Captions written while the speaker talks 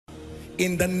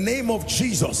in the name of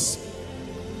Jesus.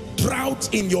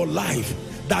 Drought in your life,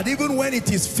 that even when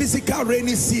it is physical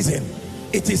rainy season,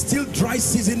 it is still dry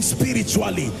season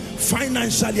spiritually,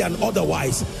 financially, and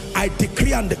otherwise. I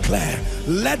decree and declare,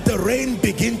 let the rain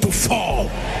begin to fall.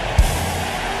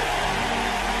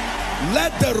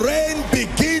 Let the rain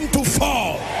begin to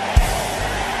fall.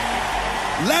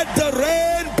 Let the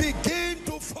rain begin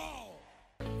to fall.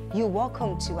 You're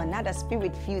welcome to another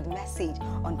spirit-filled message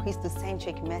on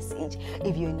Christocentric Message.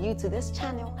 If you're new to this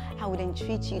channel, I would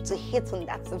entreat you to hit on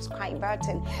that subscribe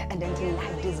button and then to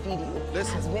like this video.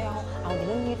 As well, I would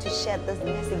want you to share this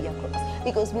message across,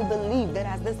 because we believe that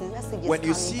as this message is when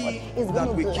you see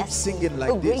that we keep singing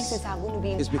like this,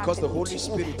 it's because the Holy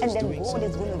Spirit is doing something.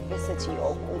 And then God is going to visit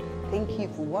your home. Thank you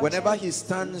for watching. Whenever he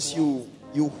stands, you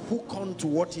hook on to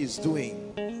what he's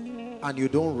doing and you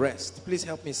don't rest. Please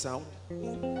help me sound.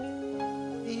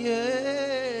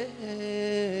 Yeah.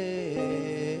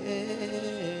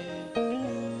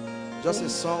 Just a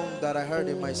song that I heard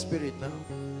in my spirit now.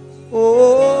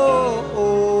 Oh,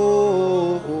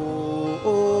 oh, oh,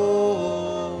 oh,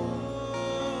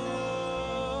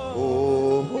 oh,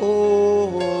 oh, oh.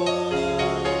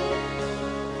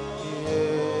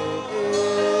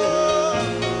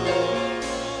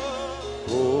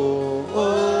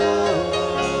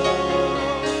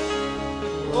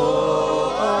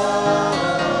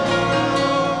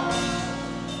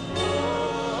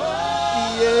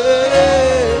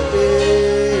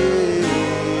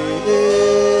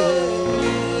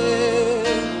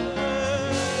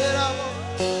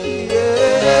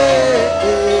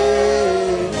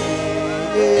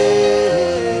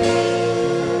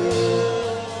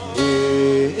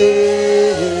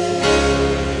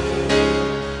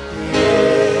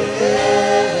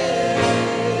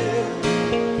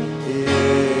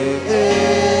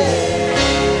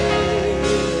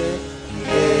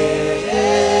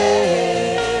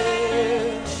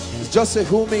 Just a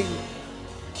humming.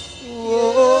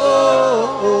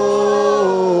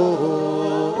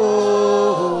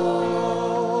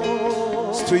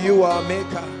 It's to you, our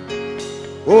Maker.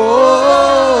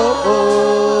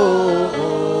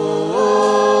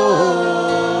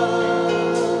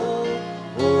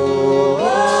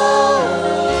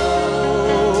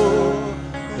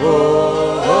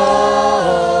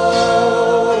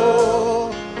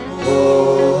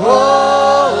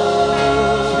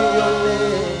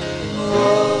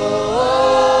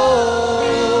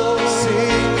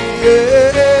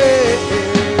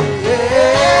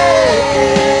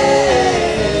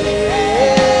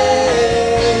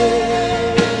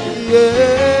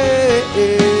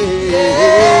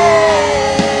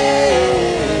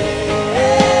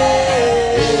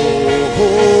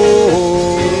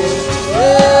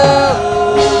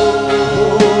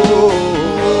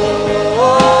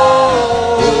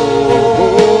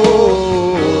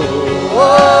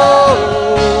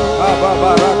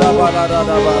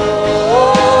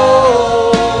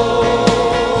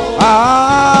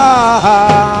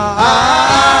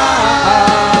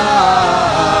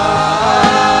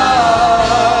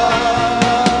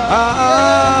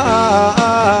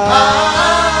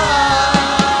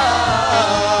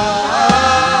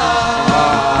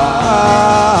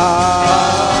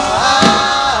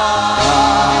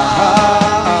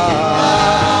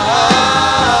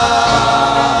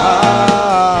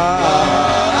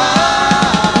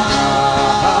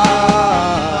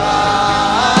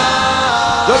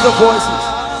 Voices.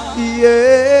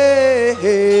 Yeah.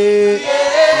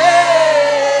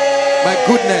 My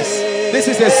goodness, this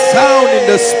is a sound in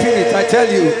the spirit, I tell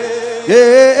you.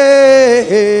 Yeah.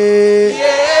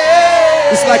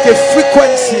 It's like a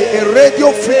frequency, a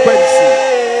radio frequency.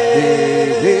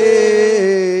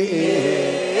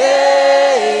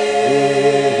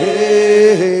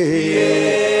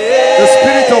 The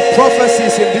spirit of prophecy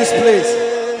is in this place.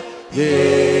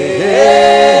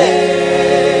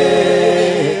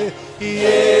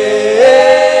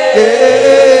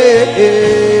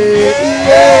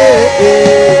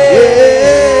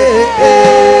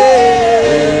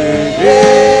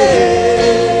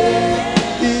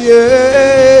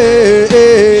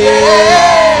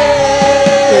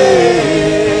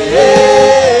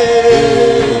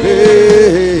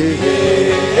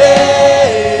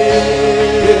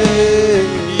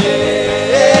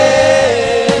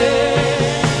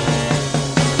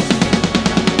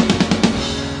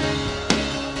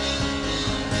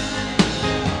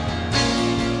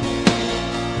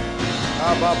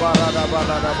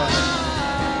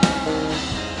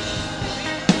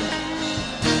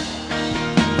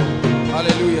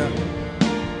 Hallelujah.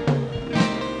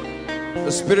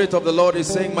 The Spirit of the Lord is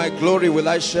saying, my glory will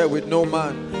I share with no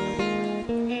man.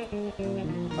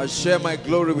 I share my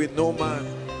glory with no man.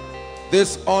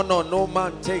 This honor no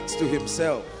man takes to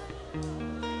himself.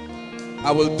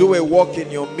 I will do a work in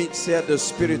your midst, said the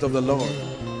Spirit of the Lord,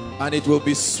 and it will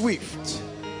be swift.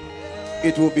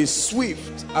 It will be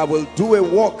swift. I will do a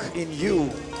work in you,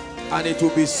 and it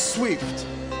will be swift.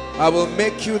 I will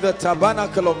make you the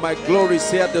tabernacle of my glory,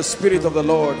 said the Spirit of the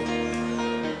Lord.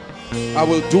 I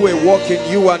will do a work in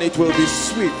you, and it will be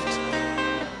swift.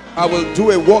 I will do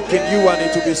a work in you, and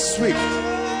it will be swift.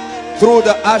 Through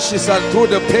the ashes and through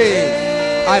the pain,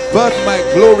 I birth my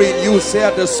glory in you,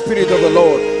 said the Spirit of the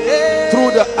Lord.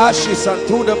 Through the ashes and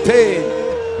through the pain,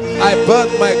 I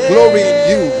birth my glory in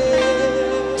you.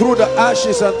 Through the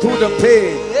ashes and through the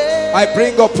pain, I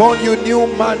bring upon you new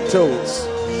mantles.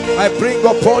 I bring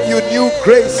upon you new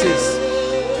graces.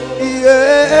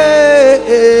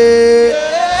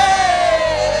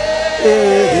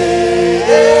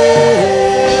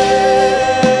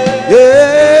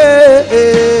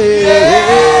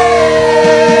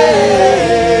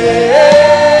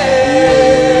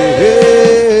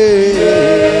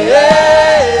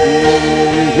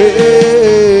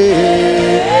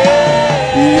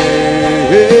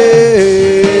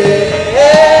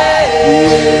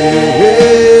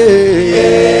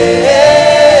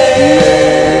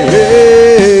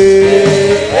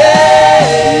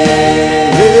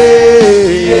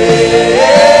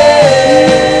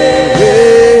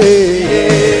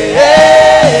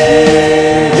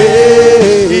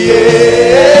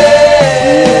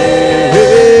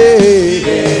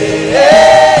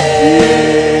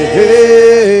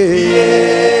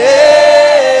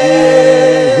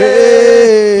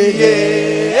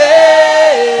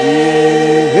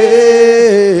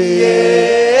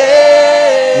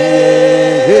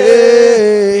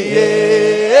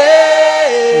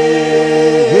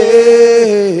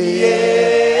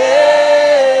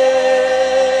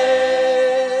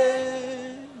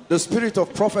 The spirit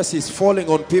of prophecy is falling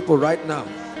on people right now.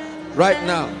 Right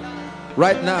now.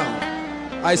 Right now.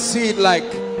 I see it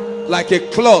like a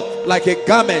cloth, like a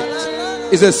garment.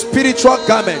 It's a spiritual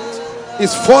garment.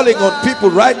 It's falling on people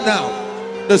right now.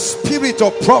 The spirit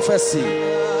of prophecy.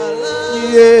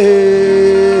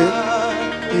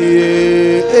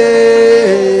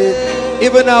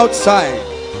 Even outside,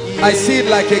 I see it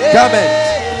like a garment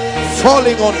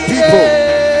falling on people.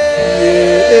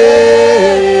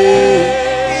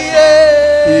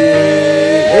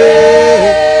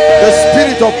 The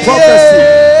spirit of prophecy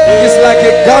is like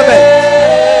a garment.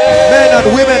 Men and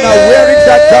women are wearing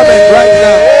that garment right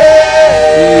now.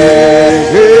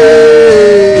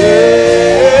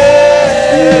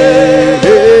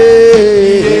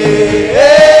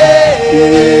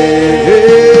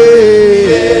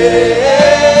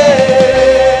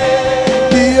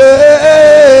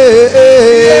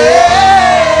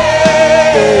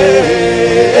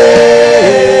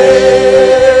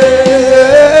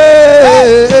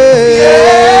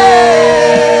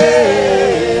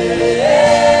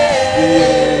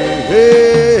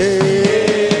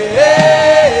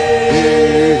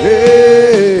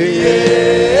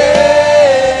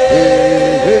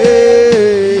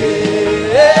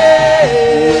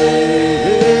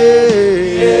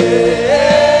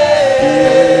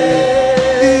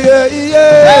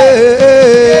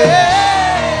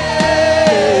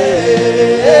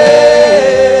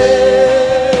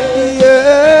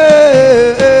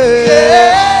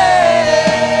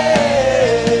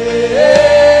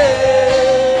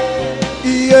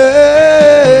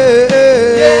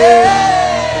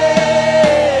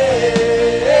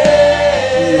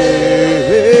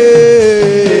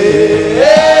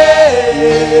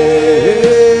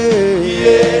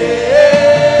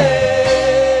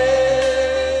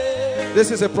 This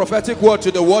is a prophetic word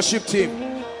to the worship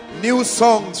team. New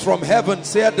songs from heaven,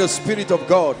 said the Spirit of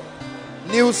God.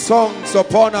 New songs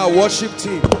upon our worship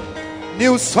team.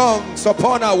 New songs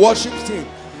upon our worship team.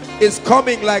 It's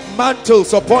coming like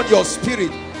mantles upon your spirit.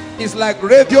 It's like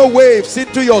radio waves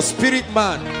into your spirit,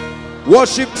 man.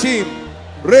 Worship team,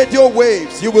 radio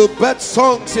waves. You will birth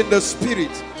songs in the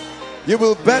spirit. You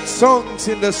will birth songs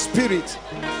in the spirit.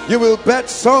 You will birth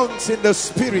songs in the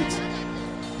spirit.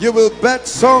 You will birth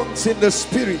songs in the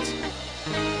spirit.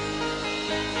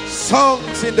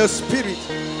 Songs in the spirit.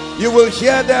 You will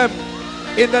hear them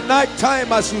in the night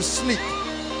time as you sleep.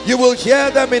 You will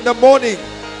hear them in the morning.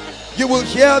 You will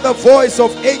hear the voice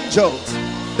of angels.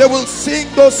 They will sing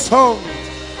those songs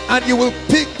and you will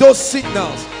pick those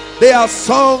signals. They are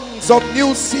songs of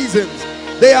new seasons.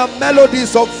 They are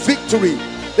melodies of victory.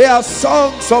 They are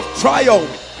songs of triumph.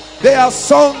 They are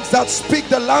songs that speak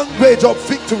the language of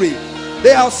victory.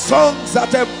 They are songs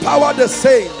that empower the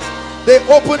saints. They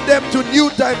open them to new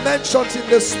dimensions in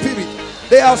the spirit.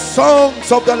 They are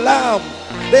songs of the Lamb.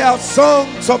 They are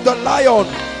songs of the Lion.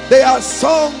 They are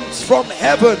songs from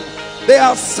heaven. They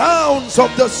are sounds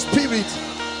of the Spirit.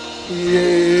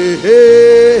 Yeah,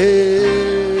 yeah,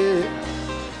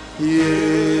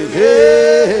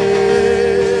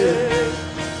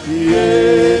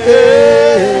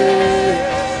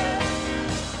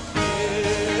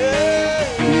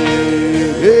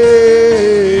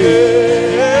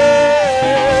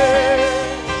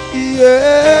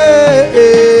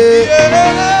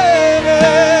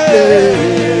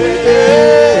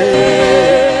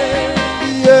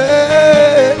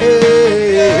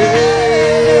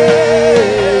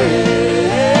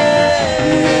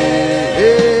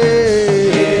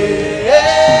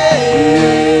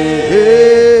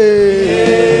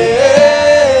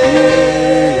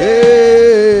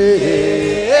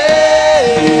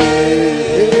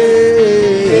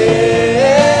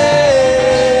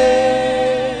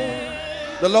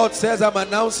 says, I'm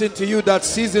announcing to you that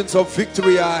seasons of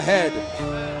victory are ahead.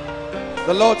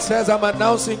 The Lord says, I'm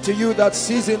announcing to you that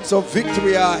seasons of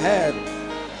victory are ahead.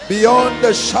 Beyond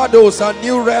the shadows are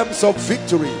new realms of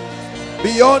victory.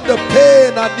 Beyond the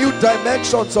pain are new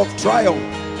dimensions of triumph.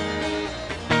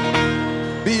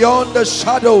 Beyond the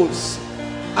shadows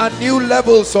are new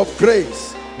levels of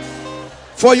grace.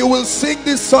 For you will sing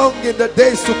this song in the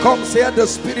days to come, saith the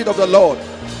Spirit of the Lord.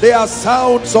 They are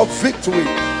sounds of victory.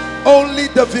 Only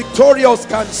the victorious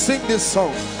can sing this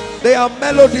song. They are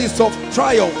melodies of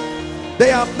triumph.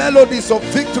 They are melodies of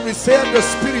victory, saith the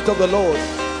Spirit of the Lord.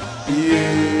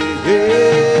 Yeah,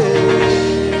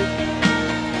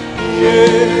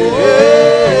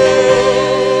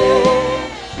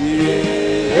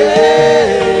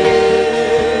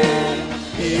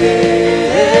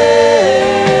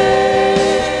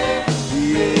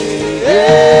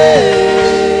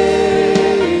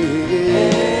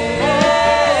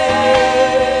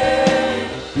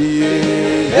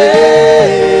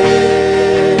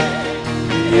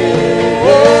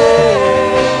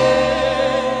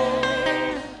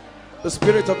 The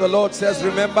Spirit of the Lord says,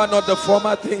 remember not the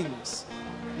former things,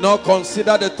 nor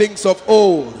consider the things of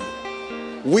old.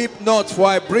 Weep not, for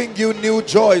I bring you new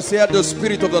joy, saith the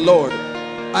Spirit of the Lord.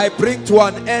 I bring to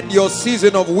an end your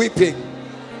season of weeping.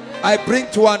 I bring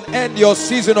to an end your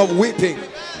season of weeping.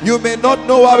 You may not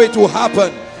know how it will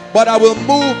happen, but I will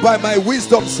move by my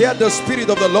wisdom, saith the Spirit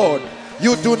of the Lord.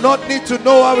 You do not need to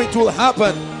know how it will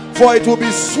happen, for it will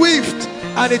be swift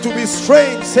and it will be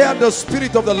strange, saith the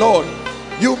Spirit of the Lord.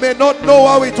 You may not know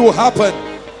how it will happen,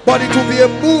 but it will be a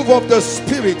move of the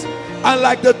Spirit, and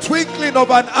like the twinkling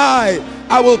of an eye,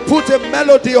 I will put a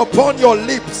melody upon your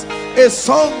lips, a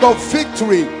song of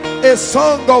victory, a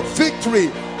song of victory,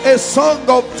 a song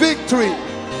of victory.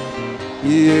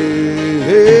 Yeah,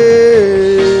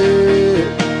 yeah,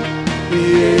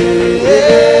 yeah.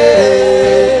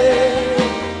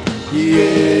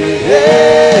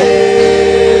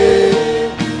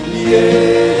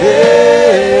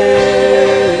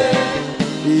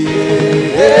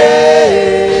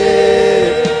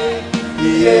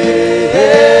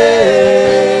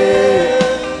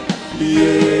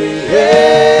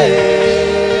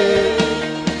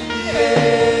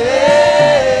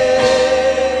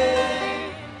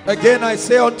 Again I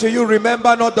say unto you,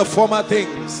 remember not the former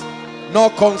things, nor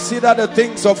consider the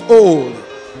things of old.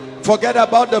 Forget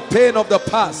about the pain of the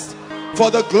past, for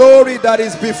the glory that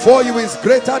is before you is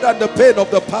greater than the pain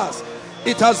of the past.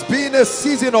 It has been a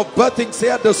season of birthing,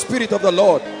 saith the Spirit of the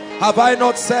Lord. Have I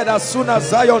not said, as soon as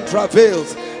Zion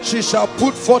travails, she shall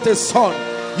put forth a son?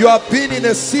 You have been in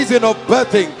a season of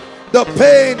birthing. The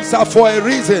pains are for a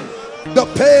reason. The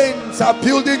pains are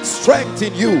building strength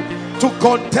in you to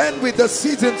contend with the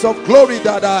seasons of glory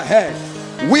that are ahead.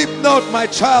 Weep not, my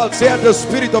child, saith the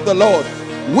Spirit of the Lord.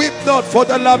 Weep not, for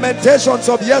the lamentations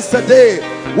of yesterday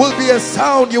will be a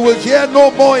sound you will hear no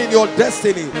more in your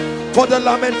destiny. For the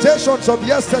lamentations of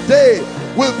yesterday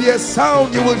will be a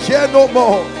sound you will hear no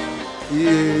more.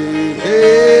 Yeah,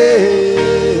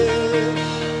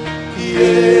 yeah,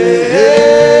 yeah.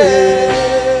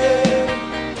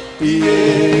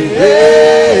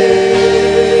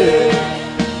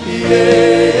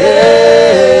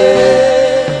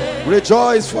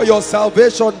 Rejoice, for your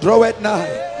salvation draweth nigh,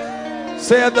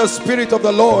 saith the Spirit of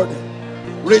the Lord.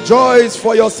 Rejoice,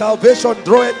 for your salvation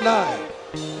draweth nigh.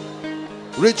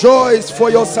 Rejoice,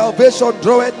 for your salvation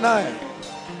draweth nigh.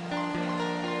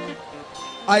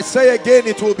 I say again,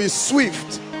 it will be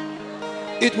swift.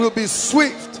 It will be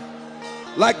swift,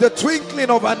 like the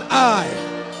twinkling of an eye.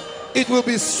 It will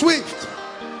be swift.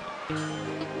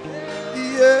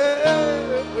 Yeah.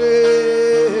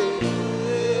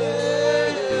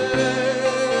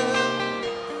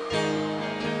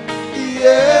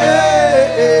 Yeah.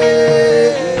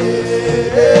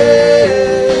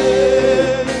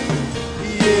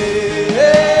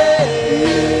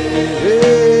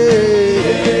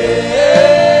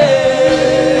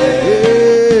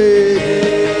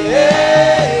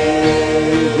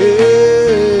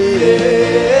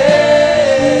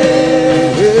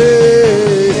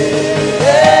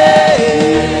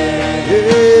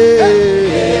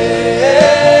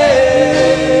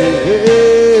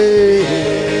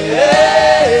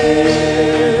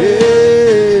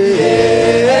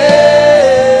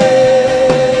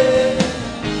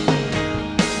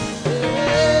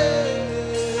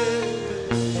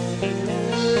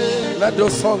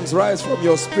 those songs rise from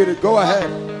your spirit. Go ahead.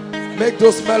 Make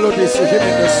those melodies to him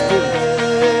in the spirit.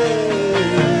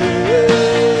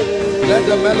 Let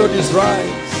the melodies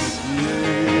rise.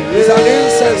 It's an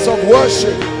incense of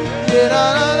worship.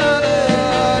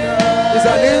 It's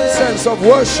an incense of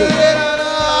worship.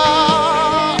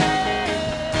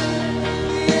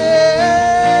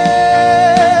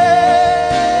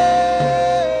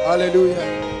 Hallelujah.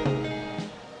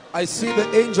 I see the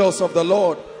angels of the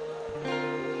Lord,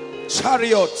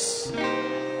 chariots,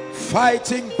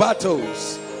 fighting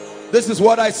battles. This is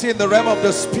what I see in the realm of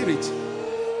the spirit.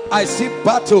 I see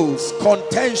battles,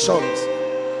 contentions.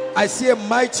 I see a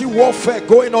mighty warfare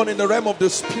going on in the realm of the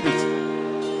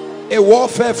spirit. A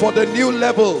warfare for the new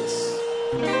levels.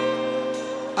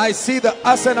 I see the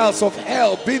arsenals of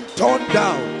hell being torn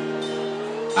down.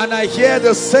 And I hear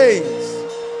the saints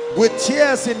with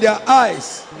tears in their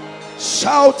eyes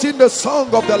shouting the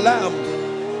song of the Lamb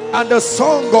and the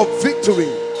song of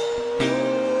victory.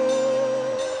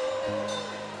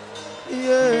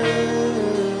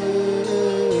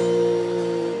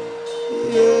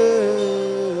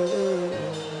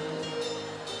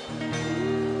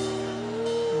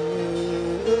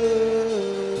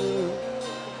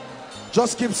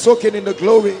 Just keep soaking in the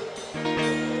glory.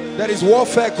 There is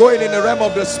warfare going in the realm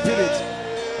of the spirit.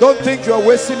 Don't think you are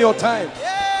wasting your time.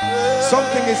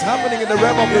 Something is happening in the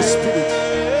realm of the spirit.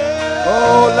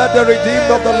 Oh, let the redeemed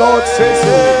of the Lord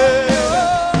say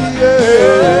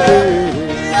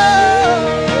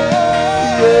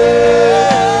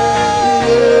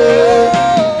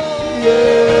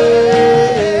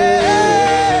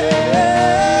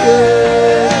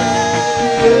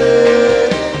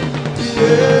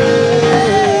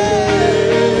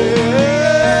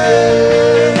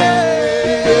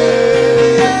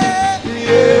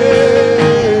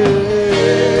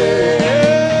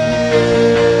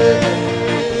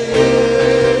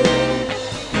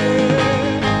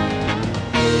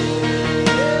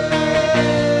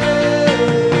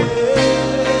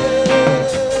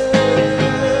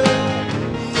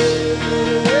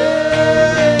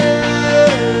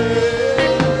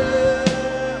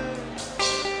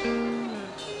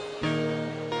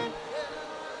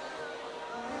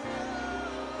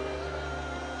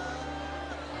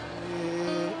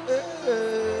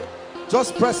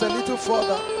Just press a little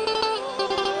further.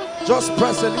 Just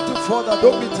press a little further.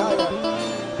 Don't be tired.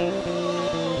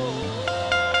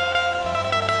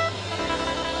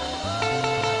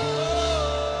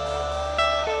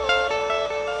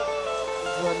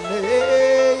 The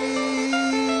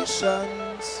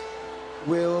nations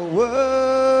will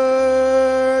worship.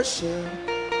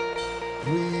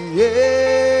 Creation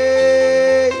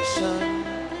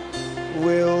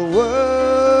will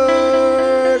worship.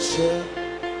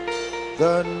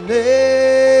 The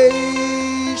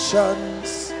nations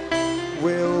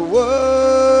will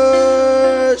worship.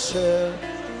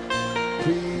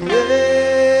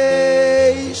 Creation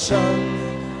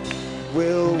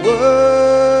will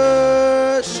worship.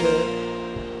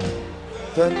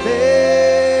 The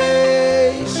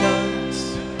nations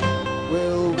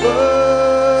will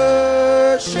worship.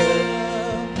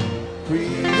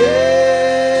 Creation.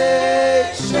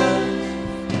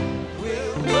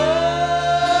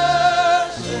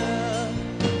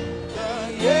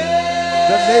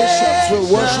 Nations will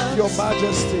worship your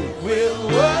majesty.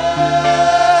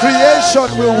 Creation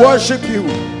will worship you.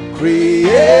 Creation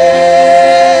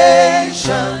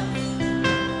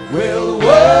will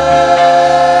worship.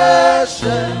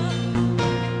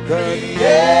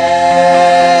 Creation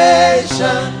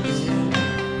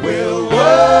will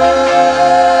worship.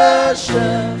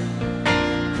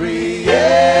 Creation.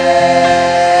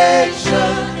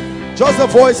 Just the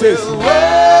voices.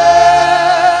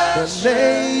 The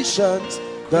nations.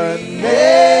 The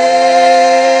nation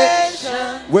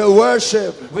will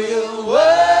worship.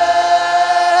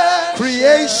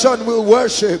 Creation will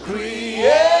worship.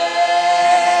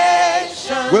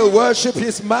 Will worship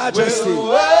His majesty.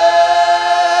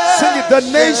 Sing it. The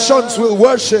nations will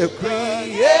worship.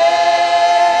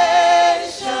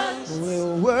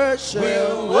 Will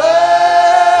worship.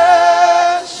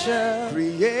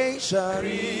 Creation.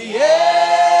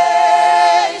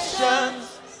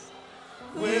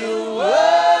 Will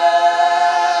worship.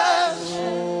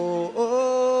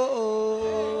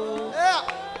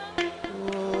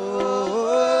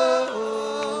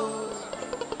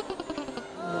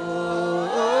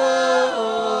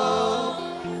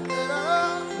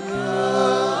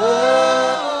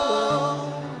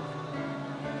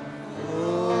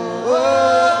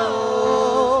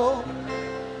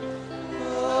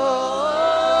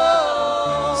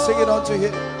 Sing it unto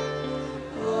Him.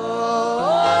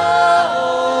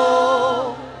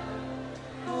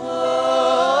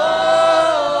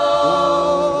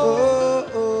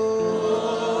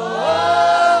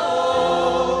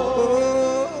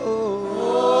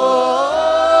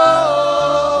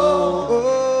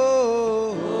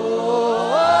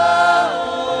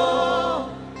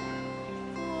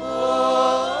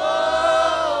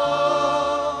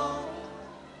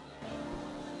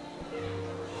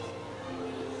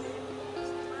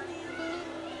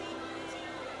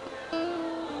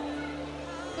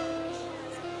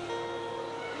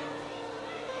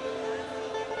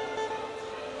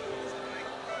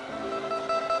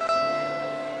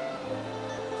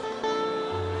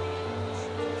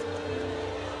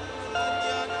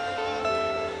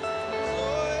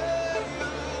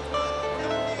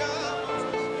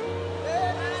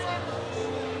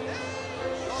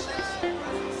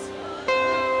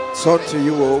 It's unto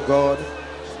you, O God.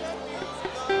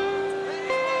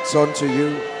 It's unto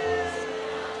you.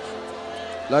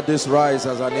 Let this rise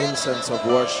as an incense of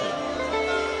worship.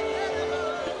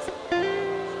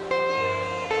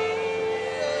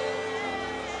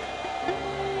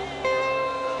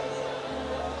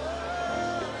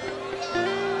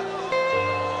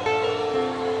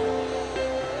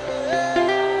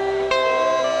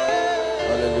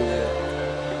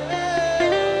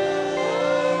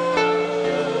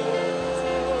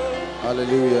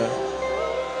 Hallelujah.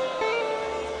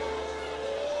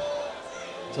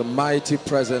 The mighty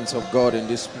presence of God in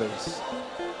this place.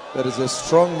 There is a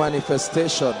strong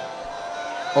manifestation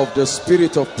of the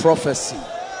spirit of prophecy.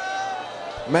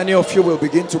 Many of you will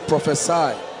begin to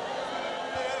prophesy.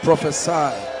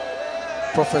 Prophesy.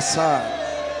 Prophesy.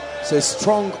 It's a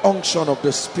strong unction of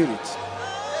the spirit.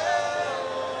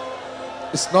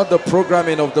 It's not the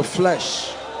programming of the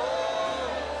flesh.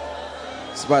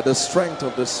 It's by the strength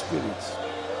of the spirit.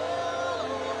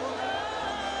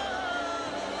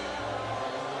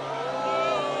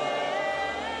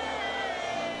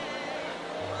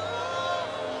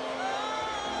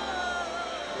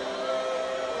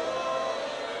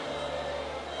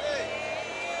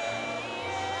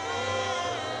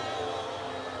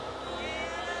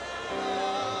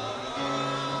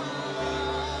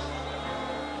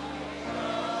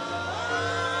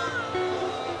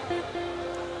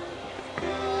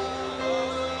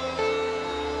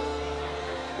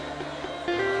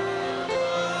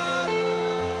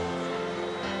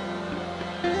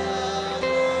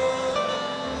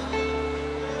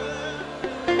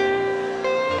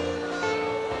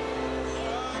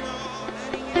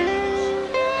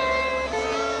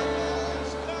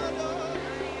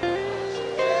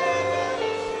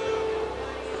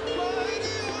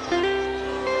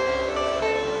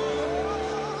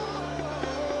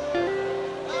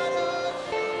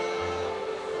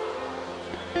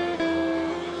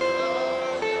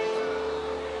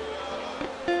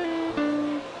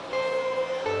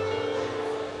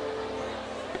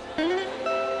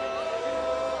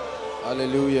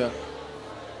 Hallelujah.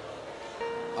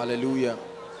 Hallelujah.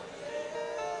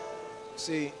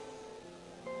 See,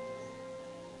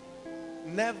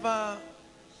 never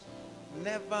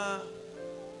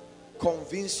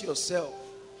convince yourself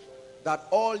that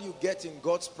all you get in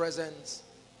God's presence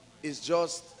is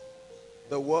just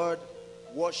the word,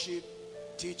 worship,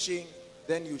 teaching,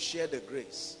 then you share the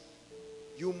grace.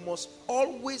 You must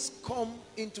always come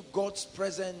into God's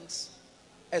presence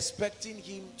expecting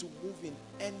him to move in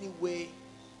any way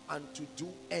and to do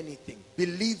anything.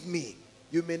 Believe me,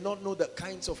 you may not know the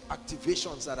kinds of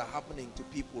activations that are happening to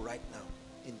people right now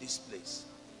in this place.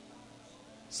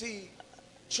 See,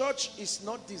 church is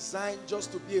not designed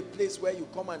just to be a place where you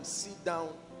come and sit down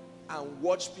and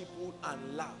watch people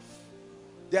and laugh.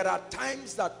 There are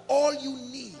times that all you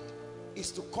need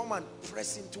is to come and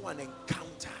press into an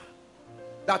encounter.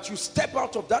 That you step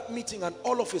out of that meeting and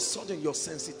all of a sudden your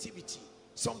sensitivity,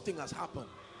 something has happened.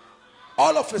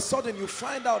 All of a sudden you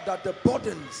find out that the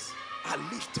burdens are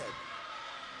lifted.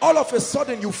 All of a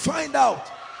sudden you find out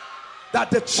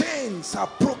that the chains are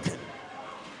broken.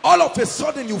 All of a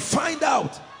sudden you find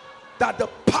out that the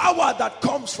power that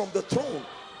comes from the throne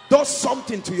does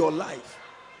something to your life.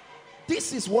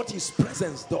 This is what his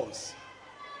presence does.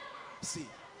 See,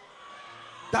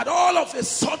 that all of a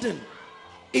sudden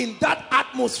in that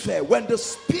atmosphere, when the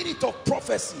spirit of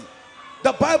prophecy,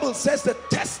 the Bible says the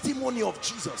testimony of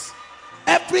Jesus,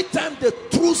 every time the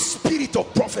true spirit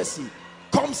of prophecy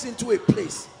comes into a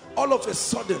place, all of a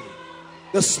sudden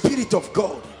the spirit of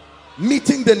God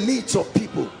meeting the needs of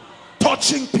people,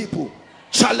 touching people,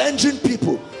 challenging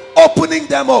people, opening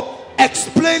them up,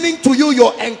 explaining to you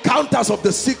your encounters of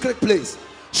the secret place,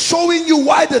 showing you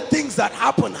why the things that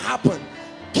happen,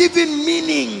 giving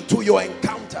meaning to your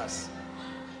encounters.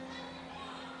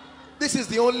 This is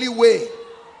the only way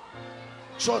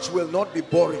church will not be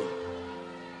boring.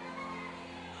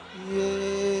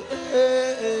 Yeah,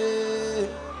 yeah,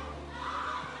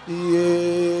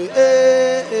 yeah, yeah.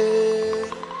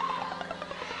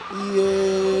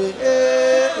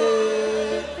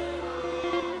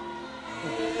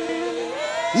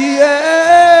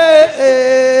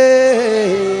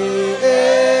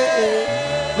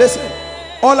 Listen,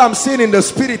 all I'm seeing in the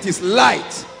spirit is light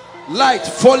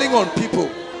falling on people.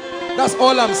 That's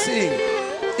all I'm seeing.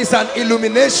 It's an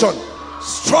illumination,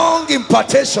 strong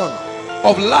impartation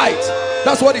of light.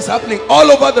 That's what is happening all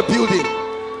over the building.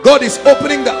 God is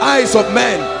opening the eyes of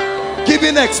men,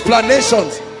 giving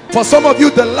explanations. For some of you,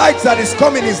 the light that is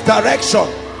coming is direction,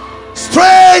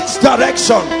 strange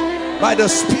direction by the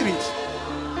Spirit.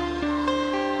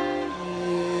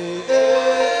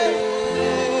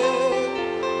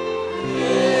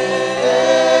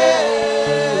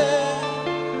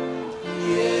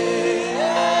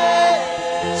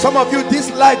 Some of you,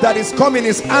 this light that is coming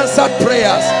is answered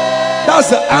prayers. That's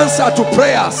the answer to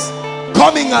prayers,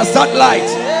 coming as that light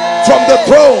from the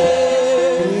throne.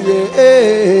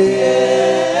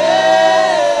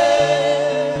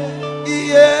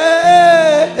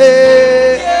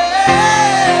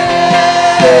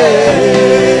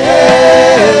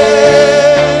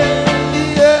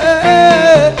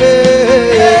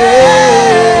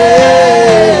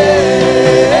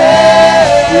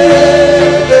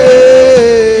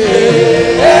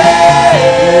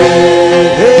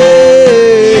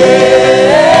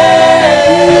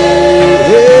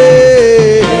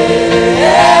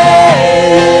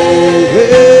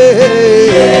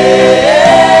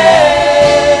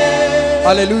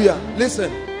 Hallelujah.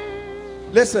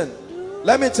 Listen,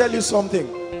 let me tell you something.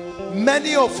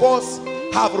 Many of us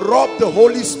have robbed the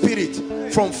Holy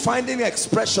Spirit from finding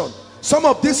expression. Some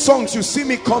of these songs you see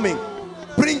me coming,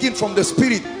 bringing from the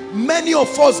Spirit, many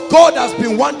of us, God has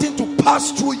been wanting to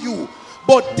pass through you,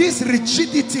 but this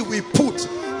rigidity we put,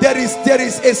 there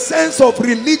is a sense of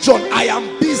religion. I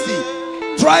am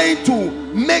busy trying to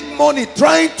make money,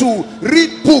 trying to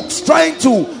read books, trying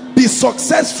to be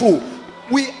successful.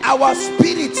 Our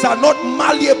spirits are not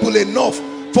malleable enough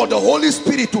for the Holy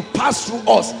Spirit to pass through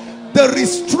us. The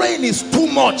restraint is too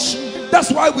much.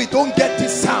 That's why we don't get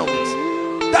this sound.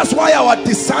 That's why our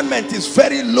discernment is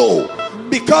very low,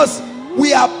 because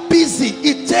we are busy.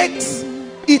 It takes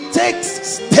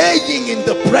staying in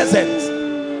the presence.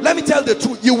 Let me tell the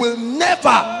truth, you will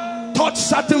never touch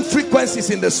certain frequencies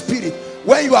in the spirit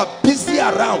when you are busy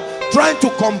around trying to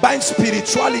combine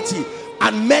spirituality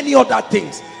and many other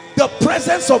things. The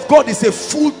presence of God is a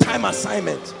full-time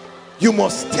assignment. You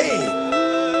must stay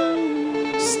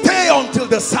until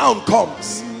the sound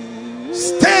comes,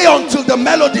 stay until the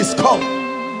melodies come,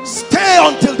 stay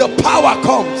until the power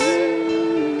comes.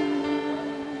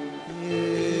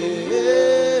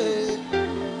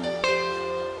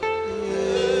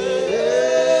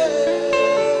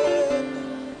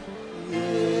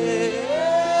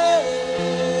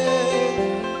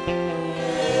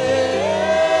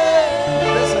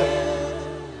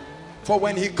 For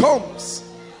when he comes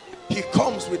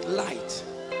with light.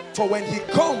 For when he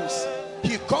comes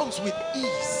with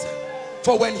ease.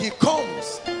 For when he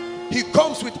comes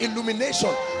with illumination.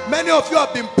 Many of you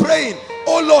have been praying,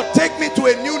 oh Lord, take me to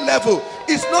a new level.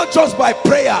 It's not just by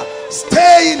prayer.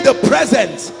 Stay in the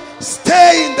presence,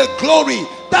 stay in the glory.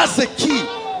 That's the key,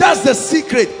 that's the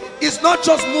secret. It's not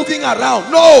just moving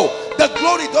around. No, the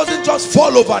glory doesn't just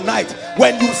fall overnight.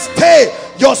 When you stay,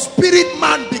 your spirit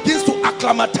man begins to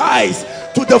acclimatize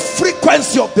to the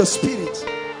frequency of the spirit.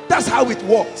 That's how it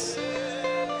works.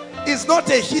 It's not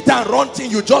a hit and run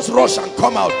thing. You just rush and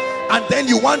come out, and then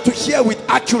you want to hear with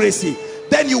accuracy,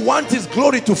 then you want his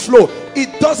glory to flow.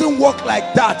 It doesn't work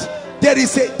like that. There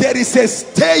is a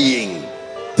staying.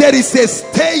 There is a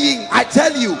staying. I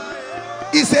tell you,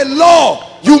 it's a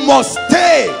law. You must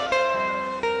stay.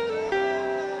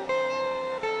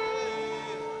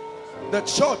 The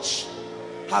church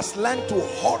has learned to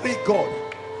hurry God,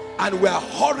 and we are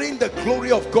hurrying the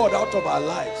glory of God out of our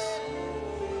lives.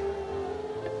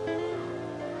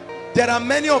 There are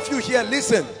many of you here,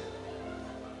 listen,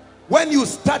 when you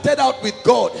started out with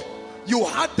God, you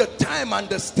had the time and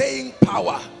the staying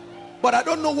power, but I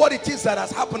don't know what it is that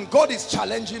has happened. God is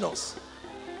challenging us.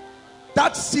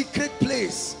 That secret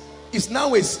place is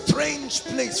now a strange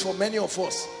place for many of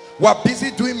us. We're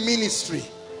busy doing ministry.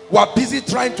 We're busy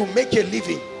trying to make a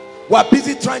living. We're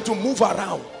busy trying to move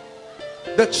around.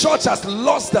 The church has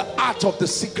lost the art of the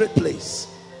secret place.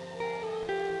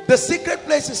 The secret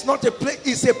place is not a place,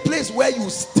 it's a place where you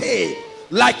stay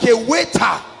like a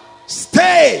waiter.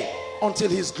 Stay until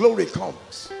his glory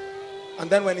comes. And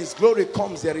then when his glory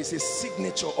comes, there is a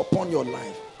signature upon your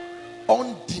life.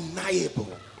 Undeniable.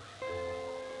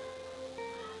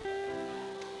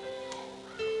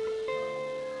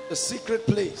 The secret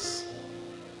place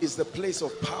is the place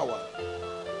of power.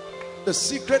 The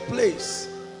secret place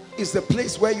is the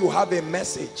place where you have a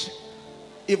message.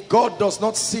 If God does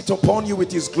not sit upon you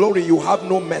with his glory, you have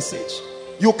no message.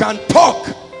 You can talk.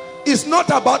 It's not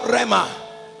about Rema.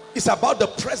 It's about the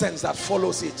presence that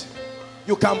follows it.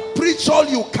 You can preach all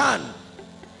you can,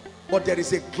 but there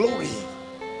is a glory.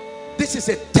 This is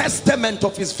a testament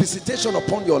of his visitation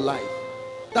upon your life.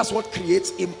 That's what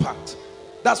creates impact.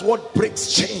 That's what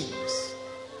breaks chains.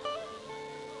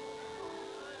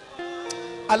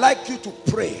 I like you to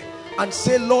pray and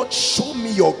say, Lord, show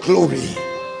me your glory.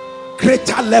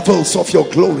 Greater levels of your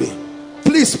glory.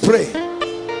 Please pray.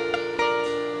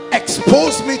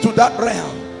 Expose me to that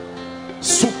realm.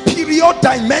 Superior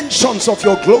dimensions of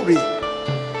your glory.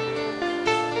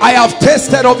 I have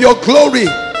tasted of your glory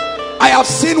I have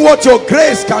seen what your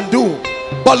grace can do.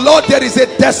 But Lord, there is a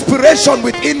desperation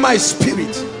within my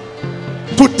spirit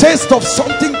to taste of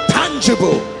something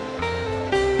tangible.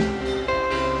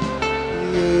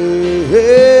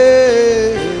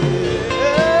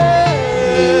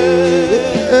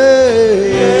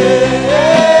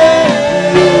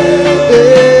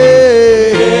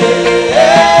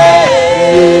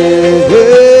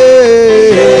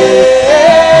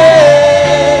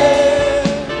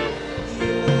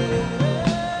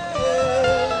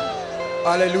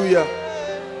 Hallelujah.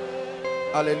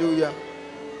 Hallelujah.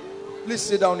 Please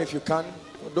sit down if you can.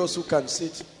 For those who can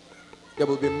sit, there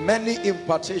will be many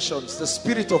impartations. The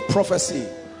spirit of prophecy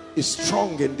is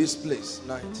strong in this place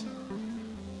tonight.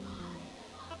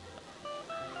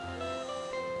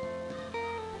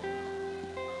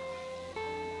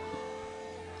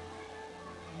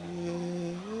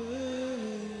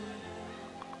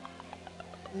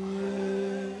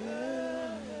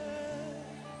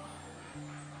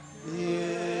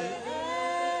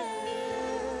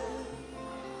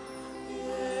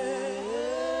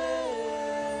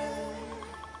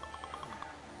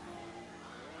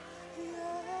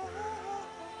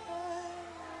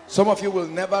 Some of you will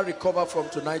never recover from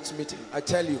tonight's meeting. I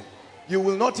tell you, you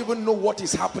will not even know what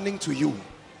is happening to you.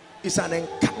 It's an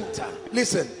encounter.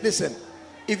 Listen, listen.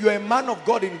 If you're a man of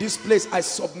God in this place, I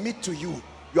submit to you,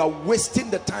 you are wasting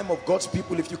the time of God's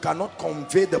people if you cannot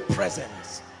convey the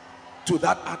presence to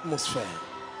that atmosphere.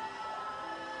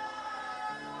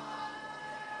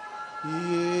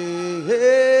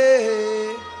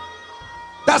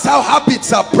 That's how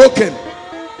habits are broken.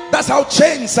 That's how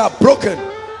chains are broken.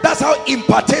 That's how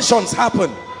impartations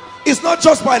happen. It's not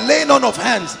just by laying on of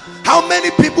hands. How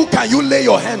many people can you lay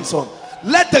your hands on?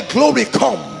 Let the glory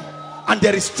come and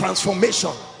there is transformation.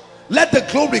 Let the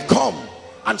glory come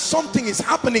and something is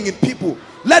happening in people.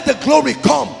 Let the glory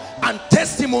come and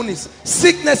testimonies.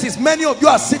 Sicknesses, many of you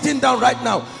are sitting down right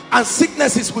now and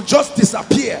sicknesses will just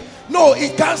disappear. No,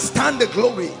 it can't stand the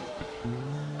glory.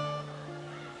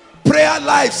 Prayer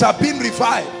lives are being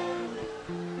revived.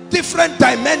 Different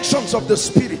dimensions of the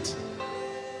spirit.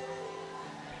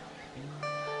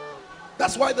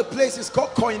 That's why the place is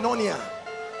called koinonia.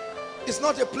 It's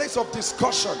not a place of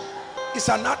discussion. It's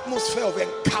an atmosphere of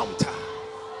encounter.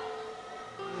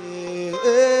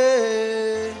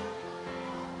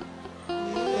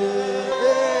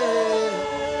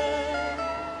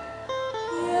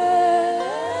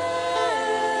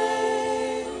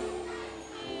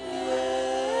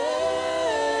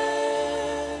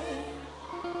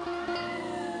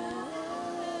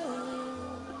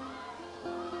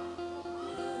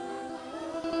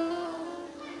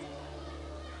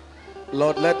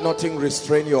 Lord, let nothing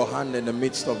restrain your hand in the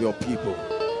midst of your people.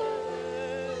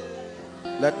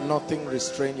 Let nothing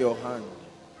restrain your hand.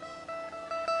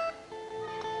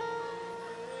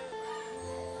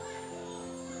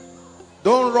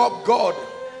 Don't rob God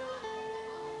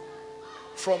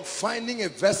from finding a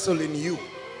vessel in you.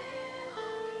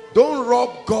 Don't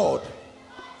rob God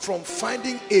from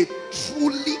finding a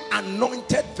truly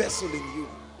anointed vessel in you.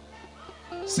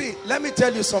 See, let me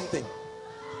tell you something.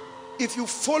 If you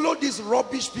follow these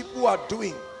rubbish people are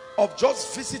doing of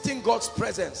just visiting God's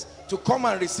presence to come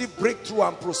and receive breakthrough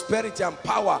and prosperity and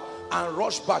power and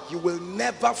rush back, you will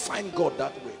never find God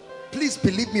that way. Please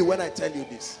believe me when I tell you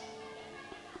this.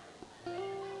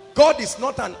 God is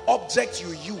not an object you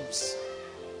use.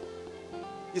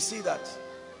 You see that?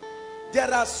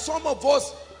 There are some of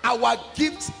us, our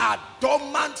gifts are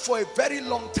dormant for a very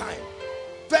long time.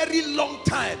 Very long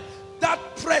time. That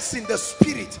press in the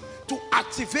spirit to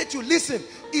activate you, listen,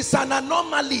 it's an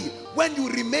anomaly when you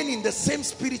remain in the same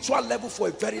spiritual level for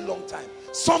a very long time.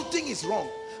 Something is wrong.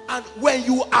 And when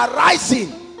you are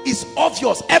rising, it's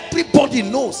obvious. Everybody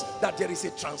knows that there is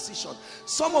a transition.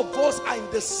 Some of us are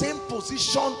in the same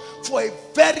position for a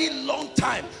very long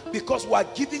time because we are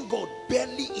giving God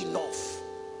barely enough.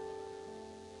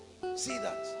 See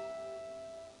that?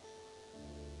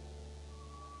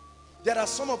 There are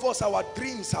some of us, our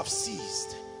dreams have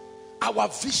ceased. Our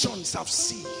visions have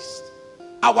ceased.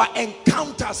 Our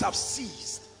encounters have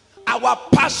ceased. Our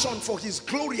passion for his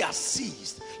glory has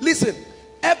ceased. Listen,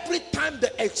 every time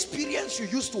the experience you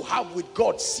used to have with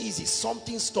God ceases,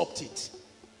 something stopped it.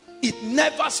 It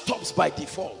never stops by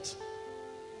default.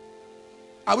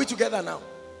 Are we together now?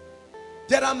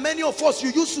 There are many of us,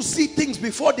 you used to see things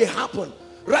before they happen.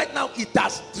 Right now, it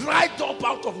has dried up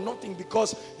out of nothing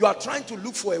because you are trying to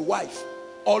look for a wife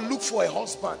or look for a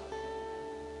husband.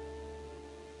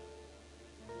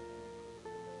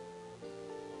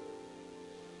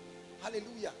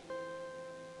 Hallelujah.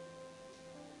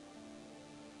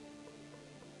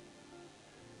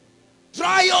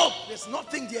 Dry up. up. There's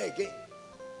nothing there again.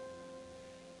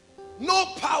 No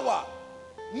power,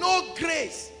 no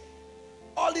grace.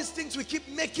 All these things we keep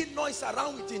making noise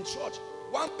around with in church.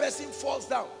 One person falls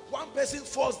down,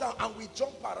 and we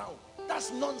jump around.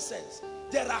 That's nonsense.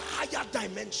 There are higher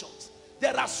dimensions.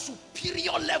 There are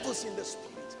superior levels in the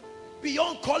spirit.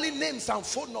 Beyond calling names and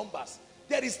phone numbers,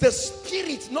 there is the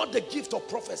spirit, not the gift of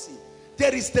prophecy.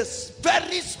 There is the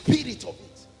very spirit of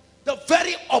it. The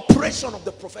very operation of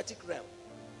the prophetic realm.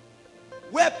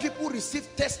 Where people receive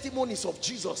testimonies of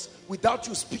Jesus without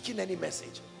you speaking any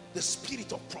message. The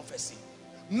spirit of prophecy.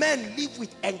 Men live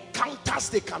with encounters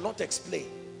they cannot explain.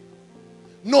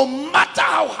 No matter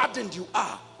how hardened you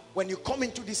are, when you come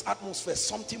into this atmosphere,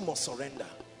 something must surrender.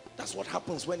 That's what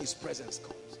happens when his presence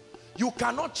comes. You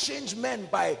cannot change men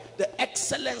by the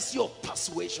excellency of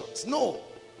persuasions. No.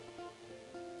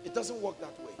 It doesn't work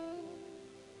that way.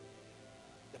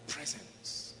 The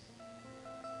presence.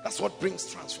 That's what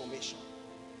brings transformation.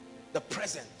 The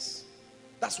presence.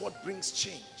 That's what brings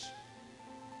change.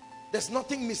 There's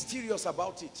nothing mysterious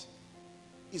about it.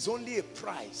 It's only a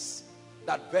price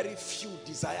that very few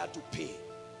desire to pay.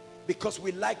 Because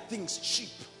we like things cheap.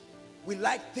 We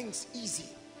like things easy.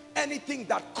 Anything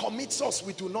that commits us,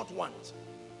 we do not want.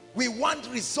 We want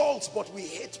results, but we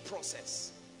hate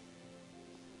process.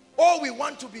 Or we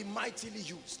want to be mightily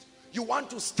used. You want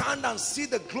to stand and see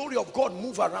the glory of God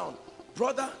move around.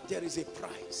 Brother, there is a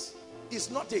price. It's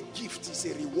not a gift, it's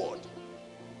a reward.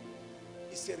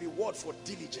 It's a reward for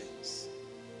diligence.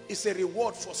 It's a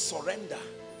reward for surrender.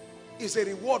 It's a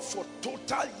reward for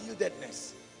total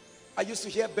yieldedness. I used to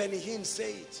hear Benny Hinn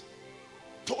say it.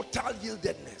 Total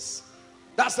yieldedness.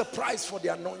 That's the price for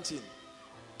the anointing.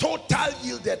 Total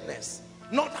yieldedness.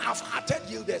 Not half-hearted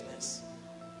yieldedness.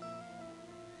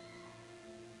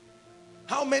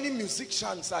 How many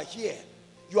musicians are here?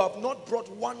 You have not brought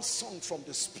one song from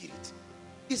the spirit.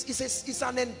 It's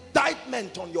an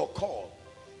indictment on your call.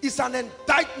 It's an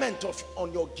indictment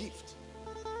on your gift.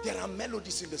 There are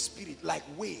melodies in the spirit like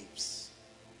waves.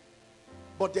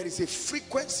 But there is a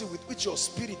frequency with which your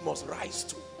spirit must rise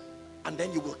to. And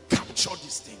then you will capture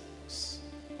these things.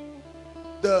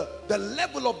 The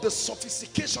level of the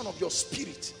sophistication of your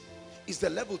spirit is the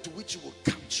level to which you will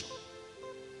capture.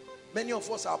 Many of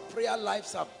us, our prayer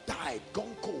lives have died,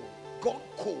 gone cold, gone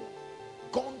cold,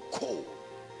 gone cold.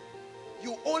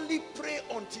 You only pray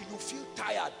until you feel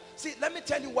tired. See, let me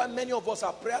tell you why many of us,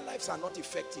 our prayer lives are not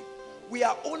effective. We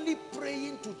are only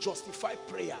praying to justify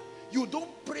prayer. You don't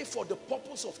pray for the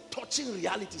purpose of touching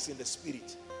realities in the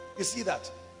spirit. You see that?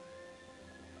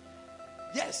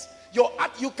 Yes,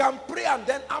 you can pray and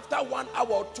then after 1 hour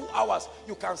or 2 hours,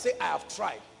 you can say, I have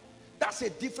tried. That's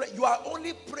a different, you are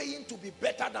only praying to be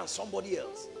better than somebody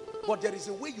else. But there is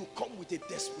a way you come with a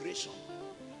desperation.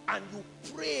 And you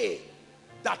pray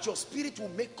that your spirit will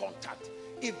make contact.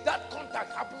 If that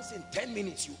contact happens in 10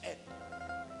 minutes, you end.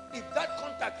 If that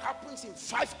contact happens in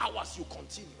 5 hours, you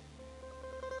continue.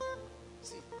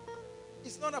 See,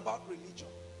 it's not about religion.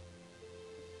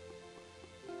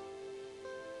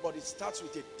 But it starts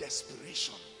with a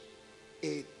desperation.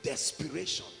 A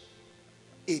desperation.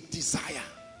 A desire.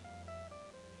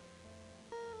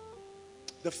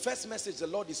 The first message the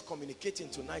Lord is communicating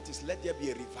tonight is, let there be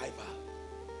a revival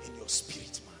in your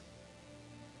spirit, man.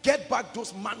 Get back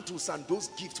those mantles and those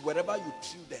gifts wherever you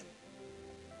threw them.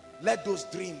 Let those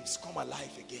dreams come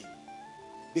alive again.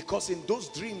 Because in those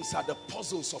dreams are the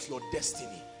puzzles of your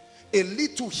destiny. A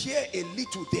little here, a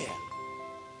little there.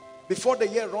 Before the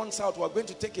year runs out, we're going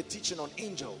to take a teaching on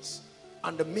angels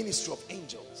and the ministry of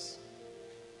angels.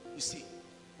 You see,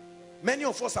 many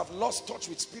of us have lost touch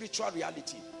with spiritual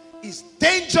reality. It's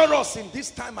dangerous in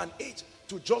this time and age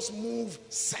to just move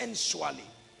sensually.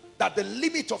 That the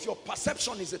limit of your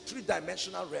perception is a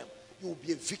three-dimensional realm. You will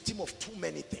be a victim of too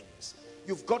many things.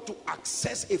 You've got to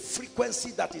access a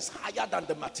frequency that is higher than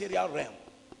the material realm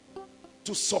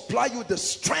to supply you the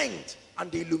strength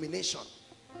and the illumination.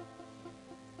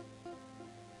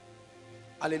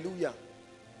 Hallelujah.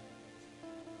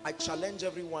 I challenge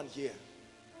everyone here.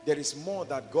 There is more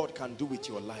that God can do with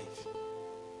your life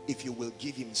if you will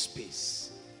give him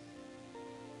space.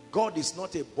 God is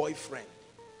not a boyfriend.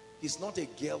 He's not a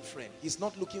girlfriend. He's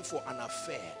not looking for an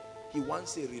affair. He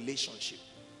wants a relationship,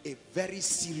 a very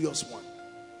serious one.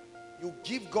 You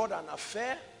give God an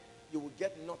affair, you will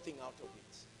get nothing out of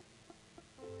it.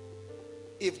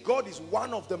 If God is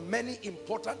one of the many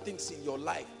important things in your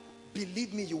life,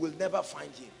 believe me, you will never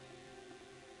find him.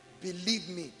 Believe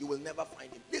me, you will never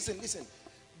find him. Listen, listen.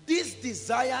 This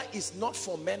desire is not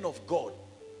for men of God.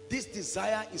 This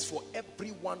desire is for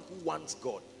everyone who wants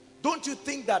God. Don't you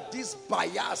think that this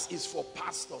bias is for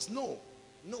pastors? No,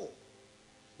 no.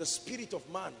 The spirit of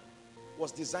man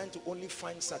was designed to only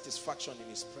find satisfaction in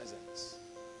his presence.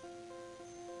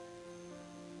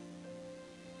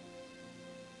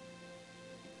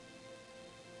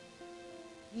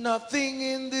 Nothing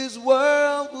in this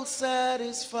world will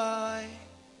satisfy.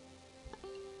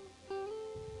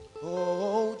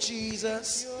 Oh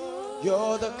Jesus,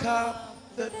 you're the cup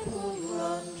that will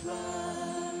run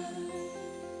dry.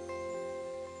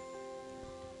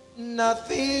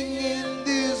 Nothing in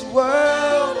this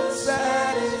world will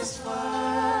satisfy.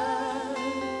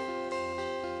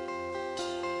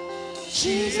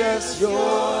 Jesus, you're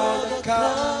the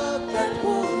cup that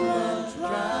will run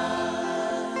dry.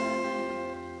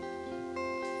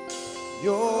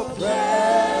 Your presence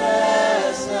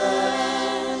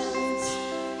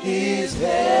is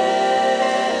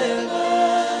heaven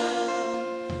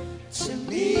to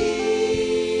me.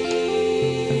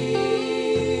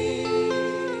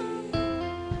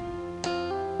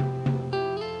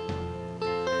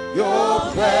 Your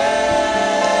presence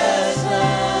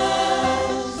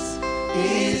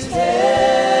is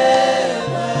heaven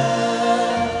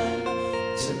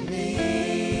to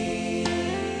me.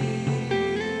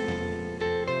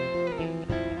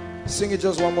 Sing it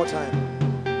just one more time.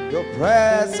 Your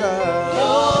presence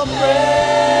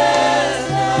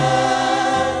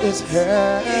is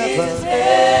heaven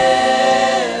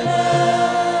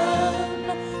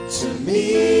to me.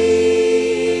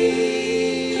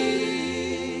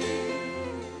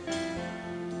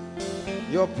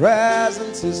 Your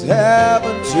presence is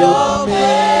heaven to me.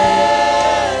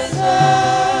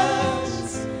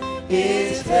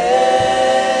 Is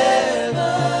heaven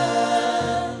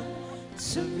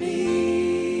to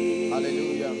me.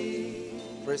 Hallelujah.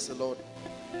 Praise the Lord.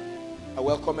 I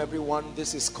welcome everyone.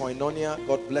 This is Koinonia.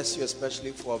 God bless you,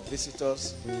 especially for our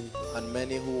visitors and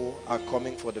many who are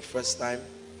coming for the first time.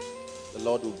 The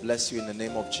Lord will bless you in the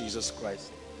name of Jesus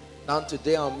Christ. Now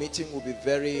today our meeting will be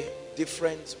very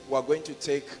different. We are going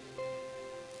to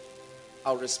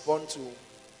I'll respond to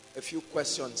a few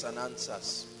questions and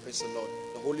answers. Praise the Lord.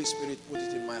 The Holy Spirit put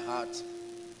it in my heart.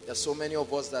 There are so many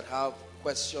of us that have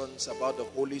questions about the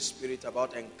Holy Spirit,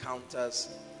 about encounters,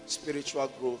 spiritual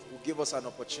growth. Will give us an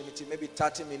opportunity, maybe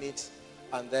 30 minutes,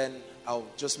 and then I'll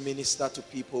just minister to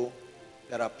people.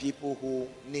 There are people who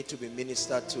need to be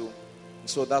ministered to.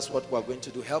 So that's what we're going to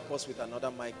do. Help us with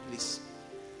another mic, please.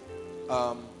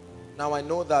 Now I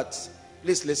know that,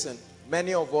 please listen,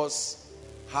 many of us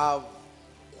have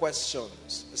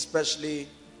questions, especially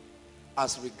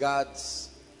as regards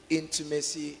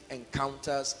intimacy,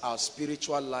 encounters, our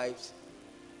spiritual lives.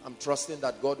 I'm trusting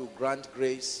that God will grant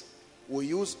grace. We'll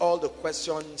use all the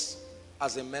questions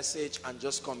as a message and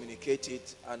just communicate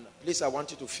it. And please, I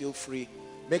want you to feel free.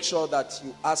 Make sure that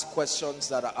you ask questions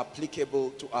that are applicable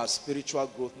to our spiritual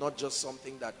growth, not just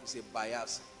something that is a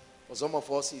bias. For some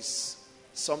of us, it's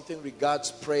something regards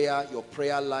prayer, your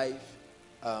prayer life,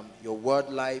 your word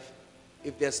life.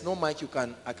 If there's no mic,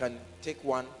 I can take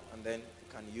one and then you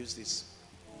can use this.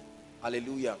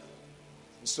 Hallelujah.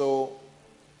 So,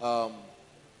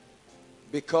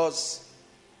 because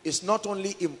it's not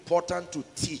only important to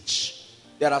teach.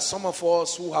 There are some of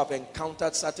us who have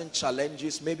encountered certain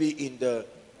challenges, maybe in the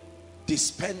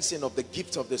dispensing of the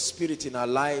gift of the Spirit in our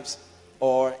lives,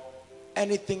 or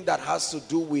anything that has to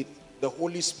do with the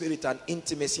Holy Spirit and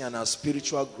intimacy and our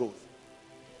spiritual growth.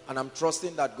 And I'm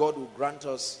trusting that God will grant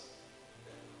us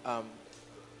a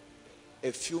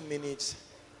few minutes.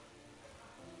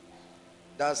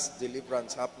 That's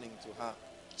deliverance happening to her.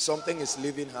 Something is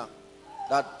leaving her.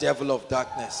 That devil of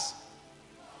darkness.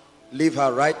 Leave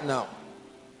her right now.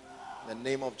 In the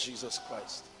name of Jesus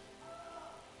Christ.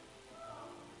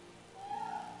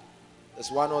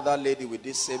 There's one other lady with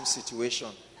this same situation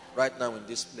right now in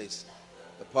this place.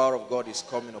 The power of God is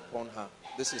coming upon her.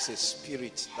 This is a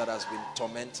spirit that has been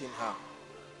tormenting her.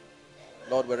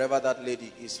 Lord, wherever that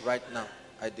lady is right now,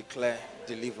 I declare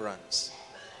deliverance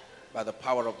by the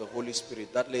power of the Holy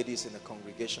Spirit. That lady is in a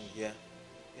congregation here.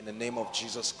 In the name of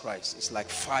Jesus Christ. It's like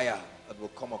fire that will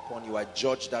come upon you. I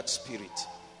judge that spirit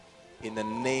in the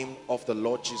name of the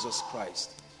Lord Jesus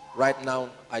Christ. Right now,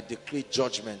 I decree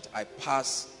judgment. I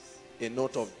pass a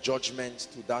note of judgment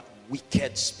to that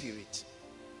wicked spirit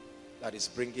that is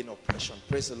bringing oppression.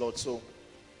 Praise the Lord. So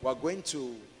we're going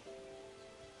to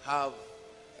have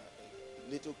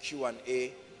a little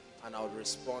Q&A, and I'll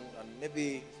respond, and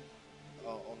maybe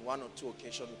on one or two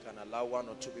occasions we can allow one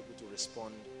or two people to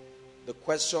respond. The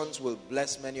questions will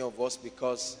bless many of us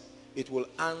because it will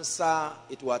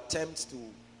attempt to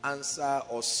answer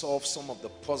or solve some of the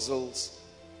puzzles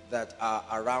that are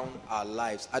around our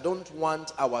lives. I don't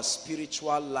want our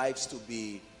spiritual lives to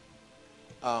be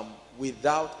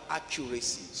without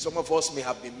accuracy. Some of us may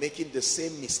have been making the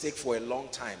same mistake for a long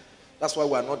time. That's why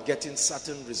we are not getting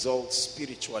certain results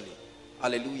spiritually.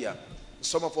 Hallelujah.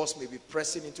 Some of us may be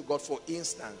pressing into God. For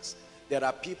instance, there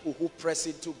are people who press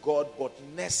into God, but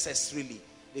necessarily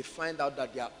they find out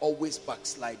that they are always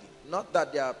backsliding. Not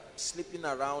that they are sleeping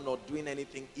around or doing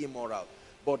anything immoral,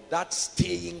 but that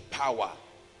staying power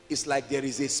is like there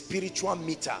is a spiritual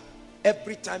meter.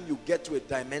 Every time you get to a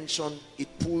dimension, it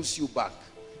pulls you back.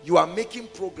 You are making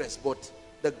progress, but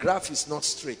the graph is not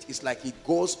straight. It's like it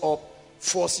goes up,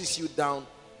 forces you down.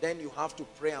 Then you have to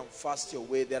pray and fast your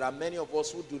way. There are many of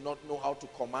us who do not know how to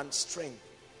command strength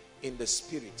in the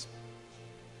spirit.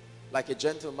 Like a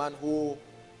gentleman who,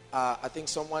 I think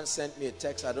someone sent me a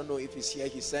text. I don't know if he's here.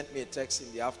 He sent me a text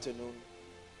in the afternoon.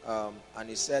 And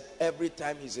he said every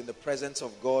time he's in the presence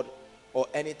of God, or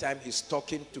anytime he's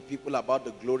talking to people about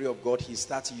the glory of God, he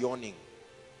starts yawning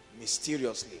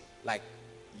mysteriously, like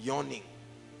yawning.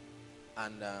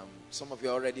 And some of you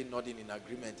are already nodding in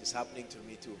agreement. It's happening to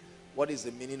me too. What is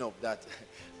the meaning of that?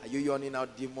 Are you yawning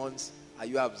out demons? Are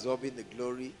you absorbing the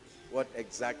glory? What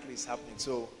exactly is happening?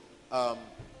 So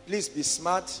please be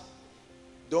smart.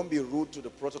 Don't be rude to the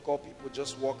protocol people.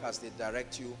 Just walk as they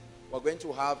direct you. We're going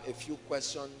to have a few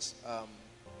questions.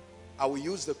 I will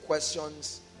use the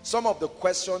questions. Some of the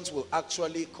questions will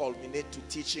actually culminate to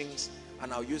teachings,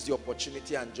 and I'll use the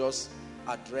opportunity and just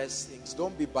address things.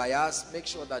 Don't be biased. Make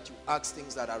sure that you ask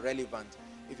things that are relevant.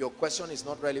 If your question is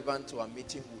not relevant to our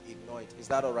meeting, we'll ignore it. Is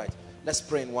that all right? Let's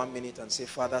pray in 1 minute and say,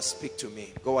 Father, speak to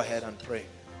me. Go ahead and pray.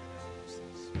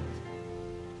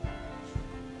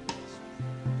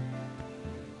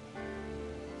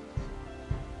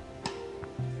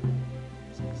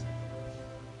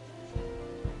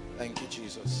 Thank you,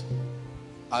 Jesus.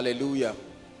 Hallelujah.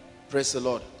 Praise the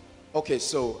Lord. Okay,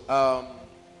 so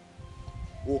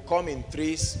we'll come in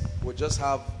threes. We'll just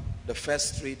have the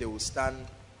first three. They will stand.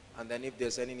 And then if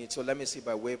there's any need. So let me see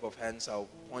by wave of hands. I'll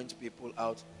point people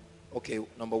out. Okay,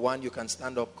 number one, you can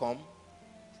stand up, come.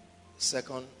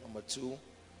 Second, number two.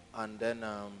 And then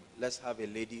let's have a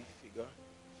lady figure.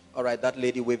 All right, that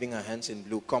lady waving her hands in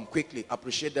blue. Come quickly.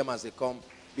 Appreciate them as they come.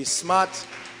 Be smart.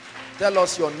 Tell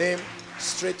us your name.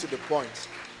 Straight to the point.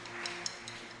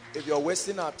 If you're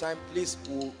wasting our time, please,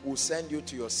 we'll send you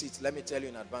to your seat. Let me tell you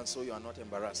in advance so you are not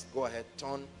embarrassed. Go ahead.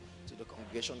 Turn to the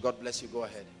congregation. God bless you. Go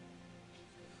ahead.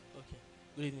 Okay.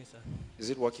 Good evening, sir. Is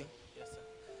it working? Yes,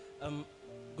 sir.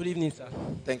 Good evening, sir.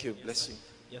 Thank you. Yes, Bless sir. you.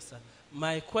 Yes, sir.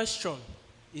 My question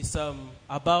is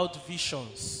about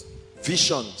visions.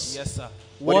 Visions? Yes, sir.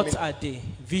 What are they?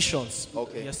 Visions.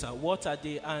 Okay. Yes, sir. What are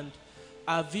they? And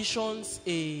are visions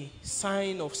a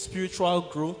sign of spiritual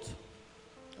growth?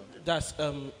 That's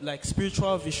like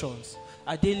spiritual visions.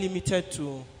 Are they limited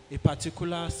to a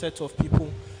particular set of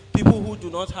people? People who do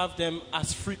not have them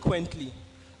as frequently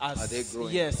as... Are they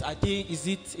growing? Yes. Is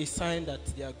it a sign that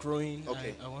they are growing?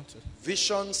 Okay. I want to...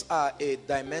 Visions are a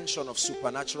dimension of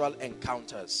supernatural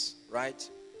encounters, right?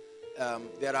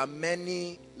 There are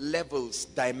many levels,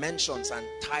 dimensions, and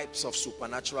types of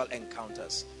supernatural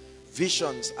encounters.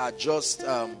 Visions are just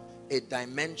a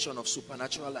dimension of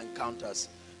supernatural encounters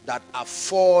that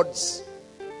affords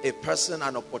a person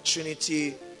an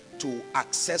opportunity to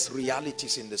access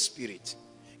realities in the spirit.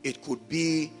 It could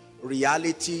be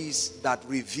realities that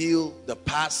reveal the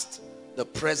past, the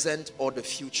present, or the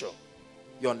future.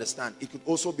 You understand? It could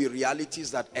also be realities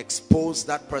that expose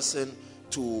that person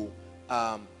to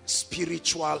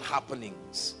spiritual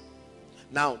happenings.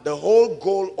 Now, the whole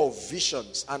goal of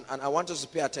visions, and I want us to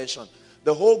pay attention,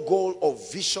 the whole goal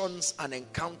of visions and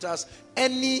encounters,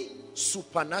 any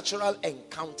supernatural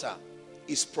encounter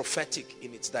is prophetic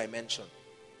in its dimension.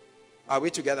 Are we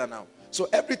together now? So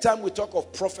every time we talk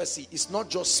of prophecy, it's not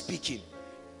just speaking.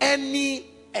 Any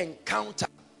encounter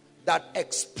that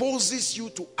exposes you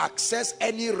to access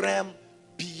any realm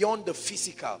beyond the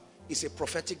physical is a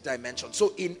prophetic dimension.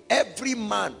 So in every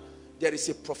man, there is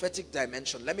a prophetic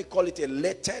dimension. Let me call it a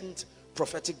latent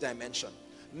prophetic dimension.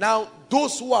 Now,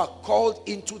 those who are called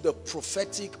into the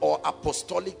prophetic or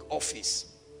apostolic office,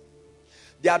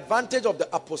 the advantage of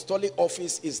the apostolic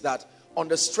office is that on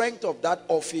the strength of that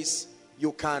office,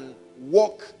 you can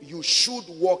walk, you should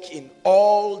walk in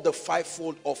all the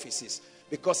fivefold offices,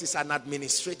 because it's an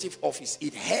administrative office.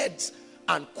 It heads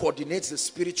and coordinates the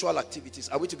spiritual activities.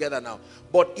 Are we together now?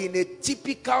 But in a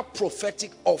typical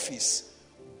prophetic office,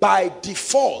 by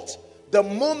default, the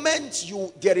moment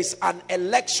there is an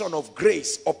election of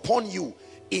grace upon you,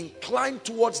 incline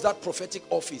towards that prophetic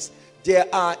office,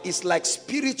 it's like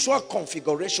spiritual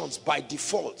configurations by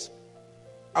default.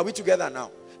 Are we together now?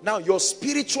 Now, your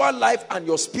spiritual life and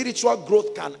your spiritual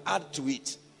growth can add to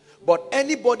it. But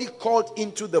anybody called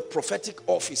into the prophetic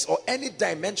office or any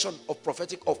dimension of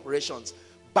prophetic operations,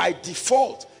 by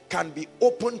default, can be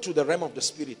open to the realm of the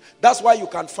spirit. That's why you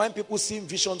can find people seeing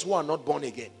visions who are not born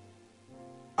again.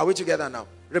 Are we together now?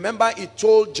 Remember, he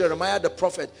told Jeremiah the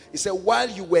prophet, he said, while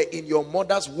you were in your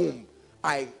mother's womb,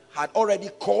 I had already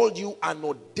called you and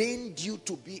ordained you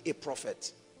to be a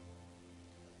prophet.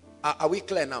 Are we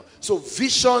clear now? So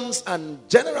visions and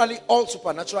generally all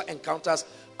supernatural encounters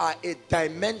are a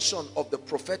dimension of the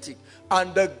prophetic.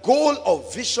 And the goal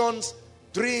of visions,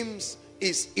 dreams,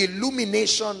 is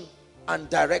illumination and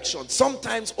direction.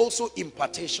 Sometimes also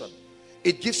impartation.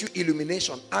 It gives you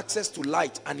illumination, access to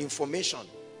light and information,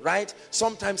 right?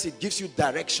 Sometimes it gives you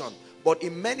direction. But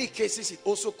in many cases, it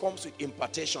also comes with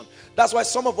impartation. That's why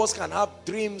some of us can have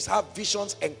dreams, have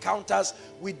visions, encounters.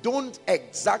 We don't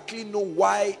exactly know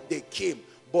why they came,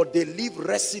 but they leave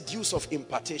residues of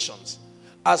impartations.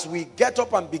 As we get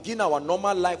up and begin our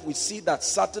normal life, we see that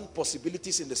certain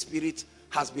possibilities in the spirit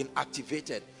has been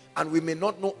activated. And we may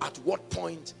not know at what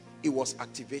point it was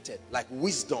activated. Like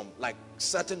wisdom, like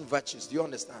certain virtues. Do you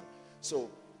understand? So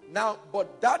now,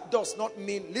 but that does not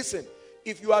mean, listen,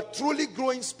 if you are truly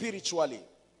growing spiritually,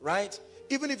 right?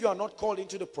 Even if you are not called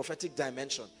into the prophetic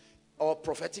dimension or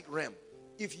prophetic realm,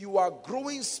 if you are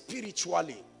growing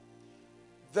spiritually,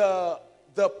 the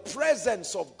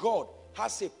presence of God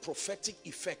has a prophetic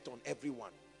effect on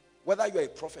everyone, whether you are a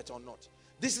prophet or not.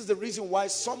 This is the reason why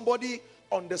somebody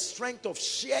on the strength of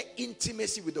sheer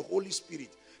intimacy with the Holy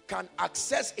Spirit can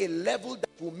access a level that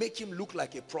will make him look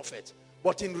like a prophet.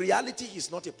 But in reality,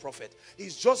 he's not a prophet.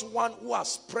 He's just one who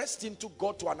has pressed into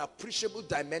God to an appreciable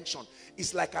dimension.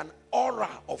 It's like an aura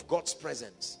of God's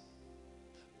presence.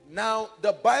 Now,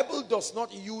 the Bible does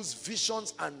not use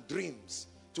visions and dreams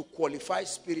to qualify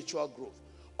spiritual growth.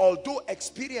 Although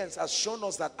experience has shown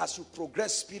us that as you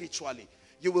progress spiritually,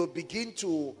 you will begin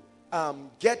to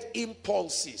get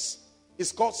impulses.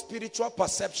 It's called spiritual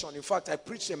perception. In fact, I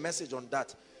preached a message on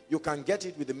that. You can get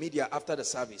it with the media after the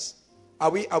service. Are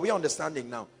we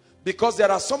understanding now? Because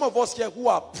there are some of us here who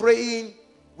are praying,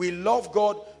 we love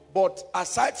God, but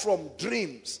aside from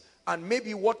dreams and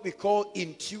maybe what we call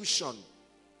intuition,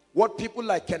 what people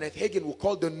like Kenneth Hagin will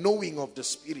call the knowing of the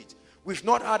spirit, we've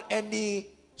not had any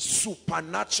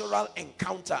supernatural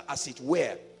encounter, as it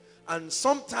were. And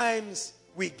sometimes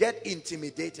we get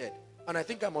intimidated. And I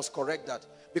think I must correct that.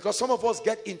 Because some of us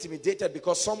get intimidated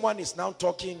because someone is now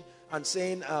talking and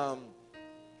saying,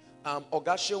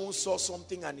 Ogasheun saw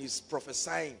something and he's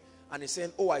prophesying and he's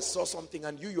saying, oh, I saw something,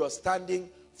 and you are standing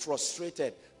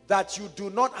frustrated. That you do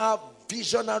not have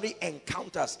visionary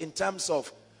encounters in terms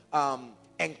of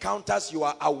encounters. You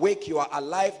are awake, you are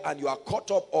alive, and you are caught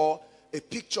up, or a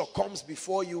picture comes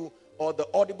before you, or the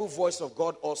audible voice of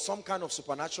God, or some kind of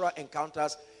supernatural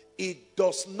encounters. It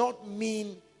does not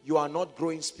mean you are not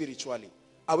growing spiritually.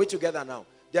 Are we together now?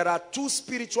 There are two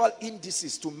spiritual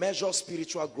indices to measure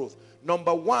spiritual growth.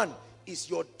 Number one is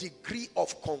your degree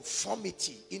of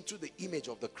conformity into the image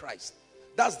of the Christ.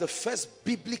 That's the first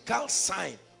biblical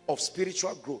sign of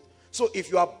spiritual growth. So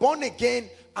if you are born again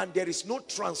and there is no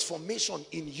transformation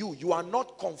in you, you are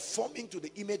not conforming to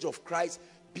the image of Christ,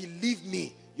 believe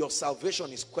me, your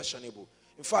salvation is questionable.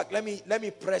 In fact, let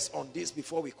me press on this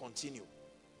before we continue.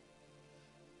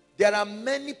 There are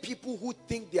many people who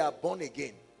think they are born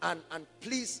again. And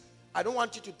please, I don't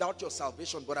want you to doubt your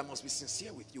salvation, but I must be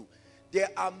sincere with you. There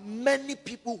are many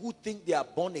people who think they are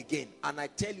born again, and I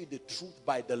tell you the truth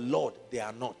by the Lord, they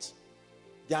are not.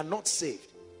 They are not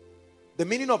saved. The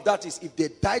meaning of that is, if they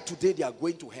die today, they are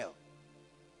going to hell.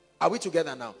 Are we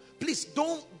together now? Please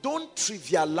don't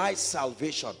trivialize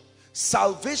salvation.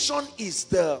 Salvation is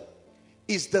the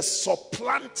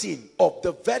supplanting of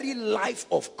the very life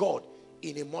of God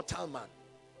in a mortal man.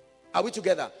 Are we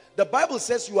together? The Bible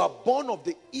says you are born of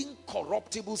the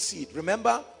incorruptible seed,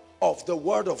 remember, of the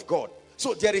word of God.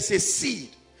 So there is a seed.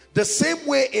 The same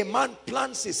way a man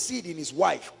plants a seed in his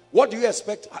wife, what do you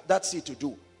expect that seed to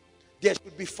do? There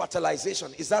should be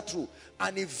fertilization. Is that true?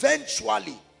 And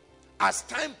eventually, as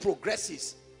time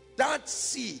progresses, that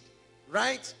seed,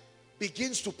 right,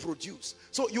 begins to produce.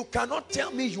 So you cannot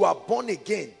tell me you are born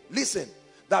again. Listen,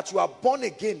 that you are born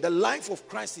again, the life of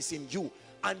Christ is in you,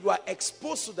 and you are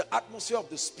exposed to the atmosphere of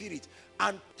the Spirit,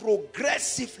 and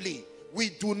progressively, we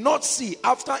do not see,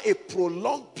 after a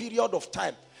prolonged period of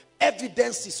time,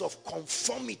 evidences of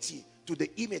conformity to the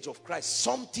image of Christ.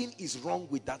 Something is wrong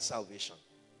with that salvation.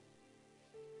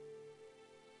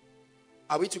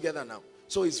 Are we together now?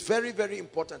 So it's very, very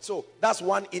important. So that's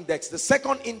one index. The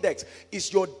second index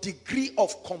is your degree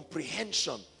of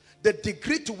comprehension. The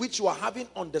degree to which you are having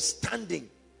understanding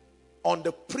on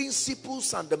the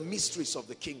principles and the mysteries of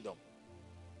the kingdom.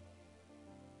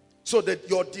 So that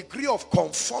your degree of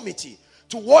conformity,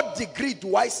 to what degree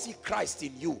do I see Christ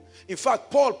in you? In fact,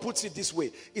 Paul puts it this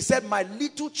way. He said, my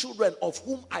little children, of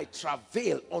whom I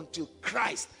travail until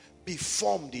Christ be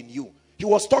formed in you. He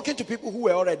was talking to people who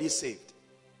were already saved.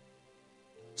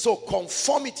 So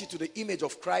conformity to the image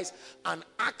of Christ and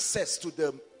access to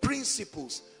the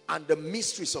principles and the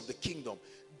mysteries of the kingdom.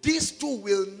 These two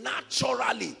will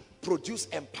naturally produce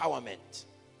empowerment,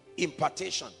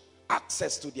 impartation,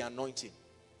 access to the anointing.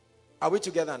 Are we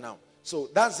together now? So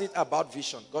that's it about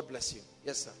vision. God bless you.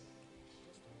 Yes, sir.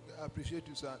 I appreciate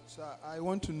you, sir. Sir, I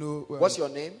want to know... what's your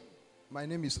name? My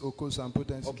name is Oko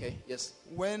Sampotensi. Okay, yes.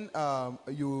 When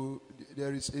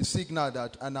there is a signal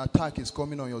that an attack is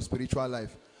coming on your spiritual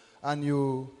life, and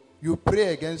you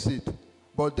pray against it,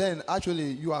 but then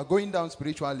actually you are going down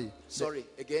spiritually. Sorry,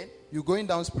 again? You're going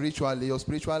down spiritually, your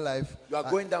spiritual life. You are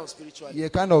going down spiritually? Yeah,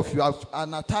 you have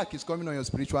an attack is coming on your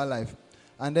spiritual life.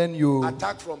 And then you...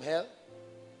 Attack from hell?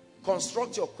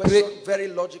 Construct your question very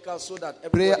logical so that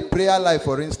everybody... Prayer life,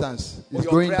 for instance, is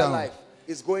going down. Your prayer life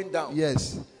is going down.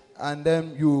 Yes. And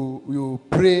then you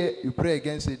pray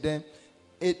against it. Then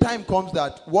a time comes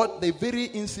that the very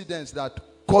incidents that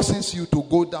causes you to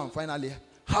go down finally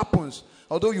happens.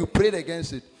 Although you prayed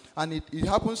against it. And it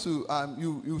happens to,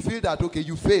 you feel that, okay,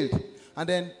 you failed. And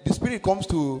then the Spirit comes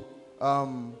to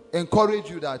encourage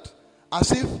you that as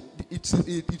if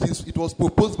it was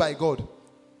proposed by God.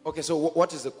 Okay, so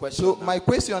what is the question So now? my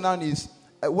question now is,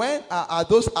 when are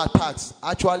those attacks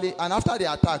actually, and after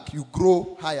the attack you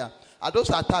grow higher, are those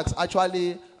attacks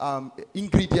actually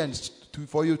ingredients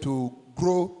for you to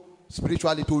grow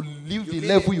spiritually, to live the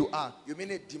level you are? You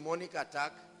mean a demonic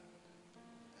attack?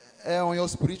 On your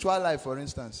spiritual life, for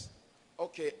instance.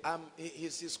 Okay,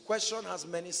 his question has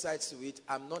many sides to it.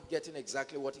 I'm not getting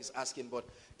exactly what he's asking, but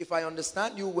if I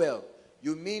understand you well,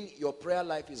 you mean your prayer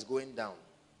life is going down?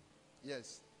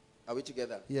 Yes. Are we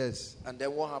together? Yes. And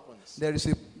then what happens? There is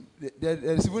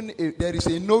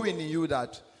a knowing in you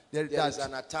that there is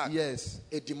an attack. Yes.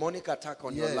 A demonic attack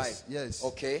on your life. Yes.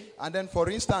 Okay. And then, for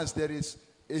instance, there is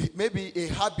maybe a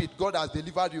habit God has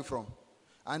delivered you from,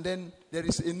 and then there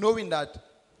is a knowing that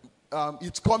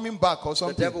it's coming back or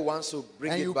something. The devil wants to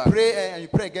bring and it you back.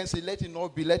 Pray against it. Let it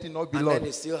not be, and Lord. Then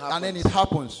it still happens. And then it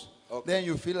happens. Okay. Then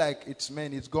you feel like it's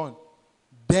gone.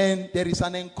 Then there is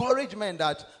an encouragement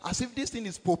that as if this thing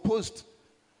is proposed,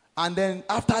 and then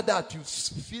after that you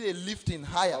feel a lifting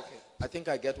higher. Okay. I think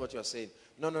I get what you're saying.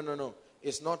 No.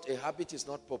 It's not a habit. Is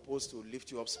not proposed to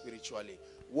lift you up spiritually.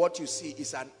 What you see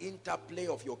is an interplay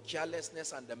of your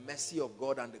carelessness and the mercy of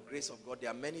God and the grace of God. There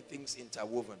are many things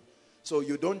interwoven. So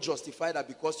you don't justify that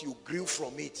because you grew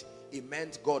from it, it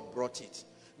meant God brought it.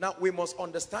 Now we must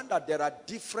understand that there are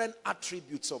different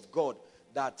attributes of God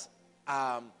that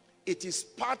it is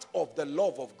part of the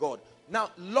love of God.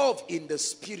 Now love in the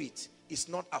spirit is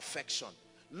not affection.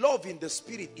 Love in the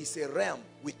spirit is a realm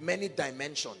with many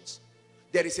dimensions.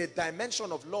 There is a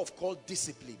dimension of love called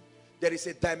discipline. There is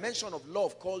a dimension of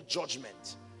love called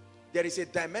judgment. There is a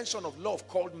dimension of love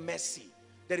called mercy.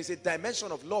 There is a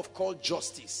dimension of love called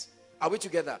justice. Are we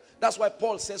together? That's why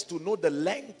Paul says to know the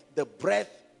length, the breadth,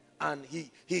 and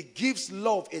he gives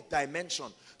love a dimension.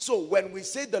 So when we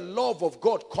say the love of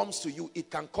God comes to you, it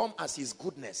can come as his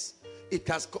goodness. It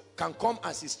can come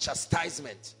as his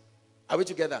chastisement. Are we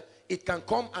together? It can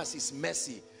come as his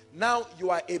mercy. Now you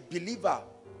are a believer.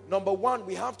 Number one,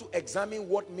 we have to examine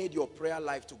what made your prayer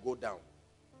life to go down.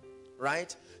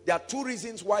 Right? There are two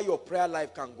reasons why your prayer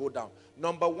life can go down.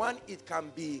 Number one, it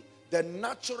can be the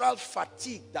natural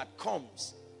fatigue that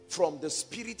comes from the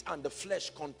spirit and the flesh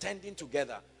contending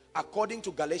together. According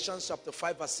to Galatians chapter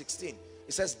 5 verse 16,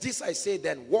 it says, this I say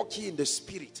then, walk ye in the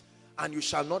spirit, and you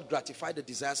shall not gratify the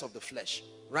desires of the flesh.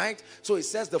 Right? So it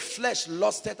says the flesh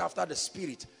lusteth after the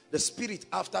spirit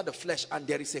after the flesh, and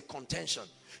there is a contention.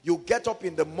 You get up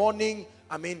in the morning,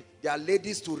 there are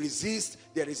ladies to resist,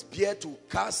 there is beer to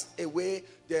cast away,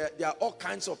 there are all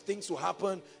kinds of things to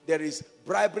happen, there is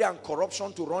bribery and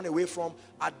corruption to run away from.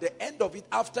 At the end of it,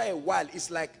 after a while,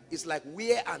 it's like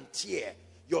wear and tear.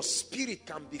 Your spirit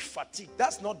can be fatigued.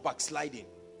 That's not backsliding.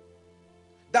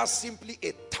 That's simply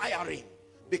a tiring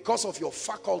because of your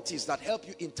faculties that help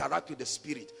you interact with the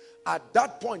spirit. At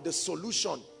that point, the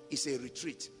solution is a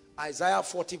retreat. Isaiah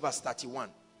 40 verse 31.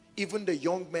 Even the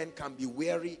young men can be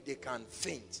weary, they can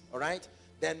faint. All right?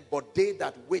 But they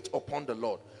that wait upon the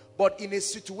Lord. But in a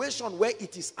situation where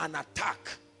it is an attack,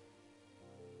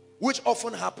 which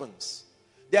often happens,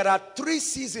 there are three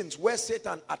seasons where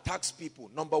Satan attacks people.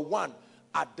 Number one,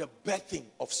 at the birthing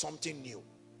of something new.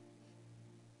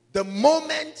 The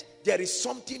moment there is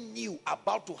something new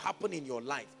about to happen in your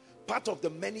life, part of the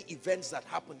many events that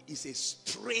happen is a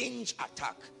strange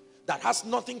attack. that has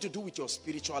nothing to do with your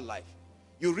spiritual life.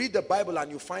 You read the Bible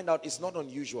and you find out it's not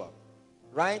unusual,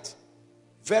 right?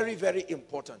 Very, very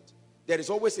important. There is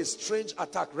always a strange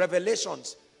attack.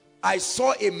 Revelations, I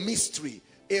saw a mystery.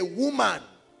 A woman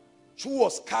who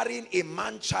was carrying a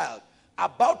man-child,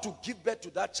 about to give birth to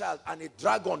that child, and a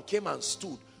dragon came and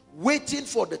stood, waiting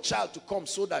for the child to come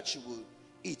so that she will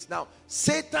eat. Now,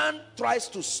 Satan tries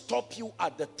to stop you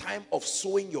at the time of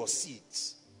sowing your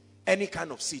seeds. Any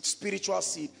kind of seed, spiritual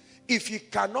seed. If he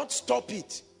cannot stop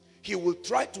it, he will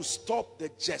try to stop the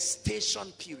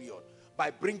gestation period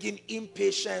by bringing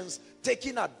impatience,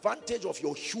 taking advantage of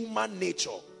your human nature.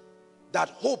 That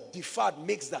hope deferred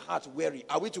makes the heart weary.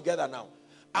 Are we together now?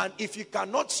 And if he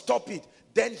cannot stop it,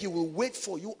 then he will wait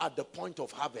for you at the point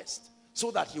of harvest so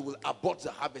that he will abort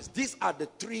the harvest. These are the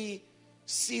three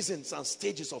seasons and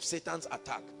stages of Satan's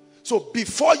attack. So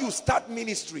before you start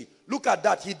ministry, look at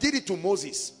that. He did it to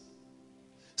Moses.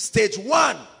 Stage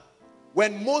one,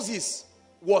 when Moses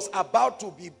was about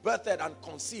to be birthed and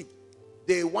conceived,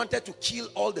 they wanted to kill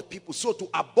all the people. So to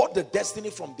abort the destiny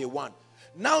from day one.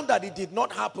 Now that it did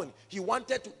not happen, he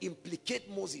wanted to implicate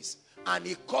Moses, and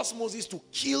he caused Moses to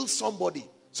kill somebody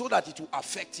so that it will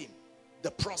affect him,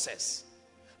 the process.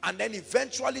 And then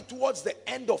eventually towards the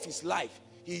end of his life,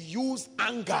 he used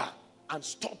anger and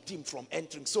stopped him from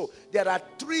entering. So there are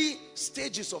three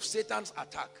stages of Satan's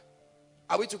attack.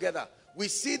 Are we together? We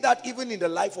see that even in the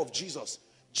life of Jesus.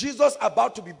 Jesus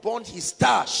about to be born, his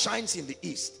star shines in the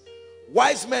east.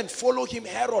 Wise men follow him.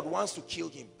 Herod wants to kill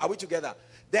him. Are we together?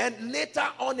 Then later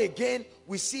on again,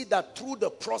 we see that through the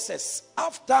process,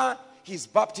 after his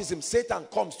baptism, Satan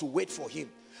comes to wait for him.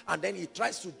 And then he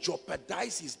tries to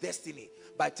jeopardize his destiny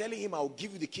by telling him, I'll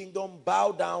give you the kingdom,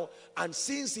 bow down. And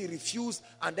since he refused,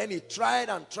 and then he tried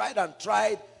and tried and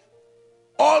tried,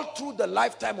 all through the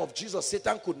lifetime of Jesus,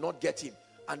 Satan could not get him.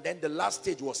 And then the last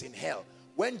stage was in hell.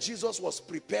 When Jesus was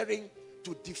preparing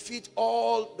to defeat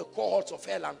all the cohorts of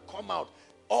hell and come out,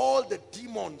 all the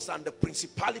demons and the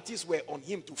principalities were on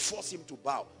him to force him to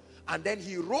bow. And then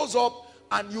he rose up,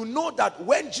 and you know that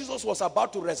when Jesus was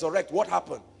about to resurrect, what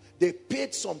happened? They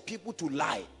paid some people to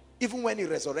lie. Even when he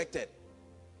resurrected,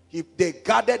 they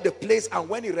guarded the place, and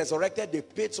when he resurrected, they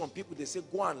paid some people. They said,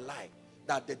 go and lie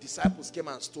that the disciples came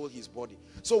and stole his body.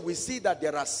 So we see that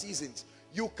there are seasons.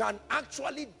 You can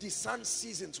actually discern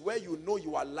seasons where you know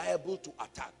you are liable to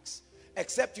attacks,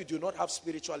 except you do not have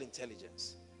spiritual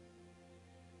intelligence.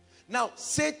 Now,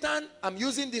 Satan, I'm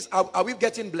using this, are we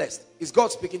getting blessed? Is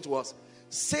God speaking to us?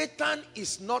 Satan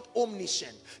is not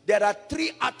omniscient. There are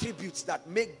three attributes that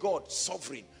make God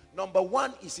sovereign. Number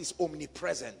one is his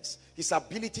omnipresence, his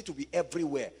ability to be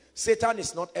everywhere. Satan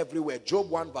is not everywhere. Job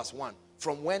 1 verse 1.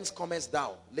 From whence comest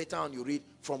thou? Later on you read,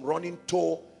 from running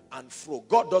to and fro.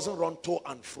 God doesn't run to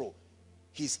and fro.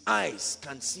 His eyes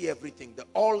can see everything. The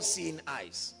all-seeing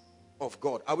eyes of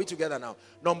God. Are we together now?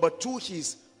 Number two,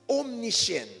 his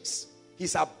omniscience,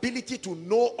 his ability to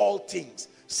know all things.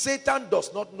 Satan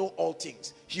does not know all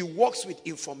things. He works with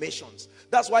informations.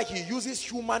 That's why he uses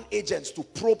human agents to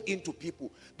probe into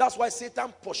people. That's why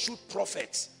Satan pursued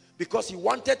prophets, because he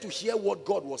wanted to hear what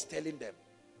God was telling them.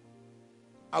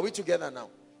 Are we together now?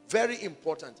 Very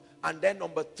important. And then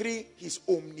number three, his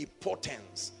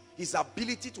omnipotence, his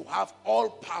ability to have all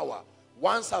power.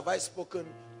 Once have I spoken,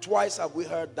 twice have we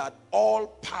heard that all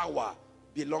power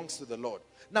belongs to the Lord.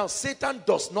 Now, Satan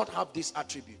does not have these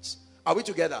attributes. Are we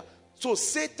together? So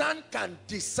Satan can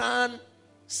discern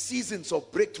seasons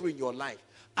of breakthrough in your life.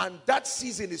 And that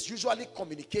season is usually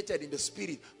communicated in the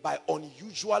spirit by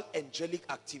unusual angelic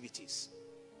activities.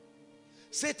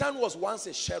 Satan was once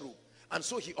a cherub, and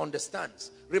so he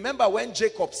understands. Remember when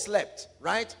Jacob slept,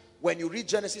 right? When you read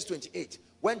Genesis 28,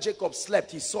 when Jacob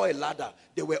slept, he saw a ladder.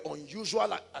 There were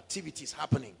unusual activities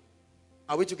happening.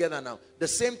 Are we together now? The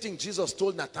same thing Jesus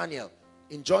told Nathanael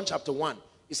in John chapter 1.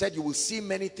 He said, you will see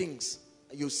many things.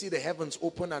 You'll see the heavens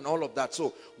open and all of that.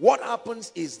 So what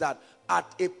happens is that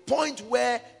at a point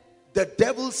where the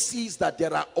devil sees that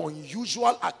there are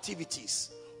unusual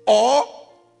activities, or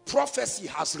prophecy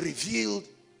has revealed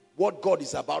what God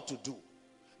is about to do.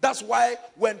 That's why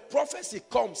when prophecy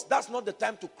comes, that's not the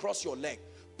time to cross your leg.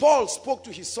 Paul spoke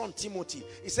to his son Timothy.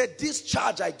 He said, this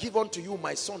charge I give unto you,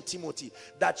 my son Timothy,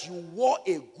 that you war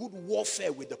a good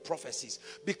warfare with the prophecies.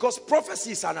 Because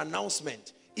prophecy is an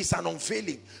announcement. It's an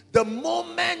unveiling. The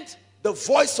moment the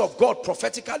voice of God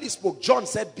prophetically spoke, John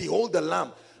said, behold the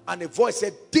Lamb. And a voice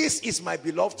said, this is my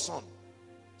beloved son.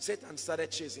 Satan started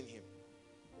chasing him.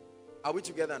 Are we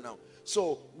together now?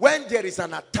 So when there is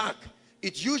an attack,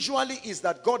 it usually is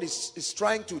that God is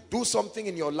trying to do something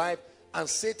in your life, and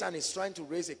Satan is trying to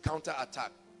raise a counter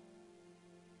attack.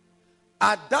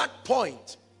 At that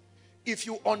point, If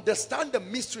you understand the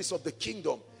mysteries of the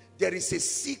kingdom, there is a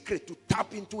secret to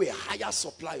tap into a higher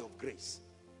supply of grace.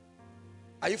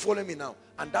 Are you following me now?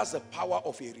 And that's the power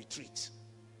of a retreat.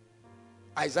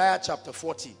 Isaiah chapter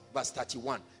 40 verse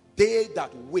 31. They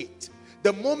that wait.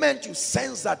 The moment you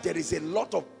sense that there is a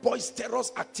lot of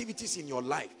boisterous activities in your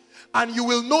life, and you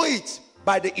will know it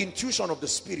by the intuition of the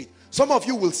Spirit. Some of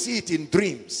you will see it in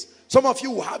dreams. Some of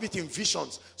you will have it in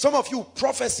visions. Some of you,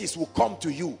 prophecies will come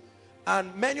to you.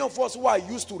 And many of us who are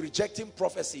used to rejecting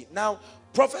prophecy. Now,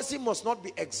 prophecy must not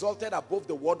be exalted above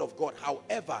the word of God.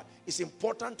 However, it's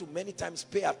important to many times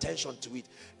pay attention to it.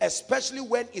 Especially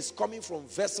when it's coming from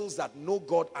vessels that know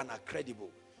God and are credible.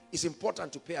 It's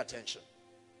important to pay attention.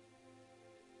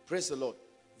 Praise the Lord.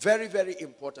 Very, very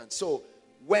important. So,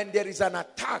 when there is an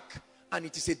attack, and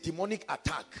it is a demonic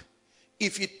attack,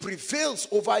 if it prevails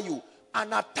over you,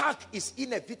 an attack is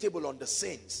inevitable on the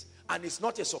saints. And it's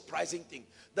not a surprising thing.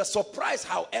 The surprise,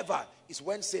 however, is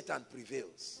when Satan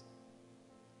prevails.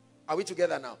 Are we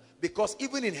together now? Because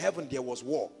even in heaven there was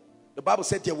war. The Bible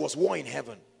said there was war in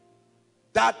heaven.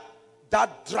 That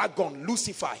dragon,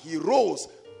 Lucifer, he rose.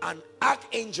 An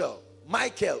archangel,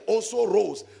 Michael, also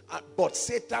rose. But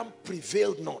Satan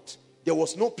prevailed not. There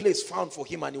was no place found for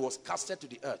him, and he was casted to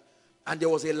the earth. And there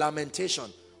was a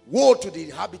lamentation. Woe to the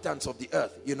inhabitants of the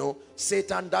earth. You know,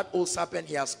 Satan, that old serpent,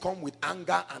 he has come with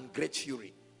anger and great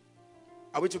fury.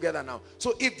 Are we together now?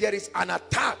 So if there is an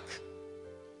attack,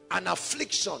 an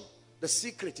affliction, the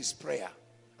secret is prayer.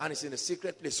 And it's in a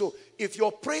secret place. So if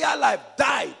your prayer life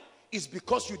died, it's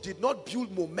because you did not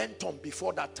build momentum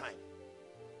before that time.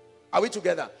 Are we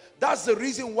together? That's the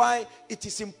reason why it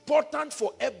is important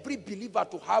for every believer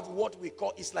to have what we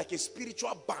call, it's like a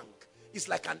spiritual bank. It's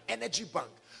like an energy bank.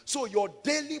 So your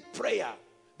daily prayer,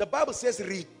 the Bible says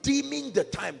redeeming the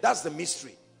time. That's the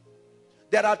mystery.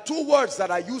 There are two words that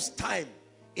are used time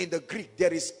in the Greek.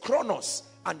 There is chronos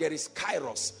and there is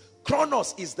kairos.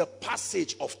 Chronos is the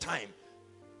passage of time.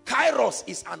 Kairos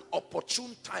is an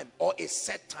opportune time or a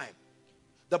set time.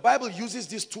 The Bible uses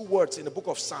these two words in the book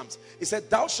of Psalms. It said,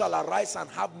 thou shalt arise and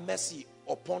have mercy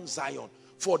upon Zion,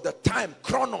 for the time,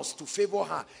 chronos, to favor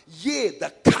her. Yea,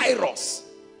 the kairos.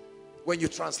 When you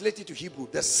translate it to Hebrew,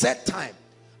 the set time.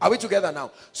 Are we together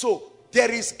now? So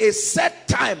there is a set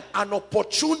time, an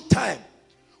opportune time,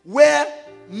 where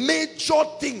major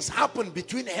things happen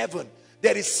between heaven.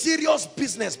 There is serious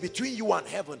business between you and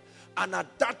heaven. And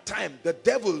at that time, the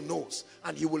devil knows,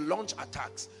 and he will launch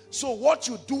attacks. So what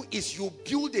you do is you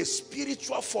build a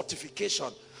spiritual fortification,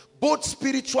 both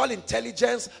spiritual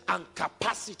intelligence and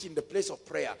capacity in the place of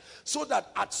prayer, so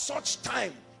that at such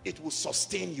time, it will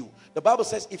sustain you. The Bible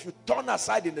says if you turn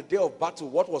aside in the day of battle,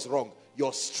 what was wrong?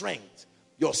 Your strength,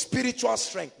 your spiritual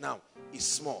strength now is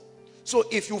small. So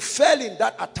if you fell in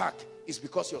that attack, it's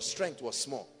because your strength was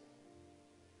small.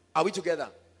 Are we together?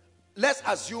 Let's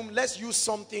assume, let's use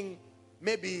something,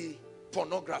 maybe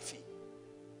pornography.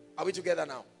 Are we together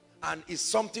now? And it's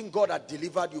something God had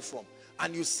delivered you from.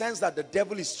 And you sense that the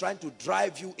devil is trying to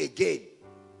drive you again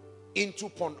into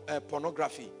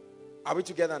pornography. Are we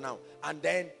together now? And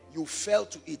then you fell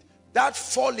to it. That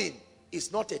falling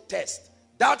is not a test.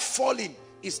 That falling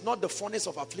is not the furnace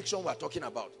of affliction we're talking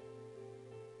about.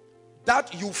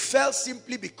 That you fell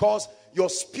simply because your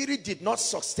spirit did not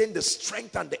sustain the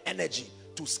strength and the energy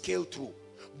to scale through.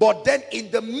 But then in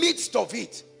the midst of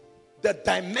it, the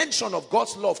dimension of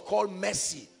God's love called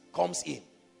mercy comes in.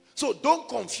 So don't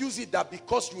confuse it that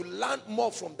because you learned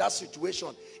more from that situation,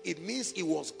 it means it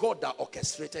was God that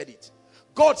orchestrated it.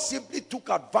 God simply took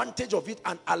advantage of it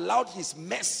and allowed his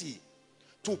mercy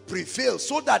to prevail,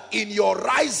 so that in your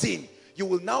rising, you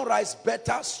will now rise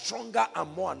better, stronger,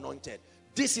 and more anointed.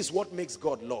 This is what makes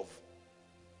God love.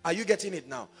 Are you getting it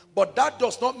now? But that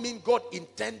does not mean God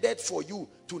intended for you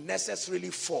to necessarily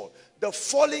fall. The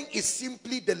falling is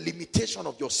simply the limitation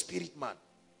of your spirit man.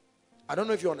 I don't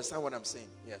know if you understand what I'm saying.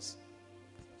 Yes.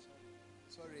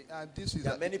 Sorry,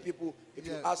 there are many people, if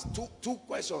you ask two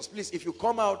questions, please, if you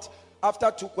come out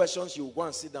after two questions, you go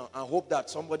and sit down and hope that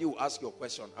somebody will ask your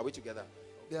question. Are we together?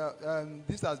 Yeah,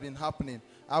 this has been happening.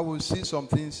 I will see some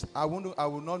things. I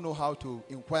will not know how to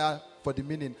inquire for the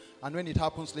meaning. And when it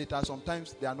happens later,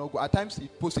 sometimes they are not good. At times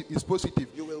it's positive.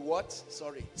 You will what?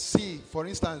 Sorry. See, for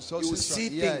instance. You will see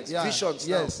things, visions.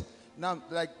 Yes. Now,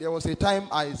 like there was a time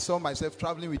I saw myself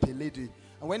traveling with a lady.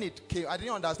 And when it came, I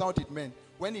didn't understand what it meant.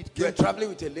 When it came, you were traveling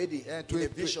with a lady to a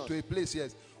vision. To a place,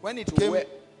 yes. When it came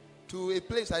to a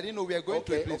place, I didn't know we were going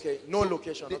to a place. Okay, no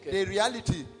location. The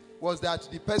reality was that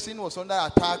the person was under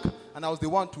attack, and I was the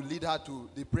one to lead her to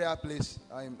the prayer place.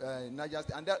 And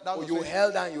that was you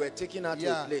held her and you were taking her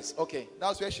to a place. Okay.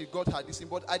 That's where she got her this thing.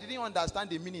 But I didn't understand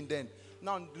the meaning then.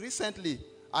 Now, recently,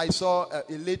 I saw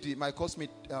a lady, my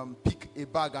classmate, pick a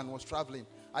bag and was traveling.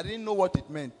 I didn't know what it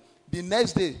meant. The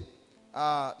next day,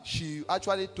 she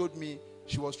actually told me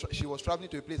she was traveling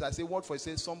to a place. I said, what for? She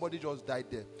said, somebody just died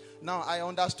there. Now, I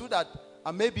understood that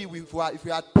maybe if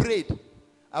we had prayed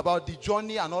about the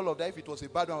journey and all of that, if it was a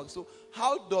bad one. So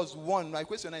how does one, my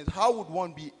question is, how would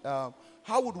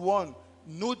one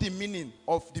know the meaning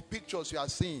of the pictures you are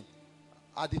seeing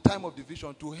at the time of the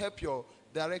vision to help your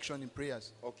direction in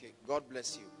prayers? Okay, God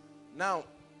bless you. Now,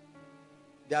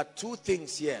 there are two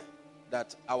things here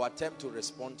that I'll attempt to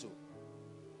respond to.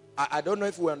 I don't know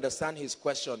if we understand his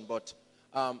question, but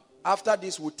after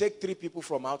this, we'll take 3 people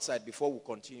from outside before we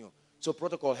continue. So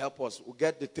protocol, help us. We'll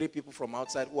get the 3 people from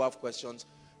outside who have questions.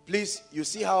 Please, you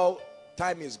see how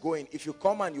time is going. If you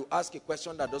come and you ask a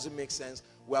question that doesn't make sense,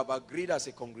 we have agreed as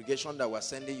a congregation that we're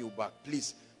sending you back.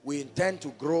 Please, we intend to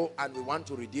grow and we want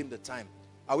to redeem the time.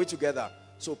 Are we together?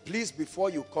 So please,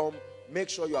 before you come, make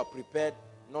sure you are prepared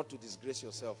not to disgrace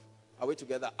yourself. Are we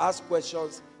together? Ask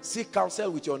questions. Seek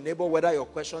counsel with your neighbor whether your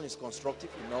question is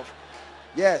constructive enough.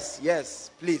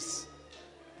 Yes, please.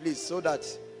 Please, so that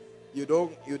you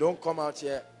don't come out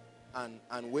here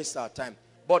and waste our time.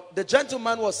 But the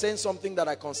gentleman was saying something that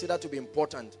I consider to be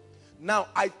important. Now,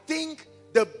 I think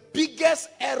the biggest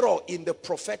error in the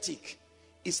prophetic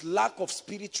is lack of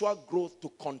spiritual growth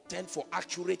to contend for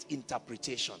accurate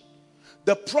interpretation.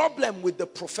 The problem with the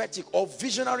prophetic or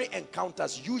visionary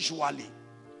encounters, usually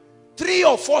 3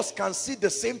 of us can see the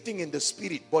same thing in the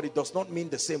spirit, but it does not mean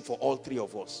the same for all 3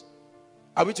 of us.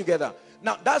 Are we together?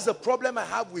 Now, that's the problem I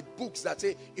have with books that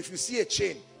say, if you see a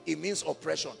chain, it means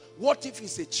oppression. What if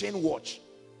it's a chain watch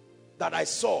that I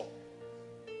saw?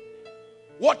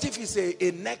 What if it's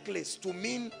a necklace to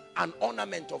mean an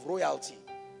ornament of royalty?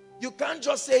 You can't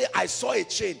just say, I saw a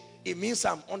chain, it means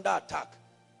I'm under attack.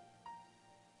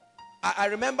 I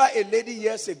remember a lady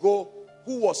years ago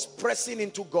who was pressing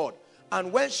into God.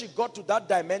 And when she got to that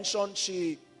dimension,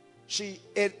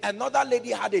 another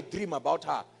lady had a dream about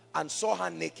her and saw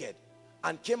her naked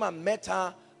and came and met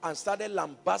her and started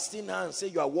lambasting her and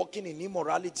said, you are walking in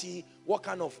immorality. What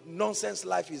kind of nonsense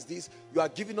life is this? You are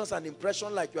giving us an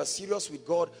impression like you are serious with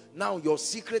God. Now your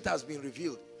secret has been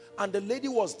revealed. And the lady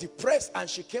was depressed and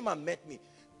she came and met me.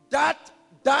 That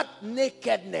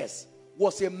nakedness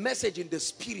was a message in the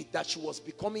spirit that she was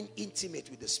becoming intimate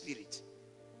with the spirit.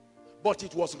 But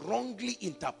it was wrongly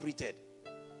interpreted.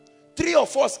 3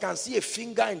 of us can see a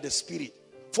finger in the spirit.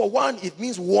 For one, it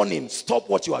means warning, stop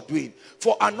what you are doing.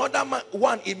 For another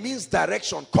one, it means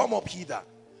direction, come up hither.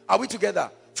 Are we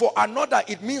together? For another,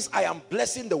 it means I am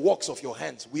blessing the works of your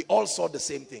hands. We all saw the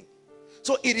same thing.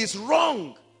 So it is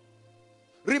wrong.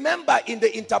 Remember, in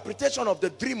the interpretation of the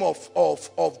dream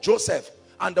of Joseph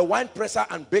and the wine presser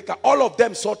and baker, all of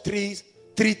them saw three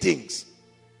things.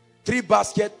 3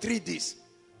 baskets, 3 this.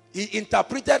 He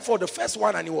interpreted for the first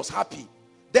one and he was happy.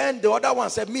 Then the other one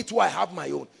said, me too, I have my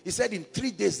own. He said, in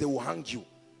 3 days they will hang you.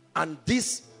 And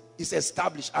this is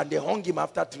established. And they hung him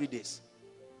after 3 days.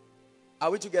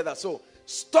 Are we together? So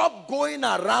stop going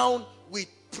around with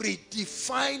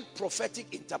predefined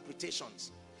prophetic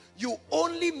interpretations. You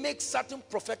only make certain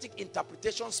prophetic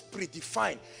interpretations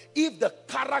predefined if the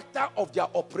character of their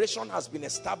operation has been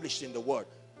established in the word.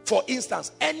 For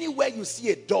instance, anywhere you see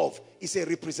a dove is a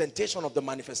representation of the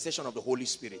manifestation of the Holy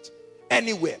Spirit.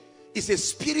 Anywhere. It's a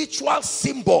spiritual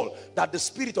symbol that the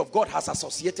Spirit of God has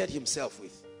associated himself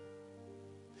with.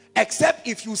 Except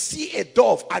if you see a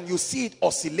dove and you see it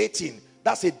oscillating,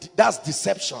 that's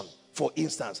deception, for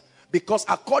instance. Because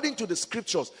according to the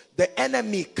scriptures, the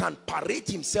enemy can parade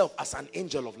himself as an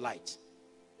angel of light.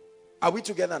 Are we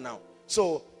together now?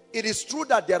 So it is true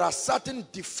that there are certain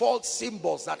default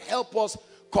symbols that help us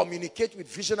communicate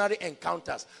with visionary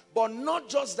encounters. But not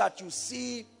just that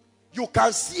you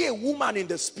can see a woman in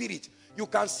the spirit. You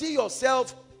can see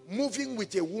yourself moving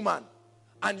with a woman.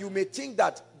 And you may think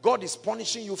that God is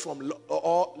punishing you from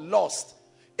or lust.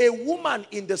 A woman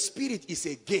in the spirit is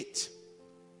a gate.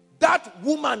 That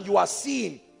woman you are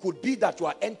seeing could be that you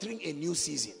are entering a new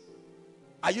season.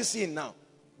 Are you seeing now?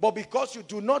 But because you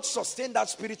do not sustain that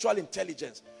spiritual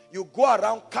intelligence, you go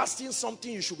around casting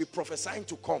something you should be prophesying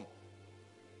to come.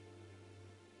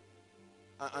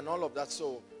 And all of that.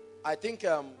 So I think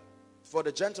for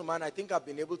the gentleman, I think I've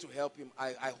been able to help him.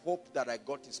 I hope that I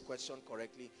got his question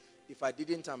correctly. If I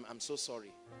didn't, I'm so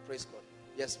sorry. Praise God.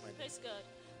 Yes, my dear. Praise God.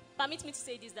 Permit me to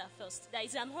say this first. That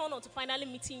is an honor to finally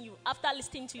meeting you after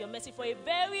listening to your message for a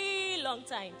very long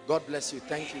time. God bless you.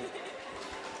 Thank you.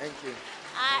 Thank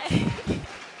you.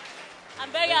 I'm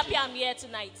very happy I'm here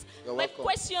tonight. You're My welcome.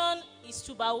 question is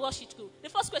to Baruch. The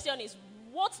first question is,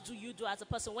 what do you do as a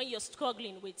person when you're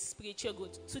struggling with spiritual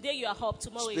growth? Today you are up,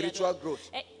 tomorrow spiritual you are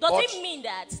growth. Does it mean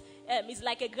that it's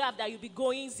like a graph that you'll be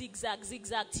going zigzag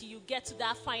till you get to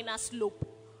that final slope?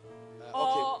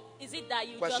 Or is it that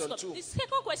you Question just... two. The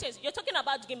second question is, you're talking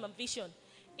about dream and vision.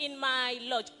 In my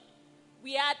lodge,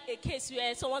 we had a case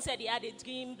where someone said he had a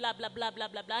dream, blah, blah, blah, blah,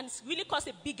 blah, blah. And it's really caused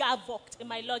a big havoc in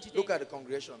my lodge. Look at the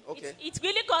congregation. Okay. It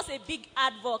really caused a big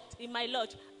havoc in my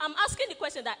lodge. I'm asking the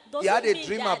question that... He had a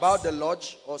dream about the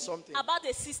lodge or something? About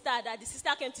a sister, that the sister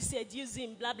came to seduce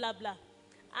him, blah, blah, blah.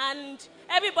 And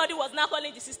everybody was now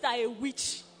calling the sister a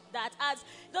witch.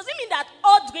 Does it mean that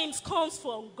all dreams comes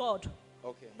from God?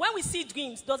 Okay. When we see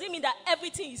dreams, does it mean that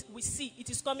everything we see, it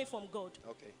is coming from God?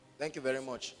 Okay. Thank you very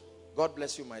much. God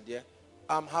bless you, my dear.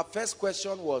 Her first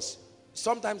question was,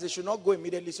 sometimes they should not go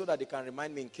immediately so that they can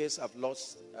remind me in case I've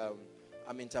lost.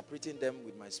 I'm interpreting them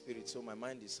with my spirit, so my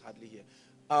mind is hardly here.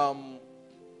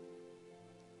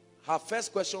 Her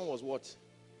first question was what?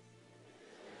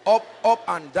 Up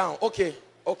and down. Okay.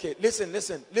 Listen,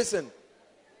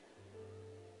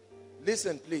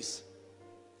 please.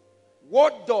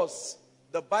 What does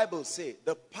the Bible say?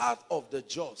 The path of the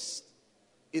just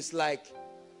is like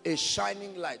a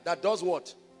shining light that does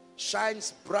what?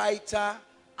 Shines brighter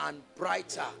and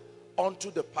brighter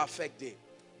unto the perfect day.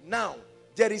 Now,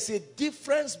 there is a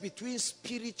difference between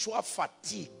spiritual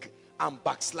fatigue and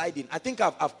backsliding. I think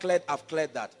I've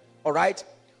cleared that. All right?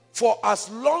 For as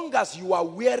long as you are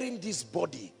wearing this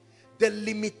body, the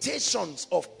limitations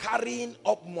of carrying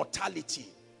up mortality,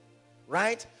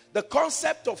 right? The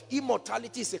concept of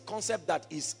immortality is a concept that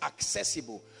is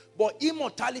accessible. But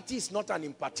immortality is not an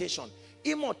impartation.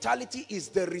 Immortality is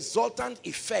the resultant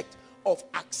effect of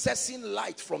accessing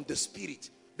light from the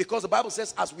spirit. Because the Bible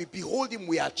says, as we behold him,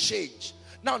 we are changed.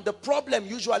 Now, the problem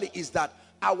usually is that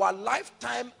our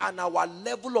lifetime and our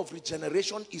level of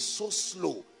regeneration is so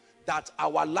slow that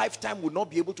our lifetime will not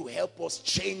be able to help us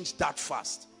change that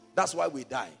fast. That's why we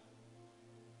die.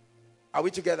 Are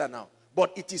we together now?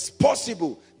 But it is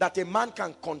possible that a man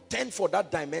can contend for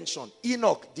that dimension.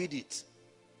 Enoch did it.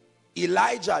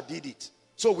 Elijah did it.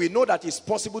 So we know that it's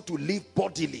possible to live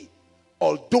bodily,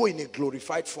 although in a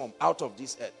glorified form, out of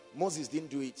this earth. Moses didn't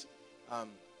do it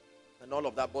and all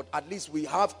of that. But at least we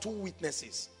have two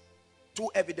witnesses, two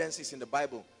evidences in the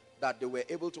Bible that they were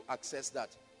able to access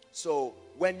that. So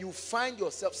when you find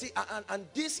yourself, see, and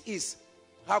this is,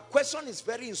 her question is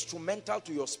very instrumental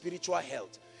to your spiritual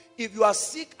health. If you are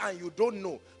sick and you don't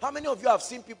know, how many of you have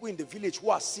seen people in the village who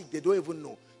are sick, they don't even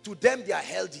know? To them, they are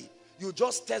healthy. You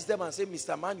just test them and say,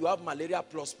 Mr. Man, you have malaria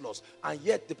plus, and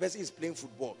yet the person is playing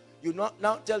football. You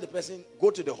now tell the person,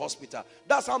 go to the hospital.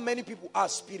 That's how many people are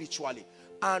spiritually.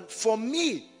 And for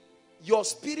me, your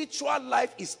spiritual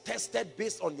life is tested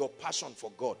based on your passion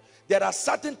for God. There are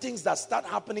certain things that start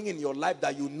happening in your life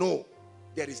that you know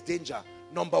there is danger.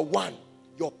 Number one,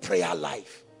 your prayer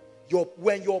life.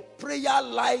 When your prayer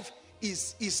life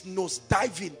is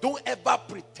nosediving, don't ever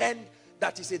pretend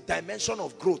that is a dimension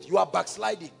of growth. You are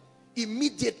backsliding.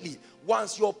 Immediately,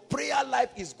 once your prayer life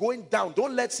is going down,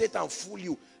 don't let Satan fool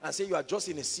you and say you are just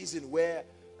in a season where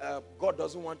God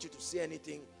doesn't want you to say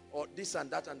anything or this and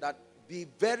that and that. Be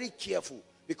very careful,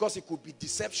 because it could be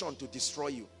deception to destroy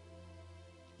you.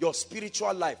 Your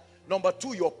spiritual life. Number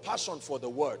two, your passion for the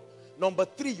word. Number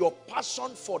three, your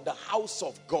passion for the house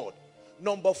of God.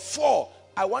 Number four,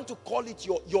 I want to call it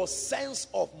your sense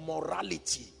of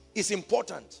morality. It's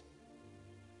important.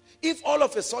 If all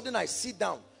of a sudden I sit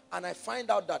down and I find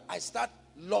out that I start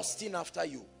lusting after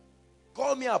you,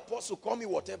 call me apostle, call me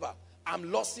whatever,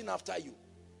 I'm lusting after you.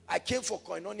 I came for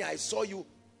koinonia, I saw you,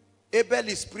 Abel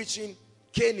is preaching,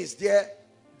 Cain is there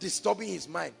disturbing his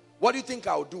mind. What do you think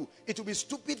I'll do? It will be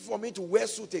stupid for me to wear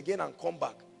suit again and come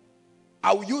back.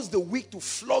 I'll use the week to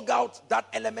flog out that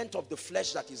element of the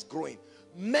flesh that is growing.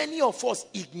 Many of us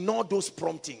ignore those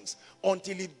promptings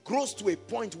until it grows to a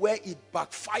point where it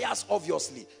backfires,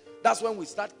 obviously. That's when we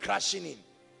start crashing in.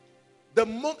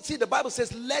 See, the Bible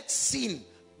says, let sin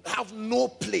have no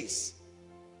place.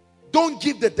 Don't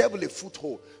give the devil a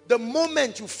foothold. The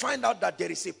moment you find out that there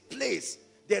is a place,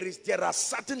 there are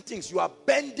certain things, you are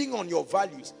bending on your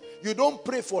values. You don't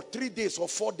pray for 3 days or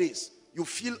 4 days. You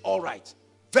feel all right.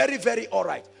 Very, very all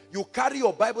right. You carry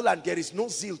your Bible and there is no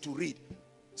zeal to read.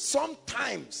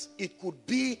 Sometimes it could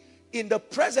be in the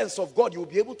presence of God, you'll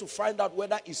be able to find out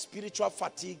whether it's spiritual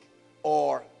fatigue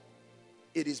or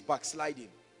it is backsliding.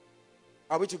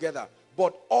 Are we together?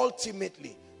 But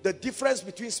ultimately, the difference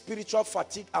between spiritual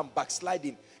fatigue and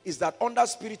backsliding is that under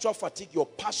spiritual fatigue, your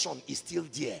passion is still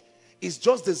there. It's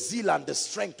just the zeal and the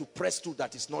strength to press through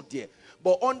that is not there.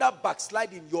 But under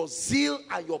backsliding, your zeal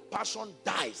and your passion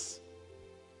dies.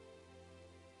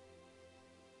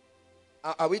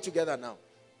 Are we together now?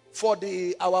 For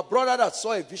our brother that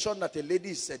saw a vision that a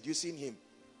lady is seducing him,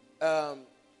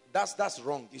 that's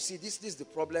wrong. You see, this is the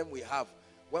problem we have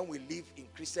when we live in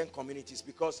Christian communities,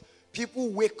 because people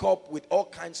wake up with all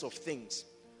kinds of things.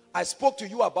 I spoke to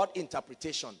you about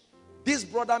interpretation. This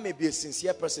brother may be a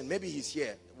sincere person. Maybe he's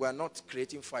here. We are not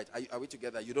creating fight. Are we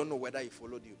together? You don't know whether he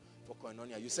followed you for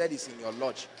koinonia. You said it's in your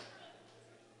lodge.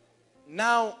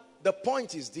 Now, the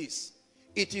point is this.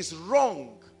 It is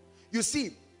wrong. You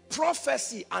see,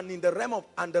 prophecy and in the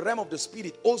realm of the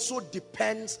spirit also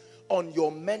depends on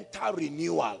your mental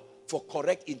renewal for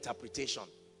correct interpretation.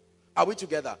 Are we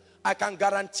together? I can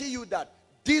guarantee you that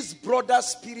this brother's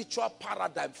spiritual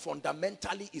paradigm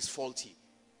fundamentally is faulty.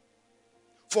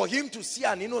 For him to see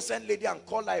an innocent lady and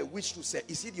call her a witch, to say,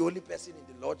 is he the only person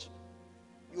in the lodge?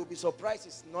 You'll be surprised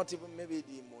it's not even maybe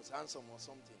the most handsome or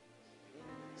something.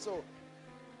 So,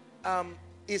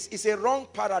 it's a wrong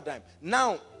paradigm.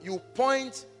 Now, you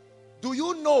point, do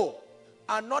you know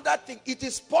another thing? It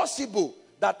is possible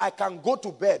that I can go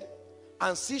to bed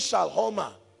and see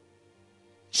Shalholma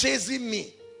chasing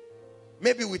me,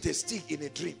 maybe with a stick in a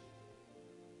dream.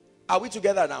 Are we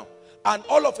together now? And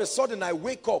all of a sudden I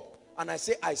wake up and I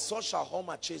say, I saw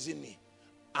Shalholma chasing me,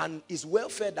 and it's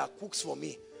welfare that cooks for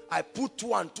me. I put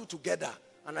 2 and 2 together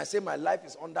and I say my life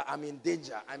is I'm in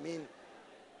danger.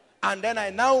 And then I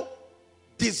now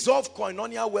dissolve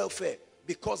koinonia welfare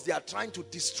because they are trying to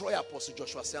destroy Apostle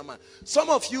Joshua Selman. Some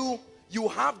of you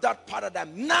have that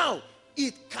paradigm. Now,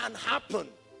 it can happen.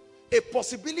 A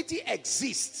possibility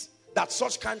exists that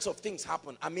such kinds of things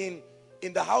happen.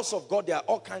 In the house of God, there are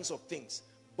all kinds of things.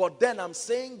 But then I'm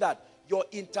saying that your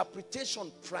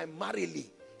interpretation primarily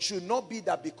should not be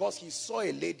that because he saw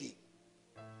a lady.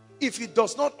 If he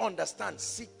does not understand,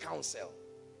 seek counsel.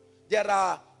 There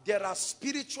are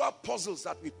spiritual puzzles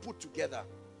that we put together.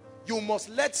 You must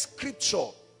let scripture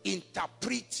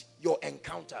interpret your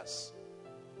encounters.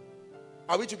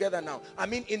 Are we together now?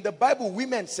 In the Bible,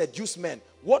 women seduce men.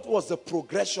 What was the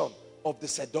progression of the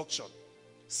seduction?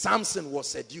 Samson was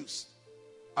seduced.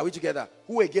 Are we together?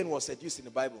 Who again was seduced in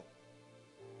the Bible?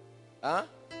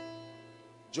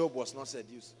 Job was not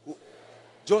seduced.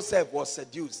 Joseph was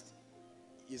seduced.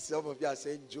 Some of you are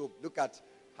saying Job. Look at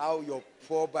how your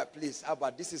poor, please, how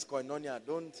about this is koinonia?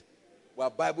 We're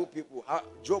Bible people.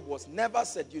 Job was never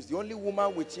seduced. The only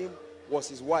woman with him was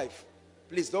his wife.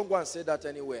 Please don't go and say that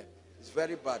anywhere. It's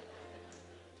very bad.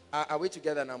 Are we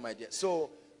together now, my dear? So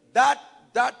that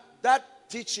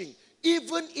teaching,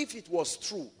 even if it was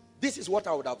true, this is what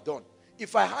I would have done.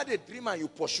 If I had a dream and you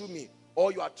pursue me,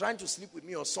 or you are trying to sleep with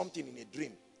me or something in a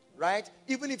dream, right?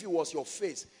 Even if it was your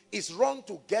face, it's wrong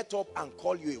to get up and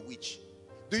call you a witch.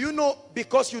 Do you know?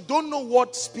 Because you don't know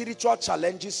what spiritual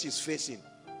challenges she's facing.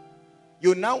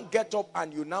 You now get up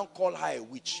and you now call her a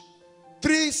witch.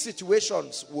 3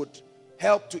 situations would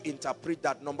help to interpret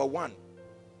that. Number 1,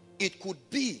 it could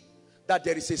be that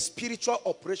there is a spiritual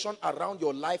operation around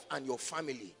your life and your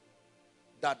family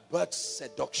that births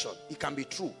seduction. It can be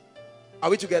true. Are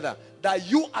we together? That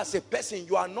you as a person,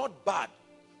 you are not bad,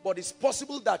 but it's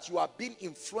possible that you are being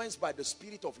influenced by the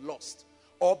spirit of lust,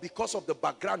 or because of the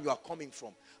background you are coming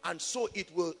from. And so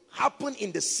it will happen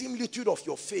in the similitude of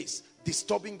your face,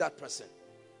 disturbing that person.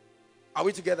 Are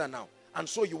we together now? And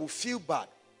so you will feel bad.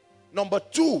 Number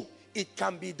 2, it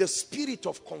can be the spirit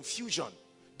of confusion.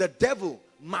 The devil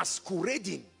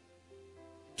masquerading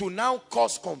to now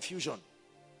cause confusion.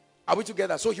 Are we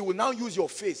together? So he will now use your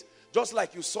face. Just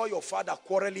like you saw your father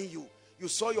quarreling you. You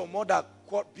saw your mother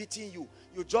beating you.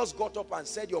 You just got up and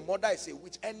said your mother is a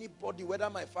witch. Anybody, whether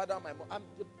my father or my mom,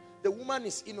 the woman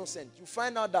is innocent. You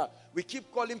find out that we keep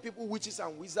calling people witches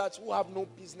and wizards who have no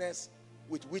business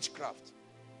with witchcraft.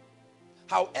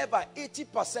 However,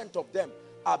 80% of them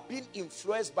are being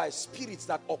influenced by spirits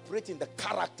that operate in the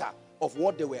character of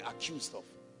what they were accused of.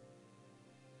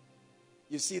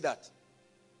 You see that?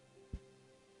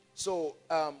 So,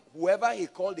 whoever he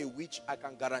called a witch, I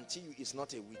can guarantee you is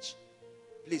not a witch.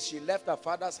 Please, she left her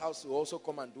father's house to also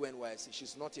come and do NYSC.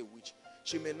 She's not a witch.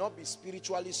 She may not be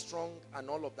spiritually strong and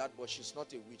all of that, but she's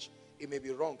not a witch. It may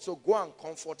be wrong. So go and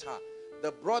comfort her.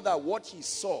 The brother, what he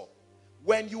saw,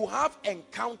 when you have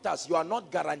encounters, you are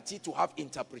not guaranteed to have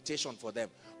interpretation for them.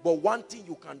 But one thing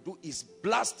you can do is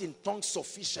blast in tongues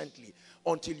sufficiently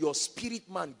until your spirit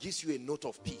man gives you a note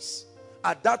of peace.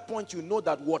 At that point, you know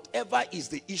that whatever is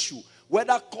the issue,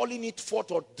 whether calling it forth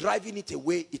or driving it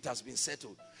away, it has been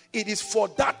settled. It is for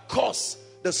that cause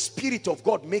the Spirit of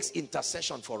God makes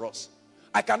intercession for us.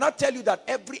 I cannot tell you that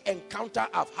every encounter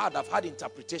I've had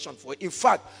interpretation for it. In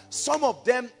fact, some of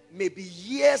them may be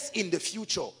years in the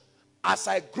future. As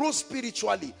I grow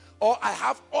spiritually, or I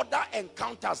have other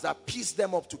encounters that piece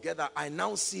them up together, I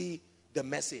now see the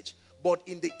message. But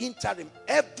in the interim,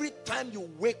 every time you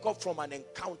wake up from an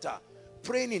encounter,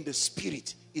 praying in the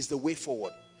spirit is the way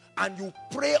forward. And you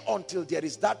pray until there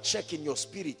is that check in your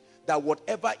spirit that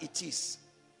whatever it is,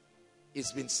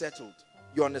 it's been settled.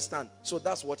 You understand? So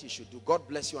that's what you should do. God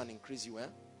bless you and increase you.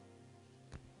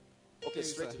 Okay,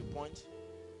 straight to the point.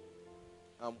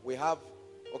 We have,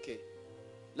 okay,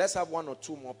 let's have one or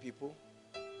two more people.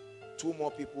 Two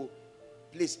more people.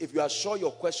 Please, if you are sure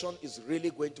your question is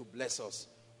really going to bless us,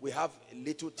 we have a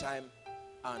little time,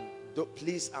 and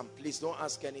please don't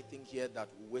ask anything here that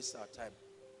will waste our time.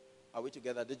 Are we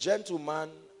together? The gentleman,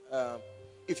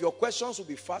 if your questions will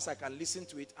be fast, I can listen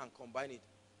to it and combine it.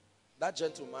 That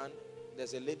gentleman,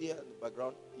 there's a lady in the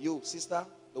background. You, sister,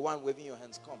 the one waving your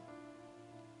hands, come.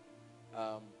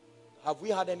 Have we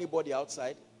had anybody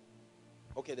outside?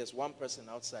 Okay, there's one person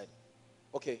outside.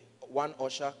 Okay, one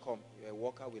usher, come. You're a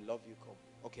worker, we love you, come.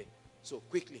 Okay, so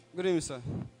quickly. Good evening, sir.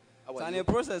 So in a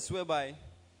process whereby...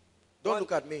 Don't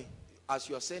look at me. As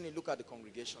you're saying it, look at the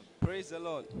congregation. Praise the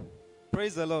Lord.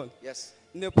 Praise the Lord. Yes.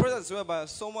 In a process whereby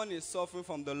someone is suffering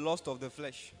from the lust of the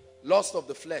flesh. Lust of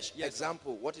the flesh. Yes.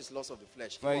 Example, what is lust of the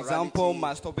flesh? For example,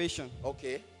 masturbation.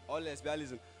 Okay. Or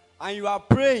lesbianism. And you are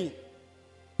praying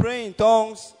in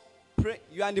tongues.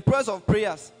 You are in the presence of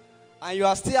prayers. And you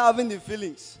are still having the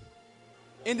feelings.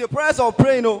 In the presence of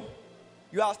praying,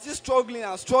 you are still struggling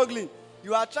and struggling.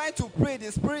 You are trying to pray.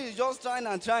 The spirit is just trying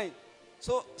and trying.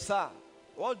 So, sir,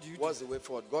 what do you do? What's the way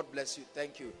forward? God bless you.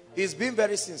 Thank you. He's been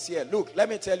very sincere. Look, let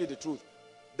me tell you the truth.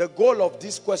 The goal of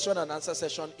this question and answer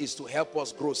session is to help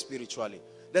us grow spiritually.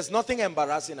 There's nothing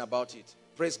embarrassing about it.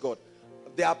 Praise God.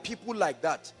 There are people like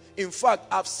that. In fact,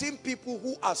 I've seen people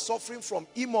who are suffering from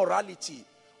immorality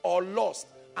or lust,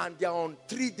 and they're on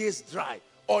 3 days dry.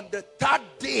 On the 3rd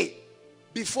day,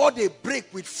 before they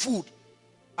break with food,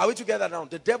 are we together now?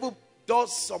 The devil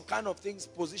does some kind of things,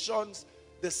 positions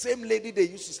the same lady they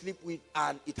used to sleep with,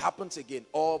 and it happens again,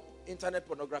 or internet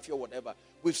pornography or whatever.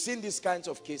 We've seen these kinds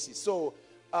of cases. So,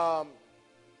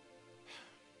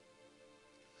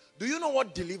 do you know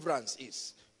what deliverance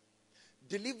is?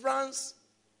 Deliverance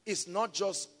is not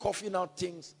just coughing out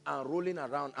things and rolling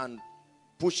around and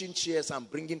pushing chairs and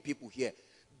bringing people here.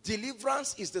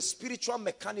 Deliverance is the spiritual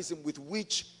mechanism with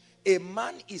which a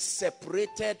man is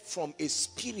separated from a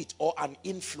spirit or an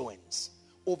influence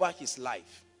over his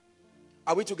life.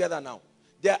 Are we together now?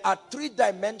 There are 3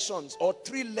 dimensions or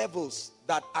 3 levels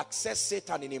that access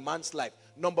Satan in a man's life.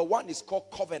 Number 1 is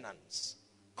called covenants.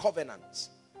 Covenants.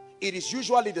 It is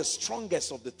usually the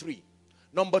strongest of the 3.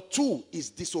 Number 2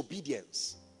 is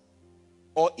disobedience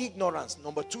or ignorance.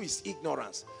 Number 2 is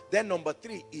ignorance. Then number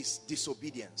 3 is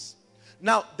disobedience.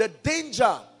 Now, the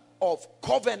danger of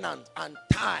covenant and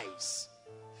ties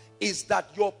is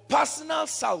that your personal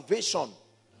salvation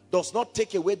does not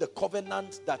take away the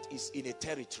covenant that is in a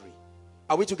territory.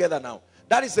 Are we together now?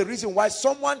 That is the reason why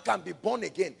someone can be born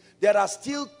again. There are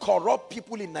still corrupt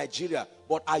people in Nigeria,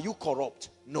 but are you corrupt?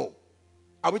 No.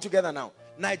 Are we together now?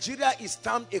 Nigeria is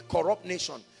termed a corrupt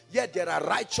nation, yet there are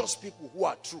righteous people who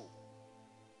are true.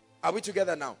 Are we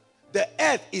together now? The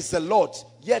earth is the Lord's,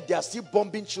 yet they are still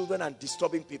bombing children and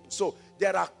disturbing people. So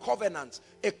there are covenants.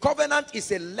 A covenant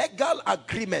is a legal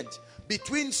agreement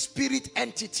between spirit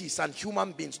entities and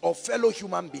human beings or fellow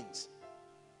human beings,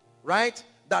 right?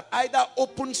 That either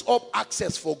opens up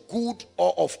access for good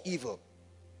or of evil.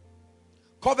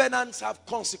 Covenants have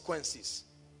consequences,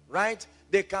 right?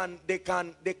 They can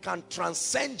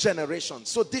transcend generations.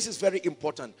 So this is very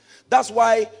important. That's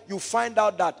why you find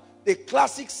out that the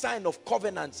classic sign of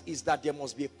covenants is that there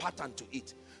must be a pattern to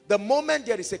it. The moment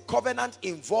there is a covenant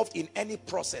involved in any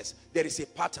process, there is a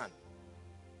pattern.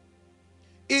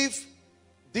 If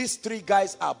these 3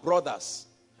 guys are brothers,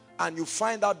 and you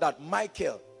find out that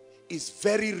Michael is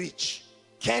very rich,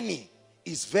 Kenny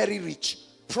is very rich,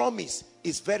 Promise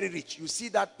is very rich, you see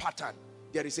that pattern.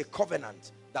 There is a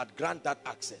covenant that grants that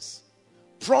access.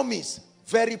 Promise,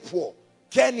 very poor.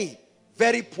 Kenny,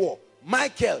 very poor.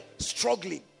 Michael,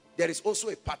 struggling. There is also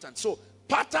a pattern. So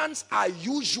patterns are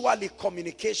usually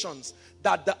communications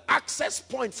that the access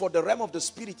point for the realm of the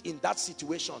spirit in that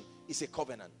situation is a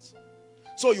covenant.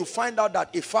 So you find out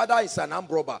that a father is an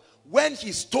armed robber. When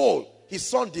he stole, his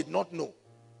son did not know.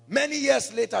 Many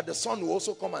years later, the son will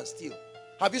also come and steal.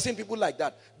 Have you seen people like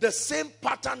that? The same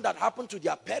pattern that happened to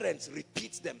their parents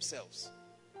repeats themselves.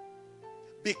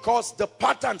 Because the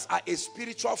patterns are a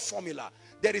spiritual formula.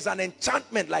 There is an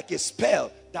enchantment like a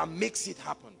spell that makes it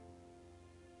happen.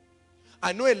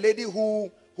 I know a lady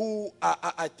who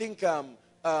I think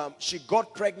she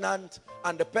got pregnant,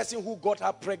 and the person who got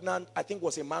her pregnant, I think,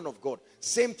 was a man of God.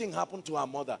 Same thing happened to her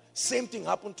mother. Same thing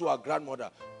happened to her grandmother.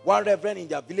 One reverend in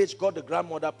their village got the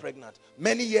grandmother pregnant.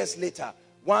 Many years later,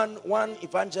 one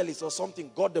evangelist or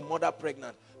something got the mother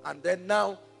pregnant. And then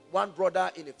now, one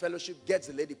brother in a fellowship gets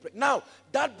the lady pregnant. Now,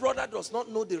 that brother does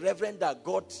not know the reverend that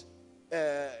got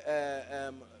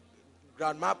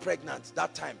grandma pregnant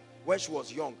that time when she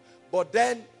was young. But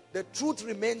then, the truth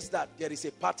remains that there is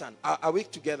a pattern. Are we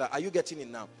together? Are you getting it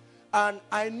now? And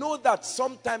I know that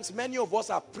sometimes many of us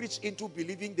are preached into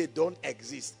believing they don't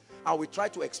exist. And we try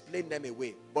to explain them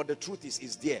away. But the truth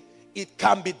is there. It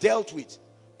can be dealt with.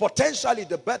 Potentially,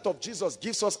 the birth of Jesus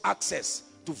gives us access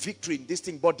to victory in this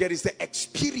thing. But there is the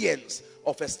experience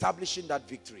of establishing that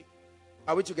victory.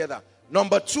 Are we together?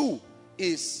 Number 2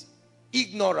 is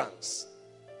ignorance.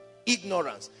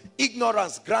 Ignorance.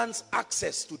 Ignorance grants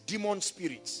access to demon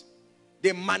spirits.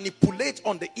 They manipulate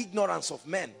on the ignorance of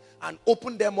men and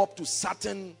open them up to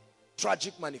certain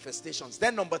tragic manifestations.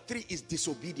 Then number 3 is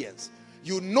disobedience.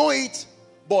 You know it,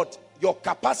 but your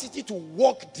capacity to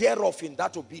walk thereof in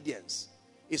that obedience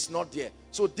is not there.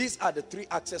 So these are the 3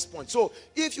 access points. So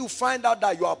if you find out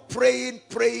that you are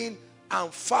praying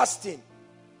and fasting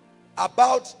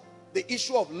about the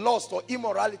issue of lust or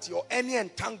immorality or any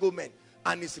entanglement,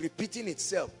 and it's repeating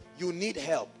itself, you need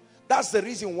help. That's the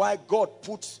reason why God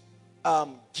puts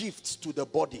gifts to the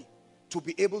body to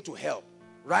be able to help,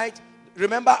 right?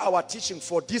 Remember our teaching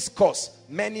for this course.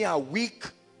 Many are weak,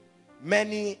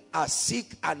 many are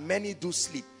sick, and many do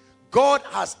sleep. God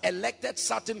has elected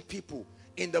certain people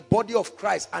in the body of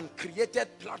Christ and created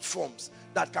platforms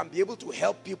that can be able to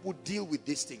help people deal with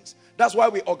these things. That's why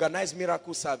we organize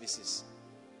miracle services.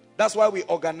 That's why we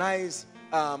organize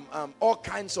all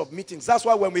kinds of meetings. That's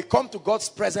why when we come to God's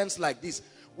presence like this,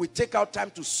 we take out time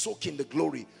to soak in the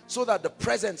glory so that the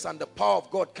presence and the power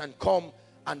of God can come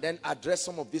and then address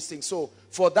some of these things. So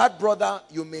for that brother,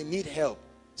 you may need help.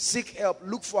 Seek help.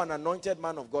 Look for an anointed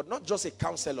man of God, not just a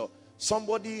counselor.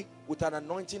 Somebody with an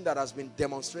anointing that has been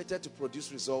demonstrated to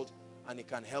produce results, and it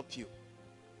can help you.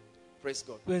 Praise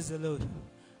God. Praise the Lord.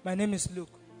 My name is Luke.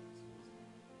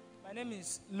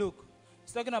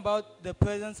 It's talking about the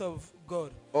presence of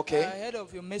God. Okay. I heard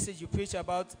of your message you preach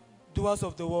about doers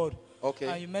of the word. Okay.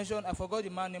 And you mentioned, I forgot the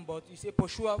man name, but you say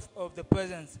pursuer of the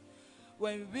presence.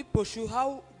 When we pursue,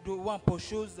 how do one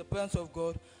pursue the presence of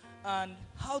God? And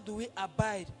how do we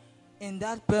abide in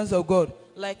that presence of God?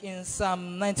 Like in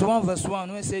Psalm 91 verse 1,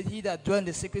 when it says, he that dwells in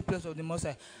the secret place of the Most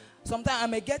High. Sometimes I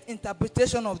may get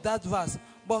interpretation of that verse,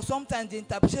 but sometimes the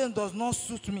interpretation does not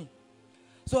suit me.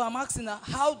 So I'm asking,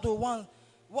 how do one,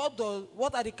 what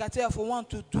are the criteria for one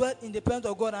to dwell in the presence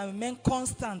of God and remain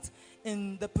constant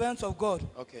in the presence of God?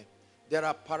 Okay. There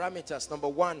are parameters. Number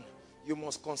 1, you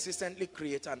must consistently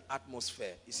create an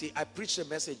atmosphere. You see, I preached a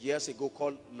message years ago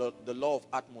called the law of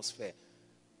atmosphere.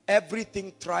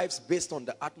 Everything thrives based on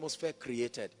the atmosphere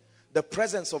created. The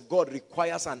presence of God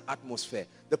requires an atmosphere.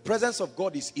 The presence of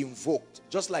God is invoked,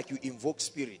 just like you invoke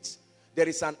spirits. There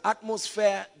is an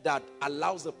atmosphere that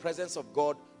allows the presence of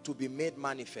God to be made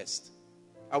manifest.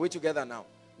 Are we together now?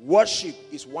 Worship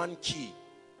is one key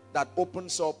that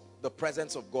opens up the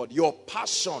presence of God. Your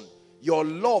passion, your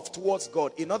love towards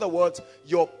God. In other words,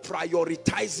 you're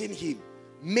prioritizing him,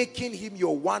 making him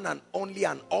your one and only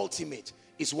and ultimate,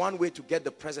 is one way to get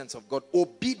the presence of God.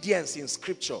 Obedience in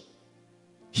scripture.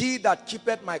 He that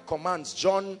keepeth my commands,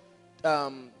 John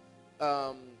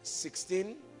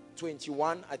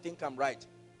 16:21, I think I'm right,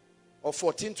 or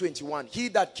 14:21. He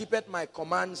that keepeth my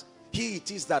commands, he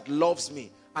it is that loves me,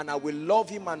 and I will love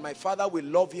him, and my Father will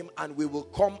love him, and we will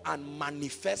come and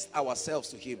manifest ourselves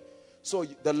to him. So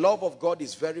the love of God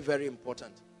is very, very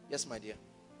important. Yes, my dear.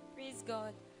 Praise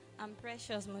God. I'm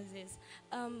Precious Moses.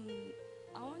 I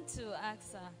want to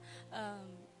ask her,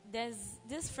 there's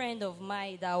this friend of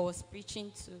mine that I was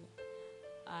preaching to,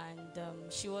 and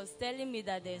she was telling me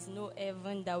that there's no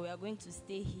heaven, that we are going to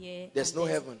stay here. There's no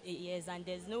heaven? Yes, and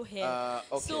there's no hell.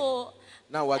 Okay. So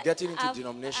now we're getting into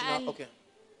denominational. Okay.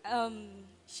 I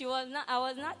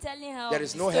was not telling her there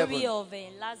is the no story heaven. of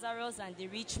Lazarus and the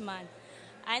rich man.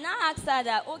 I now asked her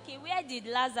that, okay, where did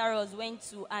Lazarus went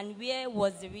to and where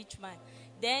was the rich man?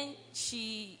 Then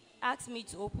she asked me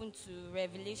to open to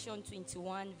Revelation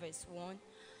 21 verse 1.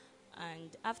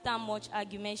 And after much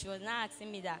argument, she was now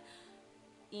asking me that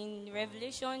in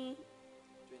Revelation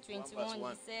 21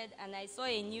 he said, and I saw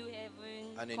a new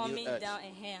heaven and coming down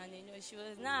here. And she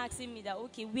was now asking me that,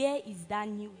 okay, where is that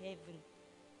new heaven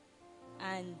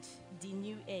and the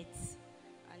new earth?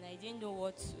 And I didn't know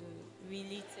what to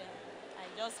really tell. I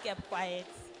just kept quiet.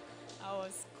 I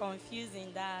was confused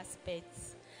in that aspect.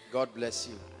 God bless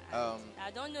you.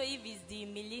 I don't know if it's the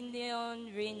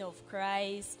millennium reign of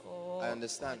Christ or... I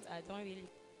understand. I don't really...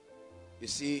 You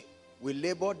see, we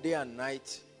labor day and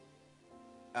night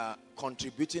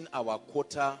contributing our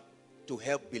quota to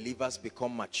help believers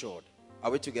become matured.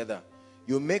 Are we together?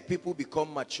 You make people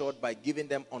become matured by giving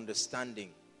them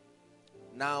understanding.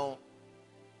 Now,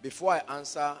 before I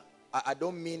answer, I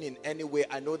don't mean in any way,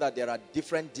 I know that there are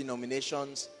different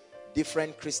denominations,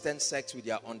 different Christian sects with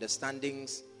their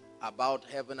understandings about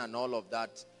heaven and all of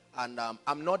that. And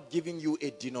I'm not giving you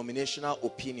a denominational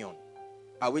opinion.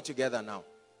 Are we together now?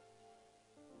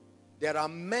 There are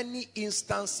many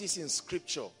instances in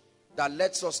scripture that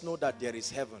lets us know that there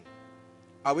is heaven.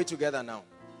 Are we together now?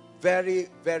 Very,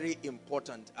 very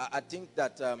important. I think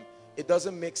that it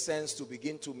doesn't make sense to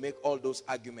begin to make all those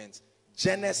arguments.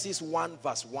 Genesis 1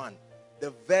 verse 1,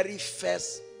 the very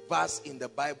first verse in the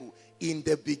Bible. In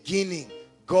the beginning,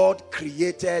 God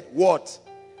created what?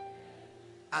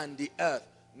 And the earth.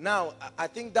 Now, I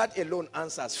think that alone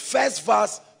answers. First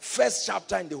verse, first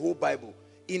chapter in the whole Bible.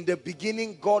 In the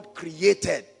beginning, God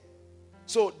created.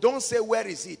 So don't say, where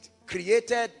is it?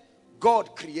 Created,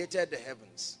 God created the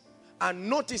heavens. And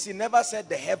notice he never said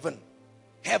the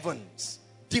heavens,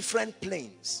 different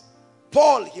planes.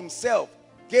 Paul himself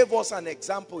gave us an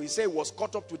example. He said he was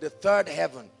caught up to the third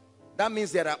heaven. That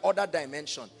means there are other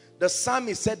dimensions. The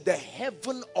psalmist said the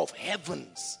heaven of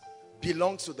heavens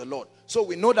belongs to the Lord. So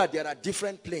we know that there are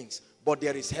different planes, but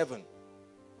there is heaven.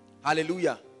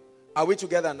 Hallelujah. Are we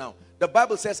together now? The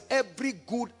Bible says every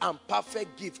good and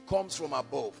perfect gift comes from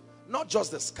above, not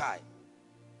just the sky.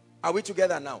 Are we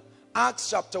together now? Acts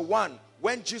chapter 1,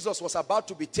 when Jesus was about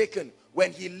to be taken,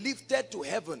 when he lifted to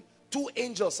heaven, 2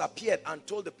 angels appeared and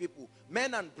told the people,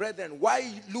 men and brethren,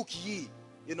 why look ye?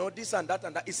 You know, this and that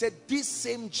and that. He said, this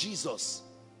same Jesus.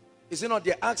 Is it not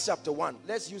there? Acts chapter 1.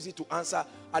 Let's use it to answer.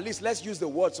 At least let's use the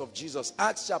words of Jesus.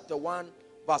 Acts chapter 1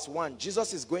 verse 1.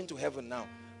 Jesus is going to heaven now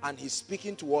and he's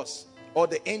speaking to us. Or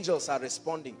the angels are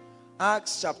responding.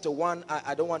 Acts chapter 1.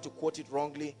 I don't want to quote it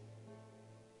wrongly.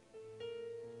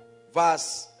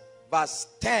 Verse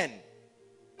 10.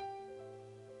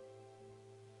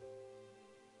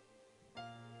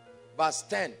 Verse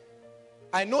 10.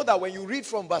 I know that when you read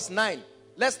from verse 9,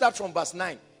 let's start from verse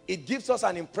 9. It gives us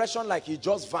an impression like he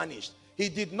just vanished. He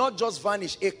did not just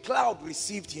vanish. A cloud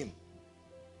received him.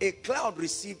 A cloud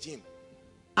received him.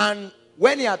 And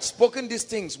when he had spoken these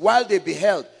things, while they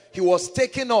beheld, he was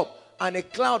taken up, and a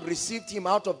cloud received him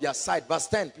out of their sight. Verse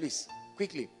 10, please,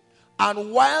 quickly.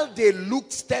 And while they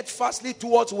looked steadfastly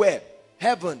towards where?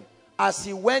 Heaven. As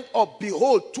he went up,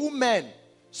 behold, 2 men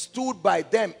stood by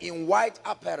them in white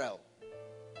apparel.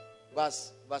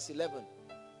 Verse 11.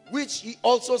 Which he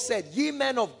also said, ye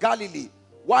men of Galilee,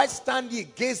 why stand ye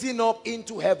gazing up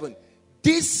into heaven?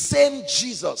 This same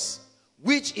Jesus,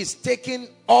 which is taken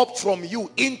up from you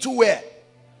into where?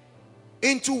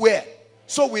 Into where?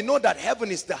 So we know that heaven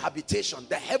is the habitation.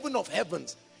 The heaven of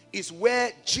heavens is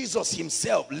where Jesus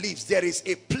himself lives. There is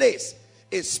a place,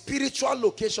 a spiritual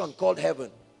location called heaven.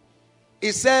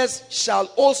 It says, shall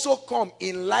also come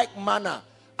in like manner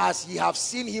as ye have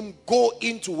seen him go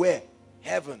into where?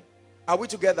 Heaven. Are we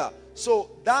together?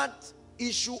 So that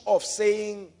issue of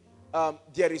saying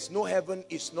there is no heaven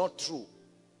is not true.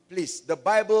 Please, the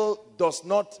Bible does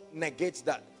not negate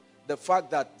that. The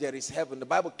fact that there is heaven. The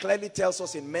Bible clearly tells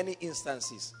us in many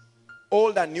instances,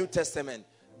 Old and New Testament,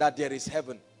 that there is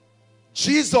heaven.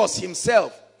 Jesus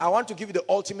himself, I want to give you the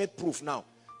ultimate proof now.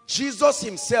 Jesus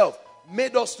himself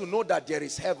made us to know that there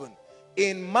is heaven.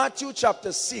 In Matthew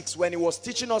chapter 6, when he was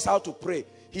teaching us how to pray,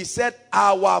 he said,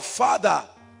 our Father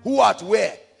who art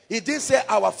where? He didn't say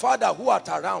our Father who art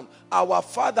around. Our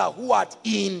Father who art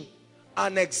in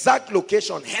an exact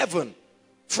location, heaven.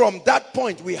 From that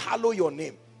point, we hallow your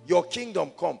name. Your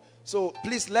kingdom come. So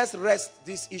please, let's rest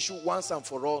this issue once and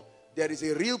for all. There is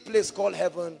a real place called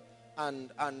heaven,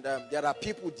 and there are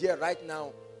people there right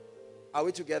now. Are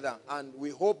we together? And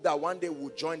we hope that one day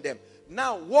we'll join them.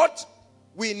 Now, what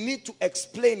we need to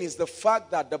explain is the fact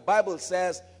that the Bible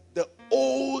says the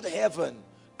old heaven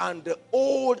and the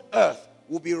old earth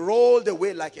will be rolled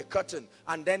away like a curtain,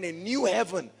 and then a new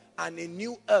heaven and a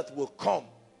new earth will come.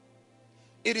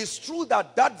 It is true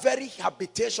that that very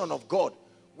habitation of God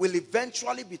will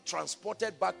eventually be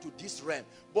transported back to this realm,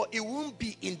 but it won't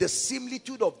be in the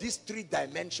similitude of these 3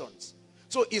 dimensions.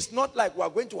 So it's not like we're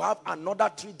going to have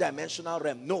another 3-dimensional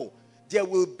realm. No, there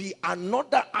will be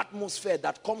another atmosphere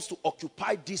that comes to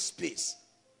occupy this space.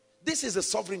 This is the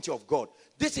sovereignty of God.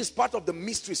 This is part of the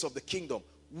mysteries of the kingdom.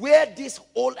 Where this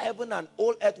old heaven and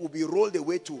old earth will be rolled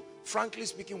away to, frankly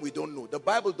speaking, we don't know. The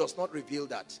Bible does not reveal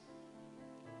that.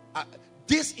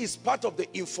 This is part of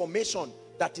the information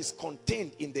that is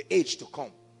contained in the age to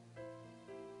come.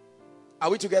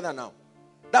 Are we together now?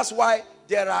 That's why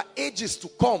there are ages to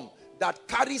come that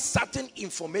carry certain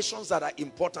informations that are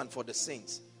important for the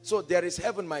saints. So there is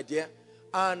heaven, my dear.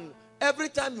 And every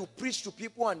time you preach to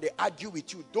people and they argue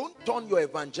with you, don't turn your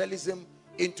evangelism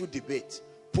into debate.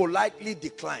 Politely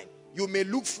decline. You may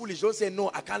look foolish. Don't say,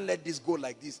 no, I can't let this go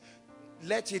like this.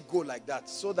 Let it go like that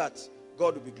so that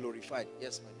God will be glorified.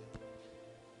 Yes, my dear.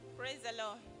 Praise the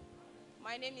Lord.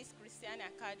 My name is Christiana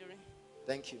Kaduri.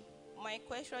 Thank you. My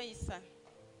question is,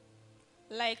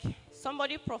 like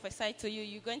somebody prophesied to you,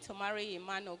 you're going to marry a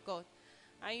man of God,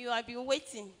 and you have been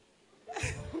waiting.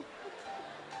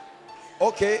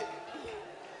 Okay.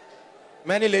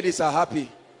 Many ladies are happy.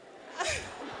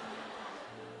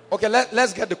 Okay,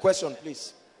 let's get the question,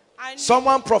 please.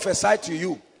 Someone prophesied to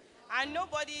you. And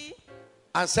nobody.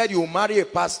 And said you will marry a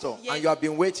pastor, yes, and you have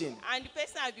been waiting. And the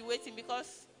person has been waiting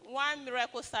because one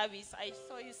miracle service, I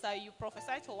saw you, sir, you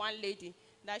prophesied to one lady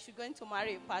that she's going to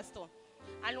marry a pastor.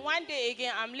 And one day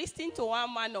again, I'm listening to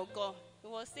one man of God. He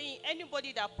was saying,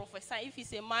 anybody that prophesies, if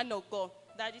he's a man of God,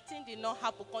 that the thing did not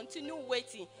happen, continue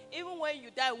waiting. Even when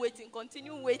you die waiting,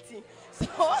 continue waiting. So,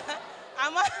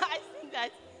 I think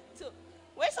that, so,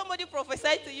 when somebody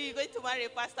prophesies to you, you're going to marry a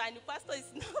pastor, and the pastor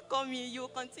is not coming, you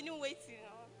continue waiting.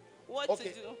 What to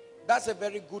do? That's a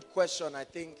very good question. I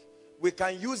think we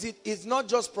can use it. It's not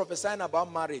just prophesying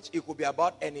about marriage. It could be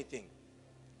about anything.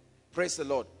 Praise the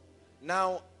Lord.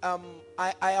 Now,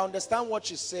 I understand what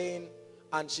she's saying,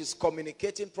 and she's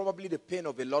communicating probably the pain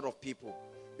of a lot of people.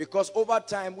 Because over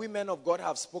time, we men of God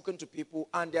have spoken to people,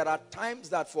 and there are times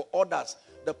that for others,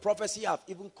 the prophecy have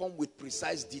even come with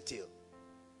precise detail.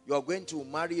 You are going to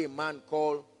marry a man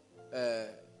called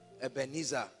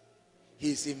Ebenezer.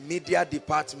 He's in media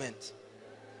department.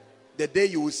 The day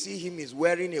you will see him is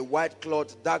wearing a white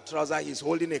cloth, dark trouser, he's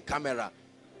holding a camera.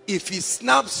 If he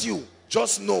snaps you,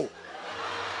 just know.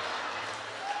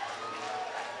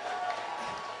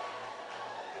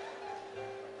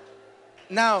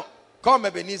 Now, come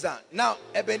Ebenezer. Now,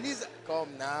 Ebenezer.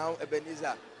 Come now,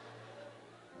 Ebenezer.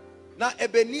 Now,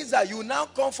 Ebenezer, you now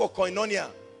come for koinonia.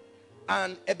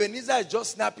 And Ebenezer is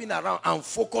just snapping around and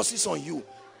focuses on you.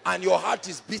 And your heart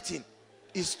is beating.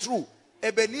 It's true.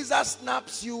 Ebenezer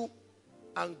snaps you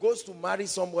and goes to marry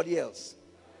somebody else.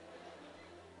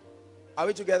 Are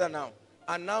we together now?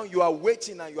 And now you are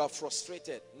waiting and you are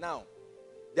frustrated. Now,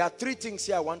 there are three things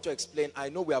here I want to explain. I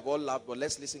know we have all laughed, but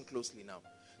let's listen closely now.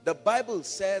 The Bible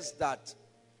says that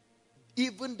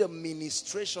even the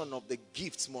ministration of the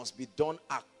gifts must be done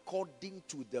according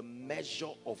to the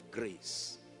measure of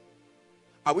grace.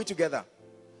 Are we together?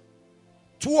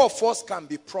 Two of us can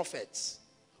be prophets,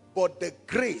 but the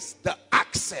grace, the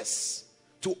access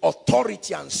to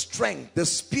authority and strength, the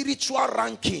spiritual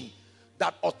ranking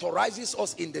that authorizes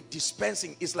us in the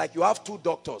dispensing is like you have two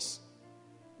doctors.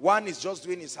 One is just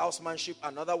doing his housemanship,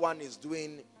 another one is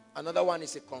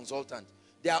a consultant.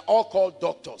 They are all called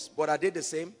doctors, but are they the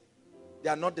same? They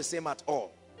are not the same at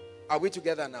all. Are we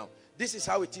together now? This is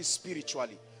how it is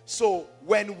spiritually. So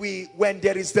when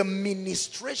there is the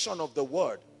ministration of the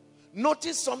word,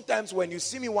 notice sometimes when you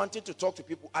see me wanting to talk to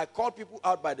people, I call people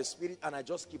out by the Spirit and I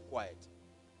just keep quiet.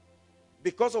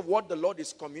 Because of what the Lord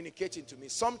is communicating to me.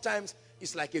 Sometimes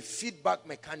it's like a feedback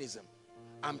mechanism.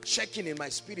 I'm checking in my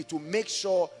spirit to make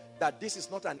sure that this is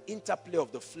not an interplay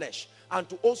of the flesh. And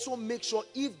to also make sure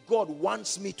if God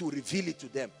wants me to reveal it to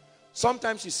them.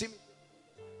 Sometimes you see me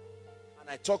and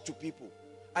I talk to people.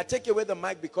 I take away the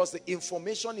mic because the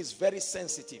information is very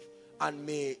sensitive and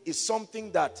is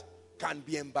something that can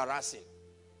be embarrassing.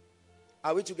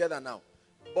 Are we together now?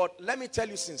 But let me tell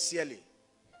you sincerely.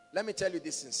 Let me tell you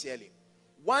this sincerely.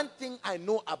 One thing I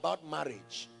know about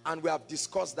marriage, and we have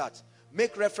discussed that,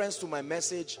 make reference to my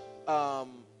message,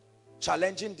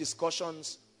 challenging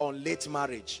discussions on late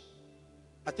marriage.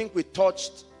 I think we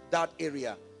touched that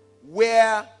area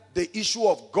where the issue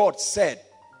of God said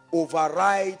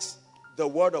overrides the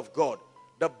word of God.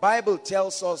 The Bible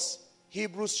tells us,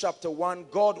 Hebrews chapter 1,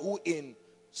 God who in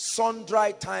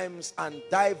sundry times and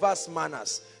diverse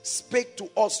manners spake to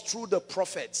us through the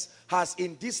prophets, has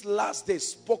in this last day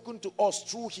spoken to us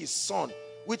through his Son,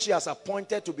 which he has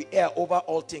appointed to be heir over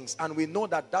all things. And we know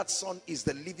that that Son is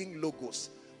the living Logos,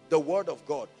 the word of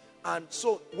God. And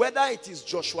so whether it is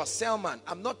Joshua Selman,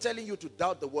 I'm not telling you to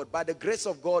doubt the word. By the grace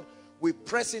of God, we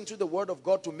press into the word of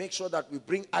God to make sure that we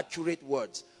bring accurate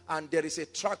words. And there is a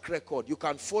track record. You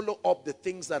can follow up the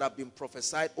things that have been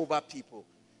prophesied over people.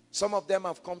 Some of them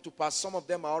have come to pass. Some of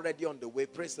them are already on the way.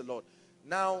 Praise the Lord.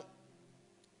 Now,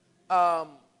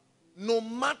 no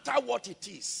matter what it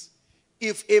is,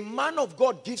 if a man of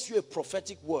God gives you a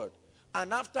prophetic word,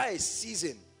 and after a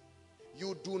season,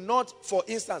 You do not, for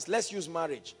instance, let's use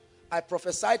marriage. I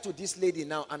prophesy to this lady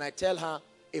now and I tell her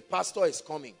a pastor is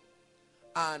coming.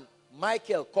 And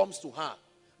Michael comes to her.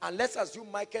 And let's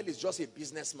assume Michael is just a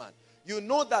businessman. You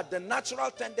know that the natural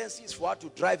tendency is for her to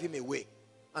drive him away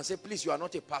and say, please, you are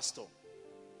not a pastor.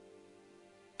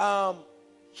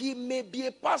 He may be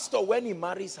a pastor when he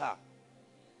marries her.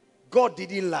 God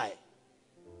didn't lie.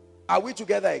 Are we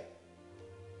together?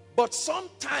 But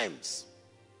sometimes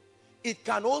it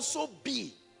can also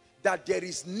be that there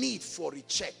is need for a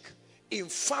check. In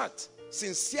fact,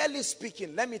 sincerely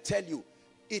speaking, let me tell you,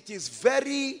 it is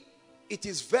very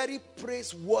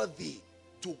praiseworthy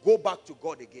to go back to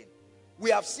God again. We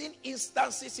have seen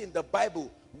instances in the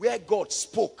Bible where God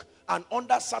spoke, and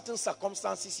under certain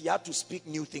circumstances he had to speak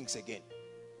new things again.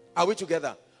 Are we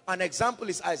together? An example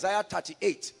is Isaiah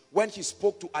 38, when he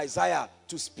spoke to Isaiah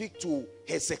to speak to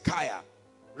Hezekiah.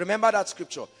 Remember that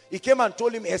scripture? He came and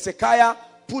told him, Hezekiah,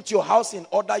 put your house in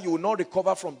order. You will not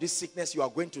recover from this sickness. You are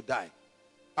going to die.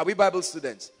 Are we Bible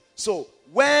students? So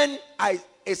when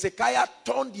Hezekiah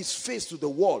turned his face to the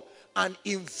wall and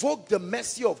invoked the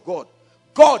mercy of God,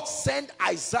 God sent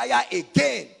Isaiah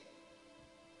again.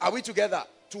 Are we together?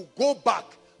 To go back.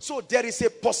 So there is a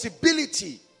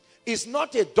possibility. It's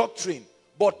not a doctrine,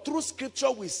 but through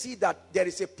scripture we see that there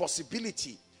is a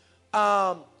possibility.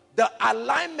 The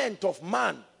alignment of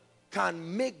man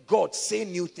can make God say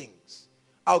new things.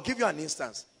 I'll give you an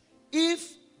instance.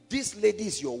 If this lady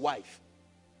is your wife,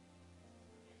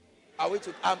 are we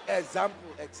to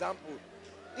example?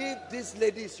 If this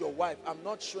lady is your wife, I'm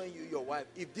not showing you your wife.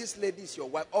 If this lady is your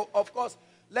wife, of course,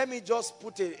 let me just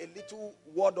put a little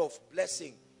word of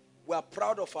blessing. We are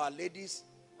proud of our ladies,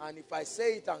 and if I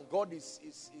say it and God is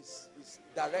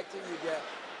directing you there,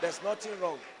 there's nothing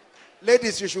wrong.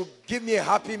 Ladies, you should give me a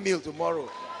happy meal tomorrow.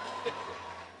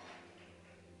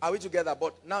 Are we together?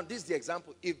 But now this is the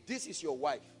example. If this is your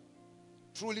wife,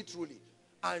 truly,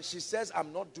 and she says,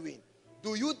 I'm not doing,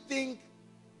 do you think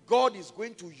God is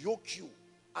going to yoke you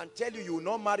and tell you you will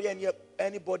not marry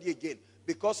anybody again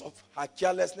because of her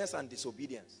carelessness and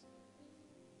disobedience?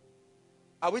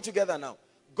 Are we together now?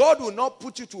 God will not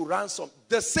put you to ransom.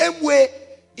 The same way,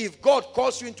 if God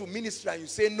calls you into ministry and you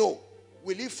say no,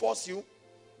 will he force you?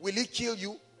 Will he kill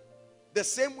you? The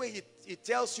same way he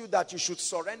tells you that you should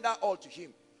surrender all to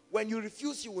him. When you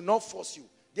refuse, he will not force you.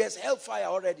 There's hellfire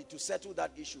already to settle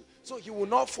that issue. So he will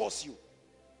not force you.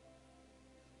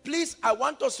 Please, I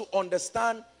want us to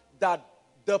understand that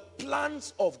the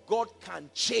plans of God can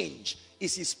change.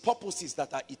 It's his purposes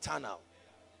that are eternal.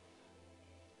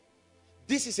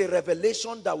 This is a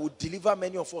revelation that will deliver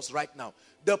many of us right now.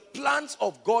 The plans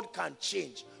of God can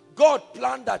change. God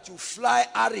planned that you fly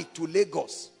Arik to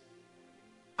Lagos,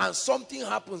 and something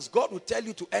happens. God will tell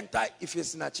you to enter if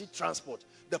it's in a cheap transport.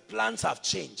 The plans have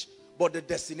changed, but the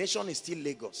destination is still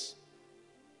Lagos.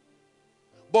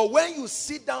 But when you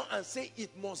sit down and say it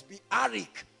must be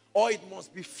Arik or it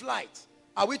must be flight,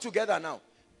 are we together now?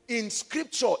 In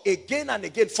scripture, again and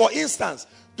again, for instance,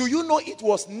 do you know it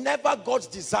was never God's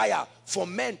desire for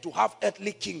men to have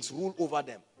earthly kings rule over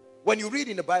them? When you read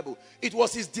in the Bible, it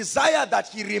was his desire that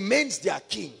he remains their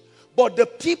king. But the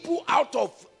people, out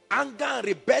of anger and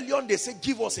rebellion, they say,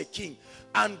 give us a king.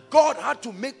 And God had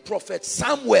to make prophet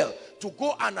Samuel to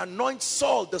go and anoint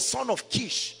Saul, the son of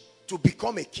Kish, to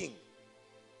become a king.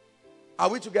 Are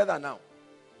we together now?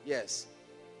 Yes.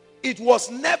 It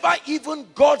was never even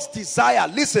God's desire.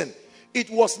 Listen, it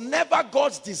was never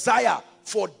God's desire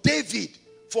for David,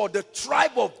 for the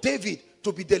tribe of David,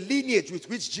 to be the lineage with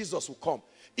which Jesus will come.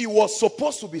 It was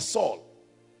supposed to be Saul.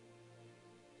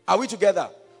 Are we together?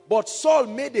 But Saul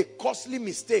made a costly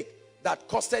mistake that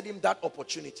costed him that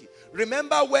opportunity.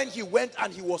 Remember when he went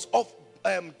and he was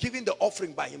giving the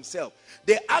offering by himself.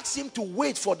 They asked him to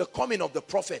wait for the coming of the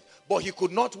prophet, but he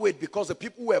could not wait because the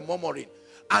people were murmuring.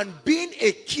 And being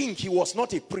a king, he was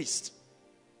not a priest.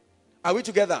 Are we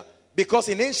together? Because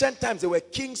in ancient times, there were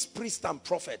kings, priests, and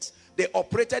prophets. They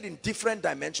operated in different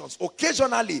dimensions.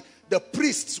 Occasionally, the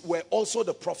priests were also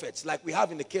the prophets, like we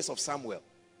have in the case of Samuel.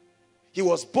 He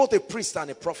was both a priest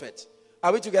and a prophet.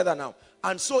 Are we together now?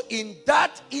 And so in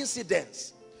that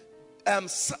incident,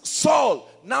 Saul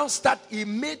now he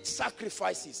made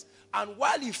sacrifices. And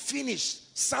while he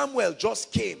finished, Samuel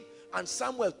just came. And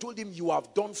Samuel told him, you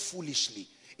have done foolishly.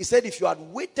 He said, if you had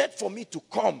waited for me to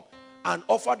come and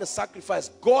offer the sacrifice,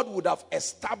 God would have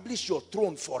established your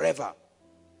throne forever.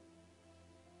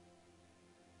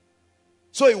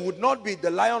 So it would not be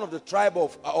the lion of the tribe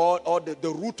of, or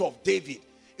the root of David.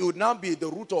 It would now be the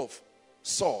root of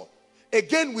Saul.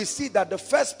 Again, we see that the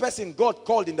first person God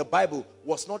called in the Bible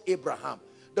was not Abraham.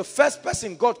 The first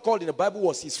person God called in the Bible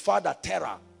was his father,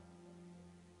 Terah.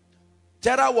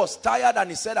 Terah was tired and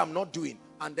he said, I'm not doing.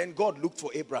 And then God looked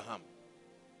for Abraham.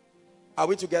 Are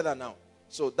we together now?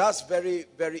 So that's very,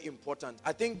 very important.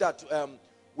 I think that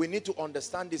we need to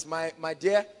understand this. My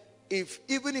dear,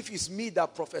 even if it's me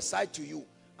that prophesied to you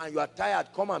and you are tired,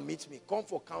 come and meet me. Come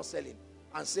for counseling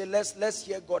and say, let's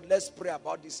hear God. Let's pray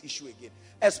about this issue again.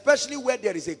 Especially where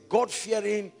there is a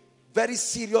God-fearing, very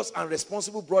serious and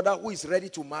responsible brother who is ready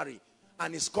to marry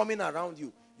and is coming around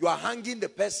you. You are hanging the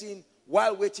person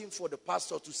while waiting for the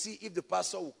pastor to see if the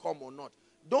pastor will come or not.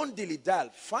 Don't dilly-dally.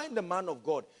 Find the man of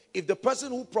God. If the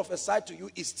person who prophesied to you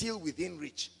is still within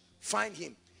reach, find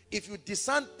him. If you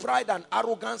discern pride and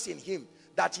arrogance in him,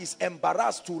 that he's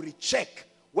embarrassed to recheck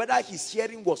whether his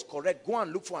hearing was correct, go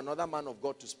and look for another man of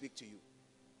God to speak to you.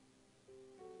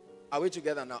 Are we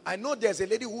together now? I know there's a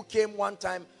lady who came one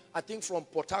time, I think from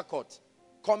Port Harcourt,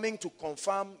 coming to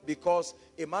confirm because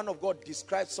a man of God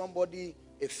described somebody,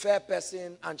 a fair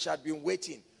person, and she had been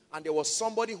waiting. And there was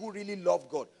somebody who really loved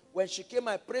God. When she came,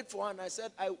 I prayed for her and I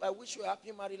said, I wish you a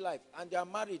happy married life. And they are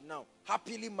married now,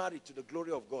 happily married to the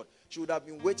glory of God. She would have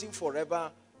been waiting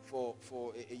forever for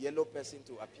a yellow person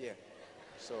to appear.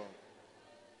 So,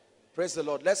 praise the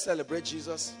Lord. Let's celebrate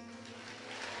Jesus.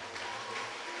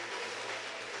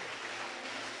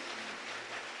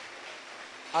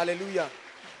 Hallelujah.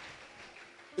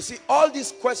 You see, all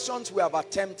these questions we have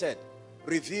attempted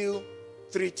reveal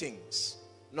three things.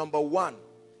 Number one,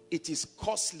 it is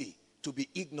costly to be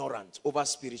ignorant over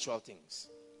spiritual things.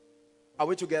 Are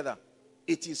we together?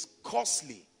 It is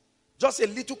costly. Just a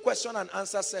little question and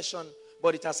answer session,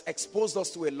 but it has exposed us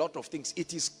to a lot of things.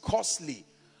 It is costly.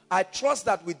 I trust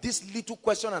that with this little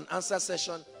question and answer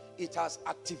session, it has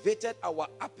activated our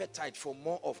appetite for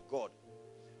more of God.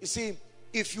 You see,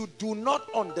 if you do not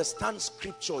understand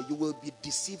scripture, you will be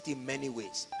deceived in many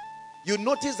ways. You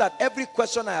notice that every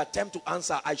question I attempt to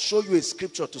answer, I show you a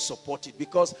scripture to support it,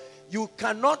 because you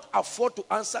cannot afford to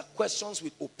answer questions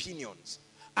with opinions.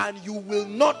 And you will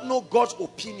not know God's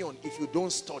opinion if you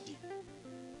don't study.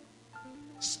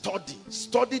 Study.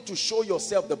 Study to show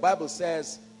yourself, the Bible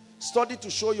says, study to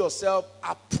show yourself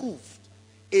approved.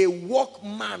 A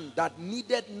workman that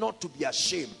needed not to be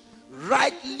ashamed,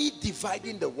 rightly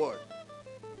dividing the word.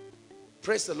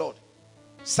 Praise the Lord.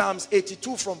 Psalms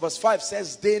 82 from verse 5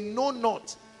 says, they know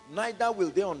not, neither will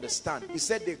they understand. He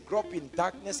said they grope in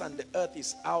darkness and the earth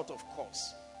is out of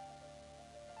course.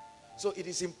 So it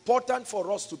is important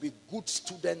for us to be good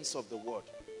students of the word.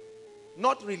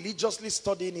 Not religiously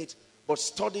studying it, but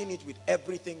studying it with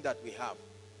everything that we have.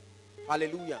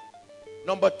 Hallelujah.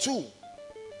 Number two,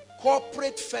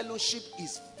 corporate fellowship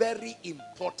is very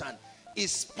important.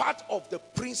 It's part of the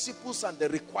principles and the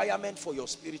requirement for your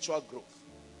spiritual growth.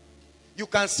 You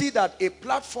can see that a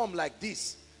platform like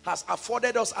this has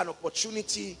afforded us an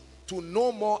opportunity to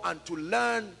know more and to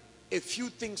learn a few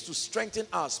things to strengthen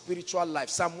our spiritual life.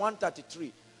 Psalm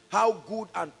 133, how good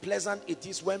and pleasant it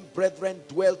is when brethren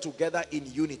dwell together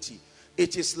in unity.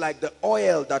 It is like the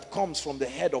oil that comes from the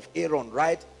head of Aaron,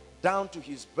 right down to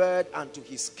his beard and to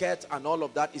his skirt and all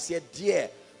of that. He said, dear,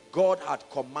 God had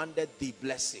commanded the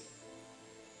blessing.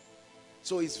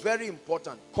 So it's very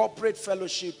important. Corporate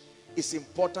fellowship is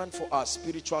important for our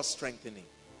spiritual strengthening.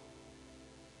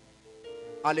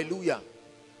 Hallelujah.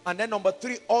 And then number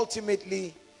three,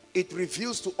 ultimately, it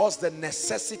reveals to us the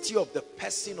necessity of the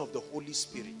person of the Holy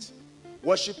Spirit.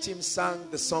 Worship team sang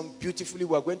the song beautifully.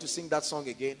 We're going to sing that song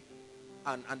again.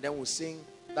 And then we'll sing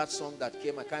that song that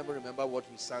came. I can't even remember what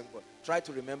we sang, but try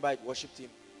to remember it, worship team.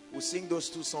 We'll sing those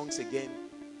two songs again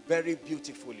very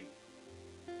beautifully.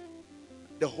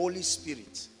 The Holy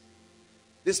Spirit.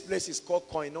 This place is called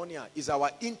Koinonia. Is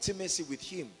our intimacy with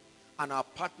him and our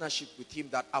partnership with him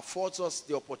that affords us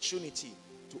the opportunity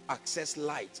to access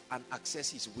light and access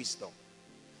his wisdom.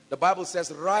 The Bible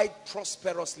says, ride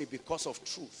prosperously because of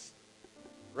truth.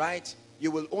 Right? You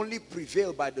will only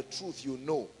prevail by the truth you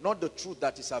know, not the truth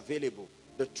that is available.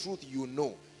 The truth you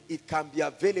know. It can be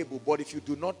available, but if you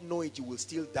do not know it, you will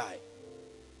still die.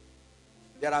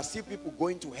 There are still people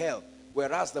going to hell,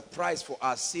 whereas the price for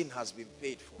our sin has been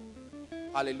paid for.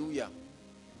 Hallelujah.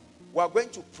 We are going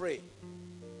to pray.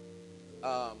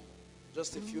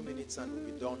 Just a few minutes and we'll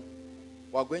be done.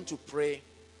 We are going to pray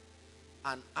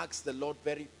and ask the Lord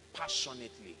very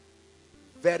passionately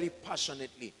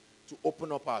to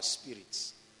open up our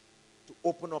spirits. To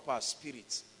open up our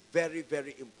spirits. Very,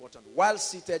 very important. While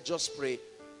seated, just pray.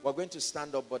 We're going to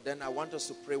stand up, but then I want us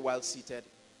to pray while seated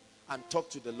and talk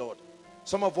to the Lord.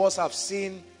 Some of us have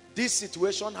seen this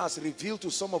situation has revealed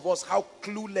to some of us how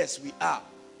clueless we are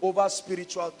over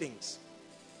spiritual things.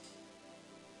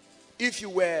 If you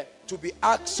were to be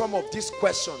asked some of these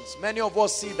questions, many of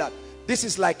us see that this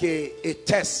is like a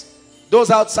test. Those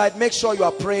outside, make sure you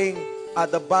are praying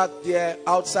at the back there,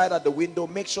 outside at the window.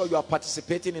 Make sure you are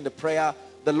participating in the prayer.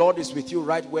 The Lord is with you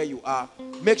right where you are.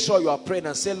 Make sure you are praying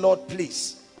and say, Lord,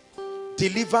 please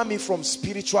deliver me from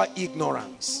spiritual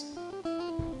ignorance.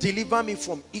 Deliver me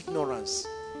from ignorance.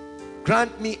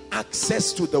 Grant me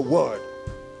access to the word.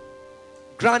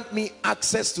 Grant me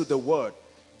access to the word.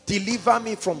 Deliver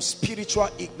me from spiritual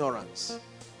ignorance.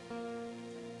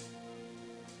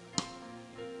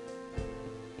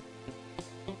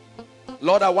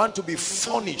 Lord, I want to be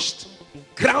furnished,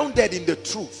 grounded in the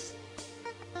truth.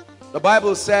 The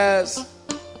Bible says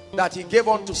that he gave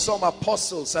unto some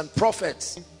apostles and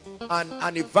prophets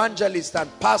and evangelists and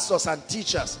pastors and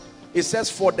teachers. It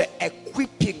says for the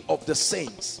equipping of the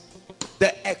saints.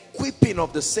 The equipping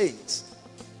of the saints.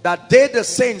 That they, the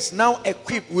saints now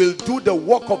equipped, will do the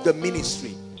work of the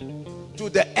ministry. To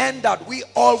the end that we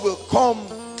all will come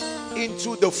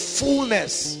into the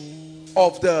fullness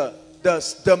of the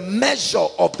measure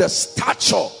of the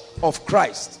stature of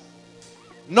Christ.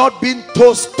 Not being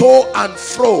tossed to and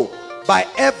fro by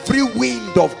every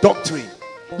wind of doctrine.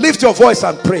 Lift your voice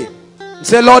and pray.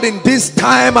 Say, Lord, in this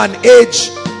time and age,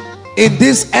 in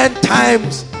these end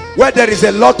times where there is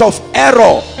a lot of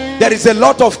error, there is a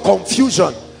lot of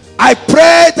confusion, I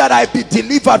pray that I be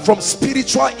delivered from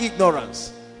spiritual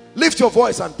ignorance. Lift your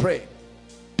voice and pray.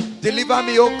 Deliver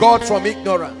me, O God, from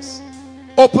ignorance.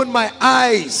 Open my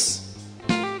eyes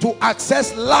to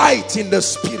access light in the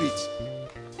spirit.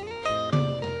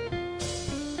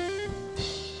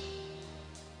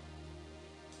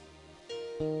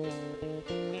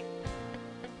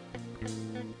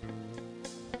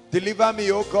 Deliver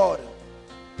me, O God,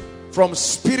 from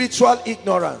spiritual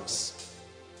ignorance.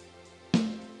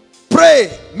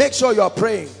 Pray. Make sure you are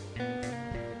praying.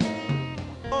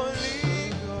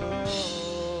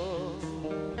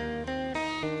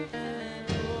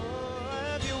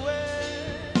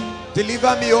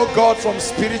 Deliver me, O God, from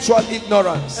spiritual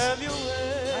ignorance.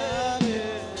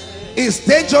 It's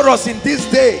dangerous in these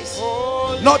days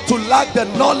not to lack the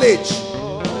knowledge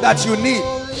that you need.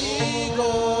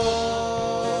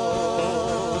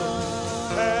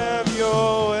 Have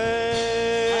your way.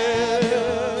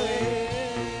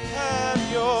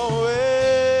 Have your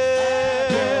way.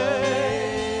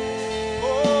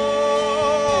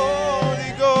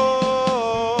 Holy Ghost.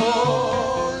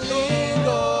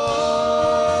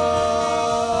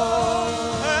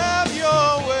 Have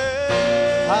your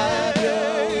way. Have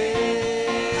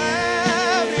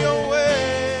your way.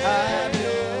 Have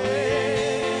your way.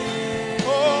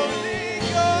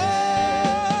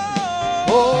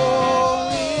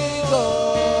 Holy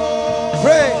Ghost.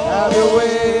 Pray. Have your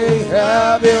way.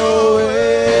 Have your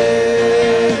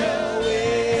way.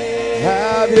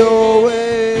 Have your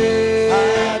way.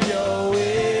 Have your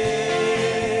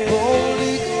way.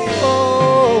 Holy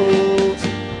Ghost.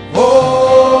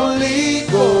 Holy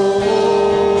Ghost.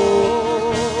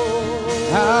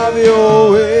 Have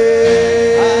your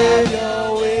way. Have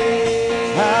your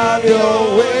way. Have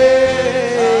your way.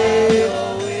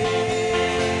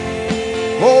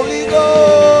 Holy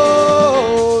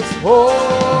Ghost.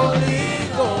 Holy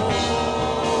Ghost.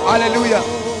 Hallelujah.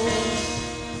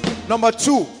 Number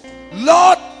 2,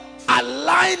 Lord,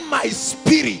 align my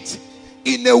spirit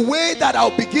in a way that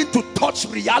I'll begin to touch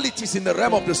realities in the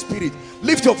realm of the spirit.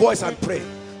 Lift your voice and pray.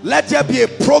 Let there be a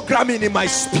programming in my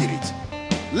spirit.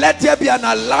 Let there be an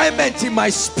alignment in my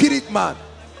spirit, man.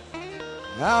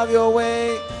 Have your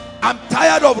way. I'm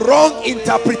tired of wrong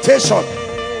interpretation.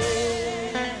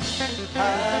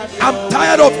 I'm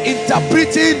tired of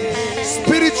interpreting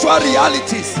spiritual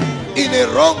realities in a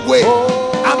wrong way.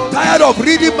 I'm tired of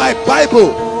reading my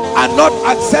Bible and not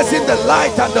accessing the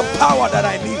light and the power that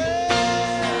I need.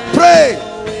 Pray.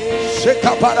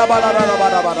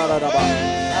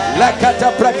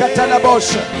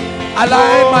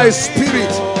 Align my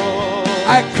spirit.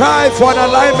 I cry for an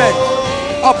alignment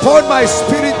upon my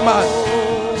spirit, man.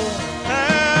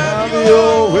 Have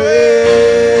your way.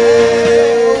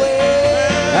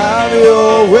 Have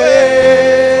your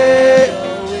way.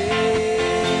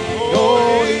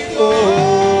 Holy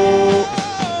Ghost.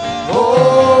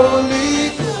 Holy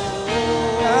Ghost.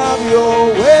 Have your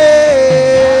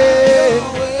way.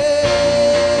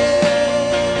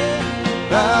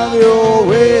 Have your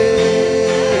way.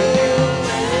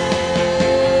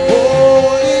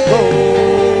 Holy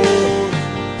Ghost.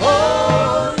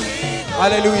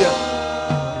 Hallelujah.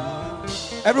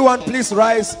 Everyone, please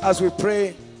rise as we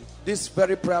pray. This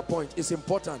very prayer point is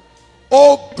important.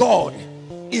 Oh God,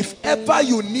 if ever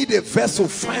you need a vessel,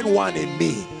 find one in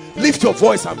me. Lift your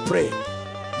voice and pray.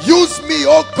 Use me,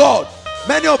 oh God.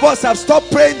 Many of us have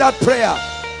stopped praying that prayer.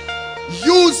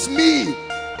 Use me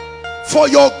for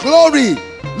your glory.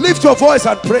 Lift your voice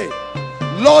and pray.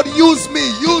 Lord, use me,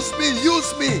 use me,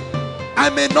 use me. I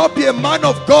may not be a man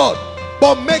of God,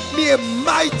 but make me a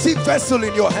mighty vessel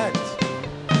in your hands.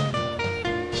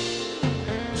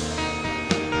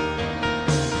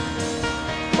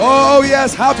 Oh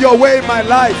yes, have your way in my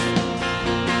life.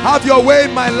 Have your way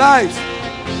in my life.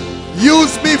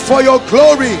 Use me for your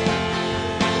glory,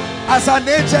 as an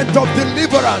agent of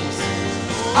deliverance,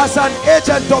 as an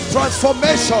agent of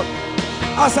transformation,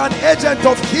 as an agent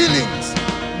of healings,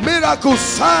 miracles,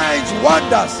 signs,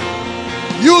 wonders.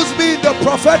 Use me in the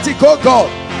prophetic, oh God.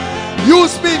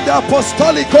 Use me in the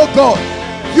apostolic, oh God.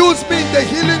 Use me in the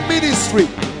healing ministry.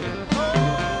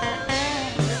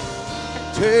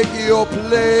 Take your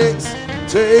place,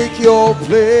 take your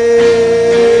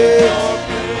place,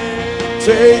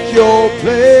 take your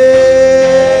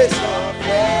place.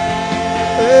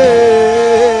 Hey.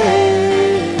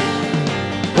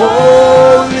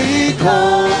 Holy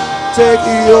Ghost, take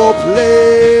your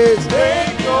place,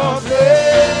 take your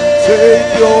place,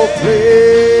 take your place.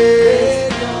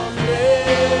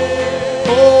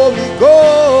 Holy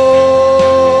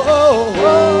Ghost,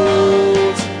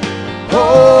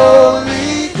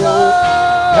 Holy Ghost,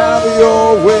 have your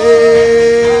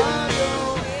way,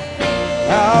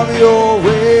 have your way.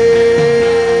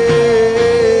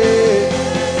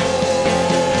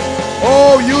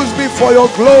 Oh, use me for your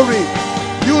glory,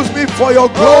 use me for your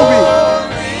glory,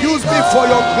 use me for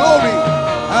your glory.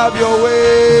 Have your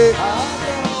way,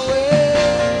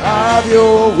 have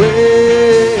your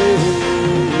way.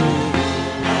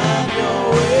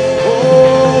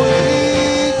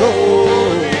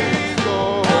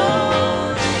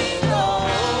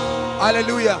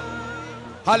 Hallelujah.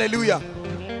 Hallelujah.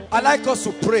 I like us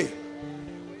to pray.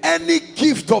 Any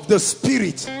gift of the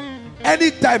Spirit,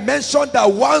 any dimension that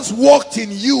once walked in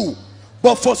you,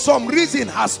 but for some reason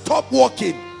has stopped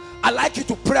walking, I like you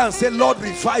to pray and say, Lord,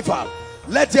 revival.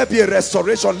 Let there be a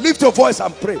restoration. Lift your voice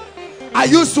and pray. I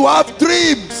used to have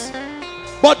dreams,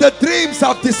 but the dreams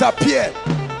have disappeared.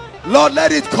 Lord,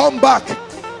 let it come back.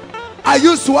 I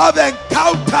used to have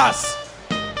encounters.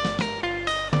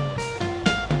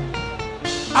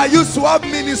 I used to have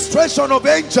ministration of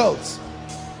angels.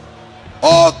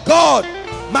 Oh God,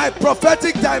 my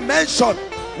prophetic dimension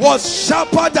was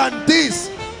sharper than this.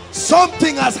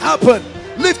 Something has happened.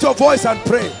 Lift your voice and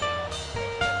pray.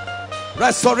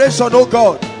 Restoration, oh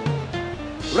God.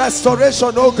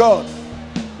 Restoration, oh God.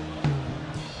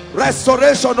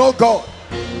 Restoration, oh God.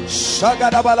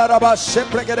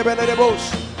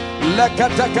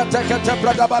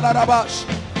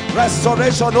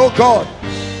 Restoration, oh God.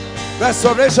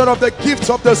 Restoration of the gifts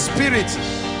of the Spirit.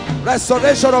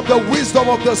 Restoration of the wisdom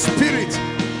of the Spirit.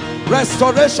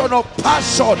 Restoration of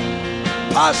passion.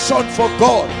 Passion for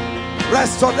God.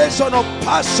 Restoration of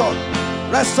passion.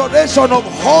 Restoration of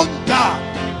hunger.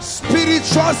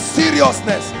 Spiritual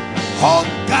seriousness.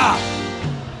 Hunger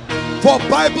for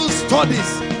Bible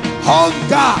studies.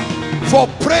 Hunger for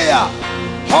prayer.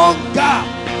 Hunger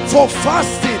for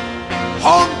fasting.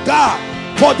 Hunger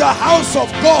for the house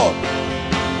of God.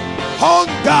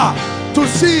 Hunger to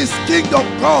see his kingdom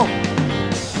come.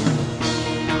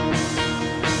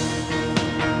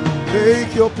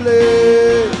 Take your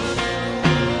place.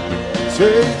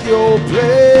 Take your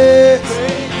place.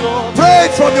 Pray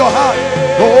it from your heart.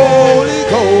 Holy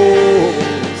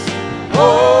Ghost.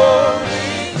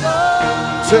 Holy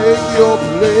Ghost. Take your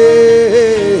place.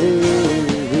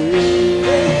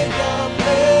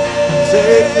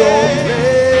 Take your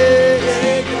place.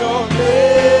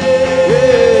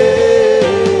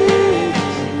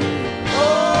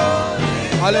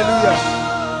 Hallelujah.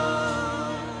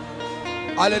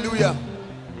 Hallelujah.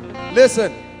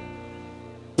 Listen.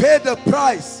 Pay the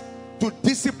price to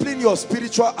discipline your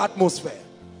spiritual atmosphere.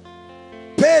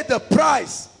 Pay the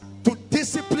price to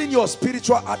discipline your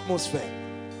spiritual atmosphere.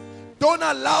 Don't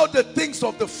allow the things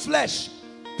of the flesh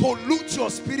pollute your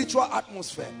spiritual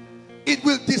atmosphere. It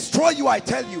will destroy you, I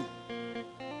tell you.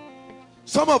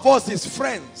 Some of us is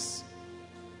friends.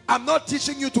 I'm not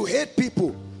teaching you to hate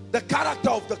people. The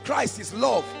character of the Christ is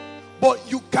love. But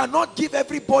you cannot give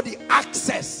everybody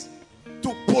access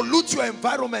to pollute your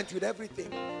environment with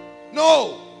everything.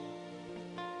 No.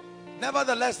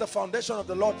 Nevertheless, the foundation of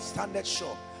the Lord standeth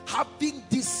sure, having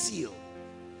this seal.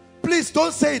 Please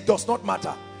don't say it does not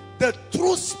matter. The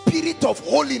true spirit of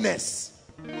holiness,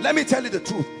 let me tell you the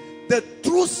truth. The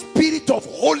true spirit of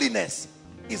holiness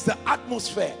is the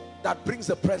atmosphere that brings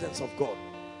the presence of God.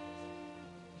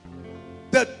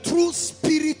 The true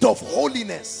spirit of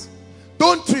holiness,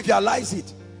 don't trivialize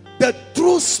it. The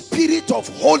true spirit of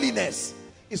holiness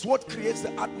is what creates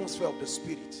the atmosphere of the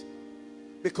Spirit,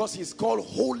 because he's called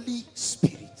Holy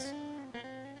Spirit.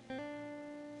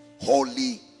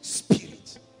 Holy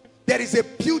Spirit. There is a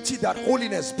beauty that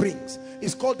holiness brings.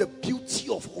 It's called the beauty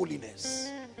of holiness.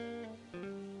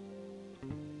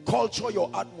 Culture your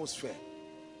atmosphere.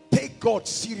 Take God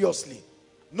seriously.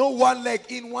 No one leg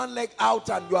in, one leg out,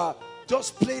 and you are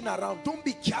just playing around. Don't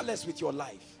be careless with your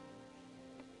life.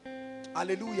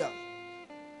 Hallelujah.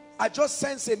 I just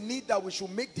sense a need that we should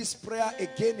make this prayer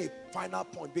again a final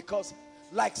point, because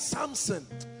like Samson,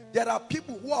 there are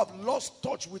people who have lost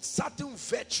touch with certain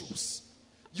virtues.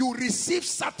 You receive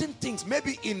certain things,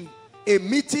 maybe in a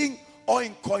meeting or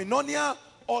in koinonia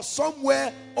or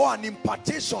somewhere, or an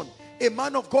impartation. A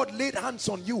man of God laid hands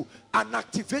on you and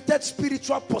activated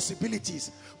spiritual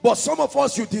possibilities. But some of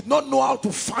us, you did not know how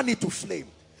to fan it to flame.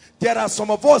 There are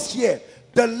some of us here,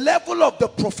 the level of the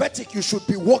prophetic you should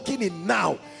be walking in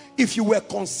now, if you were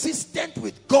consistent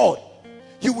with God,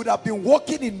 you would have been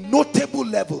walking in notable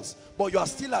levels, but you are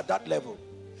still at that level.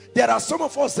 There are some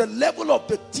of us, the level of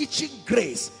the teaching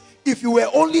grace, if you were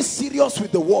only serious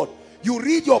with the word, you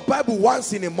read your Bible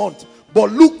once in a month,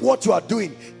 but look what you are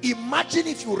doing. Imagine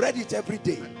if you read it every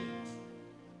day.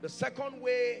 The second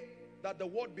way that the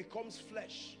word becomes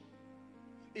flesh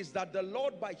is that the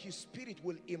Lord by his Spirit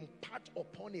will impart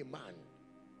upon a man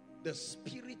the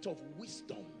spirit of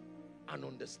wisdom and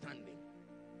understanding.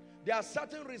 There are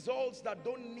certain results that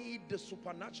don't need the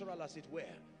supernatural, as it were.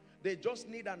 They just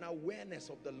need an awareness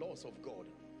of the laws of God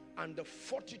and the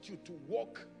fortitude to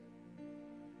walk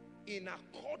in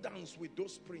accordance with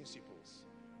those principles.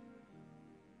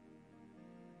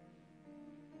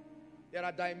 There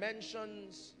are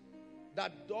dimensions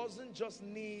that doesn't just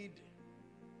need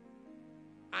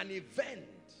an event.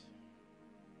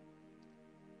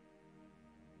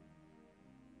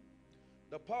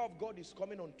 The power of God is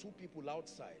coming on two people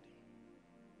outside.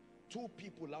 Two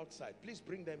people outside. Please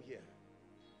bring them here.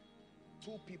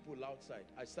 Two people outside.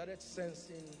 I started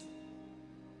sensing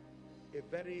a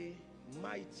very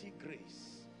mighty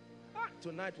grace.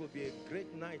 Tonight will be a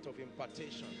great night of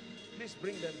impartation. Please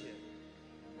bring them here.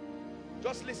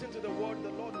 Just listen to the word. The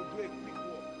Lord will do a quick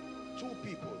work. Two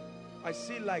people. I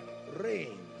see like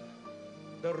rain.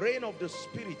 The rain of the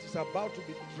Spirit is about to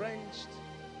be drenched.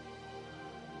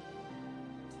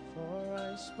 For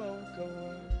I spoke a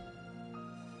word.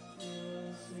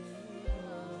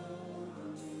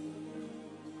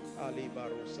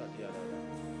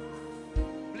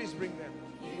 Please bring them.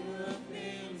 You have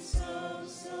been so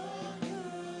good.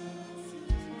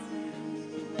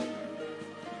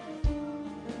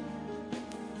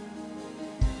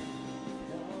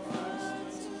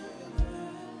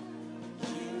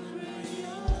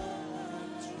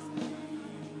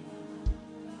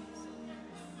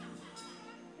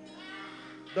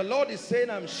 The Lord is saying,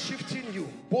 I'm shifting you,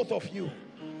 both of you,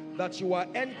 that you are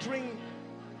entering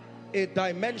a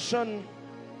dimension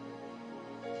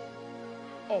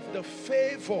of the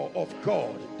favor of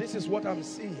God. This is what I'm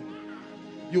seeing.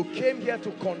 You came here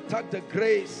to contact the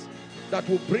grace that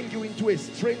will bring you into a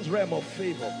strange realm of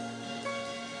favor.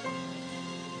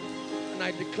 And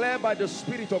I declare by the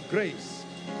Spirit of grace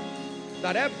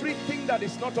that everything that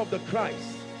is not of the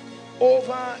Christ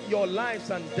over your lives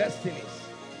and destinies,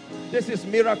 this is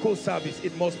miracle service.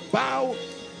 It must bow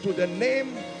to the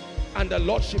name and the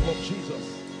lordship of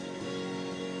Jesus.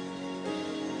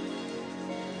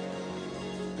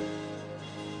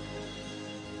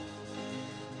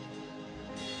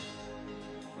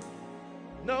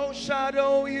 No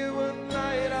shadow you won't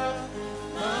light up,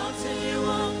 mountain you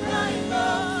won't climb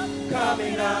up,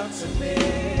 coming out to me.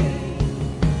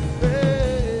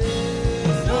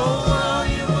 No wall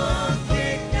you won't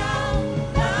kick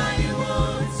down, lie you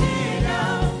won't tear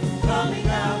down, coming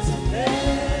out to me.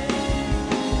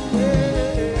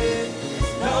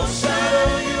 No shadow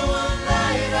you won't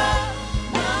light up,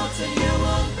 mountain you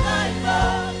won't climb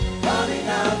up, coming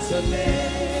out to me.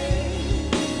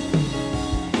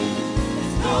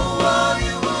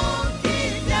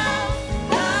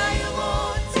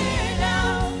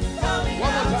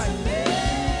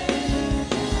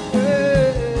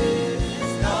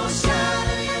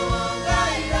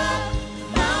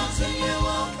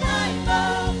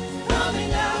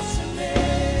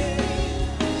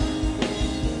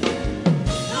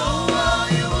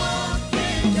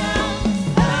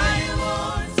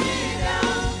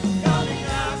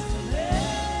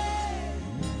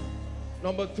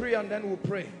 Number 3, and then we'll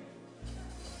pray.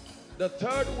 The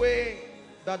third way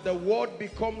that the word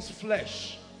becomes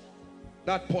flesh,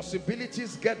 that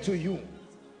possibilities get to you,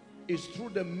 is through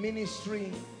the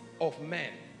ministry of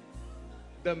men.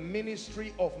 The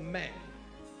ministry of men.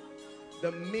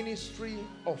 The ministry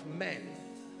of men.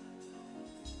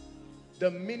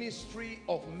 The ministry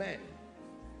of men.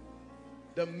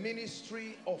 The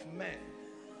ministry of men.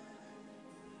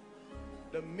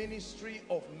 The ministry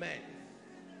of men.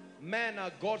 Men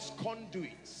are God's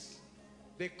conduits.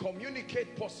 They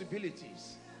communicate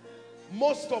possibilities.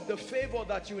 Most of the favor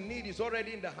that you need is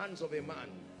already in the hands of a man.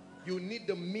 You need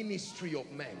the ministry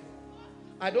of men.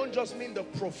 I don't just mean the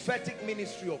prophetic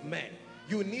ministry of men.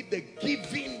 You need the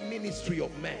giving ministry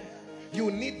of men.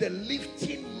 You need the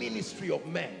lifting ministry of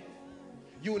men.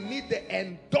 You need the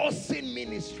endorsing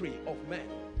ministry of men.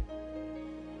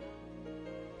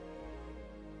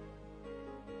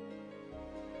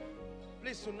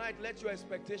 Please, tonight, let your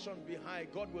expectation be high.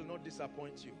 God will not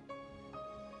disappoint you.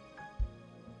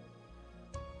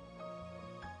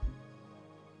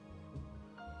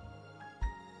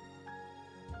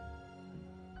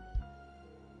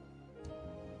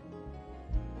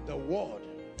 The word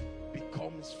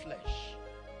becomes flesh.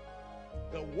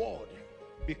 The word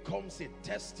becomes a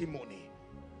testimony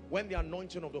when the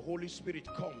anointing of the Holy Spirit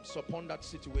comes upon that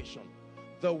situation.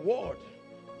 The word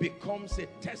becomes a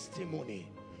testimony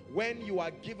when you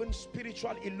are given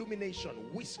spiritual illumination,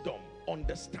 wisdom,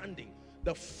 understanding,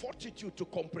 the fortitude to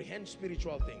comprehend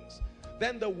spiritual things.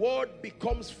 Then the word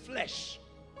becomes flesh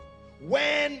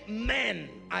when men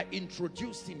are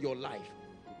introduced in your life.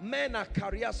 Men are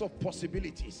carriers of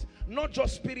possibilities, not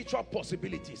just spiritual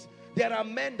possibilities. There are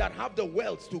men that have the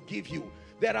wealth to give you.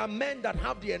 There are men that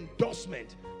have the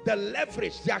endorsement, the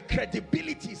leverage, their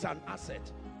credibility is an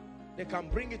asset. They can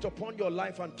bring it upon your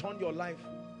life and turn your life.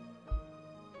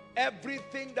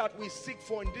 Everything that we seek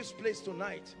for in this place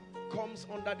tonight comes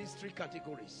under these three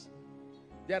categories.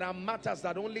 There are matters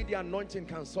that only the anointing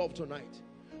can solve tonight.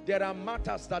 There are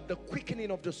matters that the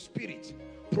quickening of the Spirit,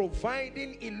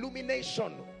 providing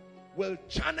illumination, will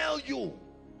channel you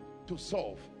to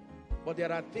solve. But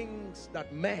there are things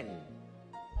that men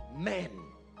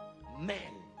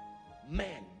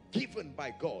given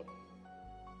by God.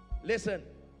 Listen,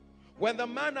 when the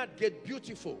man at Gate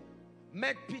Beautiful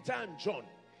met Peter and John,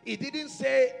 he didn't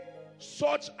say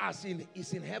such as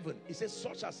is in heaven. He said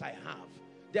such as I have.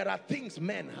 There are things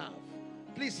men have.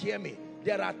 Please hear me.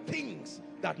 There are things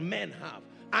that men have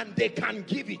and they can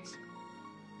give it.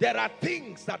 There are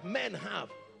things that men have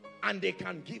and they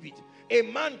can give it. A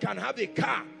man can have a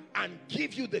car and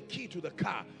give you the key to the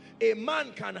car. A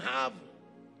man can have,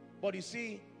 but you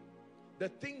see, the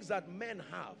things that men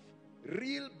have,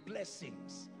 real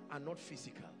blessings, are not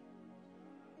physical.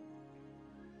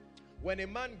 When a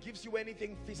man gives you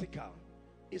anything physical,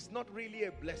 it's not really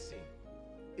a blessing.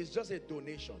 It's just a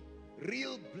donation.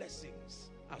 Real blessings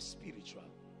are spiritual.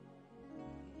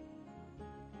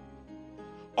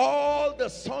 All the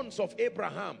sons of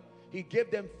Abraham, he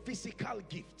gave them physical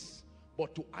gifts.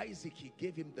 But to Isaac, he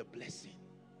gave him the blessing.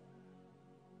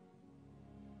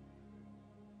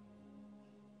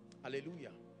 Hallelujah.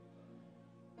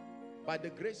 By the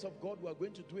grace of God, we are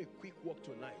going to do a quick walk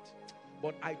tonight.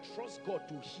 But I trust God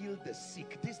to heal the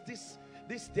sick.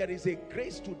 There is a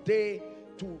grace today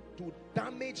to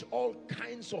damage all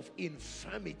kinds of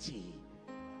infirmity.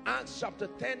 Acts chapter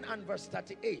 10 and verse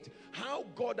 38. How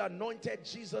God anointed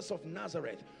Jesus of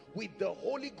Nazareth with the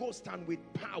Holy Ghost and with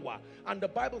power. And the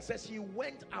Bible says he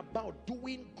went about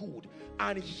doing good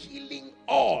and healing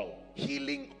all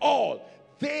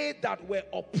they that were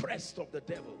oppressed of the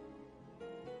devil.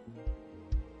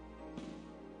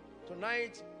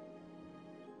 Tonight,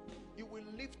 you will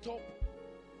lift up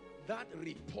that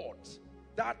report,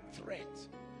 that threat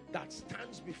that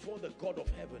stands before the God of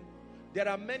heaven. There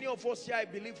are many of us here, I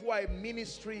believe, who are in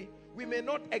ministry. We may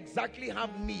not exactly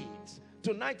have needs.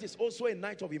 Tonight is also a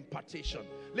night of impartation.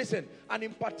 Listen, an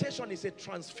impartation is a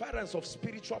transference of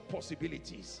spiritual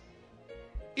possibilities.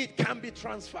 It can be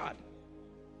transferred.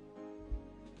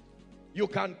 You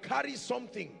can carry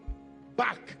something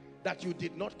back that you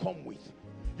did not come with.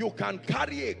 You can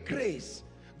carry a grace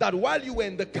that while you were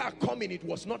in the car coming, it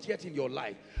was not yet in your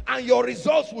life. And your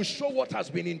results will show what has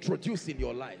been introduced in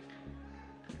your life.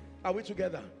 Are we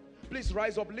together? Please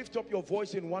rise up, lift up your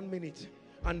voice in 1 minute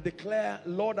and declare,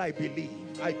 Lord, I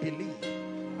believe. I believe.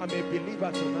 I'm a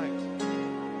believer tonight.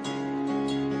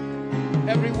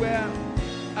 Everywhere,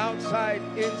 outside,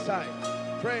 inside,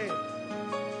 pray.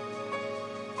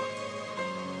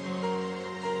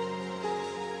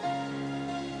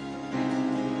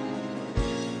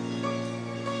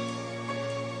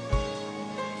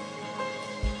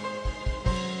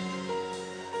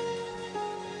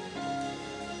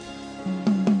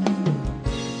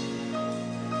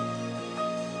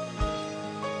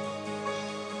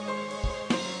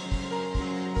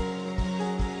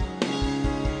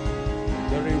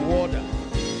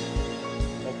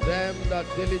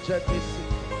 Diligently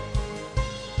seek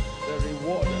the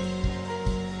rewarder,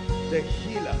 the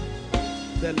healer,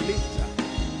 the lifter.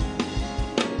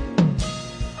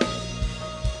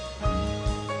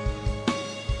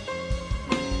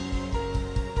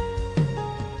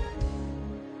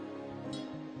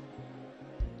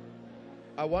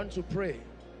 I want to pray.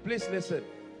 Please listen.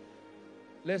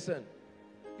 Listen.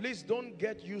 Please don't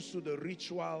get used to the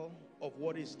ritual of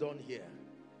what is done here.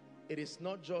 It is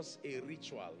not just a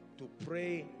ritual to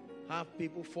pray, have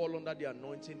people fall under the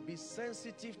anointing. Be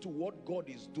sensitive to what God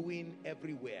is doing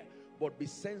everywhere, but be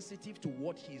sensitive to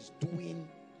what He's doing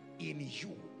in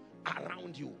you,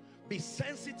 around you. Be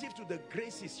sensitive to the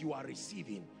graces you are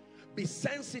receiving. Be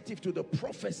sensitive to the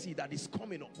prophecy that is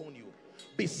coming upon you.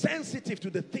 Be sensitive to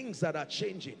the things that are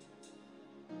changing.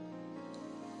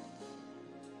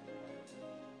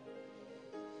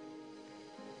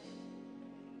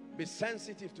 Be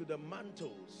sensitive to the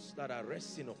mantles that are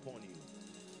resting upon you.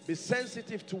 Be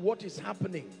sensitive to what is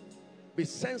happening. Be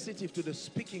sensitive to the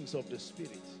speakings of the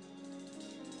Spirit.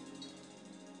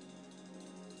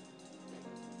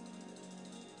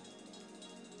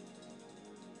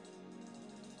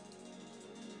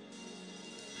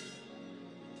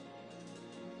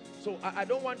 So I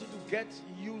don't want you to get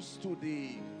used to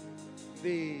the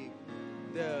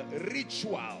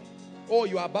ritual. Oh,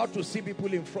 you are about to see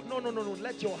people in front. No.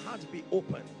 Let your heart be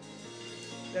open.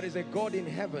 There is a God in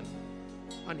heaven,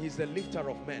 and He's the lifter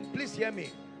of men. Please hear me.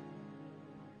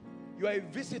 You are a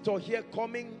visitor here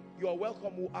coming. You are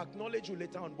welcome. We'll acknowledge you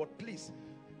later on. But please,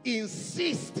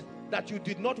 insist that you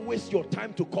did not waste your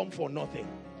time to come for nothing.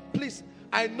 Please,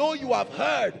 I know you have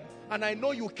heard, and I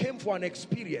know you came for an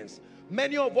experience.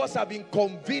 Many of us have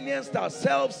inconvenienced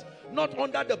ourselves, not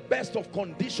under the best of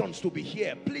conditions, to be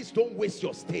here. Please don't waste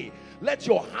your stay. Let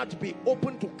your heart be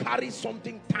open to carry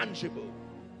something tangible.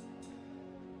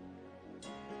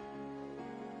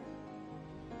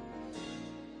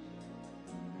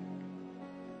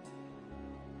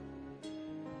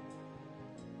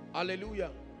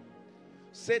 Hallelujah.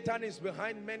 Satan is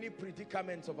behind many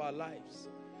predicaments of our lives.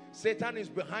 Satan is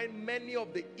behind many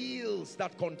of the ills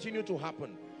that continue to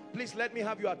happen. Please let me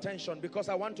have your attention, because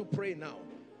I want to pray now.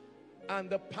 And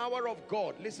the power of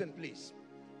God, listen please.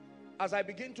 As I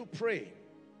begin to pray,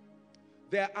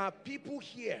 there are people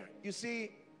here. You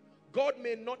see, God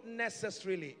may not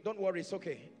necessarily, don't worry, it's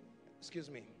okay. Excuse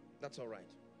me, that's all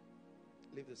right.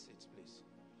 Leave the seats, please.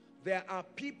 There are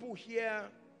people here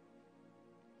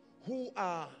who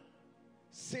are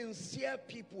sincere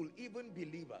people, even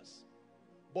believers.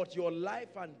 But your life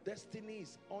and destiny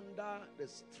is under the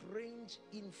strange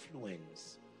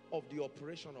influence of the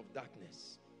operation of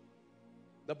darkness.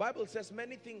 The Bible says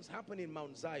many things happen in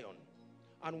Mount Zion.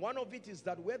 And one of it is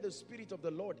that where the Spirit of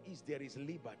the Lord is, there is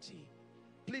liberty.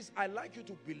 Please, I like you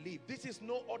to believe this is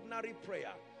no ordinary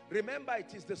prayer. Remember,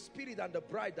 it is the Spirit and the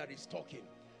bride that is talking.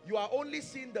 You are only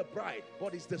seeing the bride,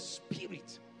 but it's the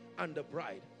Spirit and the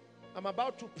bride. I'm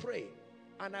about to pray,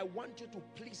 and I want you to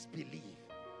please believe.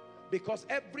 Because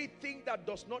everything that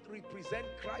does not represent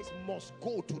Christ must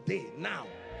go today, now.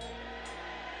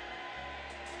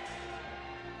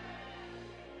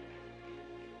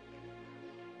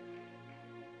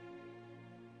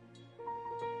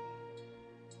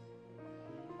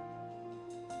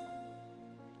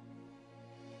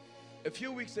 A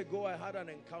few weeks ago, I had an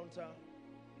encounter,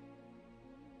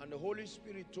 and the Holy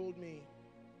Spirit told me,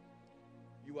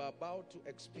 you are about to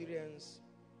experience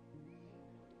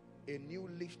a new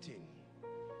lifting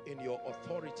in your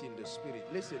authority in the Spirit.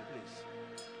 Listen, please.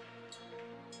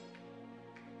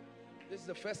 This is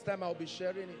the first time I'll be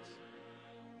sharing it.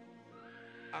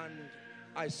 And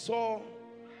I saw,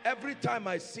 every time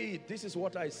I see it, this is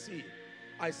what I see.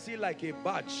 I see like a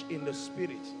badge in the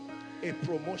Spirit, a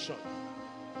promotion.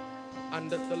 And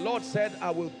the Lord said,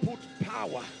 I will put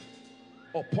power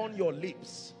upon your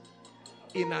lips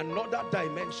in another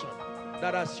dimension,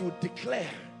 that as you declare,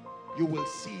 you will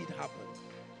see it happen.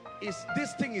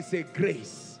 This thing is a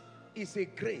grace. It's a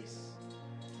grace.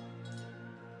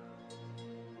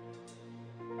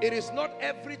 It is not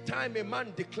every time a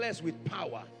man declares with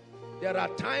power. There are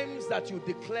times that you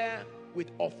declare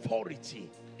with authority.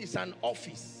 It's an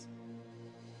office.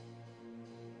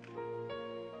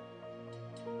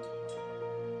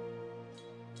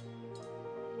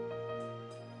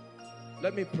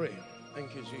 Let me pray.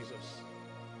 Thank you, Jesus.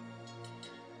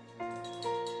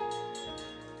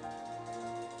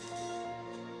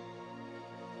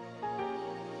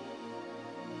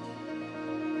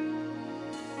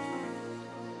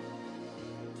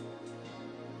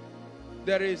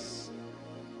 There is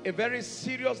a very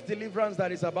serious deliverance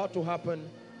that is about to happen.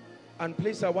 And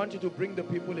please, I want you to bring the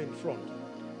people in front.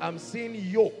 I'm seeing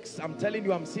yokes. I'm telling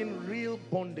you, I'm seeing real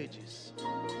bondages.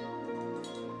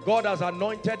 God has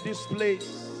anointed this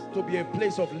place to be a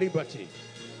place of liberty.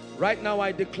 Right now,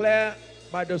 I declare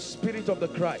by the Spirit of the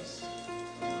Christ,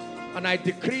 and I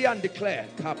decree and declare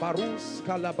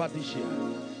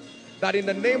that in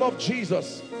the name of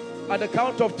Jesus, At the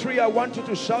count of 3, I want you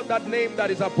to shout that name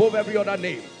that is above every other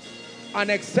name. And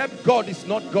except God is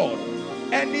not God,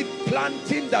 any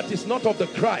planting that is not of the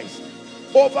Christ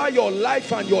over your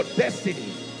life and your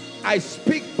destiny, I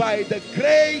speak by the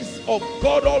grace of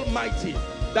God Almighty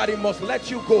that He must let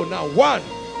you go now. 1,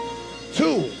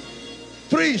 2,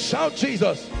 3, shout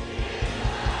Jesus.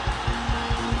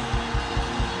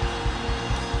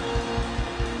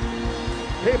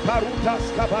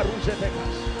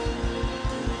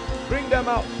 Bring them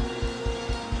out.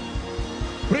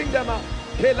 Bring them out.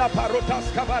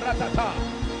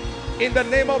 In the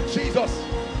name of Jesus,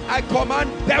 I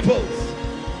command devils,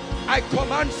 I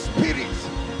command spirits,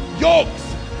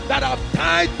 yokes that have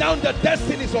tied down the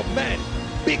destinies of men,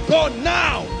 be gone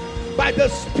now by the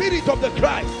Spirit of the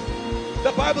Christ.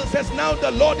 The Bible says now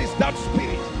the Lord is that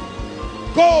Spirit.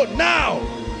 Go now.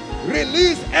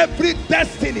 Release every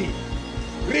destiny.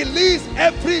 Release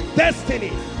every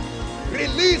destiny.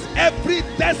 Release every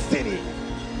destiny.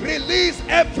 Release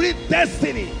every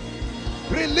destiny.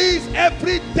 Release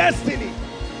every destiny.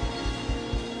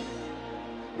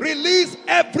 Release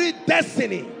every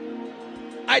destiny.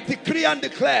 I decree and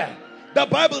declare, the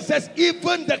Bible says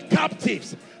even the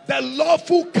captives, the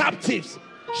lawful captives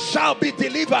shall be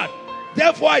delivered.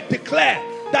 Therefore I declare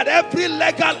that every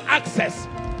legal access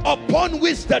upon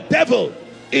which the devil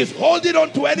is holding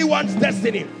on to anyone's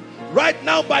destiny, right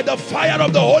now by the fire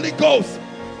of the Holy Ghost,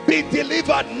 be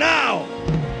delivered now.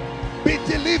 Be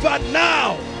delivered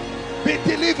now. Be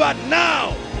delivered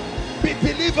now. Be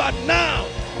delivered now.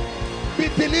 Be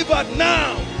delivered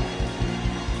now.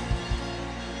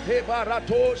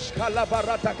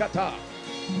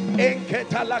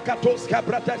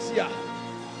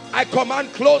 I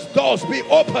command closed doors be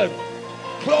open.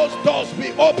 Closed doors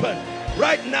be open.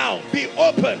 Right now, be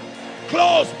open.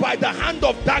 Closed by the hand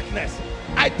of darkness,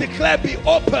 I declare be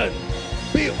open.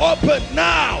 Be open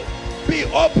now. Be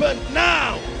open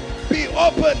now. Be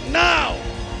open now.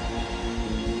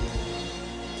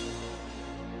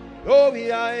 Oh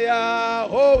yeah, yeah.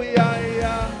 Oh yeah,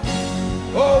 yeah.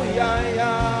 Oh yeah,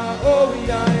 yeah. Oh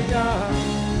yeah, yeah.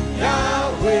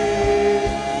 Yahweh.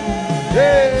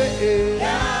 Hey, hey.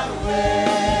 Yahweh.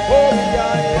 Oh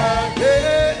yeah, yeah.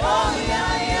 Hey. Oh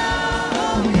yeah, yeah.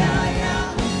 Oh yeah,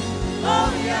 yeah.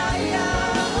 Oh yeah,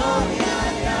 yeah. Oh yeah,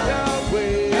 yeah.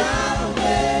 Yahweh.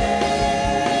 Yahweh.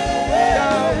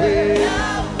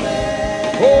 Yahweh.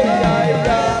 Oh yeah,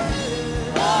 yeah.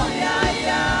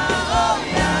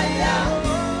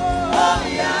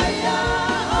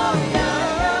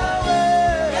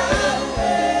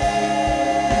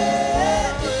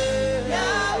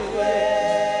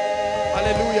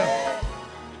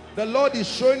 The Lord is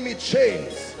showing me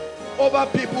chains over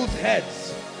people's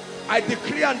heads. I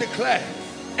decree and declare,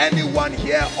 anyone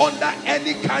here under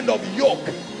any kind of yoke,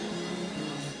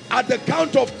 at the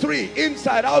count of 3,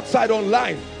 inside, outside,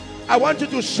 online, I want you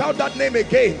to shout that name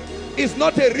again. It's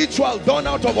not a ritual done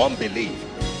out of unbelief.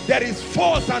 There is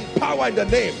force and power in the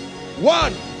name.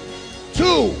 1,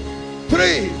 2,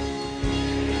 3.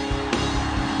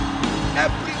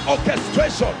 Every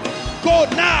orchestration, go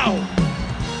now.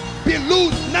 Be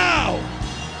loose now.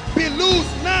 Be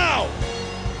loose now.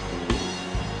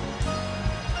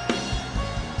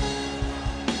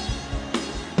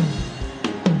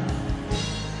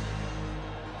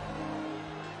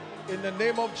 In the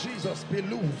name of Jesus, be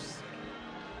loose.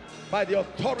 By the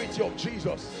authority of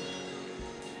Jesus.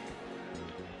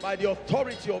 By the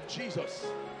authority of Jesus.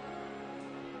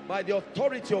 By the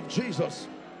authority of Jesus.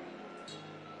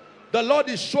 The Lord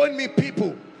is showing me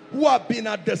people who have been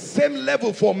at the same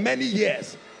level for many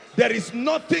years. There is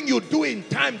nothing you do in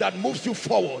time that moves you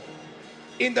forward.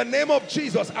 In the name of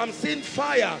Jesus, I'm seeing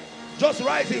fire just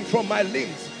rising from my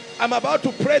limbs. I'm about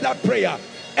to pray that prayer.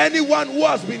 Anyone who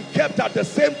has been kept at the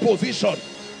same position,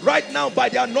 right now by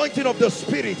the anointing of the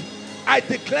Spirit, I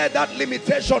declare that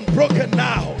limitation broken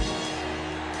now.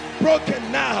 Broken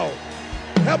now.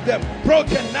 Help them.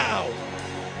 Broken now.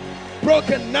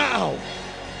 Broken now.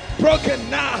 Broken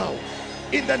now.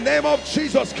 In the name of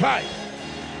Jesus Christ.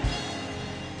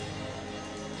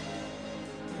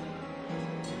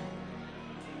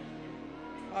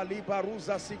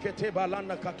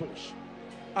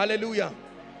 Hallelujah.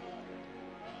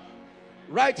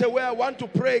 Right away, I want to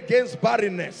pray against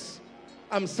barrenness.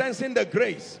 I'm sensing the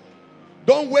grace.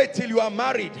 Don't wait till you are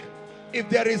married. If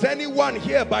there is anyone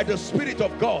here by the Spirit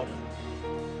of God,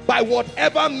 by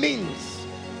whatever means,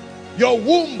 your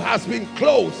womb has been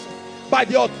closed, by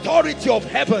the authority of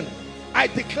heaven, I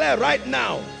declare right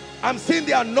now, I'm seeing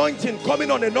the anointing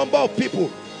coming on a number of people,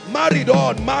 married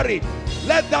or unmarried.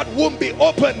 Let that womb be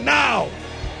open now.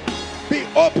 Be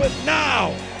open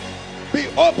now. Be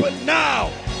open now.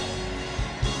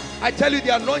 I tell you,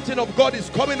 the anointing of God is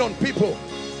coming on people.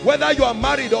 Whether you are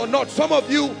married or not, some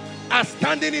of you are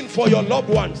standing in for your loved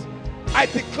ones. I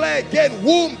declare again,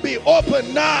 womb be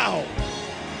open now.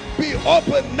 Be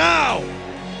open now.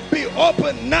 Be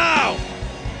open now.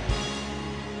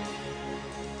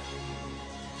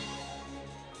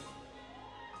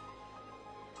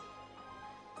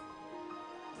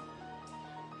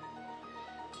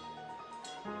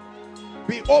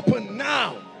 Be open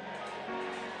now.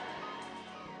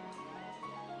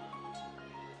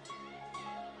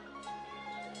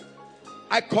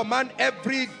 I command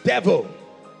every devil.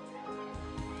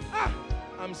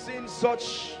 I'm seeing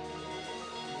such.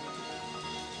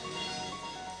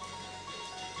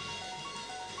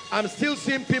 I'm still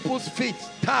seeing people's feet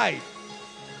tied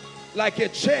like a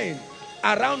chain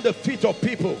around the feet of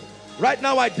people. Right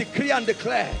now I decree and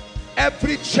declare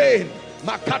every chain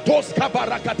makatos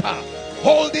kabarakata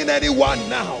holding anyone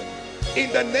now,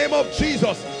 in the name of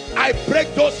Jesus, I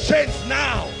break those chains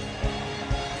now.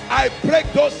 I break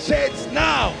those chains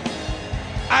now.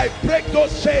 I break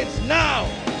those chains now.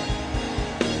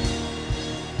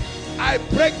 I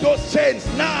break those chains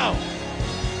now.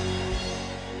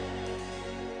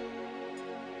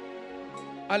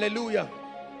 Hallelujah.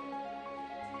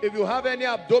 If you have any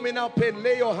abdominal pain,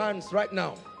 lay your hands right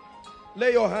now.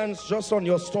 Lay your hands just on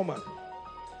your stomach.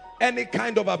 Any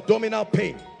kind of abdominal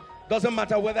pain, doesn't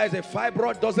matter whether it's a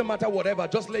fibroid, doesn't matter whatever,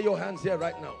 just lay your hands here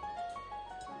right now.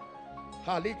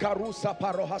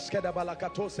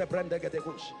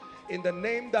 In the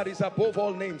name that is above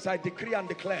all names, I decree and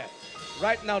declare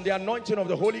right now the anointing of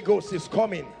the Holy Ghost is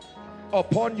coming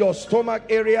upon your stomach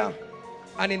area,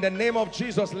 and in the name of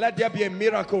Jesus, let there be a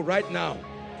miracle right now.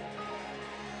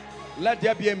 Let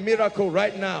there be a miracle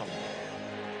right now.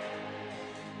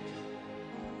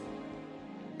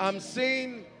 I'm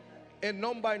seeing a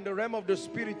number in the realm of the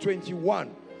spirit, 21,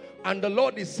 and the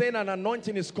Lord is saying an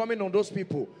anointing is coming on those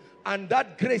people, and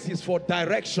that grace is for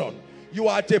direction. You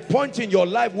are at a point in your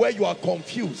life where you are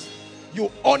confused.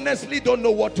 You honestly don't know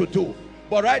what to do,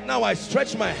 but right now I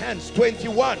stretch my hands.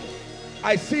 21,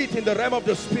 I see it in the realm of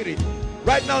the spirit.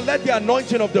 Right now, let the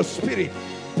anointing of the spirit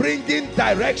bring in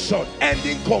direction,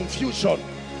 ending confusion.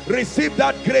 Receive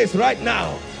that grace right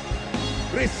now.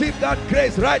 Receive that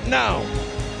grace right now.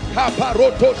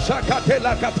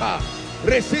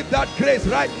 Receive that grace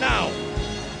right now.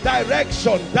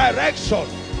 Direction, direction,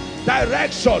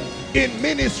 direction in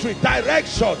ministry,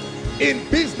 direction in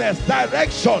business,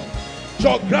 direction,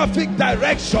 geographic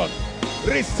direction.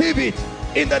 Receive it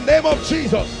in the name of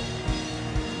Jesus.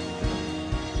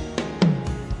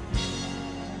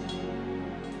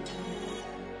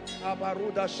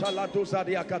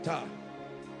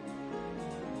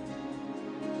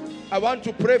 I want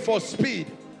to pray for speed.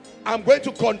 I'm going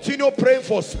to continue praying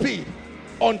for speed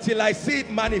until I see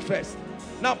it manifest.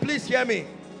 Now please hear me.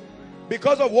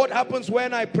 Because of what happens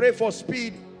when I pray for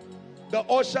speed, the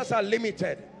ushers are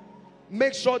limited.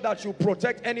 Make sure that you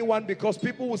protect anyone, because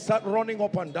people will start running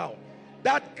up and down.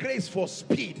 That grace for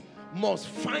speed must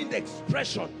find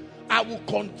expression. I will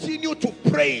continue to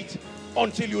pray it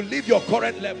until you leave your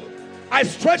current level. I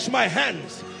stretch my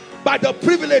hands by the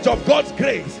privilege of God's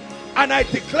grace, and I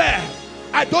declare,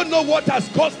 I don't know what has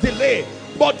caused delay,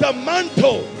 but the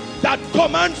mantle that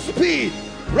commands speed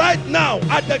right now,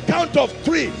 at the count of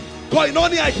 3,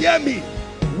 Koinonia, hear me.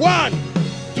 1,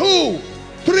 2,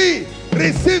 3.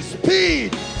 Receive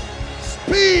speed,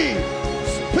 speed,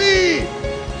 speed,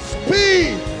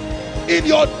 speed in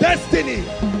your destiny.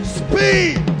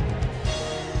 Speed.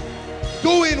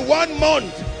 Do in 1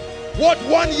 month what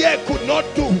 1 year could not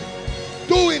do.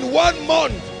 Do in 1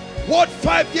 month what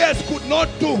 5 years could not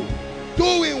do.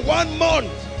 Do in 1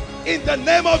 month in the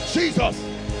name of Jesus.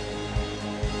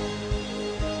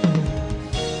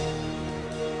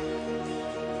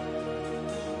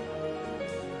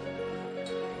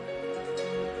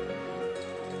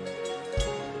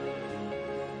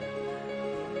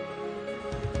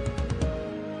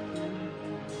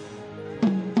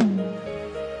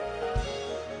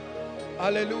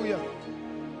 Hallelujah.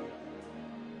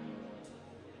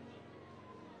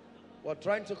 We're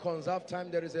trying to conserve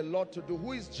time. There is a lot to do.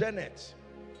 Who is Janet?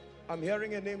 I'm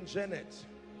hearing a name, Janet.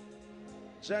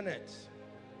 Janet.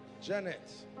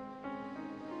 Janet.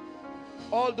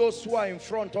 All those who are in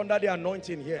front under the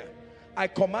anointing here, I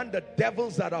command the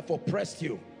devils that have oppressed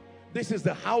you. This is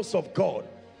the house of God.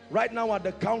 Right now at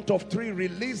the count of 3,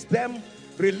 release them.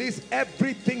 Release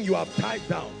everything you have tied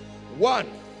down. 1,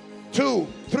 2,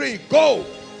 3, go.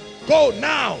 Go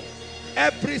now.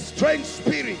 Every strange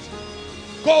spirit,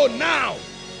 go now.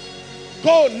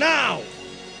 Go now.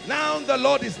 Now the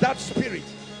Lord is that spirit,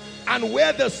 and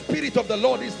where the spirit of the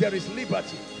Lord is, there is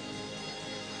liberty.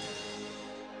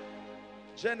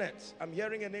 Janet, I'm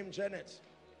hearing a name, Janet.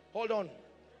 Hold on.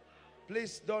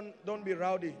 Please don't be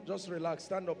rowdy. Just relax.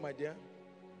 Stand up, my dear.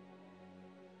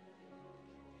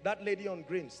 That lady on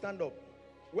green, stand up.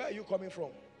 Where are you coming from?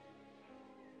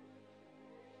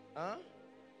 Huh?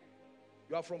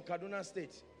 You are from Kaduna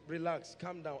State. Relax,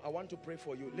 calm down. I want to pray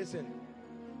for you. Listen,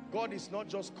 God is not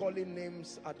just calling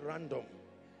names at random.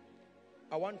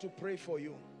 I want to pray for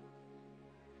you.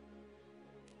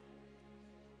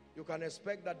 You can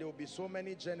expect that there will be so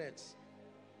many Janets.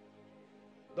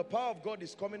 The power of God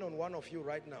is coming on one of you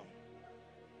right now.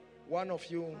 One of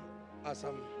you, as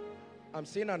I'm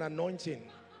seeing an anointing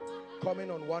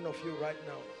coming on one of you right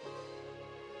now.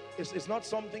 It's not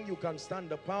something you can stand.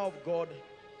 The power of God.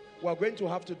 We're going to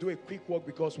have to do a quick walk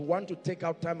because we want to take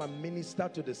out time and minister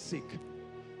to the sick.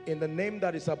 In the name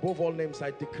that is above all names,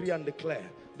 I decree and declare.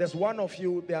 There's one of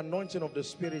you, the anointing of the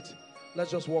Spirit.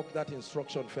 Let's just walk that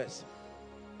instruction first.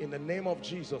 In the name of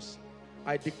Jesus,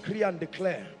 I decree and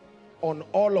declare on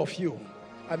all of you.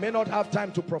 I may not have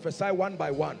time to prophesy one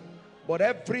by one, but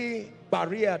every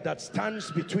barrier that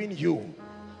stands between you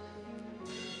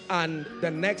and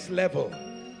the next level,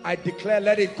 I declare,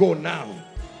 let it go now.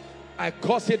 I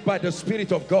curse it by the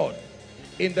Spirit of God.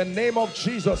 In the name of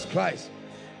Jesus Christ.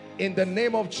 In the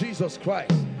name of Jesus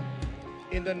Christ.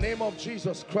 In the name of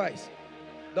Jesus Christ.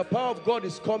 The power of God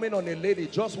is coming on a lady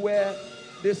just where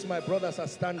this my brothers are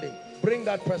standing. Bring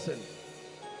that person.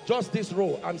 Just this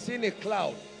row. I'm seeing a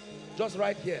cloud. Just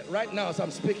right here. Right now as I'm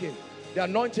speaking. The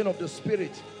anointing of the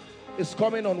Spirit is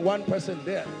coming on one person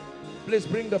there. Please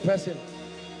bring the person.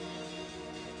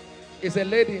 It's a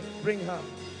lady. Bring her.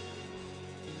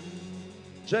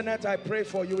 Janet, I pray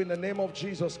for you in the name of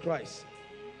Jesus Christ.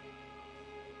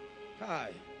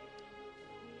 Hi.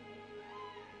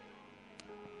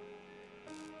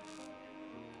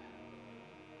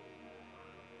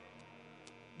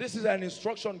 This is an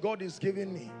instruction God is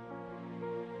giving me.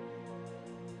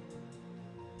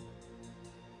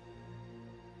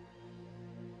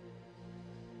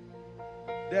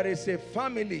 There is a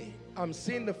family. I'm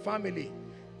seeing the family.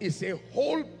 It's a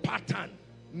whole pattern.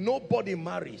 Nobody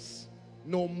marries.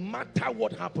 No matter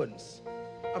what happens.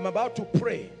 I'm about to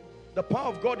pray. The power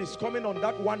of God is coming on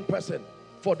that one person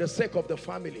for the sake of the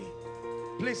family.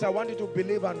 Please, I want you to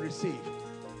believe and receive.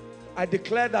 I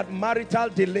declare that marital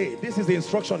delay, this is the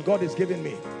instruction God is giving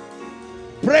me.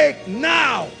 Break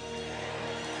now.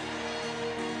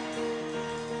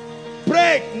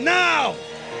 Break now.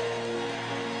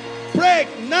 Break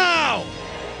now.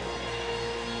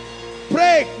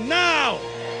 Break now.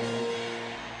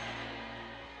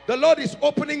 The Lord is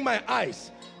opening my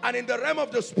eyes, and in the realm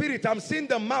of the Spirit I'm seeing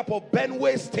the map of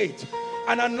Benue State.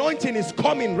 An anointing is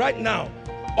coming right now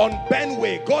on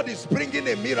Benue. God is bringing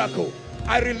a miracle.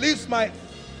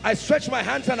 I stretch my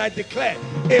hands and I declare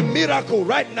a miracle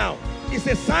right now. It's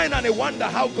a sign and a wonder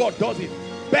how God does it.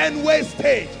 Benue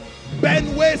State,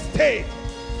 Benue State,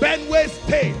 Benue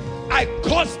State. I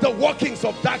curse the workings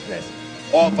of darkness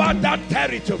over that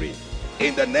territory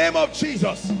in the name of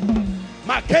Jesus.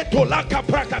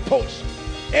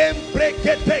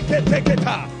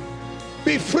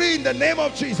 Be free in the name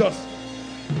of Jesus.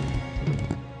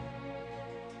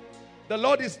 The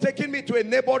Lord is taking me to a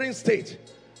neighboring state.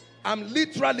 I'm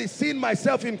literally seeing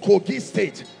myself in Kogi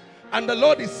State, and the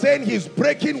Lord is saying he's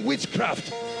breaking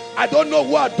witchcraft. I don't know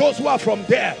who are those who are from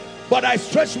there, but I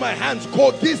stretch my hands.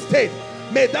 Kogi State,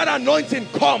 may that anointing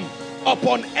come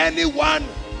upon anyone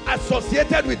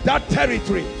associated with that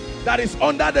territory that is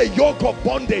under the yoke of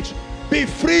bondage. Be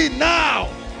free now.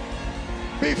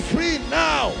 Be free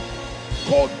now.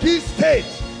 Kogi State,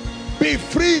 be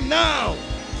free now.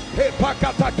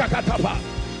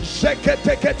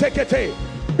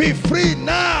 Be free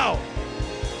now.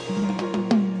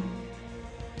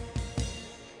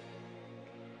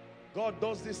 God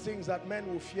does these things that men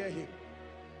will fear him.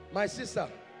 My sister,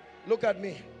 look at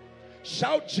me.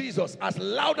 Shout Jesus as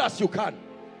loud as you can.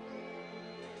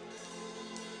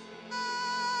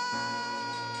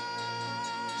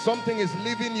 Something is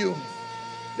leaving you.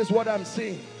 This is what I'm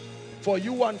seeing. For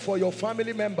you and for your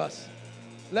family members.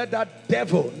 Let that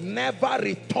devil never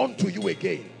return to you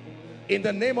again. In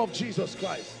the name of Jesus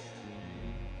Christ.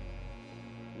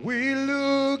 We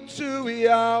look to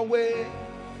Yahweh.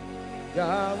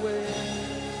 Yahweh.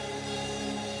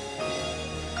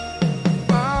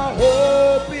 Our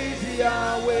hope is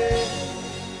Yahweh.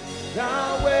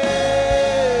 Yahweh.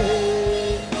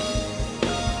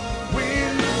 We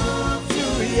look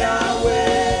to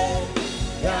Yahweh.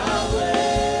 Yahweh.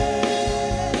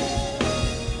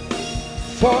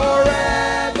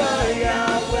 Forever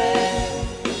Yahweh.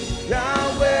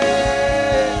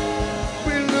 Yahweh.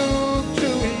 We look to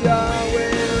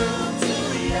Yahweh.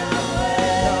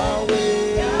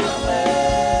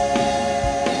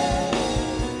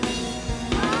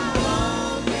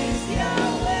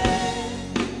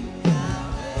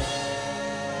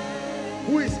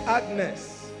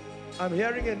 Agnes. I'm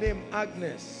hearing a name,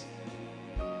 Agnes.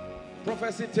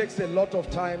 Prophecy takes a lot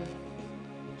of time,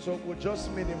 so we'll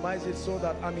just minimize it so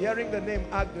that I'm hearing the name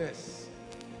Agnes.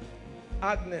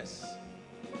 Agnes.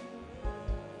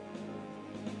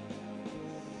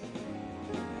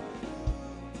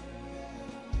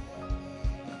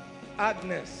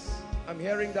 Agnes. I'm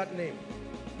hearing that name.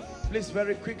 Please,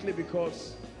 very quickly,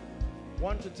 because I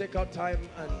want to take our time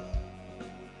and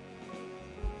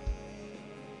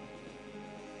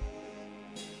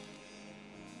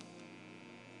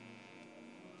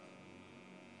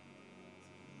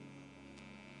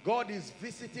God is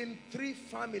visiting 3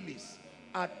 families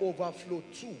at Overflow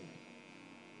 2.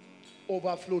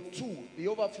 Overflow 2, the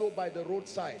overflow by the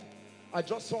roadside. I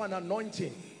just saw an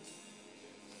anointing,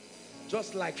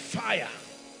 just like fire.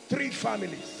 3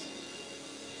 families.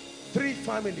 3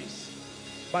 families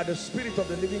by the Spirit of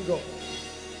the living God.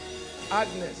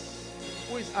 Agnes.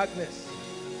 Who is Agnes?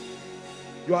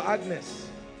 You are Agnes.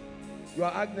 You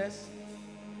are Agnes.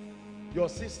 Your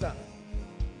sister.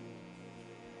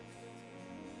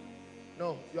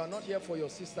 No, you are not here for your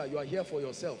sister. You are here for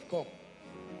yourself. Come.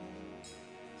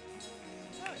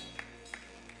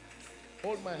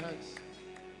 Hold my hands.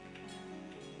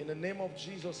 In the name of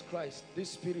Jesus Christ,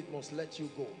 this spirit must let you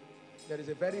go. There is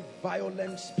a very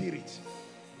violent spirit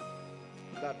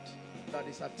that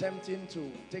is attempting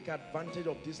to take advantage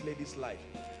of this lady's life.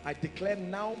 I declare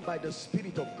now by the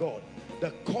Spirit of God,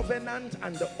 the covenant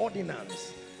and the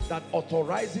ordinance that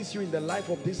authorizes you in the life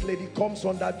of this lady comes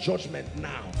under judgment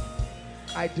now.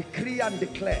 I decree and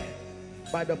declare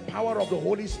by the power of the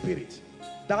Holy Spirit,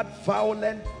 that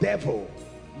violent devil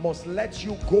must let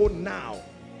you go now,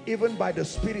 even by the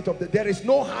Spirit of the... There is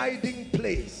no hiding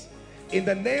place. In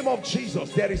the name of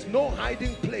Jesus, there is no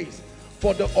hiding place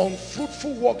for the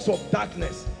unfruitful works of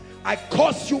darkness. I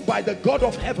curse you by the God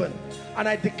of heaven, and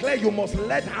I declare you must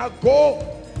let her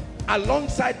go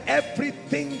alongside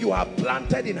everything you have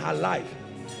planted in her life.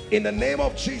 In the name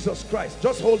of Jesus Christ.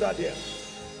 Just hold her there.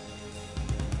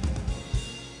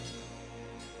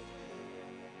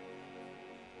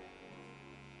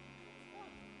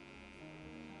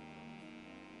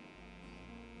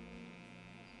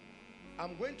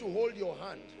 I'm going to hold your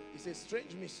hand. It's a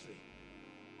strange mystery.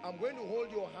 I'm going to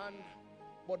hold your hand,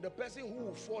 but the person who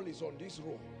will fall is on this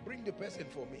row. Bring the person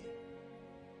for me.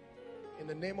 In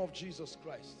the name of Jesus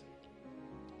Christ.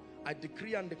 I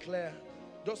decree and declare,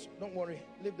 just don't worry,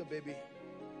 leave the baby.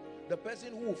 The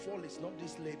person who will fall is not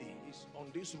this lady. It's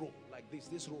on this row, like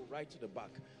this row right to the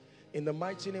back. In the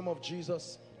mighty name of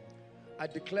Jesus, I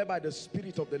declare by the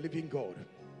Spirit of the living God,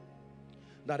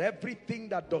 that everything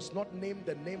that does not name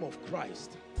the name of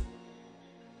Christ,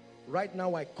 right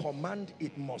now I command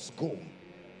it must go.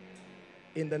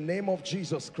 In the name of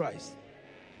Jesus Christ,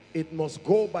 it must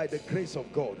go by the grace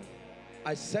of God.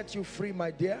 I set you free,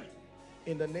 my dear.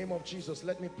 In the name of Jesus,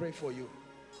 let me pray for you.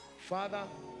 Father,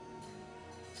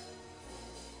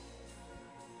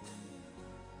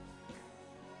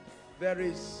 there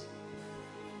is...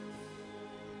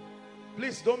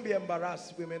 Please don't be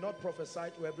embarrassed. We may not prophesy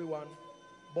to everyone,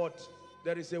 but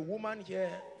there is a woman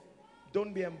here.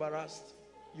 Don't be embarrassed.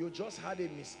 You just had a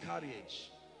miscarriage.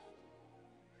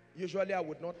 Usually I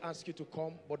would not ask you to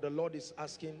come, but the Lord is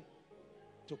asking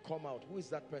to come out. Who is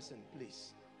that person,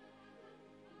 please?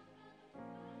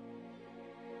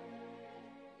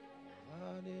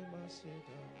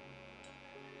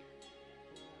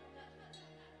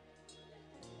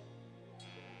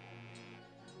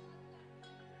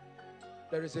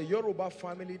 There is a Yoruba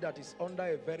family that is under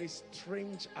a very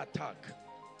strange attack.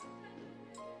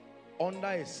 Under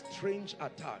a strange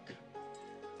attack.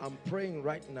 I'm praying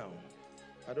right now.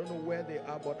 I don't know where they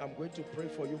are, but I'm going to pray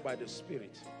for you by the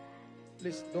Spirit.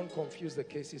 Please don't confuse the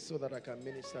cases so that I can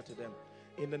minister to them.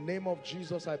 In the name of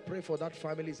Jesus, I pray for that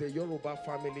family. It's a Yoruba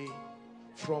family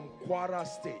from Kwara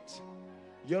State.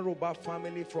 Yoruba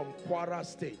family from Kwara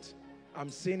State. I'm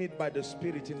seeing it by the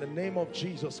Spirit in the name of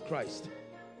Jesus Christ.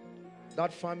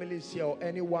 That family is here, or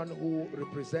anyone who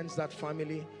represents that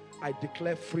family, I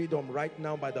declare freedom right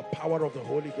now by the power of the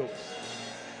Holy Ghost.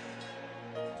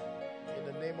 In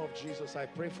the name of Jesus, I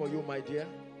pray for you, my dear,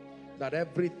 that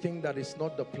everything that is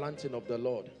not the planting of the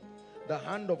Lord, the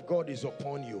hand of God is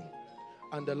upon you.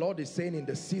 And the Lord is saying in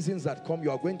the seasons that come,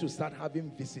 you are going to start having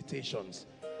visitations.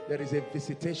 There is a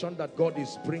visitation that God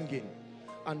is bringing.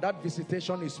 And that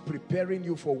visitation is preparing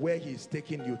you for where He is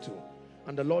taking you to.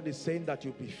 And the Lord is saying that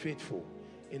you be faithful.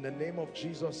 In the name of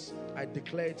Jesus, I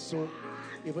declare it so,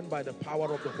 even by the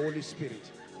power of the Holy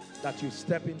Spirit, that you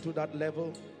step into that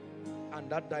level and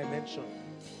that dimension.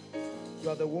 You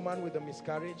are the woman with the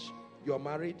miscarriage. You are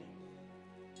married.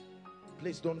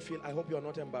 Please don't feel, I hope you are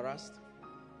not embarrassed.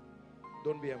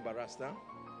 Don't be embarrassed, huh?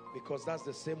 Because that's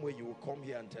the same way you will come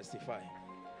here and testify.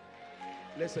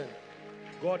 Listen,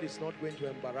 God is not going to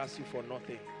embarrass you for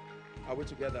nothing. Are we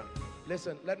together?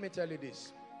 Listen, let me tell you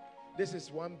this. This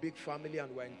is one big family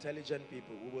and we're intelligent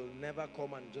people. We will never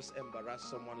come and just embarrass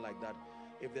someone like that.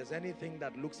 If there's anything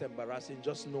that looks embarrassing,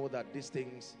 just know that these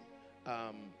things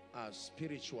are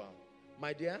spiritual.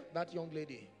 My dear, that young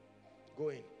lady, go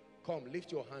in. Come,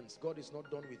 lift your hands. God is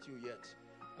not done with you yet.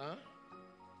 Huh?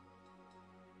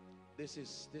 This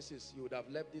is, you would have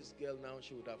left this girl now.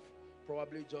 She would have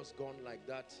probably just gone like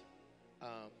that.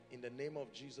 In the name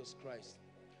of Jesus Christ,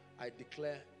 I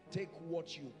declare, take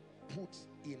what you put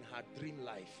in her dream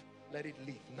life. Let it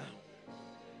live now.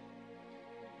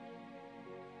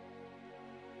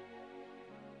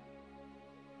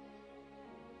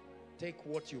 Take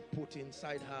what you put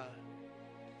inside her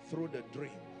through the dream.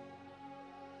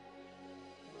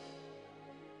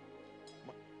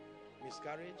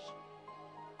 Miscarriage?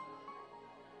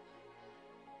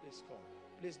 Please come.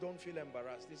 Please don't feel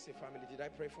embarrassed. This is a family. Did I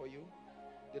pray for you?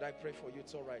 Did I pray for you?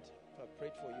 It's all right. If I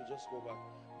prayed for you, just go back.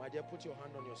 My dear, put your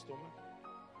hand on your stomach.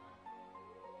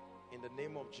 In the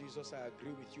name of Jesus, I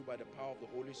agree with you by the power of the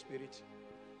Holy Spirit.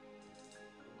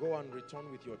 Go and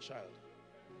return with your child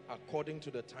according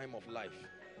to the time of life.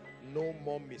 No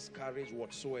more miscarriage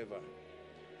whatsoever.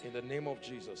 In the name of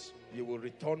Jesus, you will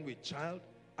return with child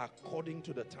according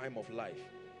to the time of life.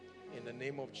 In the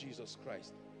name of Jesus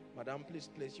Christ. Madam, please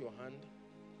place your hand.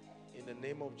 In the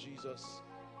name of Jesus,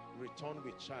 return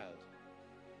with child.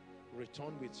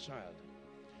 Return with child.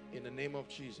 In the name of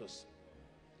Jesus.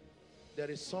 There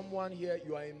is someone here,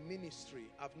 you are in ministry.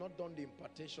 I've not done the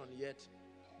impartation yet,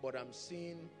 but I'm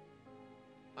seeing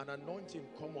an anointing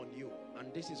come on you,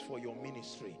 and this is for your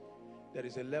ministry. There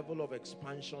is a level of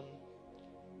expansion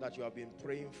that you have been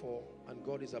praying for, and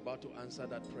God is about to answer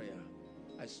that prayer.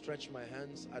 I stretch my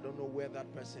hands. I don't know where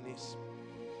that person is,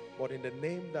 but in the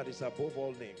name that is above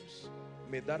all names,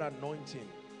 may that anointing,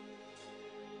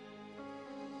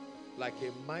 like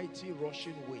a mighty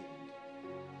rushing wind,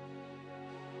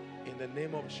 in the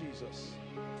name of Jesus,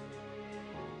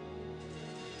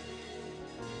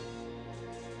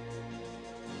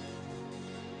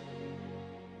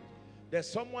 there's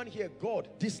someone here, God,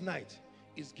 this night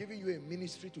is giving you a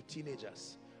ministry to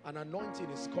teenagers. An anointing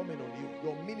is coming on you.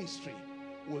 Your ministry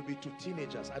will be to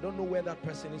teenagers. I don't know where that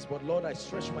person is, but Lord, I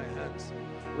stretch my hands.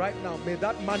 Right now, may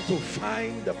that mantle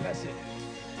find the person.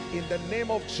 In the name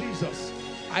of Jesus,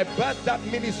 I birth that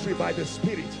ministry by the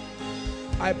Spirit.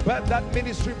 I birth that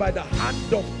ministry by the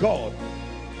hand of God.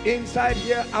 Inside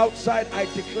here, outside, I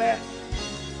declare,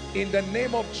 in the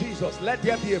name of Jesus, let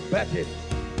there be a birthing.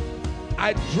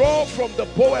 I draw from the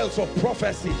bowels of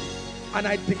prophecy, and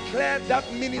I declare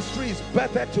that ministry is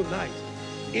better tonight.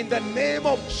 In the name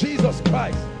of Jesus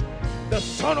Christ, the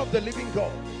Son of the living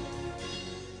God.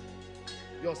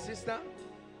 Your sister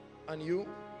and you,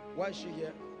 why is she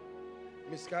here?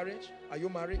 Miscarriage? Are you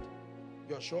married?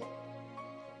 You're sure?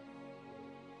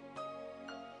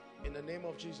 In the name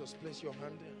of Jesus, place your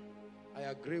hand there. I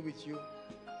agree with you.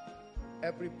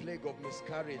 Every plague of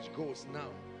miscarriage goes now.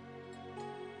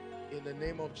 In the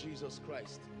name of Jesus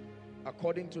Christ.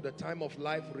 According to the time of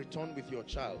life, return with your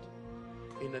child.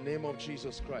 In the name of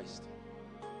Jesus Christ.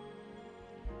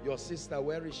 Your sister,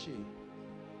 where is she?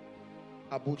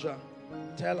 Abuja.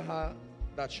 Tell her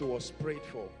that she was prayed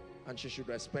for and she should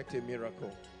expect a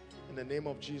miracle. In the name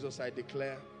of Jesus, I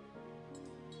declare,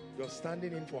 you're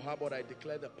standing in for her, but I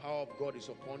declare the power of God is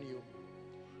upon you.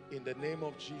 In the name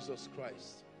of Jesus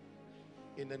Christ.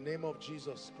 In the name of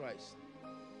Jesus Christ.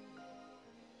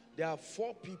 There are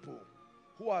 4 people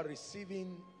who are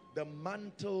receiving the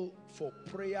mantle for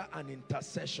prayer and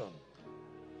intercession.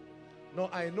 No,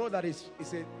 I know that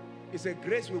it's a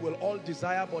grace we will all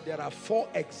desire, but there are 4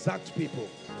 exact people.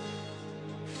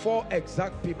 4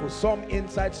 exact people, some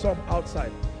inside, some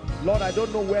outside. Lord, I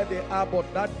don't know where they are,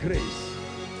 but that grace,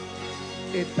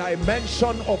 a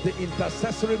dimension of the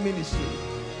intercessory ministry,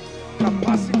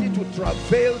 capacity to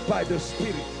travail by the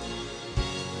Spirit.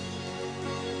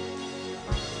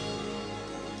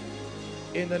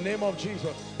 In the name of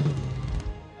Jesus.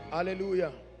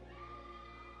 Hallelujah.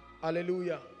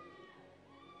 Hallelujah.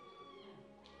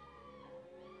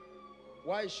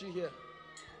 Why is she here?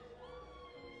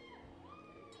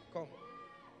 Come.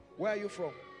 Where are you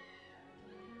from?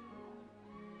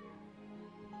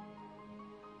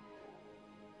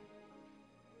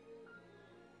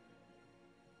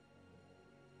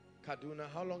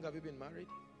 Kaduna. How long have you been married?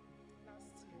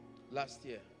 Last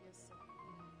year. Yes, sir.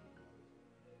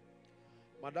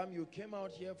 Madam, you came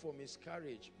out here for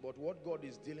miscarriage, but what God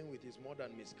is dealing with is more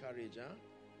than miscarriage. Huh?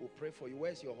 We'll pray for you.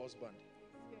 Where's your husband?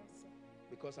 Yes, sir.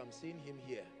 Because I'm seeing him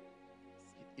here.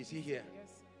 Is he here? Yes.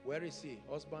 Where is he?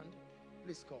 Husband?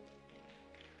 Please come.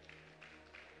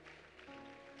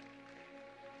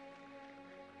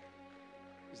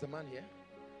 Is the man here?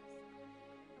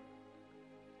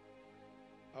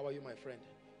 How are you, my friend?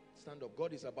 Stand up.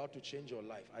 God is about to change your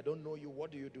life. I don't know you.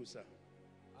 What do you do, sir?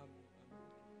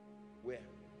 Where?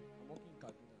 I'm working in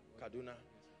Kaduna. Kaduna.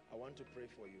 I want to pray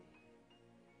for you.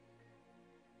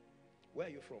 Where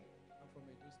are you from? I'm from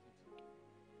Edo State.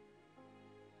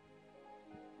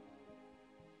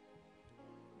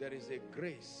 There is a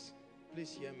grace.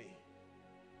 Please hear me.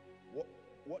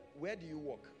 Where do you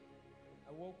work?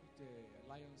 I work with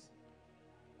Alliance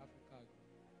Africa.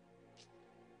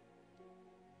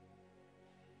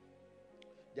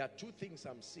 There are two things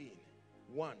I'm seeing.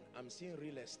 One, I'm seeing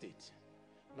real estate.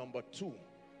 Number two,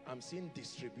 I'm seeing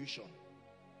distribution.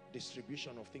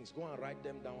 Distribution of things. Go and write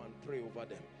them down and pray over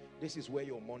them. This is where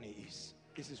your money is.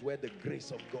 This is where the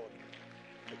grace of God.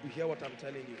 You hear what I'm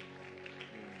telling you?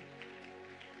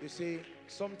 You see,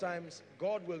 sometimes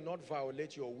God will not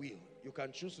violate your will. You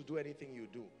can choose to do anything you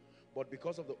do. But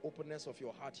because of the openness of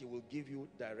your heart, he will give you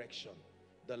direction.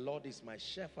 The Lord is my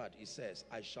shepherd, he says,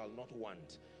 I shall not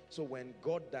want. So when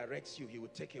God directs you, he will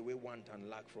take away want and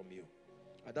lack from you.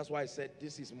 And that's why I said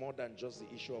this is more than just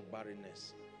the issue of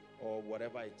barrenness or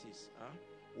whatever it is.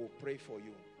 We'll pray for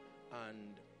you. And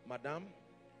madam,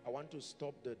 I want to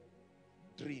stop the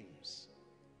dreams.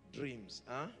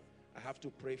 I have to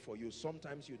pray for you.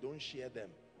 Sometimes you don't share them,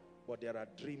 but there are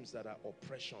dreams that are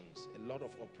oppressions, a lot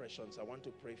of oppressions. I want to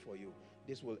pray for you.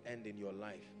 This will end in your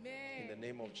life. Amen. In the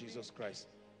name of Jesus Christ.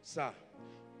 Sir,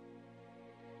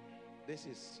 this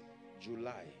is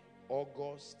July,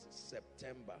 August,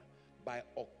 September. By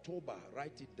October,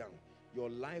 write it down. Your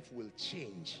life will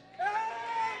change.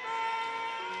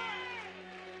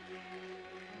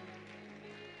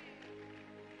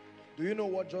 Do you know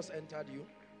what just entered you?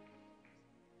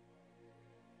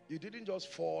 You didn't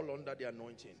just fall under the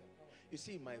anointing. You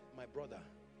see, my brother,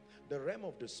 the realm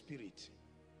of the spirit,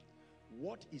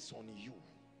 what is on you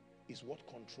is what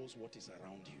controls what is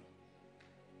around you.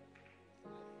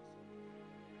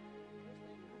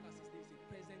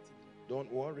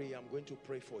 Don't worry, I'm going to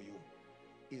pray for you.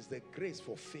 It's the grace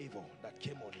for favor that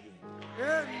came on you.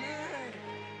 Amen.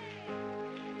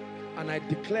 And I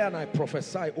declare and I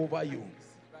prophesy over you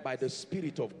by the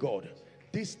Spirit of God.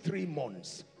 These 3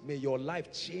 months, may your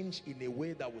life change in a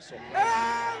way that will surprise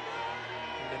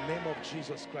you. In the name of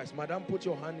Jesus Christ. Madam, put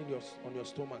your hand on your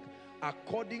stomach.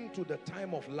 According to the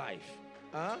time of life,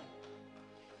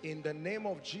 in the name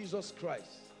of Jesus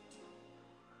Christ.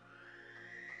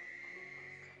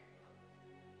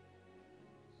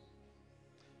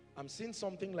 I'm seeing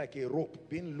something like a rope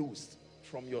being loosed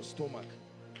from your stomach.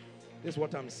 This is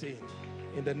what I'm seeing.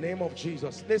 In the name of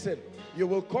Jesus. Listen, you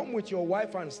will come with your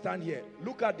wife and stand here.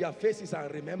 Look at their faces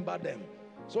and remember them.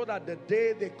 So that the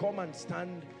day they come and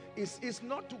stand, it's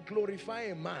not to glorify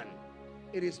a man.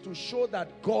 It is to show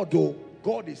that God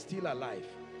is still alive.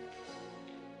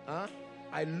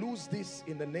 I lose this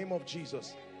in the name of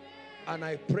Jesus. And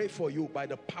I pray for you by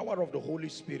the power of the Holy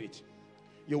Spirit.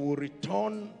 You will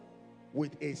return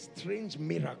with a strange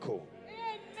miracle.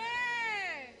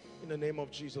 Amen. In the name of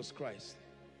Jesus Christ.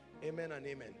 Amen and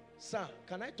amen. Sir,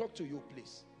 can I talk to you,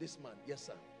 please? This man. Yes,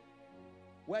 sir.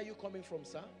 Where are you coming from,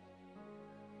 sir?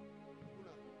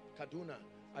 Kaduna.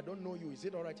 I don't know you. Is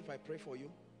it all right if I pray for you?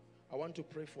 I want to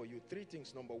pray for you. 3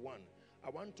 things. Number 1, I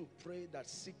want to pray that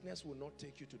sickness will not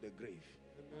take you to the grave.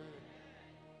 Amen.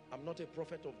 I'm not a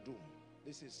prophet of doom.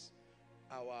 This is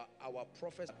our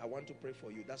prophet. I want to pray for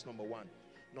you. That's number 1.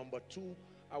 Number 2,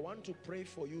 I want to pray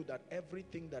for you that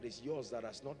everything that is yours that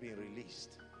has not been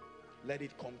released, let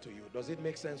it come to you. Does it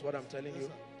make sense what I'm telling you?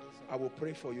 Yes, sir. I will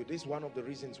pray for you. This is one of the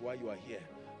reasons why you are here.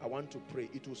 I want to pray.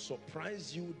 It will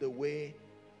surprise you the way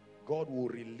God will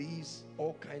release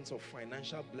all kinds of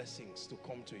financial blessings to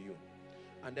come to you.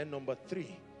 And then number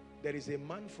 3, there is a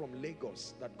man from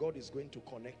Lagos that God is going to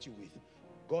connect you with.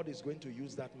 God is going to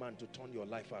use that man to turn your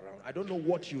life around. I don't know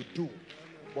what you do,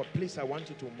 but please, I want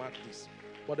you to mark this.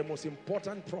 But the most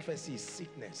important prophecy is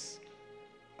sickness.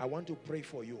 I want to pray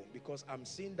for you because I'm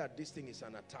seeing that this thing is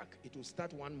an attack. It will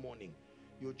start one morning.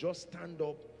 You just stand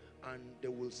up and they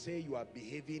will say you are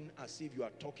behaving as if you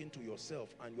are talking to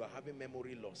yourself and you are having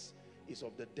memory loss. It's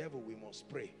of the devil. We must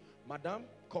pray. Madam,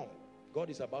 come.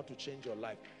 God is about to change your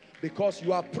life because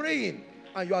you are praying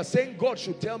and you are saying God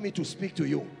should tell me to speak to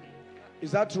you.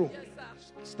 Is that true? Yes,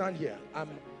 sir. Stand here.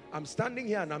 I'm standing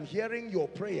here and I'm hearing your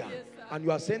prayer. Yes, and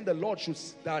you are saying the Lord should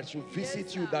visit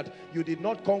yes, you, that you did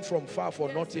not come from far for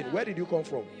yes, nothing. Sir. Where did you come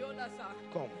from? Yola, sir.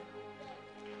 Come.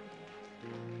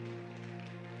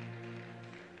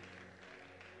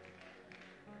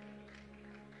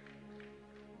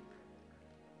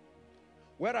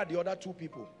 Where are the other two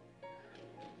people?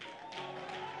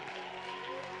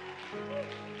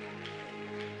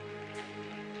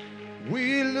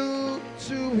 We look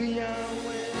to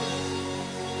Yahweh,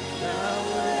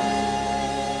 Yahweh.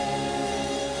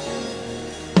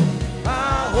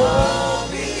 Our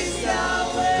hope is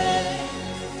Yahweh,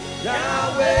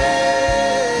 Yahweh.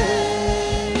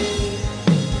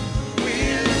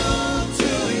 We look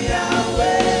to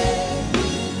Yahweh,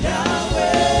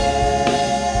 Yahweh.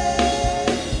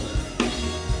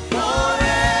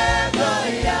 Forever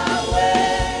Yahweh,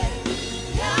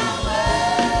 Yahweh.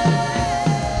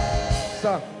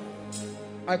 Sir,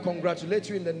 I congratulate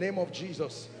you in the name of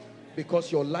Jesus,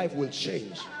 because your life will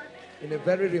change in a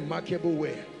very remarkable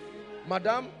way.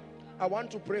 Madam, I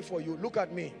want to pray for you. Look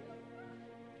at me.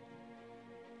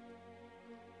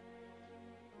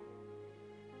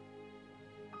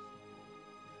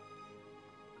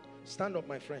 Stand up,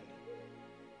 my friend.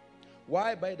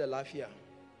 Why by the laugh here?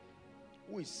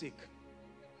 Who is sick?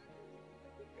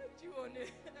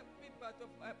 Part of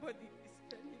my body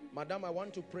is Madam, I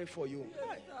want to pray for you.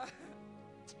 Yes,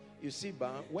 You see,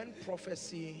 when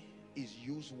prophecy is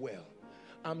used well,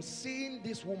 I'm seeing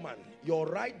this woman, your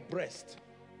right breast.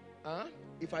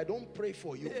 If I don't pray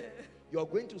for you, you're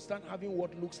going to start having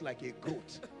what looks like a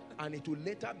growth, and it will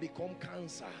later become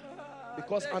cancer.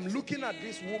 Because I'm looking at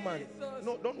this woman.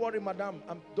 No, don't worry, madam.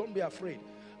 Don't be afraid.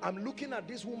 I'm looking at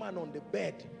this woman on the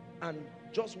bed, and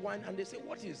just one, and they say,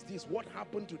 what is this? What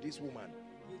happened to this woman?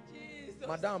 Jesus.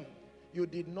 Madam, you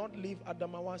did not leave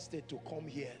Adamawa State to come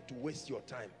here to waste your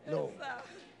time. No. Yes,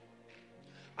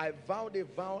 I vowed a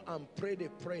vow and prayed a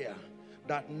prayer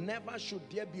that never should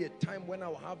there be a time when I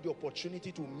will have the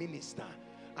opportunity to minister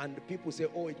and the people say,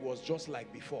 oh, it was just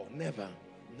like before. Never,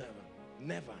 never,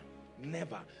 never,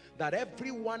 never. That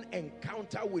everyone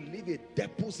encounter will leave a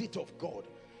deposit of God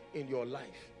in your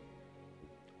life.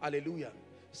 Hallelujah.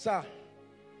 Sir,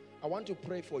 I want to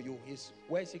pray for you.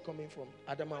 Where is he coming from?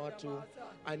 Adamawa too.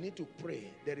 I need to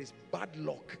pray. There is bad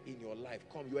luck in your life.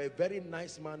 Come, you are a very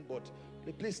nice man, but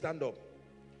please stand up.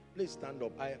 Please stand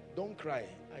up. Don't cry.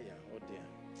 Oh dear.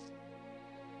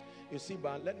 You see,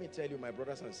 but let me tell you, my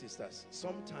brothers and sisters,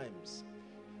 sometimes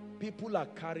people are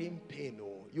carrying pain.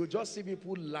 Oh, you just see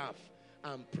people laugh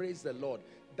and praise the Lord.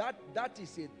 That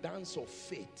is a dance of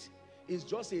faith. It's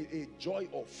just a joy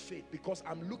of faith, because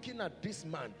I'm looking at this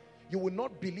man. You will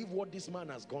not believe what this man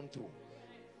has gone through.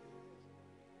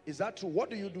 Is that true? What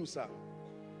do you do, sir?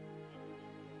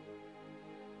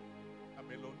 I'm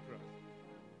a launderer.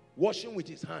 Washing with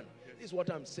his hand. Yes. This is what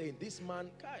I'm saying. This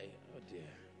man, oh dear.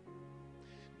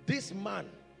 This man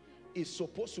is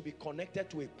supposed to be connected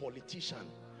to a politician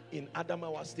in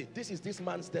Adamawa State. This is this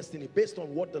man's destiny based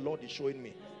on what the Lord is showing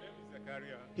me.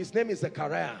 His name is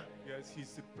Zechariah. Yes,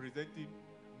 he's presenting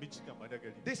Michigan.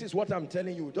 This is what I'm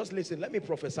telling you. Just listen, let me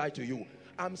prophesy to you.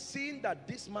 I'm seeing that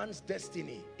this man's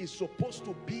destiny is supposed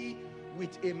to be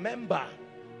with a member,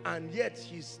 and yet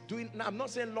he's doing, now I'm not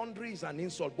saying laundry is an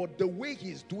insult, but the way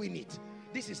he's doing it,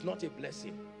 this is not a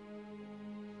blessing.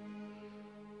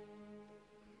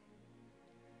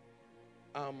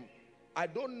 I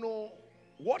don't know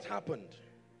what happened.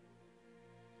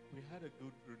 We had a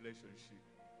good relationship,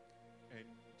 and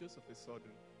just of a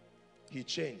sudden, he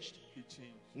changed. He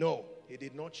changed. No, he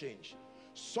did not change.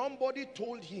 Somebody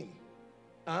told him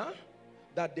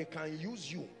that they can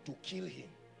use you to kill him.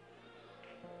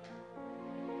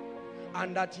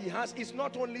 And that he has, it's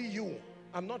not only you.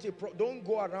 I'm not a pro, don't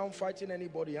go around fighting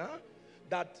anybody,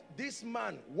 that this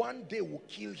man one day will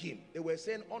kill him. They were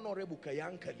saying, Honorable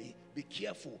Kayankali, be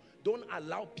careful. Don't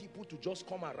allow people to just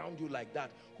come around you like that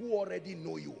who already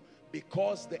know you,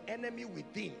 because the enemy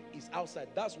within is outside.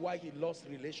 That's why he lost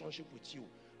relationship with you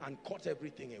and cut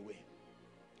everything away.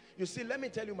 You see, let me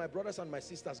tell you, my brothers and my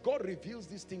sisters, God reveals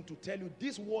this thing to tell you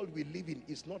this world we live in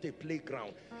is not a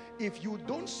playground. If you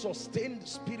don't sustain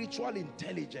spiritual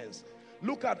intelligence,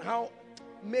 look at how,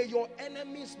 may your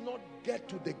enemies not get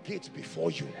to the gate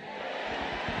before you.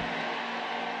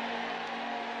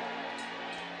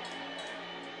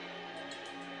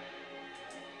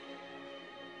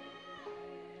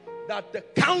 That the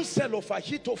counsel of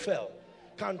Ahithophel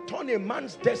can turn a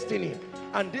man's destiny.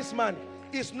 And this man,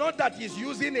 it's not that he's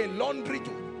using a laundry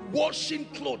to washing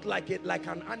clothes like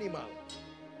an animal.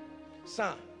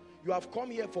 Sir, you have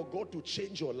come here for God to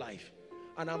change your life.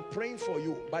 And I'm praying for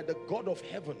you by the God of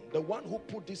heaven, the one who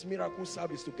put this miracle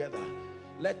service together.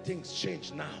 Let things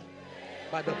change now.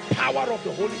 By the power of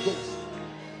the Holy Ghost,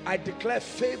 I declare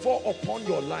favor upon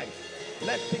your life.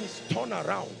 Let things turn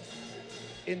around.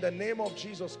 In the name of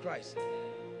Jesus Christ.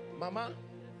 Mama,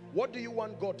 what do you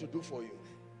want God to do for you?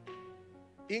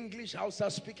 English,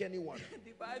 Hausa, speak anyone.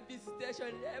 The divine visitation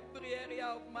in every area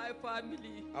of my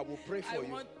family. I will pray for you.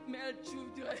 I want male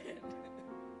children.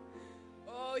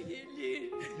 Oh,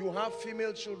 healing. You have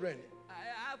female children.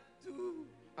 I have two.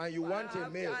 And you want a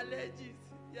male. Allergies.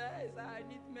 Yes, I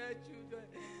need male children.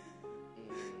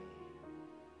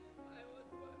 I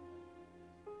want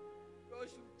one. God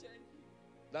should change me.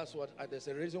 That's what, there's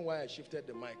a reason why I shifted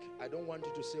the mic. I don't want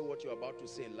you to say what you're about to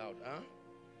say loud.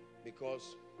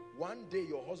 Because one day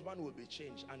your husband will be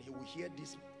changed and he will hear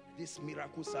this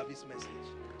miracle service message.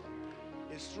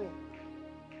 It's true.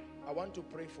 I want to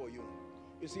pray for you.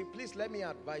 You see, please let me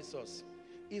advise us.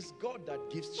 It's God that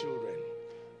gives children.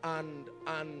 And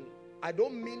I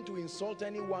don't mean to insult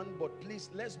anyone, but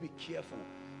please, let's be careful.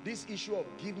 This issue of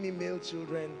give me male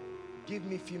children, give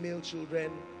me female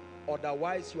children,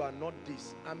 otherwise you are not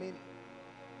this. I mean,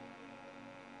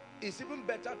 it's even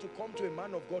better to come to a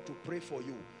man of God to pray for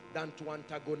you than to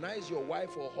antagonize your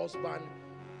wife or husband.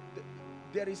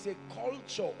 There is a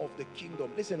culture of the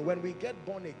kingdom. Listen, when we get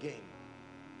born again,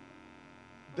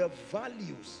 the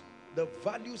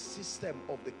value system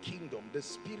of the kingdom, the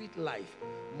spirit life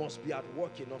must be at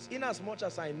work in us. In as much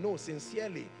as I know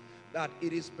sincerely that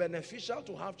it is beneficial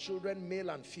to have children, male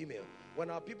and female. When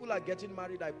our people are getting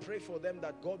married, I pray for them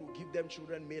that God will give them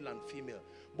children, male and female.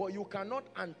 But you cannot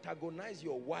antagonize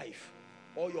your wife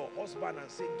or your husband and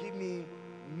say, give me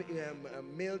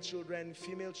male children,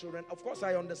 female children. Of course,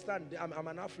 I understand. I'm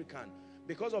an African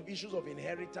because of issues of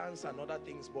inheritance and other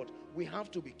things, but we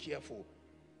have to be careful.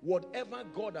 Whatever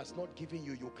God has not given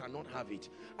you, you cannot have it.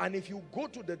 And if you go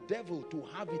to the devil to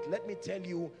have it, let me tell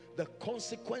you, the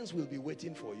consequence will be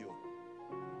waiting for you.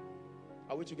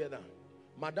 Are we together?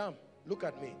 Madam, look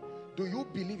at me. Do you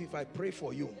believe if I pray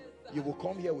for you, yes, you will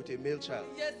come here with a male child?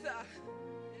 Yes, sir.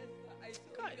 Yes,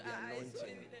 sir. I saw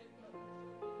it.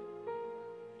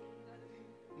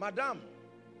 Madam,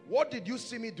 what did you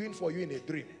see me doing for you in a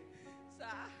dream? Sir,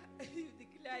 you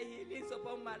declare healings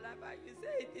upon my life and you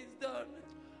say it is done.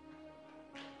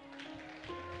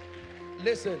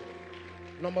 Listen,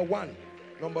 number one,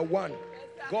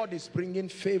 God is bringing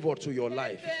favor to your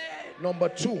life. Number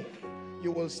two,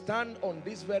 you will stand on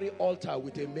this very altar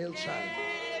with a male child.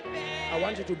 I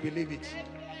want you to believe it.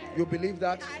 You believe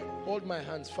that? Hold my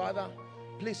hands. Father,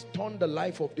 please turn the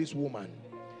life of this woman.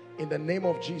 In the name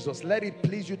of Jesus, let it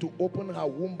please you to open her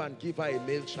womb and give her a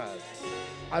male child.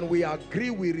 And we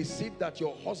agree, we receive that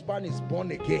your husband is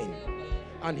born again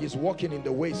and he's walking in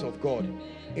the ways of God.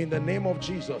 In the name of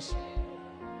Jesus.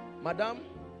 Madam,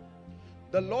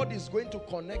 the Lord is going to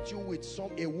connect you with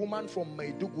a woman from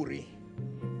Maiduguri.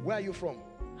 Where are you from?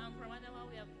 I'm from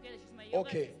Adamawa. We are together. She's my yoga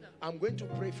Okay, sister. I'm going to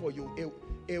pray for you.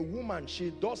 A woman,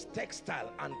 she does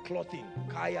textile and clothing,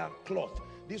 kaya cloth.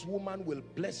 This woman will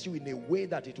bless you in a way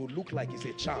that it will look like it's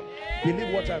a charm.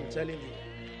 Believe what I'm telling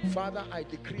you. Father, I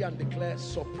decree and declare,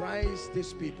 surprise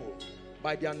these people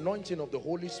by the anointing of the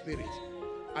Holy Spirit.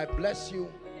 I bless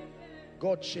you.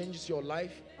 God changes your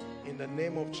life in the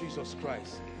name of Jesus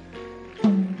Christ.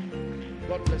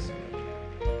 God bless you.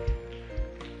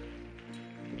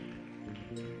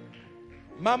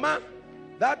 Mama,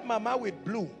 that mama with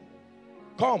blue,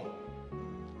 come.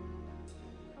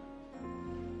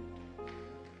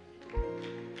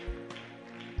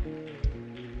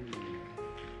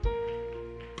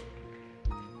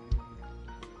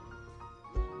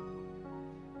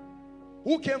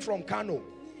 Who came from Kano?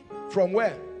 From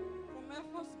where? From Air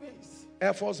Force Base.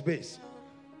 Air Force Base.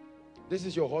 This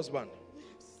is your husband.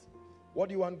 Yes. What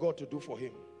do you want God to do for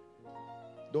him?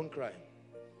 Don't cry.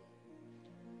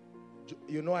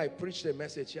 You know, I preached a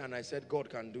message here and I said God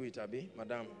can do it, Abi,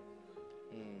 Madam.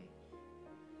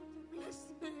 Bless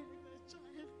me with a child.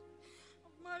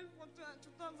 I'm married for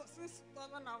since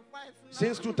 2005. Now.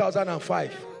 Since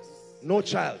 2005? Yes. No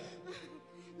child?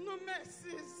 No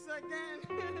mercies again.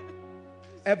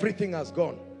 Everything has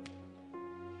gone.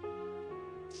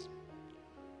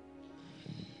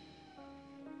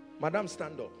 Madam,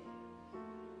 stand up.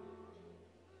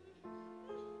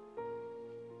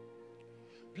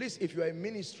 Please, if you are in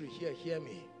ministry here, hear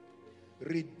me.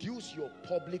 Reduce your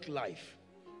public life.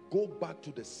 Go back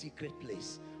to the secret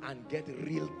place and get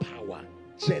real power.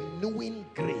 Genuine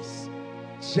grace.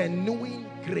 Genuine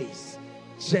grace.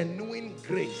 Genuine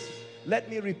grace. Let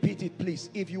me repeat it,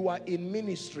 please. If you are in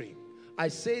ministry, I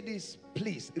say this,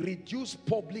 please, reduce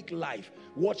public life,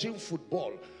 watching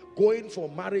football, going for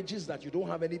marriages that you don't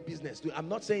have any business doing. I'm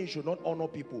not saying you should not honor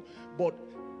people, but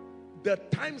the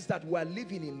times that we're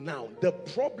living in now, the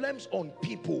problems on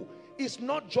people is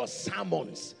not just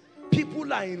sermons.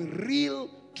 People are in real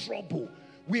trouble.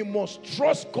 We must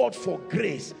trust God for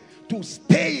grace to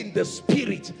stay in the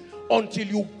spirit until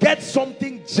you get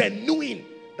something genuine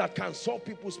that can solve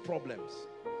people's problems.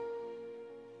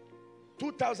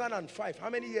 2005.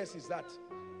 How many years is that?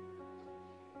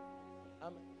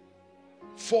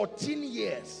 14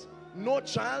 years. No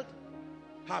child.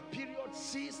 Her period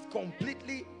ceased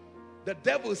completely. The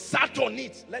devil sat on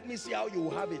it. Let me see how you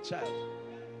will have a child.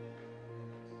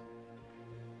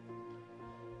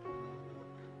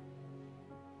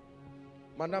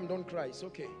 Madam, don't cry. It's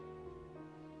okay.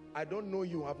 I don't know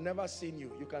you. I've never seen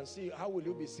you. You can see, how will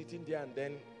you be sitting there and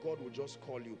then God will just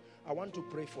call you? I want to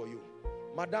pray for you.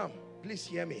 Madam, please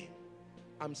hear me.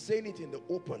 I'm saying it in the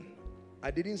open.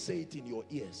 I didn't say it in your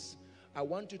ears. I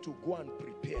want you to go and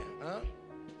prepare. Huh?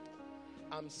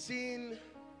 I'm seeing...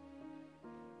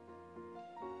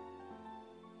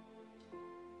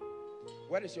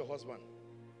 Where is your husband?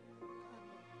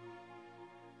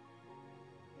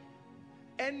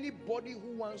 Anybody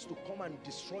who wants to come and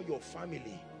destroy your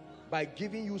family by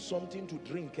giving you something to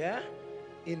drink,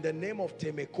 in the name of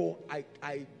Temeko,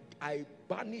 I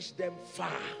banish them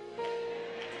far.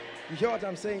 You hear what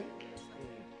I'm saying?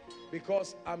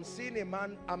 Because I'm seeing a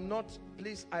man,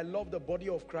 please, I love the body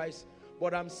of Christ,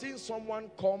 but I'm seeing someone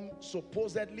come,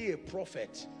 supposedly a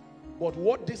prophet, but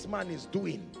what this man is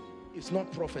doing is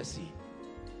not prophecy.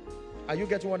 Are you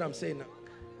getting what I'm saying now?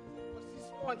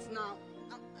 6 months now.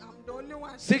 I'm the only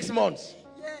one. 6 months?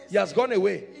 Yes. He has gone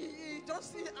away. He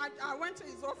just, I went to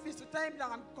his office to tell him that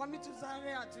I'm coming to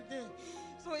Zaria today.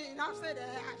 So he now said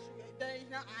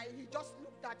he just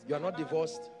looked at me. You are not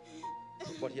divorced,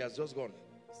 but he has just gone.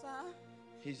 Sir?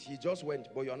 He just went,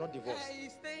 but you are not divorced.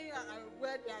 He's staying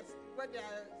where they are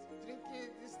drinking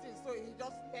this thing, so he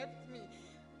just left me.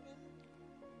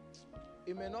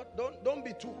 It may not, don't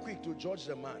be too quick to judge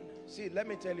the man. See, let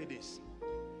me tell you this.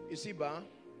 You see,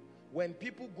 when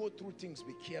people go through things,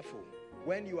 be careful.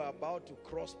 When you are about to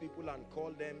cross people and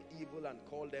call them evil and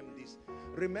call them this,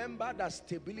 remember that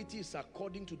stability is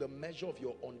according to the measure of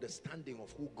your understanding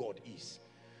of who God is.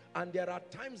 And there are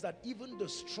times that even the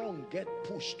strong get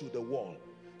pushed to the wall.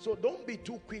 So don't be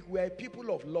too quick. We are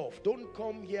people of love. Don't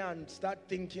come here and start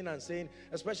thinking and saying,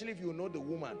 especially if you know the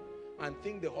woman, and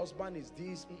think the husband is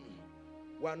this.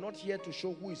 We are not here to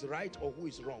show who is right or who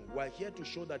is wrong. We are here to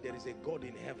show that there is a God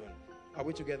in heaven. Are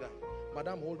we together?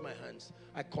 Madam, hold my hands.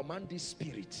 I command this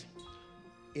spirit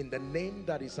in the name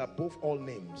that is above all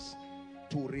names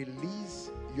to release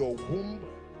your womb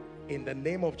in the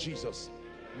name of Jesus.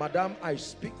 Madam, I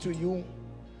speak to you.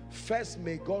 First,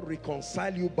 may God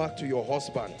reconcile you back to your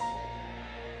husband.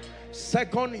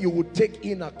 Second, you will take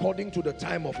in according to the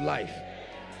time of life.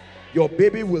 Your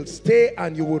baby will stay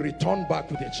and you will return back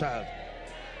with a child.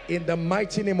 In the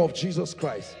mighty name of Jesus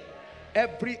Christ.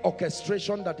 Every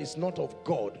orchestration that is not of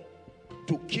God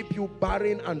to keep you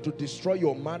barren and to destroy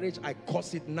your marriage, I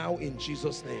curse it now in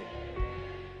Jesus' name.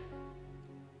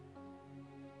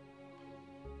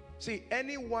 See,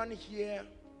 anyone here,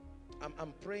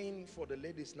 I'm praying for the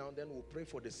ladies now, then we'll pray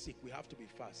for the sick. We have to be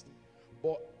fast.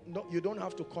 But no, you don't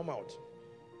have to come out.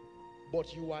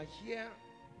 But you are here,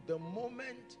 the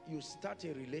moment you start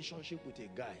a relationship with a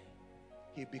guy,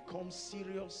 he becomes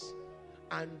serious,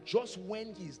 and just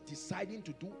when he's deciding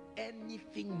to do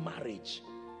anything marriage,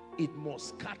 it must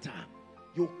scatter.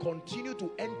 You continue to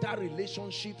enter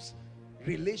relationships,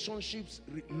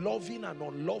 loving and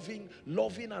unloving,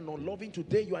 loving and unloving.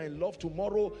 Today you are in love,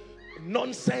 tomorrow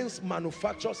nonsense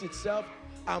manufactures itself.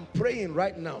 I'm praying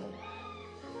right now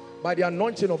by the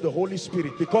anointing of the Holy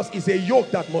Spirit, because it's a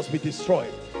yoke that must be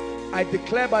destroyed. I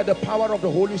declare by the power of the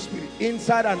Holy Spirit,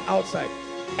 inside and outside,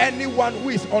 anyone who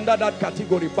is under that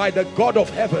category, by the God of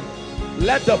heaven,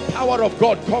 let the power of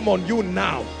God come on you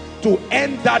now to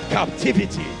end that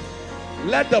captivity.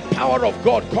 Let the power of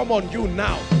God come on you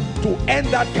now to end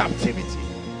that captivity.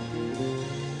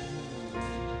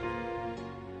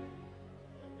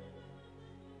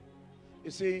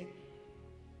 You see,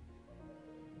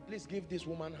 please give this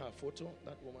woman her photo,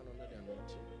 that woman under the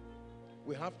anointing.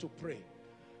 We have to pray.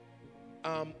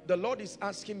 The Lord is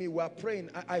asking me, we are praying.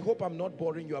 I hope I'm not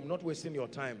boring you. I'm not wasting your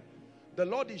time. The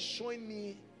Lord is showing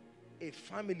me a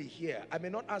family here. I may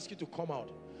not ask you to come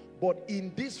out, but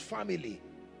in this family,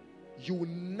 you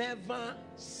never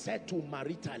settle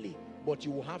maritally, but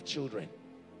you will have children.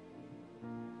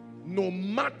 No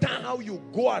matter how you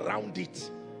go around it,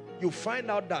 you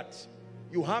find out that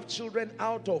you have children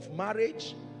out of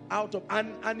marriage,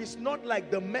 and it's not like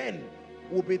the men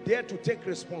will be there to take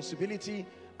responsibility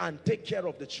and take care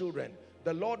of the children.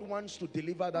 The Lord wants to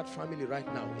deliver that family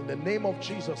right now in the name of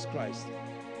Jesus Christ.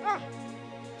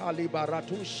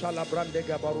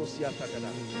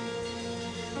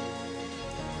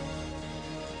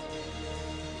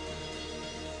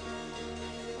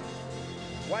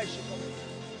 Why is she coming?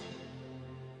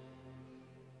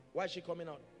 Why is she coming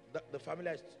out? The family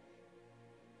is...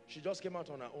 She just came out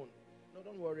on her own. No,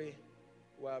 don't worry.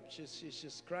 Well,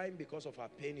 she's crying because of her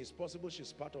pain. It's possible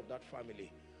she's part of that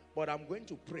family. But I'm going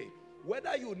to pray.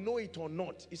 Whether you know it or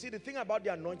not. You see, the thing about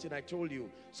the anointing, I told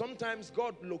you, sometimes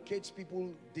God locates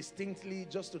people distinctly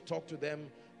just to talk to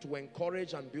them, to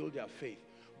encourage and build their faith.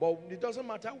 But it doesn't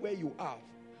matter where you are.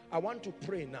 I want to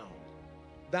pray now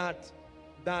that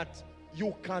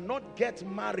you cannot get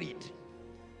married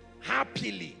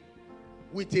happily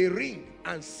with a ring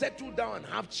and settle down and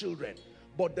have children,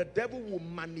 but the devil will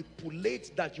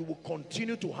manipulate that you will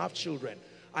continue to have children.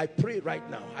 I pray right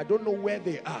now. I don't know where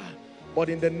they are, but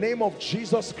in the name of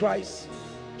Jesus Christ,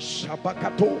 we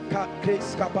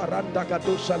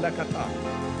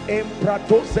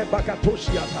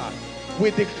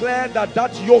declare that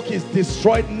that yoke is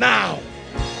destroyed now.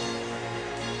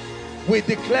 We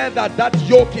declare that that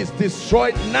yoke is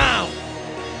destroyed now.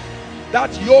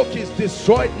 That yoke is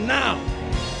destroyed now.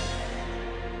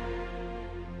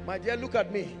 My dear, look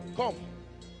at me. Come.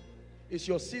 It's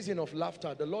your season of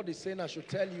laughter. The Lord is saying I should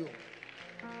tell you.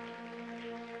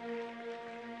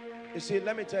 You see,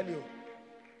 let me tell you.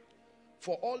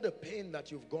 For all the pain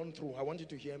that you've gone through, I want you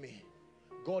to hear me.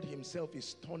 God himself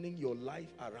is turning your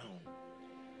life around.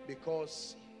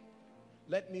 Because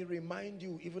let me remind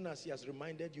you, even as he has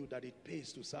reminded you, that it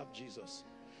pays to serve Jesus.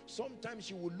 Sometimes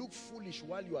you will look foolish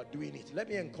while you are doing it. Let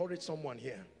me encourage someone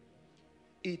here.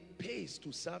 It pays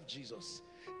to serve Jesus.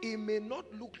 It may not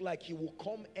look like he will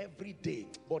come every day,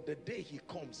 but the day he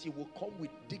comes, he will come with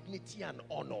dignity and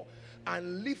honor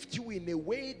and lift you in a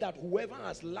way that whoever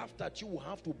has laughed at you will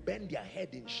have to bend their head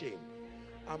in shame.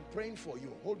 I'm praying for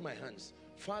you. Hold my hands.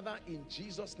 Father, in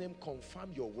Jesus' name,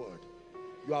 confirm your word.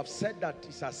 You have said that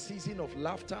it's a season of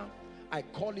laughter. I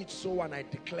call it so, and I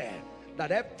declare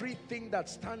that everything that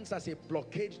stands as a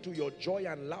blockade to your joy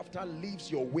and laughter leaves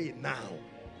your way now.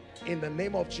 In the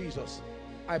name of Jesus,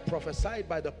 I prophesy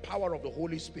by the power of the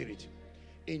Holy Spirit.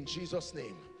 In Jesus'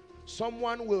 name,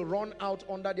 someone will run out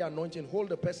under the anointing. Hold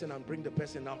the person and bring the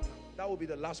person out. That will be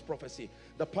the last prophecy.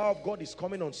 The power of God is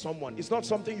coming on someone. It's not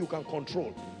something you can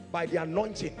control. By the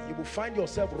anointing, you will find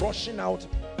yourself rushing out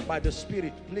by the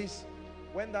Spirit. Please,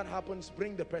 when that happens,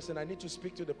 bring the person. I need to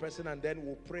speak to the person, and then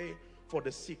we'll pray for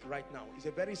the sick right now. It's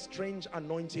a very strange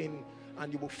anointing,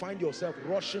 and you will find yourself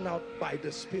rushing out by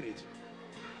the Spirit.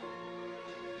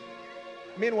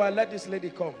 Meanwhile, let this lady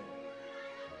come.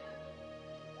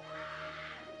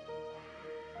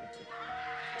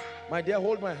 My dear,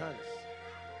 hold my hands.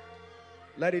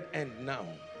 Let it end now.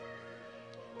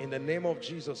 In the name of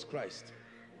Jesus Christ.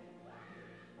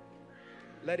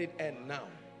 Let it end now.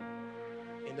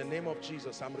 In the name of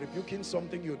Jesus. I'm rebuking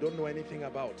something you don't know anything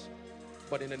about.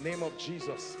 But in the name of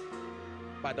Jesus,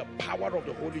 by the power of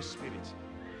the Holy Spirit,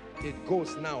 it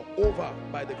goes now over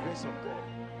by the grace of God.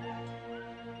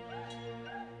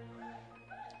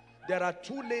 There are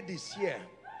two ladies here.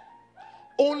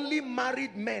 Only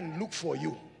married men look for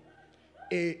you.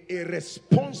 A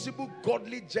responsible,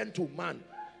 godly gentleman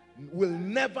will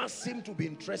never seem to be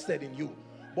interested in you.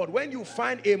 But when you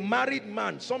find a married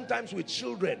man, sometimes with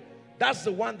children, that's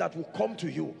the one that will come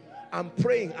to you. I'm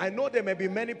praying. I know there may be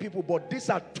many people, but these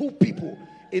are two people.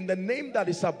 In the name that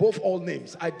is above all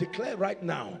names, I declare right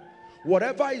now,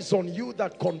 whatever is on you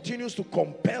that continues to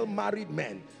compel married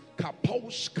men,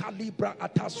 Kapaush Kalibra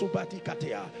Atasubati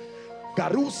Katea,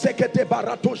 Garu Sekete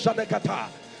Barato Shadekata,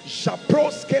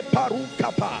 Japroske Paru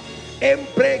Kapa,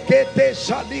 Embregete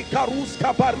Shali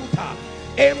Karuska Baruta,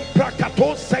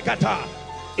 Emprakato Segata.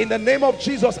 In the name of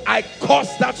Jesus, I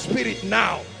curse that spirit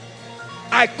now.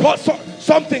 I curse,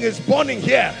 something is burning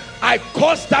here. I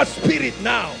curse that spirit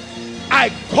now. I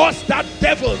curse that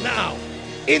devil now.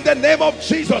 In the name of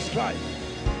Jesus Christ.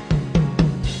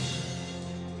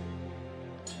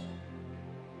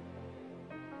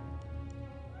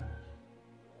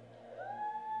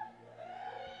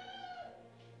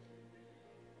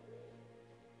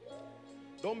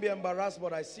 Don't be embarrassed,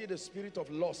 but I see the spirit of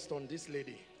lust on this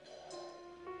lady.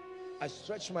 I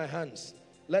stretch my hands.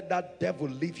 Let that devil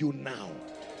leave you now.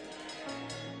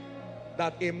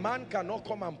 That a man cannot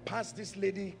come and pass this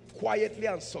lady quietly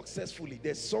and successfully.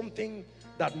 There's something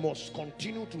that must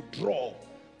continue to draw.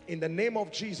 In the name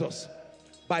of Jesus,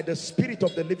 by the Spirit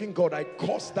of the living God, I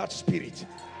curse that spirit.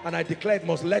 And I declare it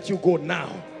must let you go now.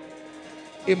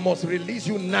 It must release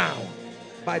you now.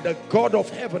 By the God of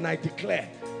heaven, I declare,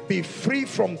 be free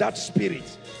from that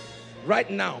spirit right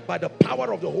now by the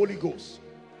power of the Holy Ghost.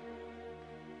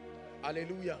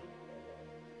 Hallelujah.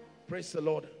 Praise the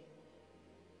Lord.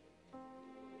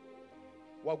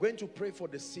 We're going to pray for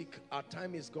the sick. Our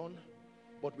time is gone,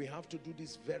 but we have to do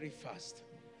this very fast.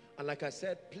 And like I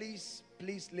said, please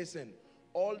listen.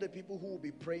 all the people who will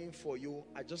be praying for you,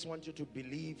 I just want you to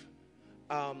believe,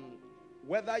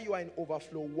 whether you are in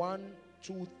overflow 1,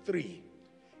 2, 3,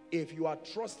 if you are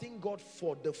trusting God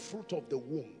for the fruit of the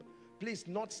womb, please,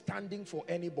 not standing for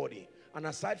anybody, and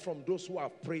aside from those who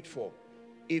have prayed for,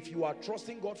 if you are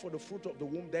trusting God for the fruit of the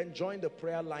womb, then join the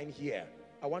prayer line here.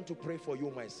 I want to pray for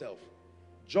you myself.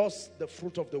 Just the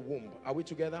fruit of the womb. Are we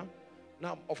together?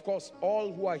 Now, of course,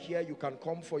 all who are here, you can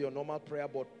come for your normal prayer,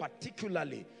 but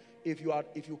particularly if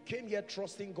you came here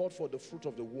trusting God for the fruit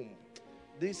of the womb,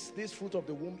 this fruit of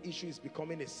the womb issue is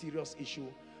becoming a serious issue,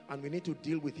 and we need to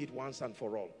deal with it once and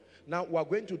for all. Now, we're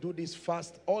going to do this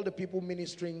fast. All the people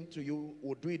ministering to you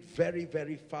will do it very,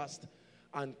 very fast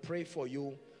and pray for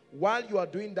you. While you are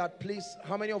doing that, please,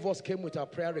 how many of us came with our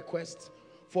prayer requests?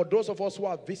 For those of us who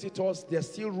are visitors,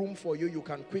 there's still room for you. You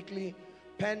can quickly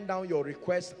pen down your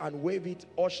request and wave it.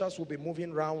 Ushers will be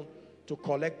moving around to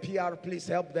collect. PR, please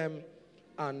help them.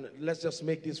 And let's just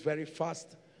make this very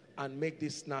fast and make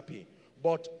this snappy.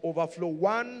 But overflow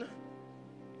 1,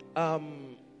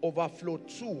 overflow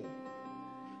 2,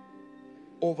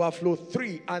 overflow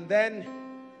 3, and then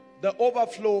the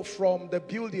overflow from the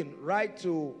building right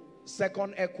to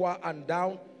second Equa and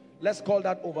down, let's call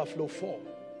that overflow 4.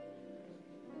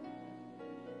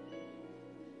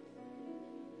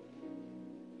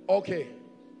 Okay,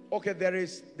 there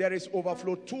is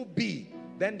overflow 2B,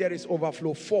 then there is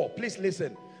overflow 4. Please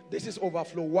listen. This is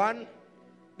overflow 1,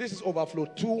 this is overflow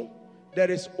 2,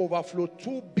 there is overflow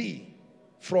 2B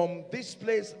from this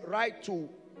place right to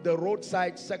the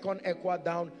roadside, second Equa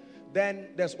down. Then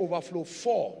there's overflow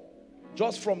 4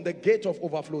 just from the gate of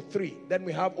overflow 3. Then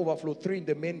we have overflow 3 in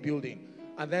the main building,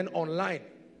 and then online.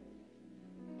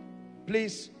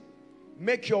 Please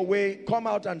make your way, come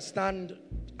out and stand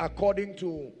according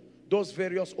to those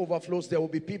various overflows. There will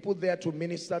be people there to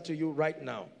minister to you right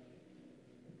now.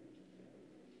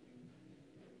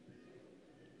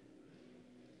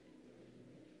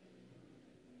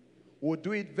 We'll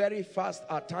do it very fast.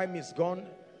 Our time is gone.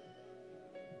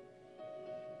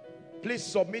 Please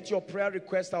submit your prayer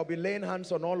request. I'll be laying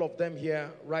hands on all of them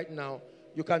here right now.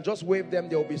 You can just wave them.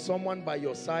 There will be someone by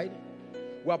your side.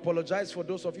 We apologize for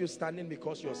those of you standing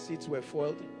because your seats were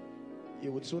filled.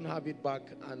 You would soon have it back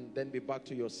and then be back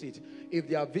to your seat. If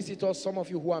there are visitors, some of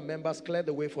you who are members, clear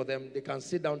the way for them. They can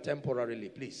sit down temporarily,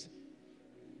 please.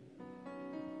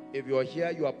 If you are here,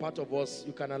 you are part of us,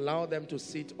 you can allow them to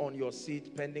sit on your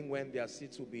seat pending when their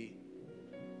seats will be.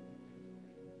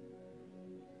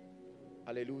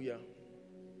 Hallelujah.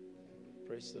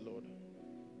 Praise the Lord.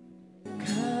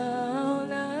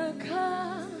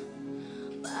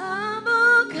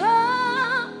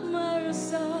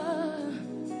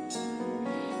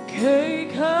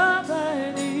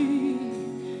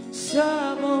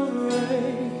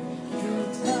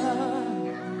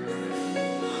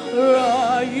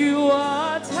 You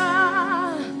are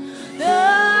tired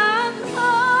and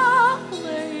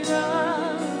calling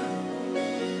out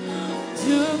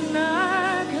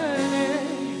tonight,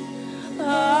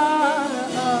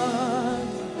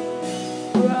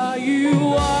 you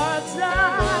are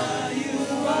tired,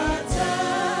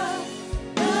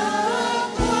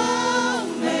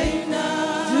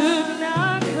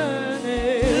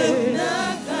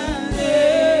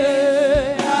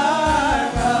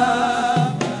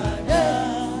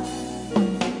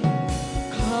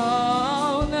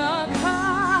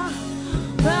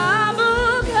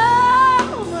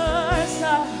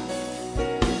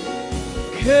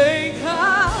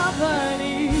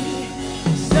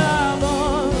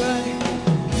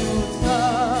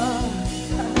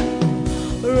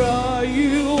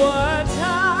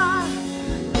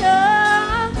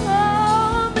 and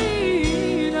calling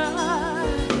out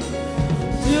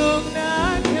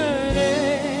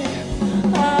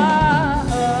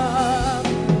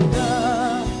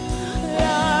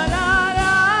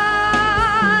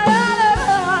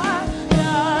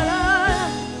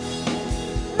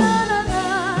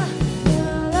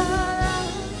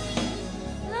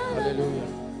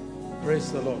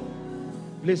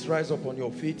Please rise up on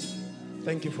your feet.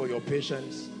 Thank you for your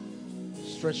patience.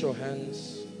 Stretch your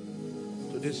hands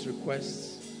to these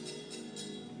requests.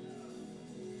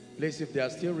 Please, if there are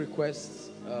still requests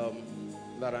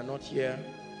that are not here,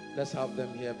 let's have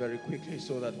them here very quickly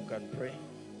so that we can pray.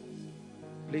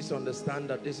 Please understand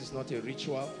that this is not a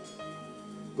ritual.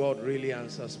 God really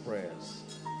answers prayers.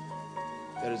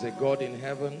 There is a God in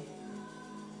heaven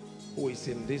who is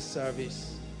in this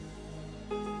service.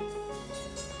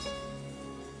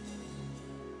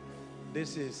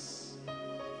 This is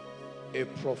a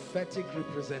prophetic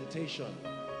representation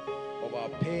of our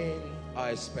pain, our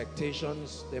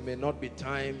expectations. There may not be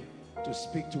time to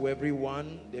speak to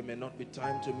everyone. There may not be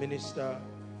time to minister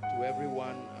to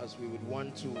everyone as we would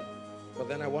want to. But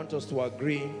then I want us to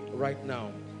agree right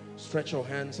now. Stretch your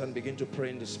hands and begin to pray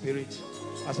in the Spirit.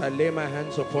 As I lay my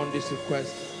hands upon this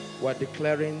request, we're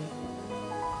declaring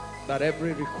that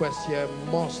every request here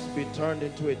must be turned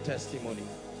into a testimony.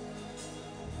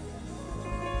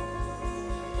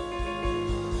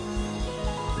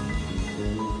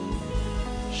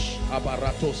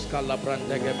 Abaratos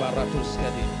kalabrandege baratos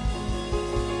kedi.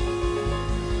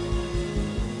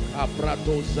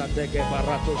 Abratos zadege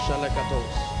baratos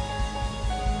shalakatos.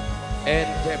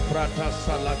 Ente prata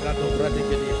salagado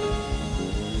bradigedi.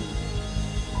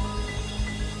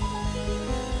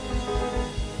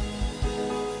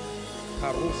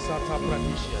 Karusata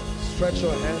pradisha. Stretch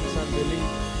your hands and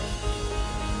believe.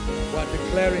 We're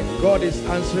declaring God is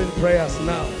answering prayers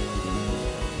now.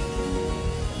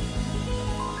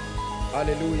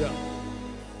 Hallelujah.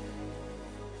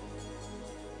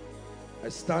 I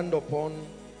stand upon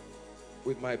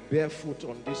with my bare foot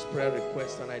on this prayer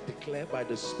request, and I declare by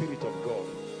the Spirit of God,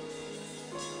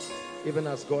 even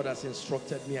as God has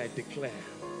instructed me, I declare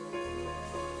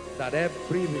that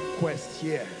every request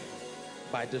here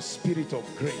by the Spirit of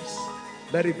grace,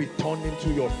 let it be turned into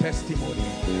your testimony.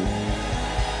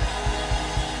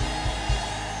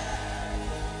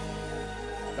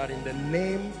 That in the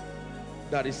name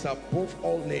that is above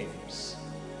all names,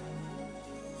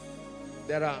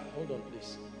 there are, hold on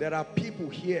please, there are people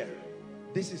here,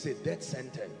 this is a death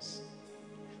sentence.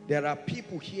 There are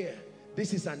people here,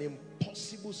 this is an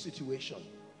impossible situation.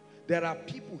 There are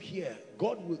people here,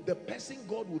 the person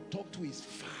God will talk to is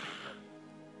far.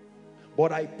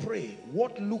 But I pray,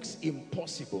 what looks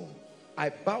impossible, I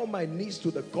bow my knees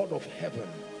to the God of heaven,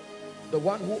 the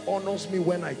one who honors me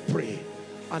when I pray,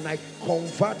 and I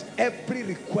convert every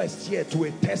request here to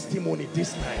a testimony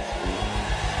this night.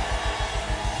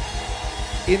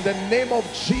 In the name of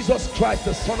Jesus Christ,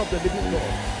 the Son of the living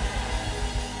God,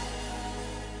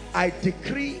 I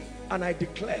decree and I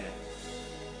declare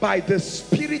by the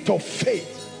spirit of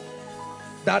faith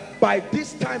that by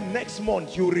this time next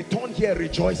month you return here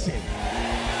rejoicing.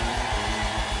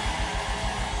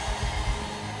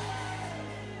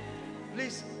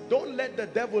 Please don't let the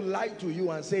devil lie to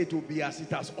you and say it will be as it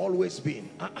has always been.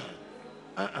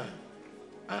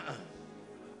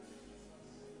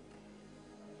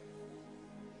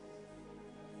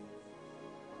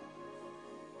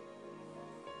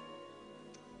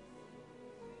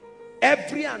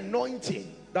 Every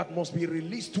anointing that must be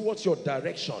released towards your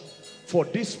direction for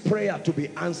this prayer to be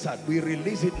answered, we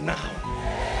release it now.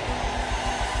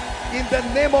 In the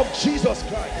name of Jesus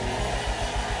Christ.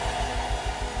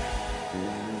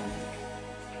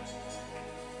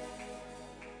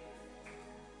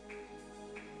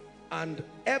 And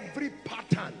every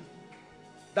pattern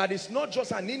that is not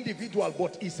just an individual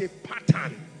but is a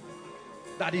pattern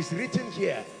that is written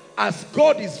here, as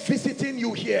God is visiting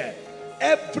you here,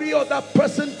 every other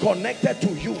person connected to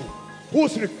you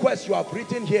whose request you have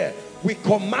written here, we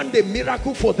command a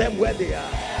miracle for them where they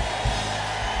are.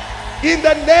 In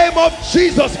the name of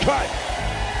Jesus Christ.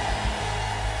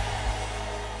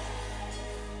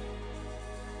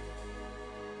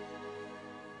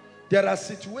 There are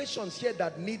situations here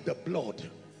that need the blood.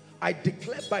 I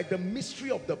declare by the mystery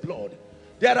of the blood.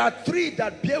 There are three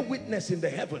that bear witness in the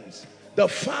heavens: the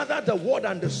Father, the Word,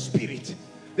 and the Spirit.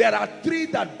 There are three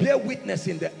that bear witness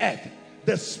in the earth: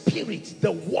 the Spirit,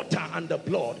 the water, and the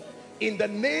blood. In the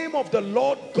name of the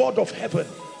Lord God of heaven,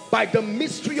 by the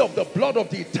mystery of the blood of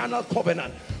the eternal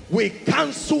covenant, we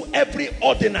cancel every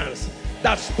ordinance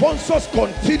that sponsors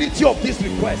continuity of this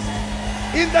request.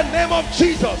 In the name of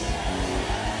Jesus.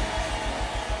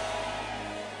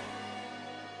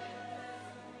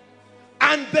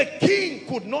 And the king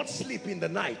could not sleep in the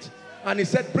night, and he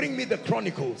said, bring me the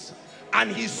chronicles. And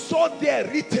he saw there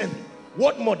written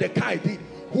what Mordecai did: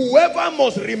 whoever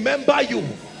must remember you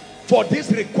for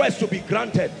this request to be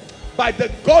granted, by the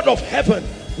God of heaven,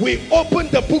 we open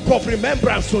the book of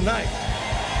remembrance tonight.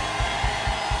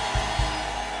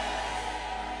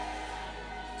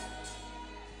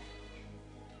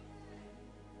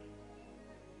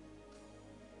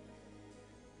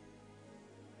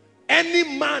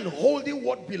 Any man holding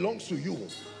what belongs to you,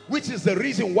 which is the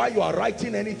reason why you are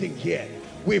writing anything here,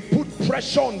 we put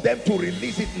pressure on them to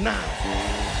release it now.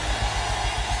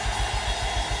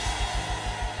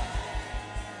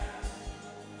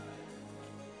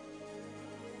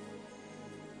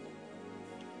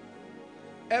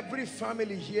 Every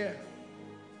family here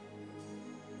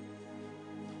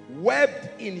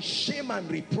webbed in shame and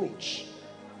reproach.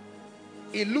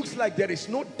 It looks like there is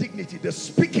no dignity. The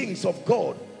speakings of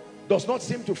God does not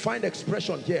seem to find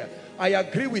expression here. I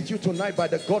agree with you tonight by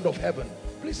the God of heaven.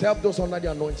 Please help those under the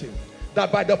anointing.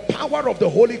 That by the power of the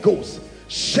Holy Ghost,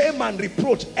 shame and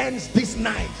reproach ends this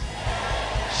night.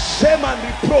 Shame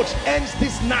and reproach ends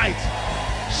this night.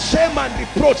 Shame and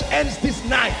reproach ends this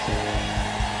night.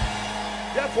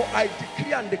 Therefore, I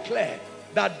decree and declare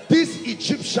that these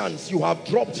Egyptians you have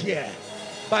dropped here,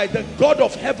 by the God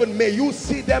of heaven, may you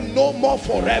see them no more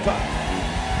forever.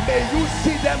 May you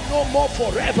see them no more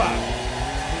forever.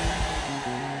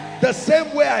 The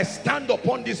same way I stand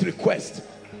upon this request,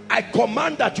 I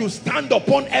command that you stand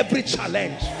upon every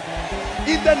challenge.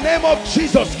 In the name of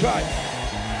Jesus Christ.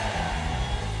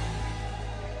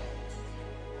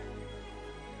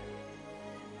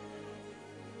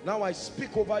 Now I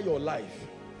speak over your life.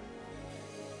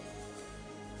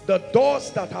 The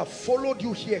doors that have followed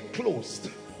you here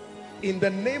closed. In the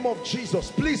name of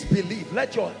Jesus, please believe.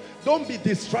 Don't be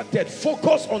distracted.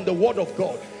 Focus on the word of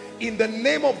God. In the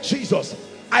name of Jesus,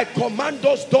 I command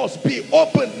those doors be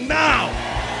opened now.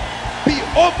 Be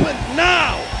opened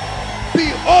now. Be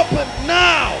opened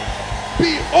now.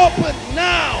 Be opened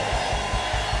now.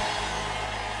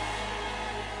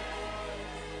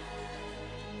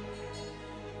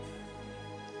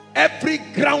 Every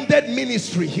grounded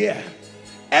ministry here,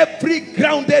 every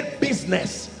grounded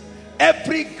business,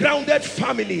 every grounded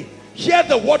family, hear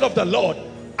the word of the Lord.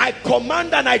 I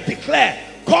command and I declare,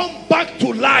 come back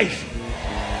to life.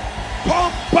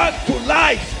 Come back to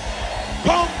life.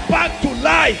 Come back to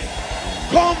life.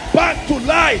 Come back to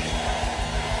life.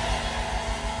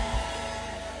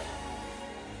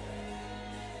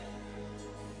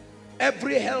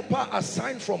 Every helper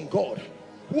assigned from God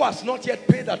who has not yet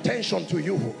paid attention to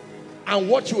you and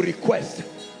what you request,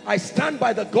 I stand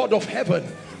by the God of heaven,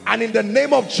 and in the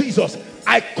name of Jesus,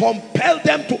 I compel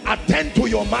them to attend to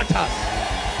your matters.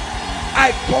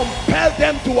 I compel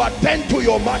them to attend to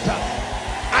your matters.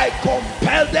 I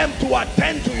compel them to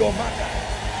attend to your matters.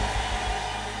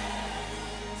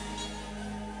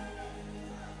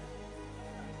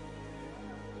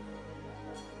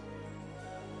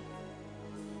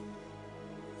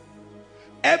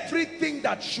 Everything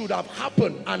that should have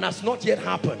happened and has not yet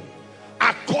happened,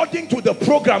 according to the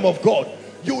program of God,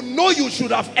 you know you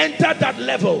should have entered that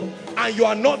level and you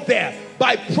are not there.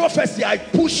 By prophecy, I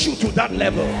push you to that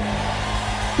level.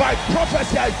 By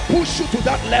prophecy, I push you to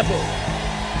that level.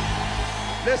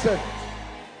 Listen,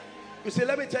 you say,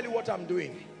 let me tell you what I'm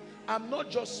doing. I'm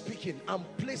not just speaking, I'm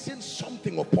placing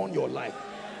something upon your life.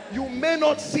 You may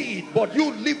not see it, but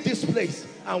you leave this place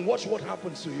and watch what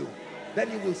happens to you.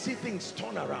 Then you will see things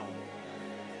turn around.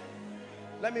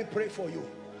 Let me pray for you.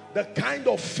 The kind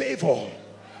of favor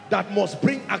that must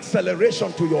bring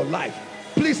acceleration to your life,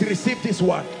 please receive this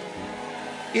one.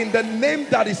 In the name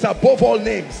that is above all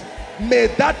names, may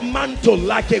that mantle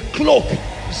like a cloak,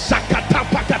 Zakata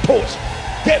Pakatos,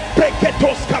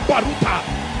 Gebreketos Kabaruta,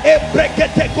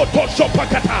 Ebrekete Kotosho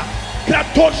Pakata,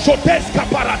 Kratoshotes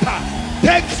Kaparata,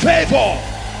 take favor,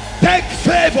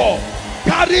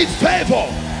 carry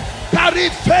favor. Carry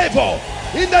favor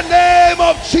in the name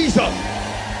of Jesus.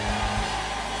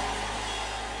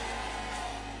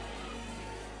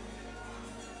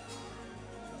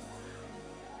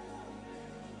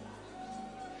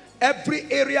 Every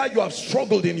area you have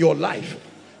struggled in your life,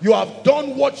 you have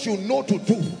done what you know to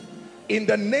do. In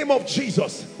the name of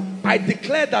Jesus, I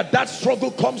declare that that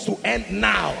struggle comes to end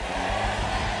now.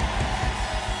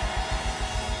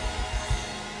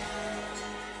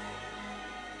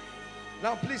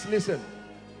 Now please listen.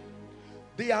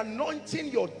 The anointing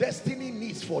your destiny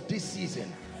needs for this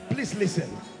season, please listen.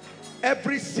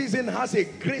 Every season has a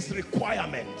grace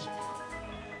requirement.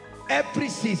 Every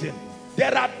season.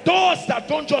 There are doors that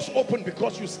don't just open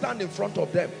because you stand in front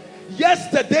of them.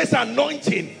 Yesterday's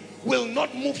anointing will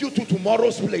not move you to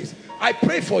tomorrow's place. I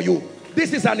pray for you.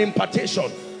 This is an impartation.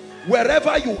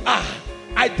 Wherever you are,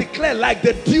 I declare, like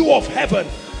the dew of heaven,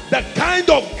 the kind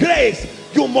of grace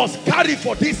you must carry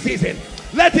for this season,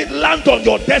 let it land on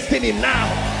your destiny now.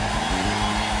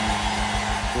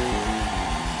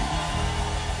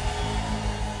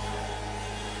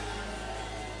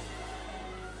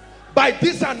 By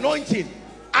this anointing,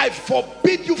 I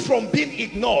forbid you from being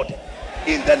ignored.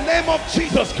 In the name of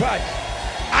Jesus Christ,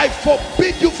 I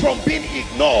forbid you from being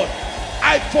ignored.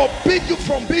 I forbid you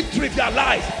from being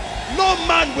trivialized. No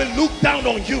man will look down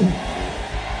on you.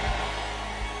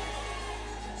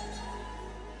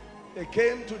 They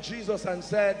came to Jesus and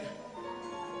said,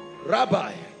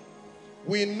 Rabbi,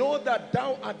 we know that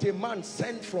thou art a man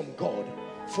sent from God,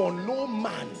 for no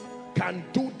man can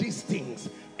do these things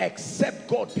except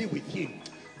God be with him.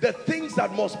 The things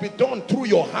that must be done through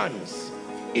your hands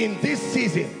in this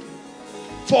season,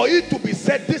 for it to be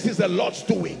said this is the Lord's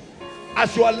doing,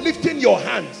 as you are lifting your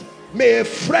hands, may a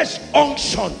fresh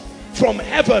unction from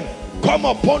heaven come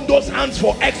upon those hands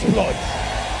for exploits.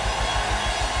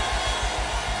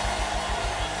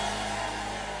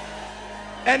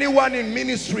 Anyone in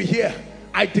ministry here,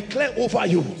 I declare over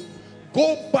you,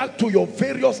 go back to your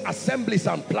various assemblies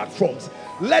and platforms.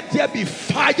 Let there be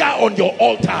fire on your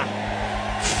altar.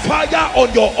 Fire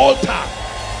on your altar.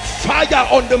 Fire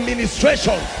on the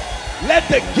ministrations. Let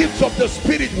the gifts of the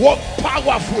Spirit work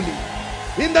powerfully.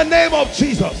 In the name of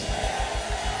Jesus.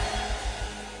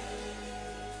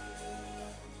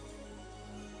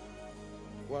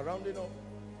 We're rounding up.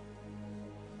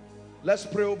 Let's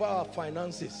pray over our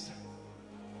finances.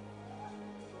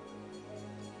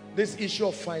 This issue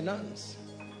of finance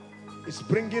is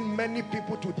bringing many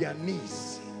people to their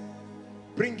knees,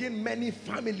 bringing many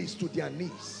families to their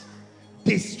knees,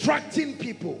 distracting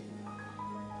people.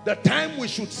 The time we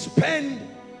should spend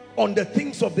on the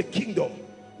things of the kingdom,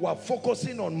 we are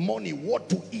focusing on money, what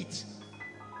to eat,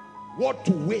 what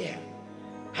to wear,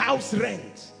 house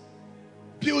rent,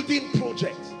 building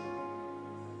projects.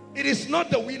 It is not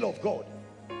the will of God.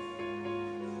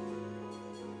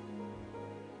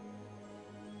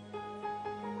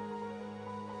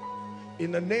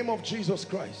 In the name of Jesus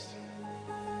Christ,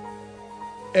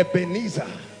 Ebenezer,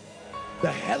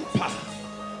 the helper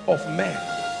of men,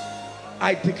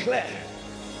 I declare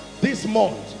this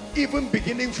month, even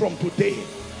beginning from today,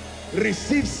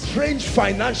 receive strange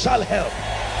financial help.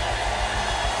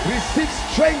 Receive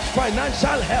strange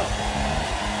financial help.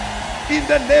 In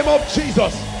the name of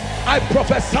Jesus, I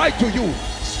prophesy to you,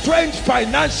 strange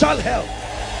financial help.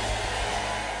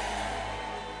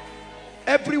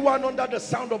 Everyone under the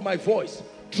sound of my voice,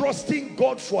 trusting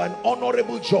God for an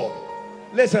honorable job.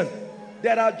 Listen,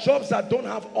 there are jobs that don't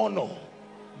have honor.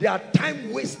 They are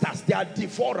time wasters. They are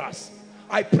devourers.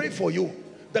 I pray for you,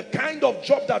 the kind of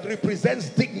job that represents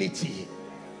dignity,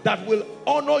 that will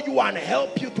honor you and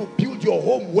help you to build your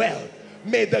home well.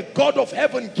 May the God of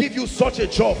heaven give you such a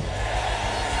job.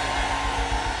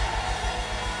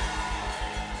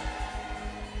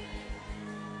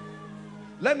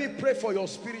 Let me pray for your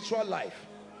spiritual life.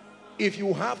 If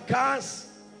you have cars,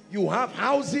 you have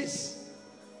houses,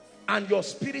 and your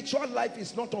spiritual life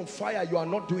is not on fire, you are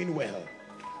not doing well.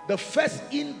 The first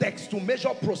index to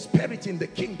measure prosperity in the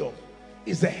kingdom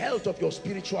is the health of your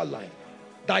spiritual life.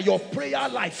 That your prayer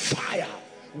life, fire.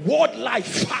 Word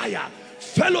life, fire.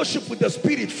 Fellowship with the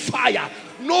Spirit, fire.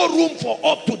 No room for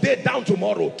up today, down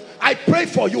tomorrow. I pray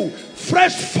for you,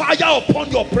 fresh fire upon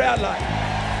your prayer life.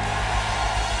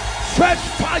 Fresh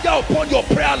fire upon your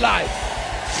prayer life.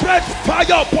 Fresh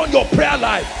fire upon your prayer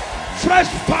life. Fresh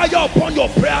fire upon your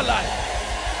prayer life.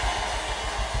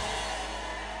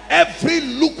 Every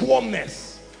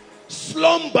lukewarmness,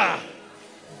 slumber,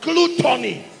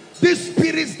 gluttony, these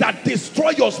spirits that destroy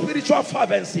your spiritual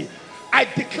fervency, I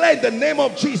declare in the name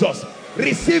of Jesus,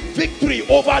 receive victory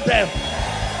over them.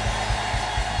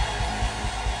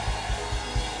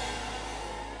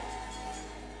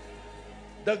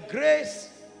 The grace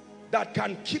that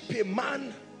can keep a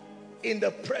man in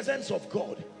the presence of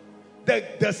God,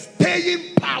 the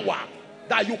staying power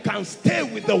that you can stay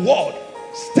with the word,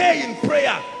 stay in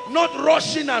prayer, not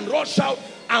rushing and rush out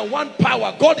and want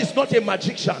power. God is not a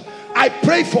magician. I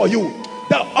pray for you,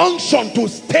 the unction to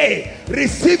stay,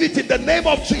 receive it in the name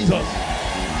of Jesus.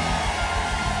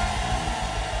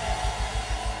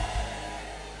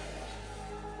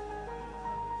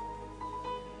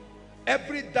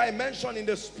 Every dimension in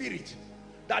the spirit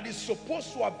that is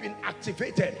supposed to have been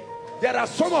activated, there are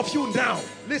some of you now,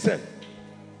 listen,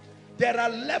 there are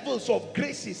levels of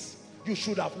graces you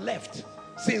should have left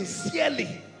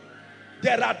sincerely.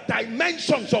 There are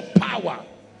dimensions of power.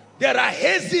 There are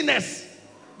haziness,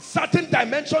 certain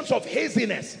dimensions of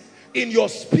haziness in your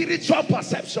spiritual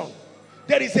perception.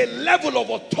 There is a level of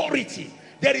authority.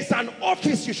 There is an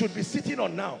office you should be sitting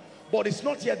on now, but it's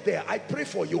not yet there. I pray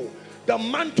for you, the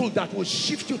mantle that will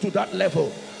shift you to that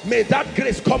level, may that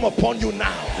grace come upon you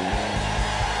now.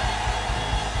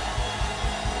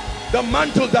 The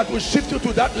mantle that will shift you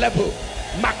to that level.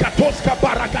 May that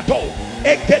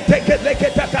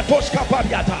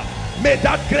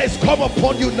grace come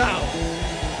upon you now.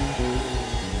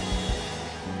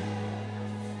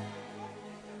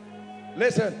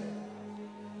 Listen,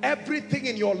 everything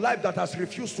in your life that has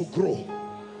refused to grow,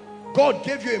 God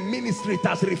gave you a ministry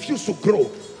that has refused to grow.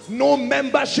 No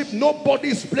membership, nobody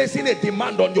is placing a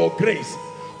demand on your grace.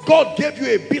 God gave you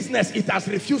a business, it has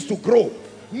refused to grow.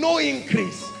 No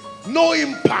increase, no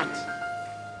impact.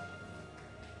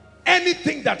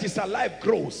 Anything that is alive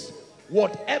grows.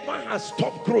 Whatever has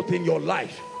stopped growth in your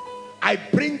life, I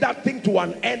bring that thing to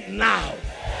an end now.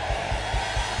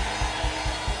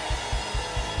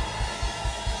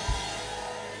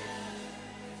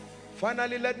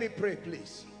 Finally, let me pray,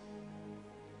 please.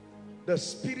 The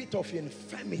spirit of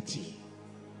infirmity.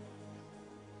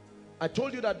 I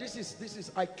told you that this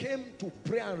is I came to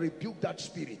pray and rebuke that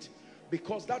spirit,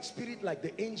 because that spirit, like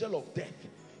the angel of death,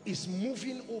 is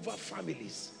moving over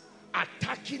families,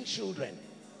 attacking children,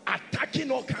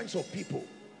 attacking all kinds of people.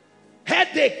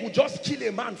 Headache will just kill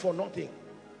a man for nothing.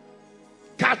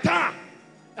 Catarrh,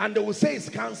 and they will say it's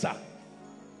cancer.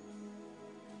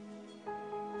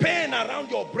 Pain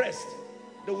around your breast,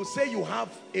 they will say you have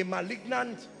a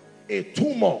malignant, a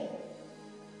tumor.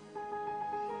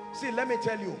 See, let me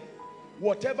tell you,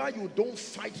 whatever you don't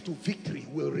fight to victory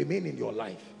will remain in your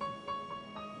life.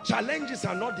 Challenges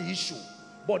are not the issue,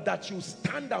 but that you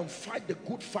stand and fight the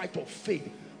good fight of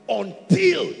faith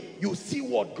until you see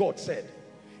what God said.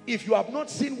 If you have not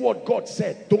seen what God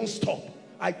said, don't stop.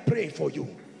 I pray for you.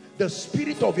 The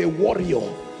spirit of a warrior,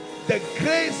 the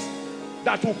grace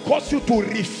that will cause you to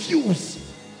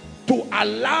refuse to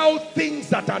allow things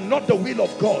that are not the will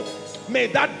of God, may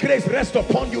that grace rest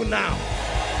upon you now.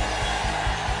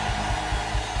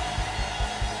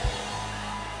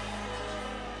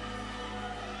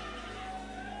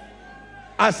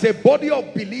 As a body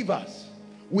of believers,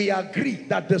 we agree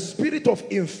that the spirit of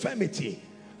infirmity,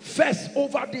 first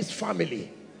over this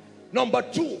family, number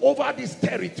two, over this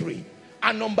territory,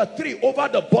 and number three, over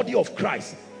the body of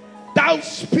Christ. Thou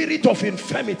spirit of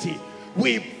infirmity,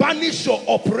 we banish your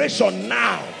operation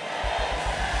now.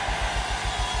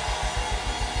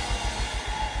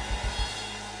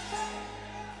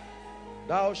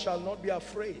 Thou shalt not be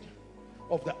afraid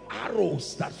of the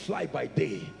arrows that fly by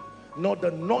day, nor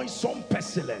the noisome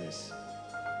pestilence,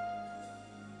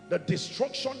 the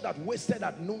destruction that wasted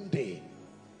at noonday.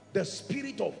 The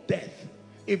spirit of death,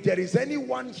 if there is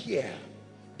anyone here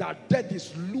that death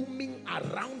is looming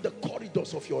around the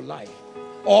corridors of your life,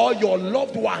 or your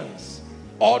loved ones,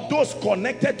 or those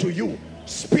connected to you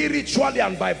spiritually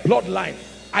and by bloodline,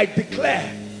 I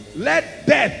declare, let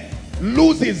death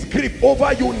lose its grip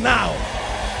over you now.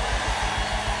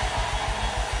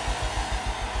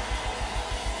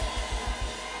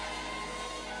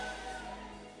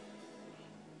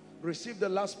 Receive the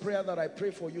last prayer that I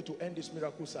pray for you to end this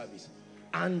miracle service.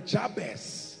 And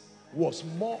Jabez was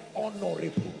more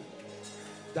honorable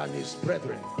than his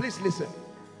brethren. Please listen.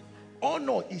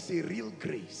 Honor is a real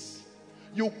grace.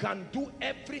 You can do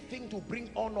everything to bring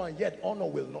honor, and yet honor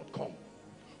will not come.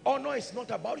 Honor is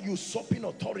not about usurping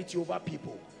authority over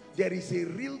people. There is a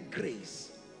real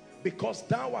grace. Because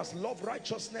thou hast loved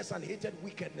righteousness and hated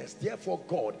wickedness, therefore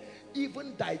God,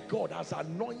 even thy God, has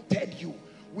anointed you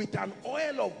with an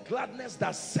oil of gladness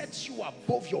that sets you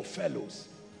above your fellows.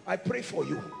 I pray for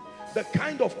you, the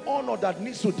kind of honor that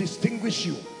needs to distinguish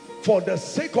you for the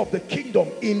sake of the kingdom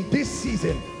in this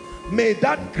season, may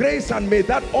that grace and may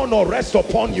that honor rest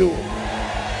upon you.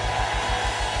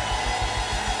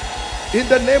 In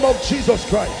the name of Jesus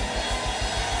Christ.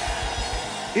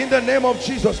 In the name of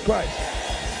Jesus Christ.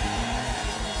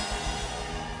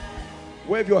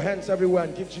 Wave your hands everywhere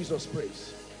and give Jesus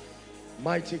praise.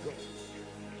 Mighty God.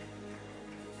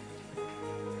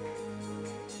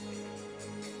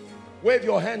 Wave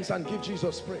your hands and give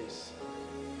Jesus praise.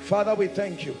 Father, we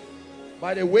thank you.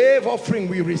 By the wave offering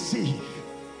we receive.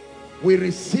 We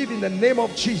receive in the name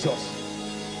of Jesus.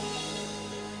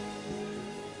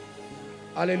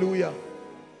 Hallelujah.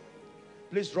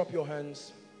 Please drop your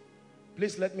hands.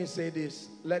 Please let me say this.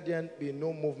 Let there be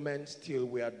no movement till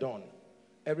we are done.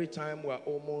 Every time we're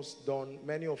almost done,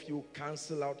 many of you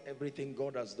cancel out everything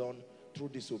God has done through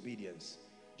disobedience.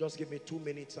 Just give me 2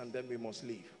 minutes and then we must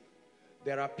leave.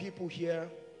 There are people here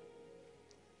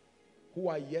who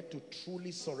are yet to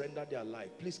truly surrender their life.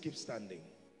 Please keep standing.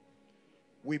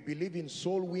 We believe in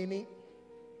soul winning,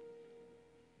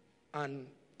 and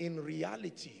in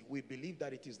reality, we believe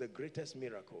that it is the greatest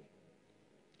miracle.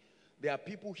 There are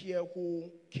people here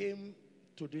who came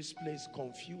to this place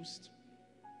confused,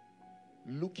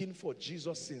 looking for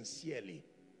Jesus sincerely.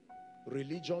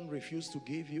 Religion refused to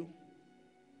give you.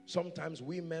 Sometimes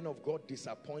we men of God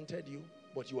disappointed you,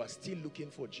 but you are still looking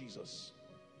for Jesus.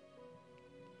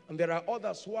 And there are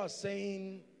others who are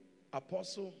saying,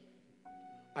 Apostle,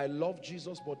 I love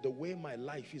Jesus, but the way my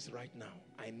life is right now,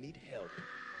 I need help.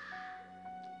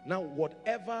 Now,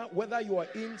 whether you are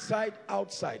inside,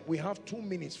 outside, we have 2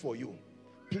 minutes for you.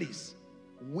 Please,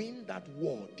 win that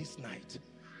war this night.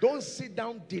 Don't sit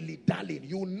down dilly-dallying.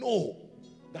 You know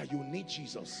that you need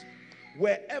Jesus.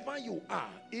 Wherever you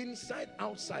are, inside,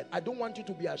 outside, I don't want you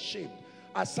to be ashamed.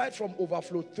 Aside from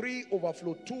overflow 3,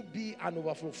 overflow 2B, and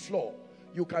overflow floor,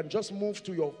 you can just move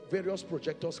to your various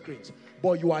projector screens.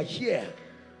 But you are here,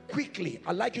 quickly,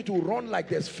 I'd like you to run like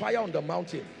there's fire on the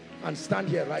mountain and stand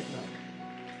here right now.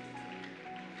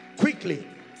 Quickly.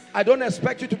 I don't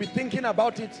expect you to be thinking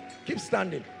about it. Keep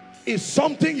standing. It's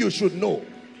something you should know.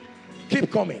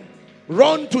 Keep coming.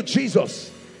 Run to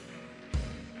Jesus.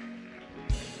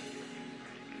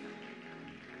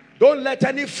 Don't let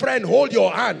any friend hold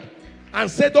your hand and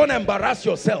say, don't embarrass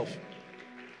yourself.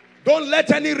 Don't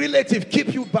let any relative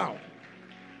keep you bound.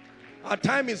 Our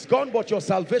time is gone, but your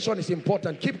salvation is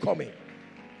important. Keep coming.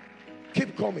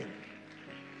 Keep coming.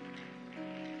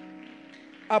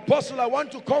 Apostle, I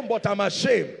want to come, but I'm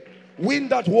ashamed. Win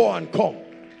that war and come.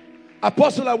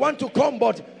 Apostle, I want to come,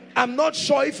 but I'm not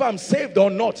sure if I'm saved or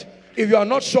not. If you are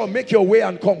not sure, make your way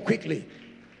and come quickly.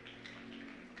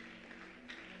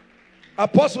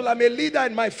 Apostle, I'm a leader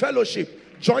in my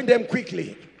fellowship. Join them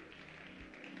quickly.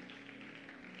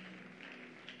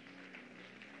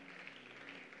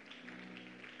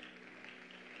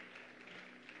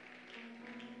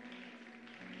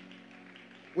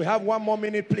 We have 1 more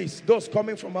minute, please. Those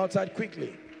coming from outside,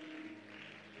 quickly.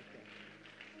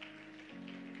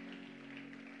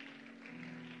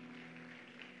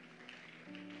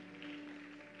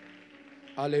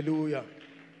 Hallelujah.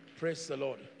 Praise the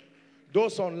Lord.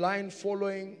 Those online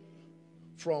following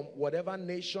from whatever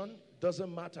nation,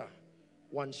 doesn't matter.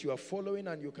 Once you are following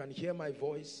and you can hear my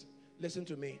voice, listen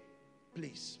to me.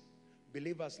 Please,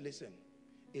 believers, listen.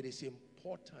 It is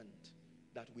important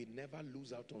that we never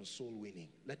lose out on soul winning.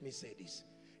 Let me say this.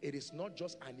 It is not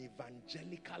just an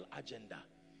evangelical agenda.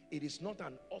 It is not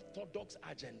an orthodox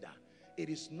agenda. It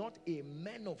is not a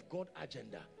man of God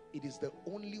agenda. It is the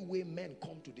only way men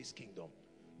come to this kingdom.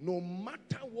 No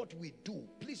matter what we do,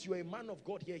 please, you're a man of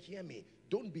God here, hear me.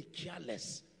 Don't be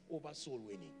careless over soul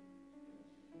winning.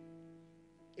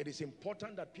 It is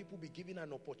important that people be given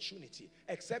an opportunity,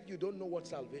 except you don't know what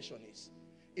salvation is.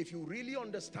 If you really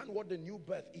understand what the new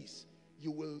birth is, you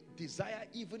will desire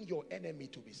even your enemy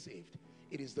to be saved.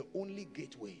 It is the only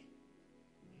gateway.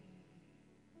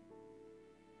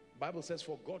 Bible says,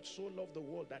 for God so loved the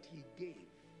world that he gave.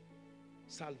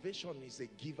 Salvation is a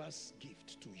giver's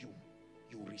gift to you.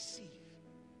 You receive.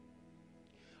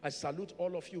 I salute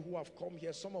all of you who have come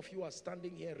here. Some of you are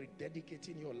standing here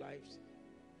rededicating your lives.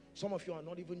 Some of you are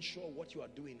not even sure what you are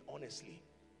doing, honestly.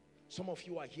 Some of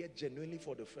you are here genuinely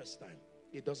for the first time.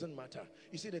 It doesn't matter.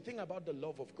 You see, the thing about the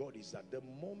love of God is that the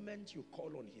moment you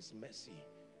call on his mercy,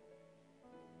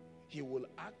 he will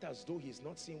act as though he's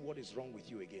not seeing what is wrong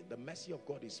with you again. The mercy of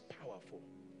God is powerful.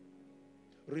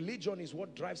 Religion is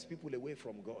what drives people away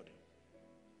from God.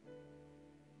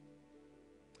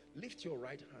 Lift your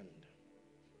right hand.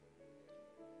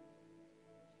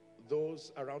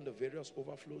 Those around the various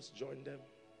overflows, join them.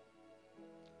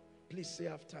 Please say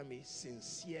after me,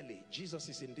 sincerely. Jesus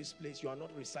is in this place. You are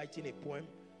not reciting a poem.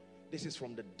 This is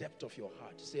from the depth of your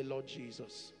heart. Say, Lord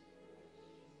Jesus,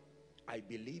 I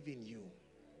believe in you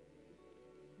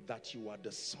that you are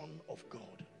the Son of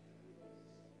God.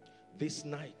 This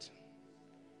night,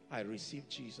 I receive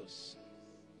Jesus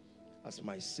as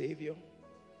my Savior,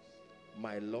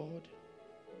 my Lord,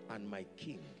 and my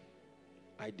King.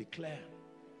 I declare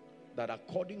that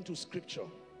according to Scripture,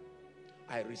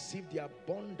 I receive the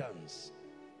abundance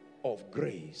of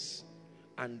grace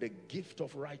and the gift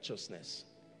of righteousness.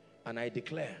 And I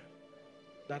declare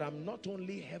that I'm not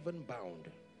only heaven bound,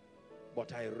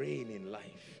 but I reign in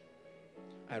life.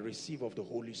 I receive of the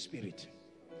Holy Spirit.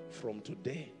 From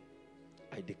today,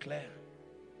 I declare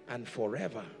and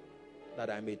forever that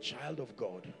I'm a child of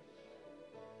God.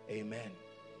 Amen.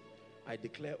 I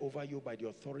declare over you by the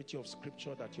authority of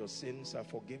Scripture that your sins are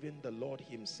forgiven. The Lord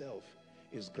himself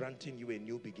is granting you a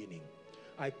new beginning.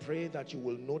 I pray that you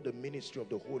will know the ministry of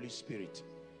the Holy Spirit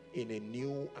in a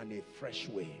new and a fresh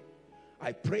way.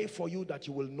 I pray for you that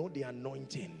you will know the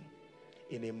anointing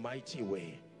in a mighty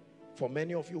way. For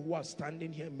many of you who are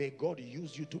standing here, may God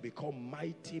use you to become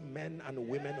mighty men and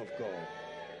women of God.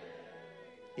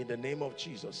 In the name of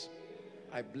Jesus,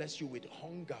 I bless you with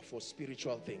hunger for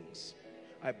spiritual things.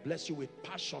 I bless you with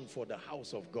passion for the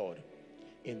house of God.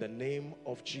 In the name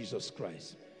of Jesus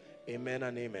Christ. Amen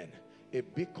and amen. A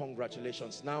big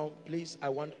congratulations. Now, please, I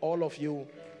want all of you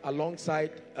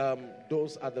alongside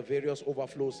those at the various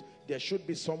overflows. There should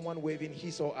be someone waving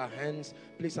his or her hands.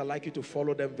 Please, I'd like you to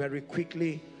follow them very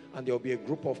quickly. And there will be a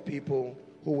group of people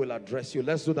who will address you.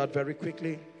 Let's do that very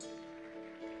quickly.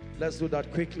 Let's do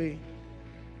that quickly.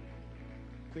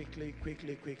 Quickly,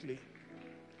 quickly, quickly.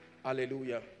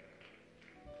 Hallelujah.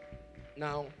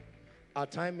 Now, our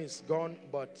time is gone,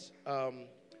 but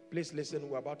please listen.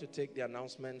 We're about to take the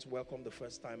announcements. Welcome the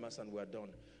first timers, and we're done.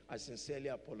 I sincerely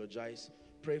apologize.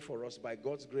 Pray for us. By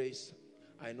God's grace,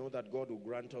 I know that God will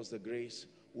grant us the grace.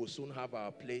 We'll soon have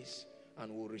our place,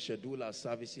 and we'll reschedule our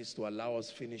services to allow us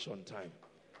finish on time.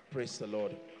 Praise the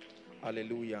Lord.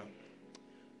 Hallelujah.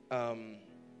 I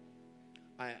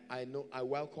know I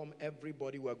welcome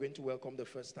everybody. We're going to welcome the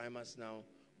first timers now,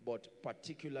 but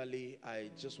particularly I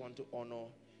just want to honor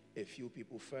a few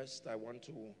people. First, I want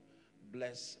to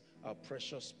bless our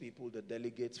precious people, the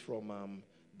delegates from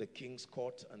the King's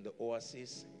Court and the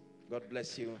Oasis. God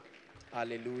bless you.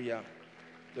 Hallelujah.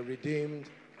 The Redeemed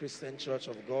Christian Church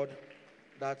of God.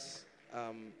 That's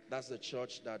the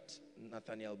church that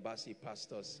Nathaniel Bassi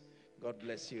pastors. God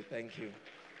bless you. Thank you.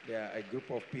 There are a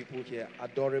group of people here,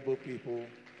 adorable people.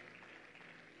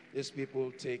 These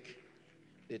people take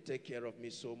care of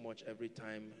me so much every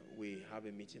time we have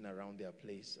a meeting around their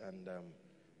place, and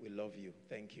we love you.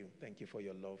 Thank you. Thank you for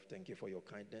your love. Thank you for your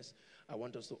kindness. I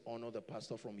want us to honor the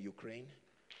pastor from Ukraine.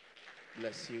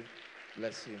 Bless you.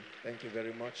 Bless you. Thank you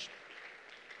very much.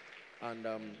 And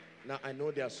now I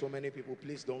know there are so many people.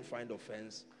 Please don't find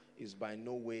offense. It's by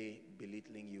no way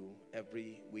belittling you.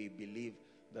 We believe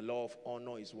the law of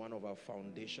honor is one of our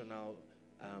foundational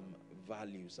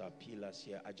values, our pillars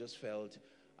here. I just felt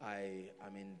I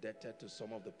am indebted to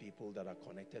some of the people that are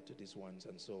connected to these ones,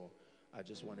 and so I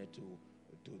just wanted to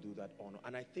do that honor.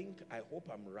 And I hope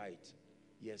I'm right.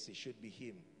 Yes, it should be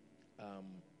him.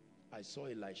 I saw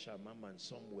Elisha Maman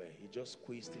somewhere. He just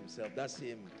squeezed himself. That's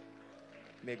him.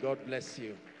 May God bless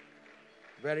you.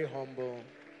 Very humble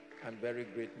and very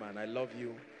great man. I love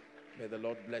you. May the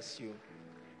Lord bless you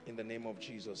in the name of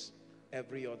Jesus.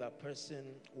 Every other person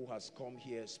who has come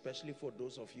here, especially for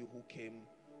those of you who came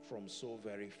from so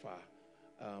very far,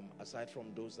 aside from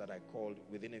those that I called,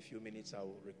 within a few minutes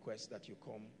I'll request that you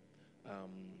come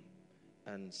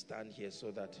and stand here so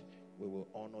that we will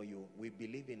honor you. We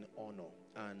believe in honor,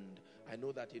 and I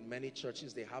know that in many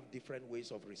churches they have different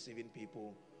ways of receiving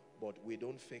people, but we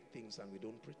don't fake things and we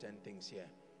don't pretend things here.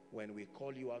 When we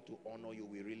call you out to honor you,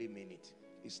 we really mean it.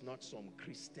 It's not some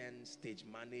Christian stage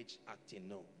managed acting.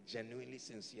 No, genuinely,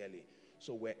 sincerely.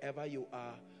 So wherever you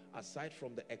are, aside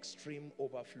from the extreme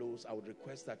overflows, I would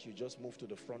request that you just move to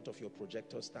the front of your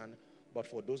projector stand. But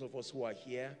for those of us who are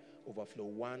here, overflow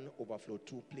 1, overflow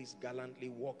 2, please gallantly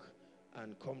walk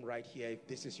and come right here. If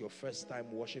this is your first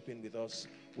time worshiping with us,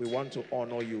 we want to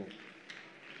honor you.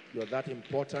 You're that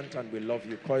important and we love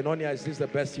you. Koinonia, is this the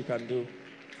best you can do?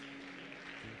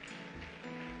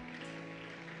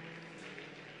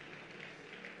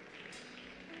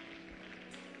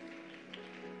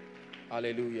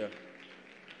 Hallelujah.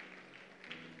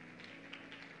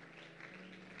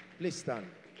 Please stand.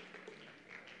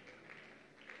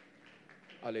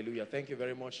 Hallelujah. Thank you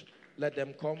very much. Let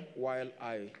them come while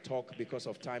I talk because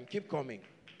of time. Keep coming.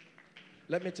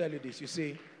 Let me tell you this. You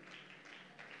see,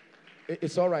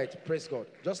 it's all right. Praise God.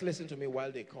 Just listen to me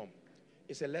while they come.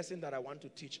 It's a lesson that I want to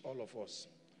teach all of us.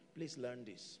 Please learn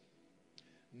this.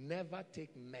 Never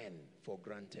take men for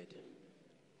granted.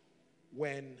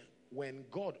 When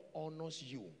God honors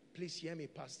you, please hear me,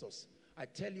 pastors. I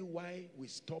tell you why we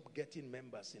stop getting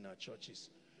members in our churches.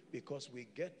 Because we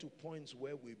get to points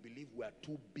where we believe we are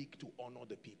too big to honor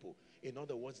the people. In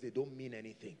other words, they don't mean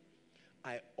anything.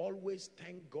 I always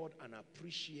thank God and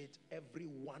appreciate every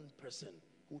one person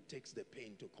who takes the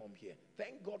pain to come here.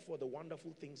 Thank God for the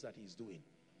wonderful things that he's doing.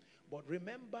 But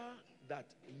remember that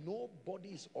nobody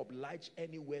is obliged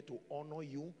anywhere to honor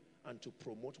you and to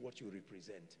promote what you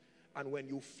represent. And when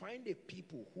you find a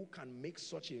people who can make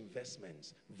such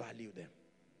investments, value them.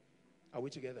 Are we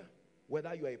together?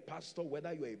 Whether you are a pastor,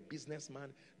 whether you are a businessman,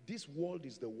 this world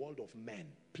is the world of men.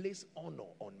 Place honor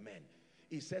on men.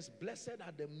 It says, blessed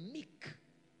are the meek,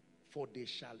 for they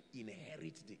shall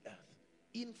inherit the earth.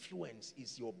 Influence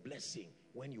is your blessing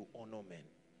when you honor men.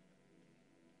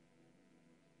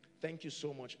 Thank you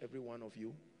so much, every one of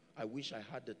you. I wish I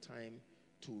had the time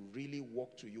to really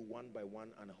walk to you one by one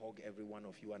and hug every one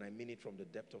of you, and I mean it from the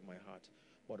depth of my heart.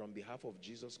 But on behalf of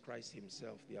Jesus Christ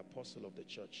himself, the apostle of the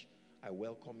church, I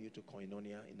welcome you to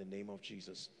Koinonia in the name of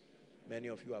Jesus. Many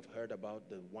of you have heard about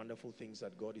the wonderful things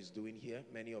that God is doing here.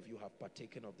 Many of you have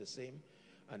partaken of the same,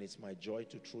 and it's my joy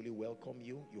to truly welcome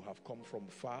you. You have come from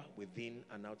far, within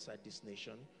and outside this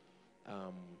nation.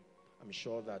 I'm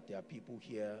sure that there are people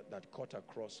here that cut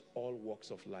across all walks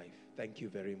of life. Thank you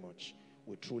very much.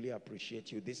 We truly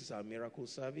appreciate you. This is our miracle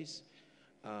service.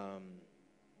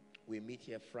 We meet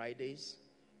here Fridays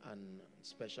and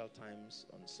special times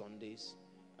on Sundays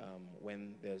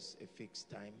when there's a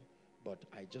fixed time. But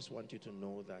I just want you to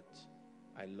know that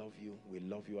I love you. We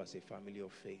love you as a family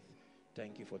of faith.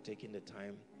 Thank you for taking the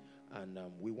time. And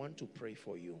we want to pray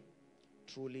for you.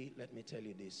 Truly, let me tell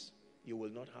you this. You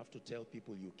will not have to tell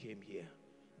people you came here.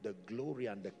 The glory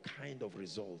and the kind of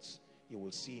results you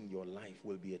will see in your life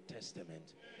will be a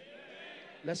testament.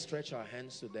 Let's stretch our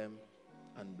hands to them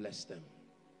and bless them.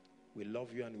 We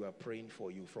love you and we are praying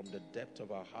for you. From the depth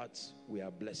of our hearts, we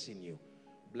are blessing you.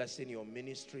 Blessing your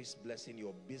ministries, blessing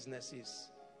your businesses,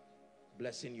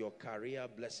 blessing your career,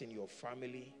 blessing your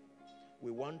family.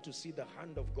 We want to see the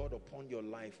hand of God upon your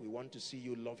life. We want to see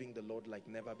you loving the Lord like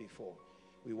never before.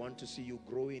 We want to see you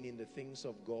growing in the things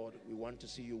of God. We want to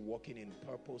see you walking in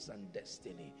purpose and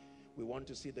destiny. We want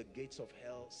to see the gates of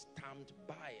hell stamped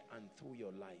by and through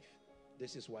your life.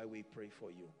 This is why we pray for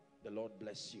you. The Lord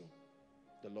bless you.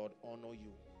 The Lord honor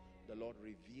you. The Lord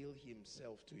reveal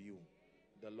himself to you.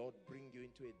 The Lord bring you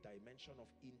into a dimension of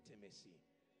intimacy.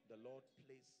 The Lord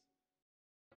place